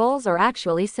 your goals are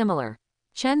actually similar.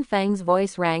 Chen Feng's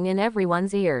voice rang in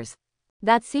everyone's ears.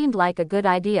 That seemed like a good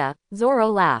idea, Zoro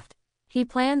laughed. He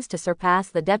plans to surpass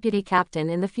the deputy captain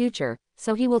in the future,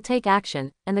 so he will take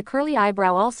action, and the curly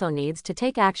eyebrow also needs to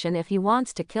take action if he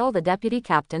wants to kill the deputy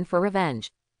captain for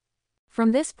revenge.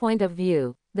 From this point of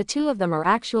view, the two of them are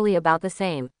actually about the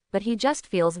same, but he just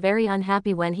feels very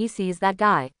unhappy when he sees that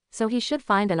guy, so he should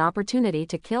find an opportunity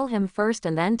to kill him first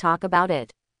and then talk about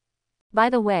it. By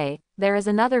the way, there is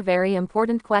another very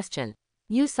important question.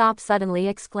 Usopp suddenly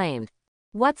exclaimed.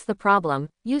 What's the problem,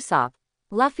 Usopp?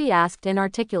 Luffy asked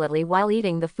inarticulately while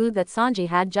eating the food that Sanji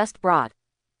had just brought.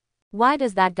 Why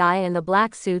does that guy in the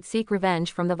black suit seek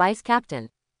revenge from the vice captain?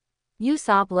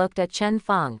 Usopp looked at Chen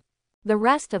Feng. The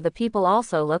rest of the people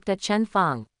also looked at Chen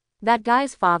Feng. That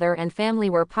guy's father and family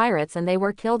were pirates and they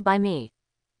were killed by me.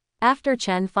 After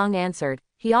Chen Feng answered,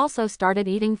 he also started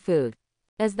eating food.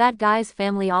 Is that guy's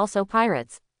family also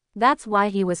pirates? That's why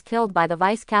he was killed by the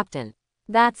vice captain.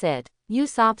 That's it,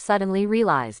 Usopp suddenly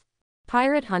realized.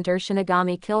 Pirate hunter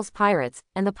Shinigami kills pirates,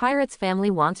 and the pirate's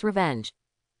family wants revenge.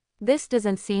 This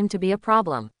doesn't seem to be a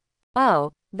problem.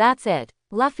 Oh, that's it.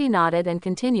 Luffy nodded and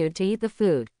continued to eat the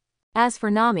food. As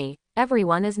for Nami,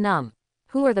 everyone is numb.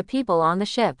 Who are the people on the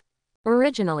ship?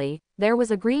 Originally, there was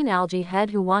a green algae head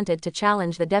who wanted to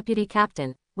challenge the deputy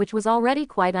captain, which was already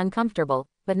quite uncomfortable,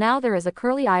 but now there is a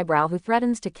curly eyebrow who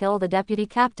threatens to kill the deputy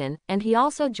captain, and he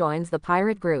also joins the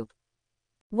pirate group.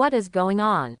 What is going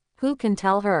on? Who can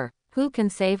tell her? Who can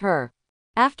save her?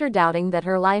 After doubting that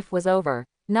her life was over,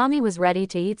 Nami was ready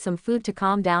to eat some food to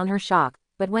calm down her shock,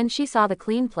 but when she saw the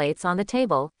clean plates on the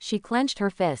table, she clenched her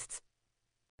fists.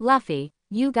 Luffy,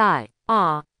 you guy.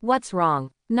 What's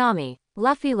wrong, Nami?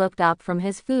 Luffy looked up from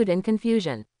his food in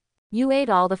confusion. You ate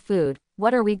all the food,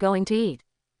 what are we going to eat?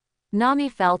 Nami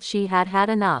felt she had had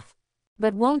enough.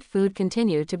 But won't food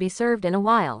continue to be served in a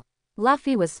while?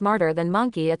 Luffy was smarter than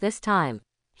Monkey at this time.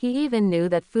 He even knew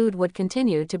that food would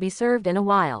continue to be served in a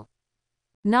while.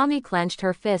 Nami clenched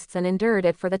her fists and endured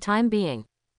it for the time being.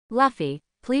 Luffy,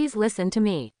 please listen to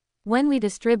me. When we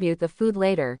distribute the food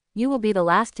later, you will be the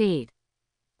last to eat.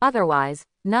 Otherwise,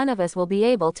 none of us will be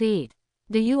able to eat.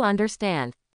 Do you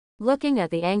understand? Looking at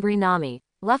the angry Nami,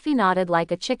 Luffy nodded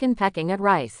like a chicken pecking at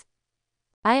rice.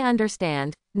 I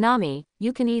understand, Nami,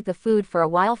 you can eat the food for a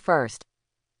while first.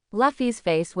 Luffy's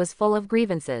face was full of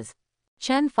grievances.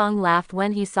 Chen Feng laughed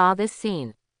when he saw this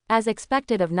scene. As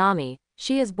expected of Nami,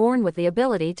 she is born with the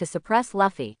ability to suppress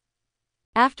Luffy.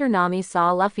 After Nami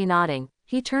saw Luffy nodding,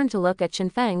 he turned to look at Chen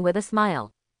Feng with a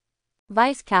smile.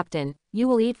 Vice Captain, you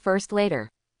will eat first later.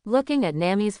 Looking at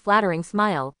Nami's flattering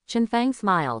smile, Chen Feng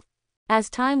smiled. As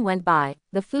time went by,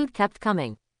 the food kept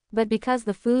coming. But because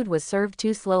the food was served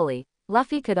too slowly,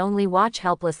 Luffy could only watch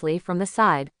helplessly from the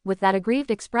side. With that aggrieved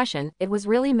expression, it was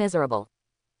really miserable.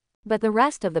 But the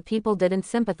rest of the people didn't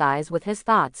sympathize with his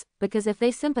thoughts, because if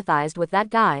they sympathized with that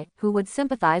guy, who would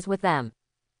sympathize with them?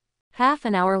 Half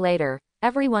an hour later,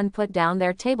 everyone put down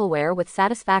their tableware with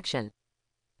satisfaction.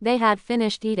 They had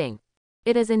finished eating.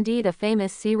 It is indeed a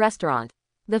famous sea restaurant.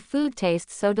 The food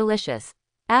tastes so delicious.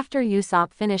 After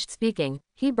Usopp finished speaking,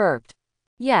 he burped.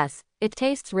 Yes, it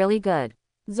tastes really good.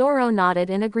 Zoro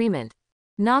nodded in agreement.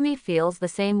 Nami feels the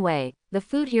same way, the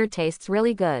food here tastes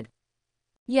really good.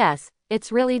 Yes,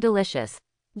 it's really delicious.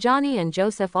 Johnny and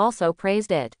Joseph also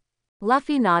praised it.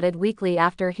 Luffy nodded weakly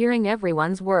after hearing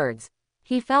everyone's words.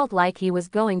 He felt like he was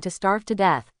going to starve to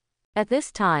death. At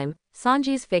this time,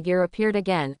 Sanji's figure appeared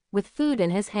again, with food in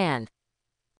his hand.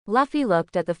 Luffy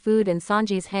looked at the food in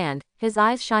Sanji's hand, his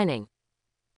eyes shining.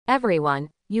 Everyone,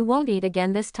 you won't eat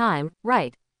again this time,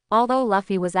 right? Although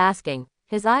Luffy was asking,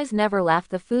 his eyes never left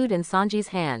the food in Sanji's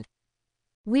hand.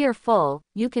 We are full,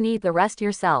 you can eat the rest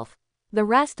yourself. The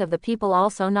rest of the people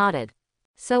also nodded.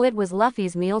 So it was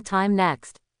Luffy's meal time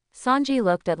next. Sanji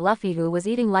looked at Luffy who was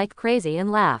eating like crazy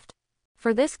and laughed.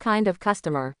 For this kind of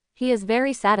customer, he is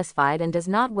very satisfied and does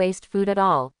not waste food at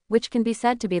all, which can be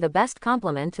said to be the best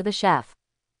compliment to the chef.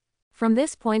 From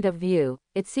this point of view,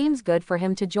 it seems good for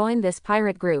him to join this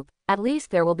pirate group, at least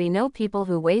there will be no people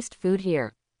who waste food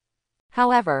here.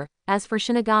 However, as for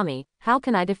Shinigami, how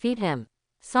can I defeat him?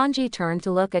 Sanji turned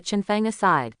to look at Chen Feng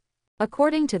aside.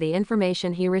 According to the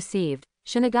information he received,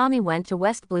 Shinigami went to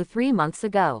West Blue 3 months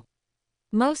ago.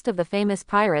 Most of the famous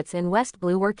pirates in West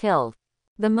Blue were killed.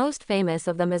 The most famous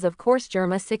of them is of course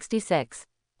Germa 66.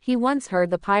 He once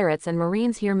heard the pirates and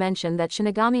marines here mention that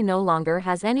Shinigami no longer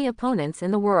has any opponents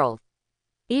in the world.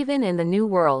 Even in the new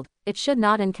world, it should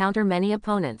not encounter many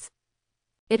opponents.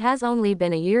 It has only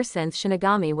been a year since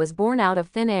Shinigami was born out of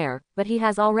thin air, but he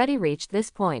has already reached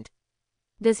this point.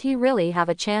 Does he really have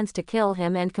a chance to kill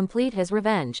him and complete his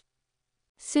revenge?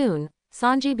 Soon,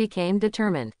 Sanji became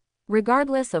determined.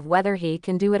 Regardless of whether he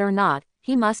can do it or not,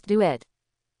 he must do it.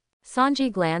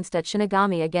 Sanji glanced at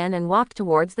Shinigami again and walked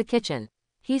towards the kitchen.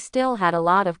 He still had a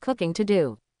lot of cooking to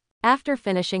do. After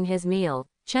finishing his meal,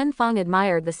 Chen Feng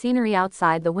admired the scenery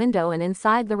outside the window and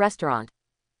inside the restaurant.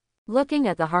 Looking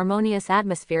at the harmonious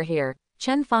atmosphere here,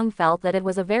 Chen Feng felt that it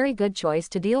was a very good choice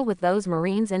to deal with those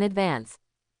Marines in advance.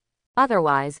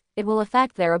 Otherwise, it will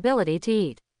affect their ability to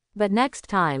eat. But next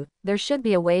time, there should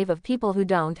be a wave of people who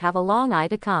don't have a long eye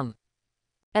to come.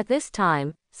 At this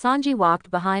time, Sanji walked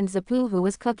behind Zapu, who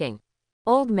was cooking.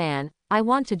 "Old man, I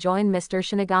want to join Mr.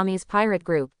 Shinigami's pirate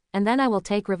group, and then I will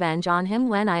take revenge on him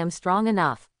when I am strong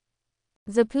enough."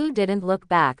 Zapu didn't look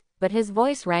back, but his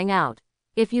voice rang out.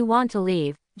 "If you want to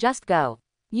leave, just go.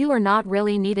 You are not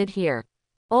really needed here."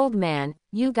 "Old man,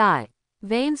 you guy."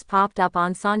 Veins popped up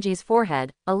on Sanji's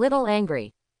forehead, a little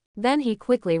angry. Then he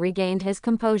quickly regained his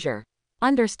composure.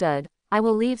 "Understood, I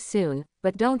will leave soon,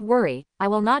 but don't worry, I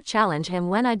will not challenge him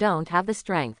when I don't have the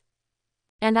strength.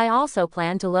 And I also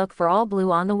plan to look for all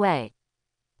blue on the way.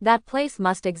 That place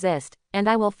must exist, and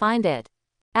I will find it."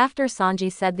 After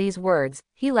Sanji said these words,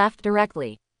 he left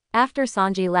directly. After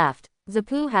Sanji left,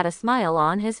 Zapu had a smile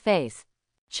on his face.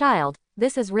 "Child,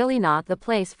 this is really not the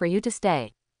place for you to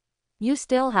stay. You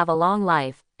still have a long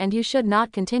life, and you should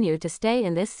not continue to stay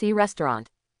in this sea restaurant.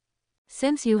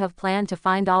 Since you have planned to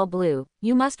find all blue,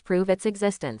 you must prove its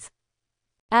existence.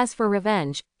 As for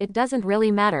revenge, it doesn't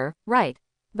really matter, right?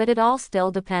 But it all still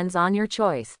depends on your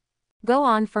choice. Go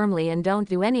on firmly and don't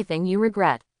do anything you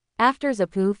regret." After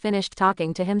Zapu finished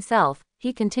talking to himself,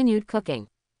 he continued cooking.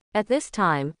 At this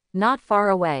time, not far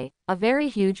away, a very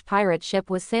huge pirate ship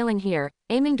was sailing here,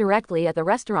 aiming directly at the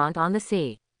restaurant on the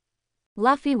sea.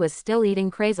 Luffy was still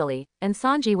eating crazily, and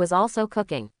Sanji was also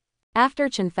cooking. After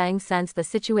Chen Feng sensed the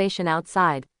situation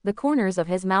outside, the corners of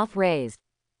his mouth raised.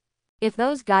 If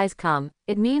those guys come,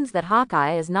 it means that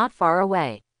Hawkeye is not far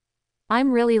away.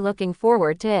 I'm really looking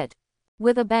forward to it.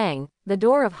 With a bang, the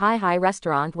door of Hi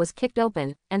restaurant was kicked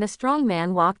open, and a strong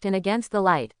man walked in against the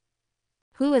light.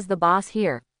 "Who is the boss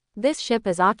here? This ship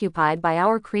is occupied by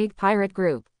our Krieg pirate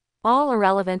group. All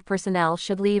irrelevant personnel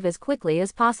should leave as quickly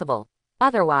as possible.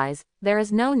 Otherwise, there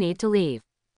is no need to leave."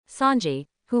 Sanji,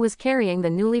 who was carrying the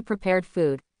newly prepared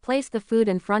food, placed the food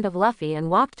in front of Luffy and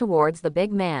walked towards the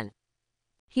big man.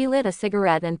 He lit a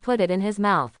cigarette and put it in his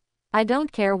mouth. "I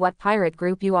don't care what pirate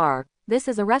group you are, this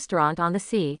is a restaurant on the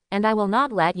sea, and I will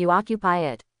not let you occupy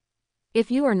it.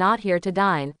 If you are not here to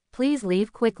dine, please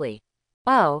leave quickly."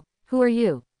 "Oh, who are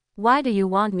you? Why do you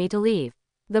want me to leave?"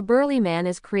 The burly man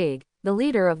is Krieg, the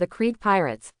leader of the Krieg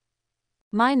pirates.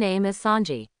 "My name is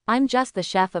Sanji. I'm just the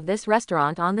chef of this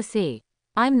restaurant on the sea.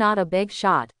 I'm not a big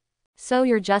shot." "So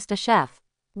you're just a chef?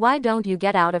 Why don't you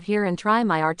get out of here and try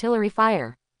my artillery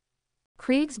fire?"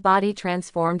 Krieg's body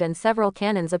transformed and several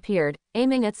cannons appeared,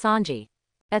 aiming at Sanji.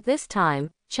 At this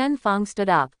time, Chen Feng stood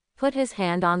up, put his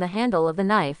hand on the handle of the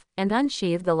knife, and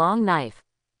unsheathed the long knife.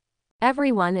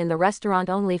 Everyone in the restaurant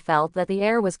only felt that the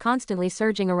air was constantly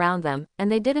surging around them,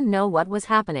 and they didn't know what was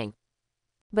happening.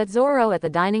 But Zoro at the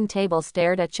dining table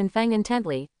stared at Chen Feng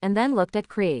intently, and then looked at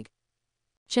Krieg.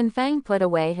 Chen Feng put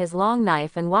away his long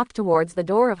knife and walked towards the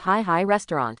door of Hi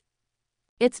restaurant.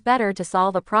 It's better to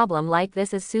solve a problem like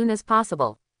this as soon as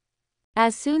possible.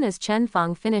 As soon as Chen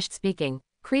Feng finished speaking,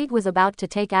 Krieg was about to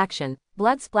take action.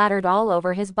 Blood splattered all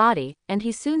over his body, and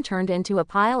he soon turned into a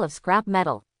pile of scrap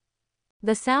metal.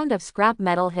 The sound of scrap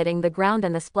metal hitting the ground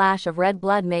and the splash of red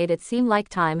blood made it seem like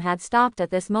time had stopped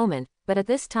at this moment, but at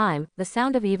this time, the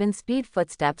sound of even-speed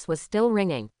footsteps was still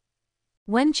ringing.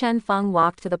 When Chen Feng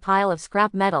walked to the pile of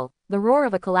scrap metal, the roar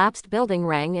of a collapsed building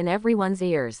rang in everyone's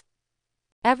ears.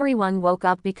 Everyone woke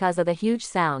up because of the huge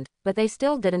sound, but they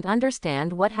still didn't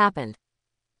understand what happened.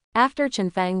 After Chen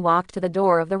Feng walked to the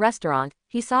door of the restaurant,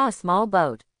 he saw a small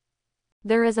boat.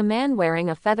 There is a man wearing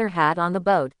a feather hat on the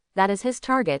boat. That is his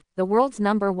target, the world's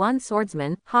 #1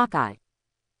 swordsman, Hawkeye.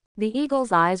 The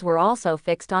eagle's eyes were also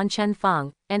fixed on Chen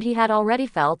Feng, and he had already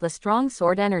felt the strong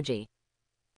sword energy.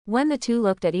 When the two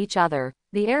looked at each other,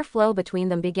 the airflow between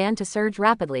them began to surge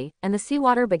rapidly, and the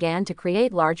seawater began to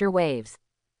create larger waves.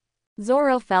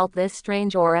 Zoro felt this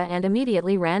strange aura and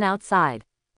immediately ran outside.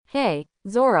 "Hey,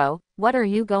 Zoro, what are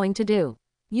you going to do?"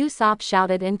 Usopp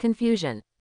shouted in confusion.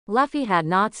 Luffy had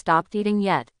not stopped eating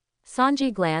yet.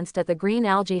 Sanji glanced at the green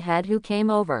algae head who came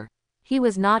over. He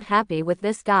was not happy with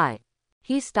this guy.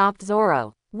 He stopped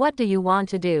Zoro. "What do you want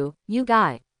to do, you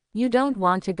guy? You don't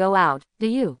want to go out, do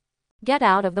you? Get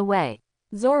out of the way."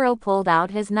 Zoro pulled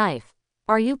out his knife.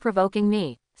 "Are you provoking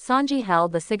me?" Sanji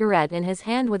held the cigarette in his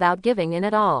hand without giving in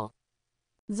at all.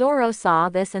 Zoro saw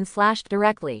this and slashed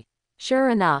directly. "Sure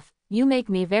enough, you make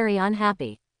me very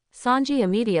unhappy." Sanji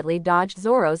immediately dodged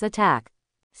Zoro's attack.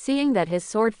 Seeing that his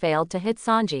sword failed to hit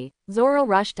Sanji, Zoro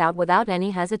rushed out without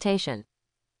any hesitation.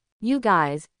 You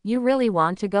guys, you really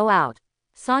want to go out?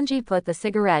 Sanji put the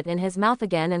cigarette in his mouth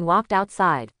again and walked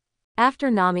outside.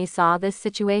 After Nami saw this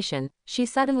situation, she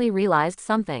suddenly realized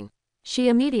something. She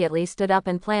immediately stood up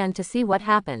and planned to see what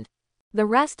happened. The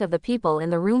rest of the people in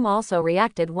the room also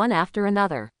reacted one after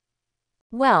another.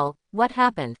 Well, what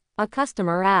happened? A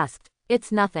customer asked.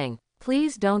 It's nothing.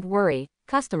 Please don't worry,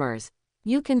 customers.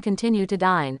 You can continue to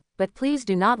dine, but please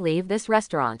do not leave this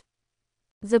restaurant.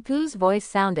 Zapu's voice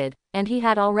sounded, and he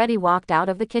had already walked out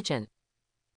of the kitchen.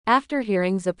 After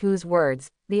hearing Zapu's words,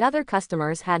 the other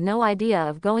customers had no idea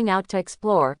of going out to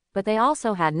explore, but they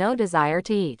also had no desire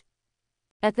to eat.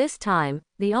 At this time,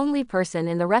 the only person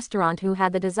in the restaurant who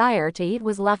had the desire to eat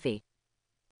was Luffy.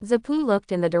 Zapu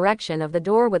looked in the direction of the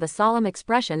door with a solemn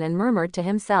expression and murmured to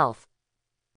himself.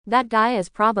 That guy is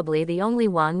probably the only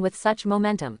one with such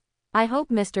momentum. I hope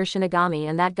Mr. Shinigami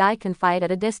and that guy can fight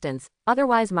at a distance,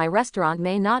 otherwise my restaurant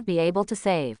may not be able to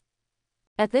save.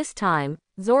 At this time,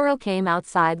 Zoro came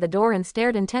outside the door and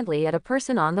stared intently at a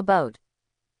person on the boat.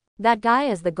 That guy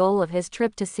is the goal of his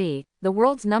trip to see, the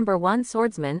world's #1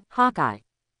 swordsman, Hawkeye.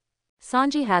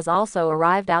 Sanji has also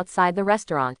arrived outside the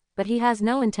restaurant, but he has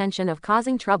no intention of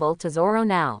causing trouble to Zoro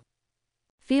now.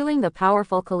 Feeling the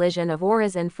powerful collision of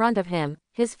auras in front of him,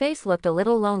 his face looked a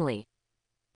little lonely.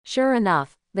 Sure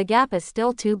enough, the gap is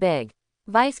still too big.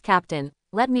 Vice Captain,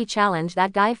 let me challenge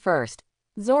that guy first.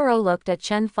 Zoro looked at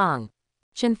Chen Feng.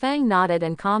 Chen Feng nodded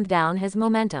and calmed down his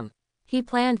momentum. He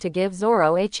planned to give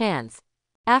Zoro a chance.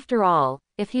 After all,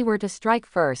 if he were to strike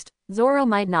first, Zoro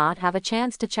might not have a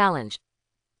chance to challenge.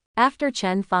 After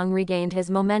Chen Feng regained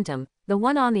his momentum, the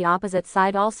one on the opposite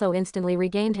side also instantly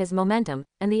regained his momentum,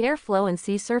 and the airflow and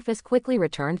sea surface quickly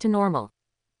returned to normal.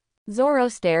 Zoro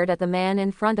stared at the man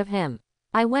in front of him.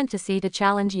 I went to sea to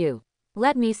challenge you.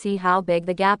 Let me see how big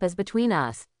the gap is between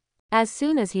us. As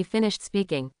soon as he finished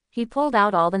speaking, he pulled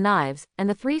out all the knives, and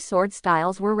the 3 sword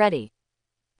styles were ready.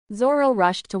 Zoro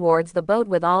rushed towards the boat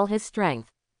with all his strength.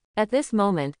 At this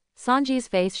moment, Sanji's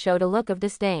face showed a look of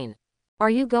disdain. Are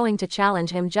you going to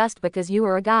challenge him just because you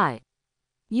are a guy?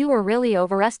 You are really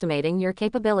overestimating your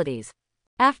capabilities.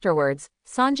 Afterwards,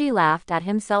 Sanji laughed at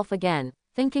himself again,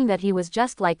 thinking that he was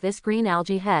just like this green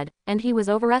algae head, and he was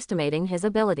overestimating his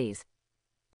abilities.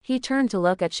 He turned to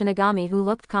look at Shinigami, who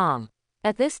looked calm.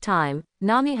 At this time,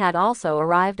 Nami had also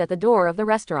arrived at the door of the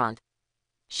restaurant.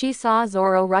 She saw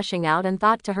Zoro rushing out and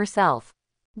thought to herself,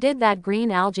 did that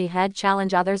green algae head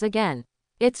challenge others again?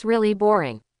 It's really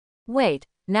boring. Wait,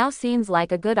 now seems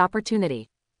like a good opportunity.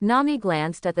 Nami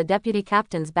glanced at the deputy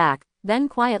captain's back, then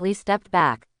quietly stepped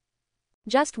back.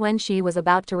 Just when she was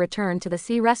about to return to the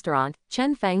sea restaurant,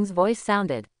 Chen Feng's voice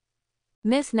sounded.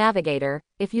 Miss Navigator,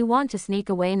 if you want to sneak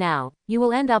away now, you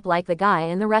will end up like the guy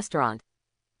in the restaurant.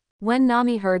 When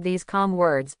Nami heard these calm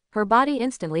words, her body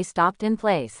instantly stopped in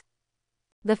place.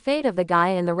 The fate of the guy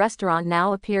in the restaurant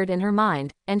now appeared in her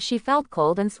mind, and she felt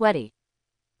cold and sweaty.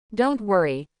 Don't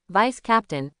worry, Vice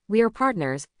Captain, we are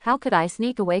partners, how could I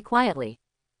sneak away quietly?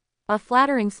 A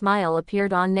flattering smile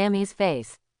appeared on Nami's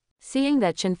face. Seeing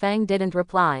that Chen Feng didn't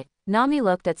reply, Nami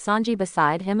looked at Sanji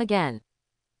beside him again.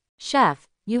 Chef,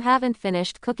 you haven't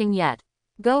finished cooking yet.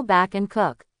 Go back and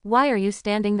cook. Why are you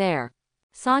standing there?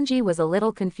 Sanji was a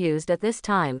little confused at this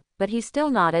time, but he still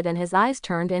nodded and his eyes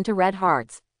turned into red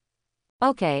hearts.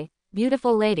 Okay,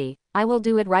 beautiful lady, I will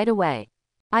do it right away.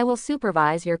 I will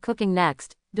supervise your cooking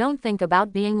next, don't think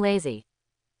about being lazy.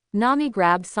 Nami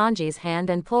grabbed Sanji's hand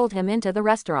and pulled him into the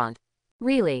restaurant.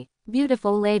 Really,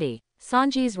 beautiful lady.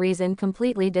 Sanji's reason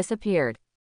completely disappeared.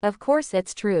 Of course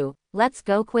it's true, let's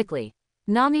go quickly.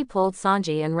 Nami pulled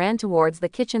Sanji and ran towards the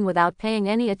kitchen without paying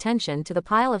any attention to the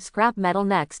pile of scrap metal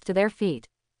next to their feet.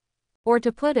 Or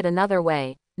to put it another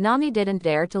way, Nami didn't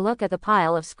dare to look at the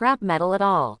pile of scrap metal at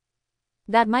all.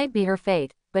 That might be her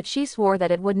fate, but she swore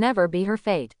that it would never be her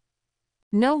fate.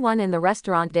 No one in the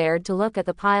restaurant dared to look at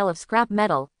the pile of scrap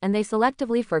metal, and they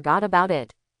selectively forgot about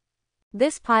it.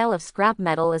 This pile of scrap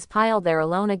metal is piled there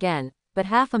alone again, but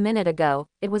half a minute ago,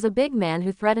 it was a big man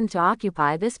who threatened to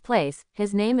occupy this place,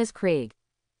 his name is Krieg.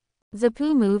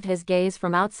 Zapu moved his gaze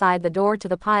from outside the door to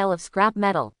the pile of scrap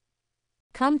metal.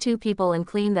 Come 2 people and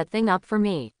clean that thing up for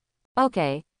me.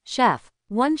 Okay, chef.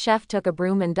 One chef took a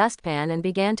broom and dustpan and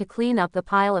began to clean up the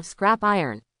pile of scrap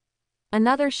iron.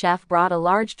 Another chef brought a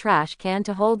large trash can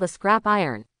to hold the scrap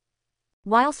iron.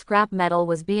 While scrap metal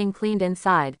was being cleaned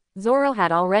inside, Zoro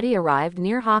had already arrived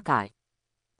near Hawkeye.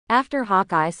 After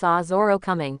Hawkeye saw Zoro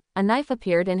coming, a knife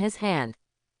appeared in his hand.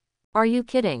 Are you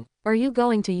kidding? Are you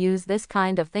going to use this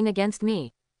kind of thing against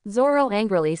me? Zoro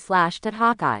angrily slashed at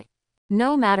Hawkeye.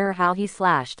 No matter how he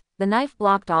slashed, the knife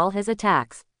blocked all his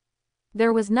attacks.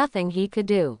 There was nothing he could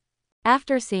do.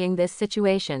 After seeing this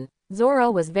situation, Zoro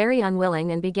was very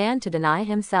unwilling and began to deny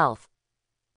himself.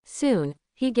 Soon,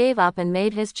 he gave up and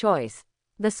made his choice.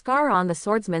 The scar on the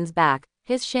swordsman's back,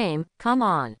 his shame, come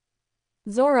on.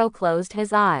 Zoro closed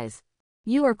his eyes.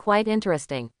 You are quite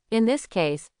interesting. In this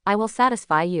case, I will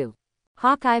satisfy you.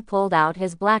 Hawkeye pulled out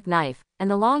his black knife, and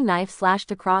the long knife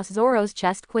slashed across Zoro's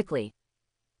chest quickly.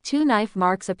 2 knife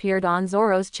marks appeared on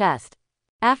Zoro's chest.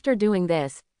 After doing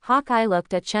this, Hawkeye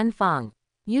looked at Chen Feng.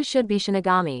 You should be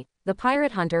Shinigami, the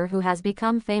pirate hunter who has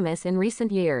become famous in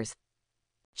recent years.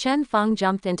 Chen Feng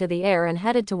jumped into the air and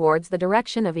headed towards the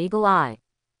direction of Eagle Eye.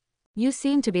 You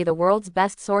seem to be the world's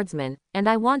best swordsman, and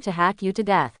I want to hack you to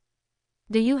death.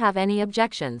 Do you have any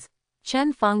objections?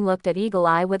 Chen Feng looked at Eagle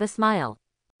Eye with a smile.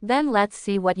 Then let's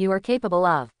see what you are capable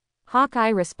of. Hawkeye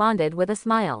responded with a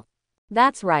smile.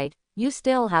 That's right, you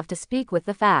still have to speak with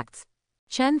the facts.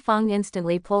 Chen Feng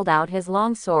instantly pulled out his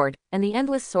long sword, and the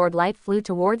endless sword light flew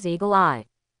towards Eagle Eye.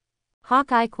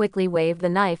 Hawkeye quickly waved the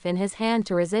knife in his hand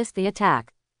to resist the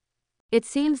attack. It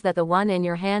seems that the one in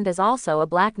your hand is also a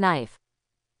black knife.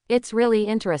 It's really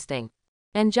interesting.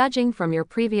 And judging from your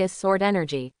previous sword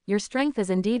energy, your strength is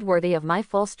indeed worthy of my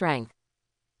full strength.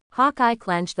 Hawkeye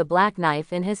clenched the black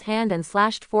knife in his hand and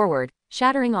slashed forward,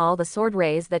 shattering all the sword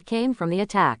rays that came from the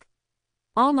attack.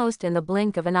 Almost in the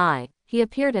blink of an eye, he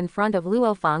appeared in front of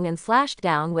Luo Feng and slashed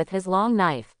down with his long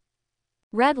knife.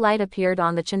 Red light appeared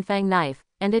on the Qinfeng knife,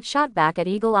 and it shot back at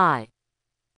Eagle Eye.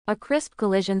 A crisp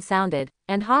collision sounded,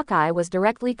 and Hawkeye was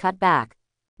directly cut back.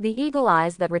 The eagle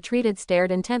eyes that retreated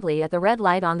stared intently at the red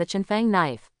light on the Qinfeng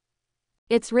knife.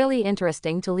 It's really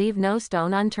interesting to leave no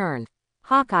stone unturned.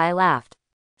 Hawkeye laughed.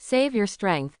 Save your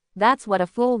strength, that's what a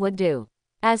fool would do.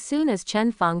 As soon as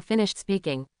Chen Feng finished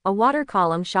speaking, a water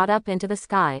column shot up into the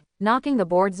sky, knocking the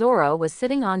board Zoro was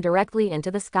sitting on directly into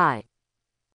the sky.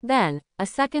 Then, a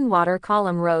second water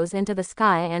column rose into the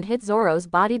sky and hit Zoro's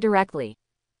body directly.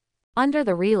 Under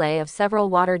the relay of several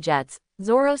water jets,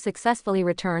 Zoro successfully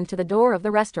returned to the door of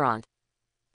the restaurant.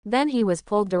 Then he was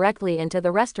pulled directly into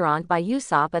the restaurant by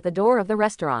Usopp at the door of the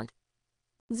restaurant.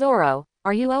 Zoro,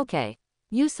 are you okay?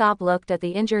 Usopp looked at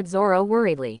the injured Zoro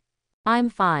worriedly. I'm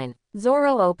fine.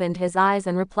 Zoro opened his eyes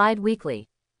and replied weakly.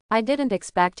 I didn't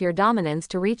expect your dominance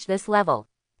to reach this level.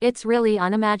 It's really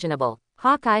unimaginable.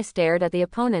 Hawkeye stared at the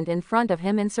opponent in front of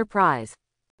him in surprise.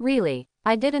 Really,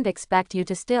 I didn't expect you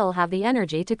to still have the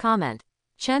energy to comment.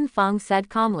 Chen Feng said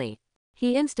calmly.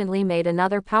 He instantly made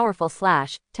another powerful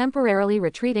slash, temporarily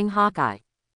retreating Hawkeye.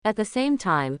 At the same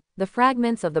time, the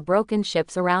fragments of the broken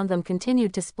ships around them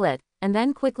continued to split, and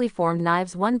then quickly formed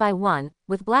knives one by one,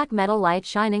 with black metal light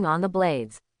shining on the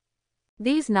blades.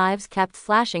 These knives kept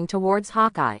slashing towards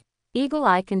Hawkeye. Eagle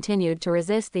Eye continued to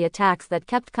resist the attacks that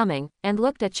kept coming, and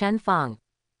looked at Chen Feng.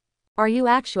 Are you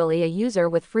actually a user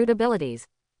with fruit abilities?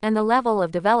 And the level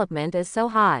of development is so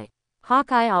high.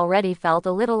 Hawkeye already felt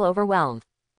a little overwhelmed.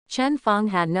 Chen Feng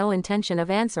had no intention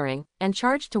of answering, and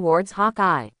charged towards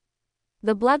Hawkeye.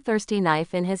 The bloodthirsty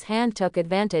knife in his hand took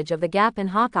advantage of the gap in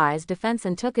Hawkeye's defense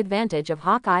and took advantage of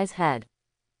Hawkeye's head.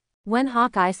 When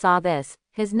Hawkeye saw this,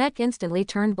 his neck instantly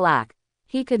turned black.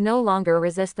 He could no longer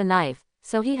resist the knife,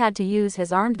 so he had to use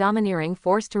his armed domineering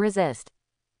force to resist.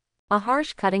 A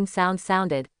harsh cutting sound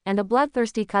sounded, and a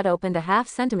bloodthirsty cut opened a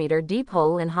half-centimeter deep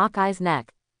hole in Hawkeye's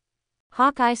neck.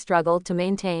 Hawkeye struggled to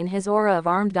maintain his aura of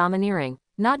armed domineering,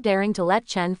 not daring to let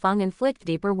Chen Feng inflict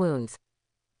deeper wounds.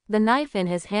 The knife in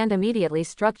his hand immediately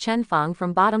struck Chen Feng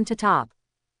from bottom to top.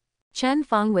 Chen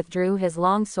Feng withdrew his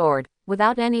long sword,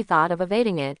 without any thought of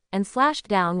evading it, and slashed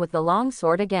down with the long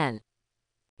sword again.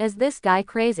 Is this guy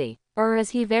crazy, or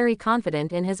is he very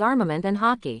confident in his armament and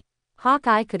haki?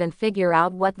 Hawkeye couldn't figure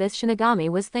out what this Shinigami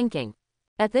was thinking.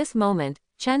 At this moment,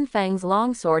 Chen Feng's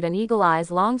long sword and Eagle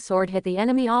Eye's long sword hit the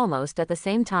enemy almost at the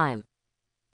same time.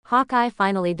 Hawkeye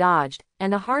finally dodged,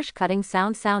 and a harsh cutting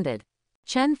sound sounded.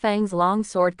 Chen Feng's long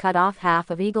sword cut off half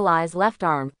of Eagle Eye's left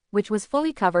arm, which was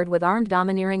fully covered with armed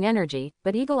domineering energy,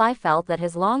 but Eagle Eye felt that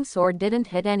his long sword didn't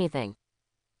hit anything.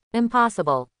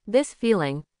 Impossible. This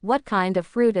feeling, what kind of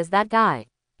fruit is that guy?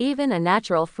 Even a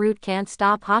natural fruit can't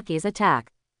stop Haki's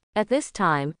attack. At this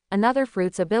time, another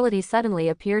fruit's ability suddenly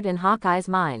appeared in Hawkeye's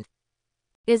mind.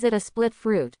 Is it a split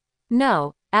fruit?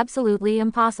 No, absolutely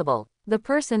impossible. The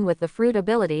person with the fruit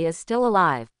ability is still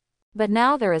alive. But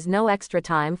now there is no extra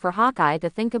time for Hawkeye to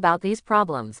think about these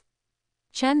problems.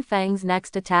 Chen Feng's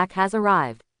next attack has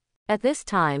arrived. At this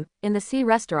time, in the sea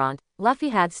restaurant, Luffy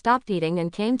had stopped eating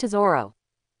and came to Zoro.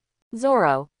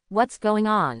 Zoro, what's going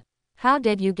on? How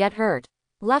did you get hurt?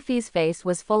 Luffy's face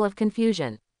was full of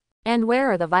confusion. And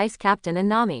where are the vice captain and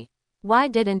Nami? Why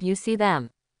didn't you see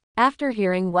them? After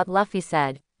hearing what Luffy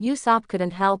said, Usopp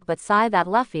couldn't help but sigh that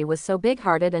Luffy was so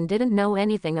big-hearted and didn't know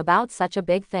anything about such a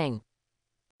big thing.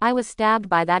 I was stabbed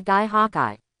by that guy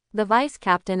Hawkeye. The vice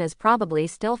captain is probably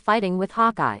still fighting with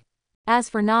Hawkeye. As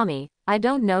for Nami, I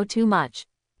don't know too much.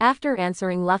 After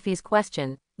answering Luffy's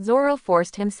question, Zoro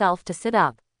forced himself to sit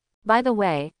up. By the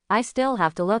way, I still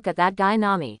have to look at that guy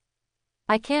Nami.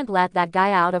 I can't let that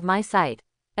guy out of my sight.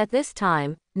 At this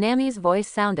time, Nami's voice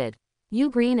sounded. You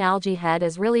green algae head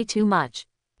is really too much.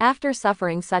 After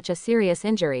suffering such a serious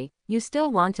injury, you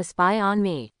still want to spy on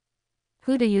me.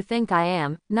 Who do you think I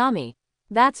am, Nami?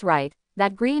 That's right,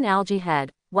 that green algae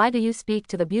head. Why do you speak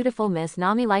to the beautiful Miss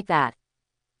Nami like that?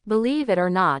 Believe it or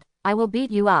not, I will beat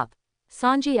you up.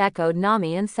 Sanji echoed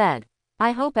Nami and said.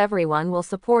 I hope everyone will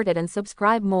support it and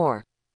subscribe more.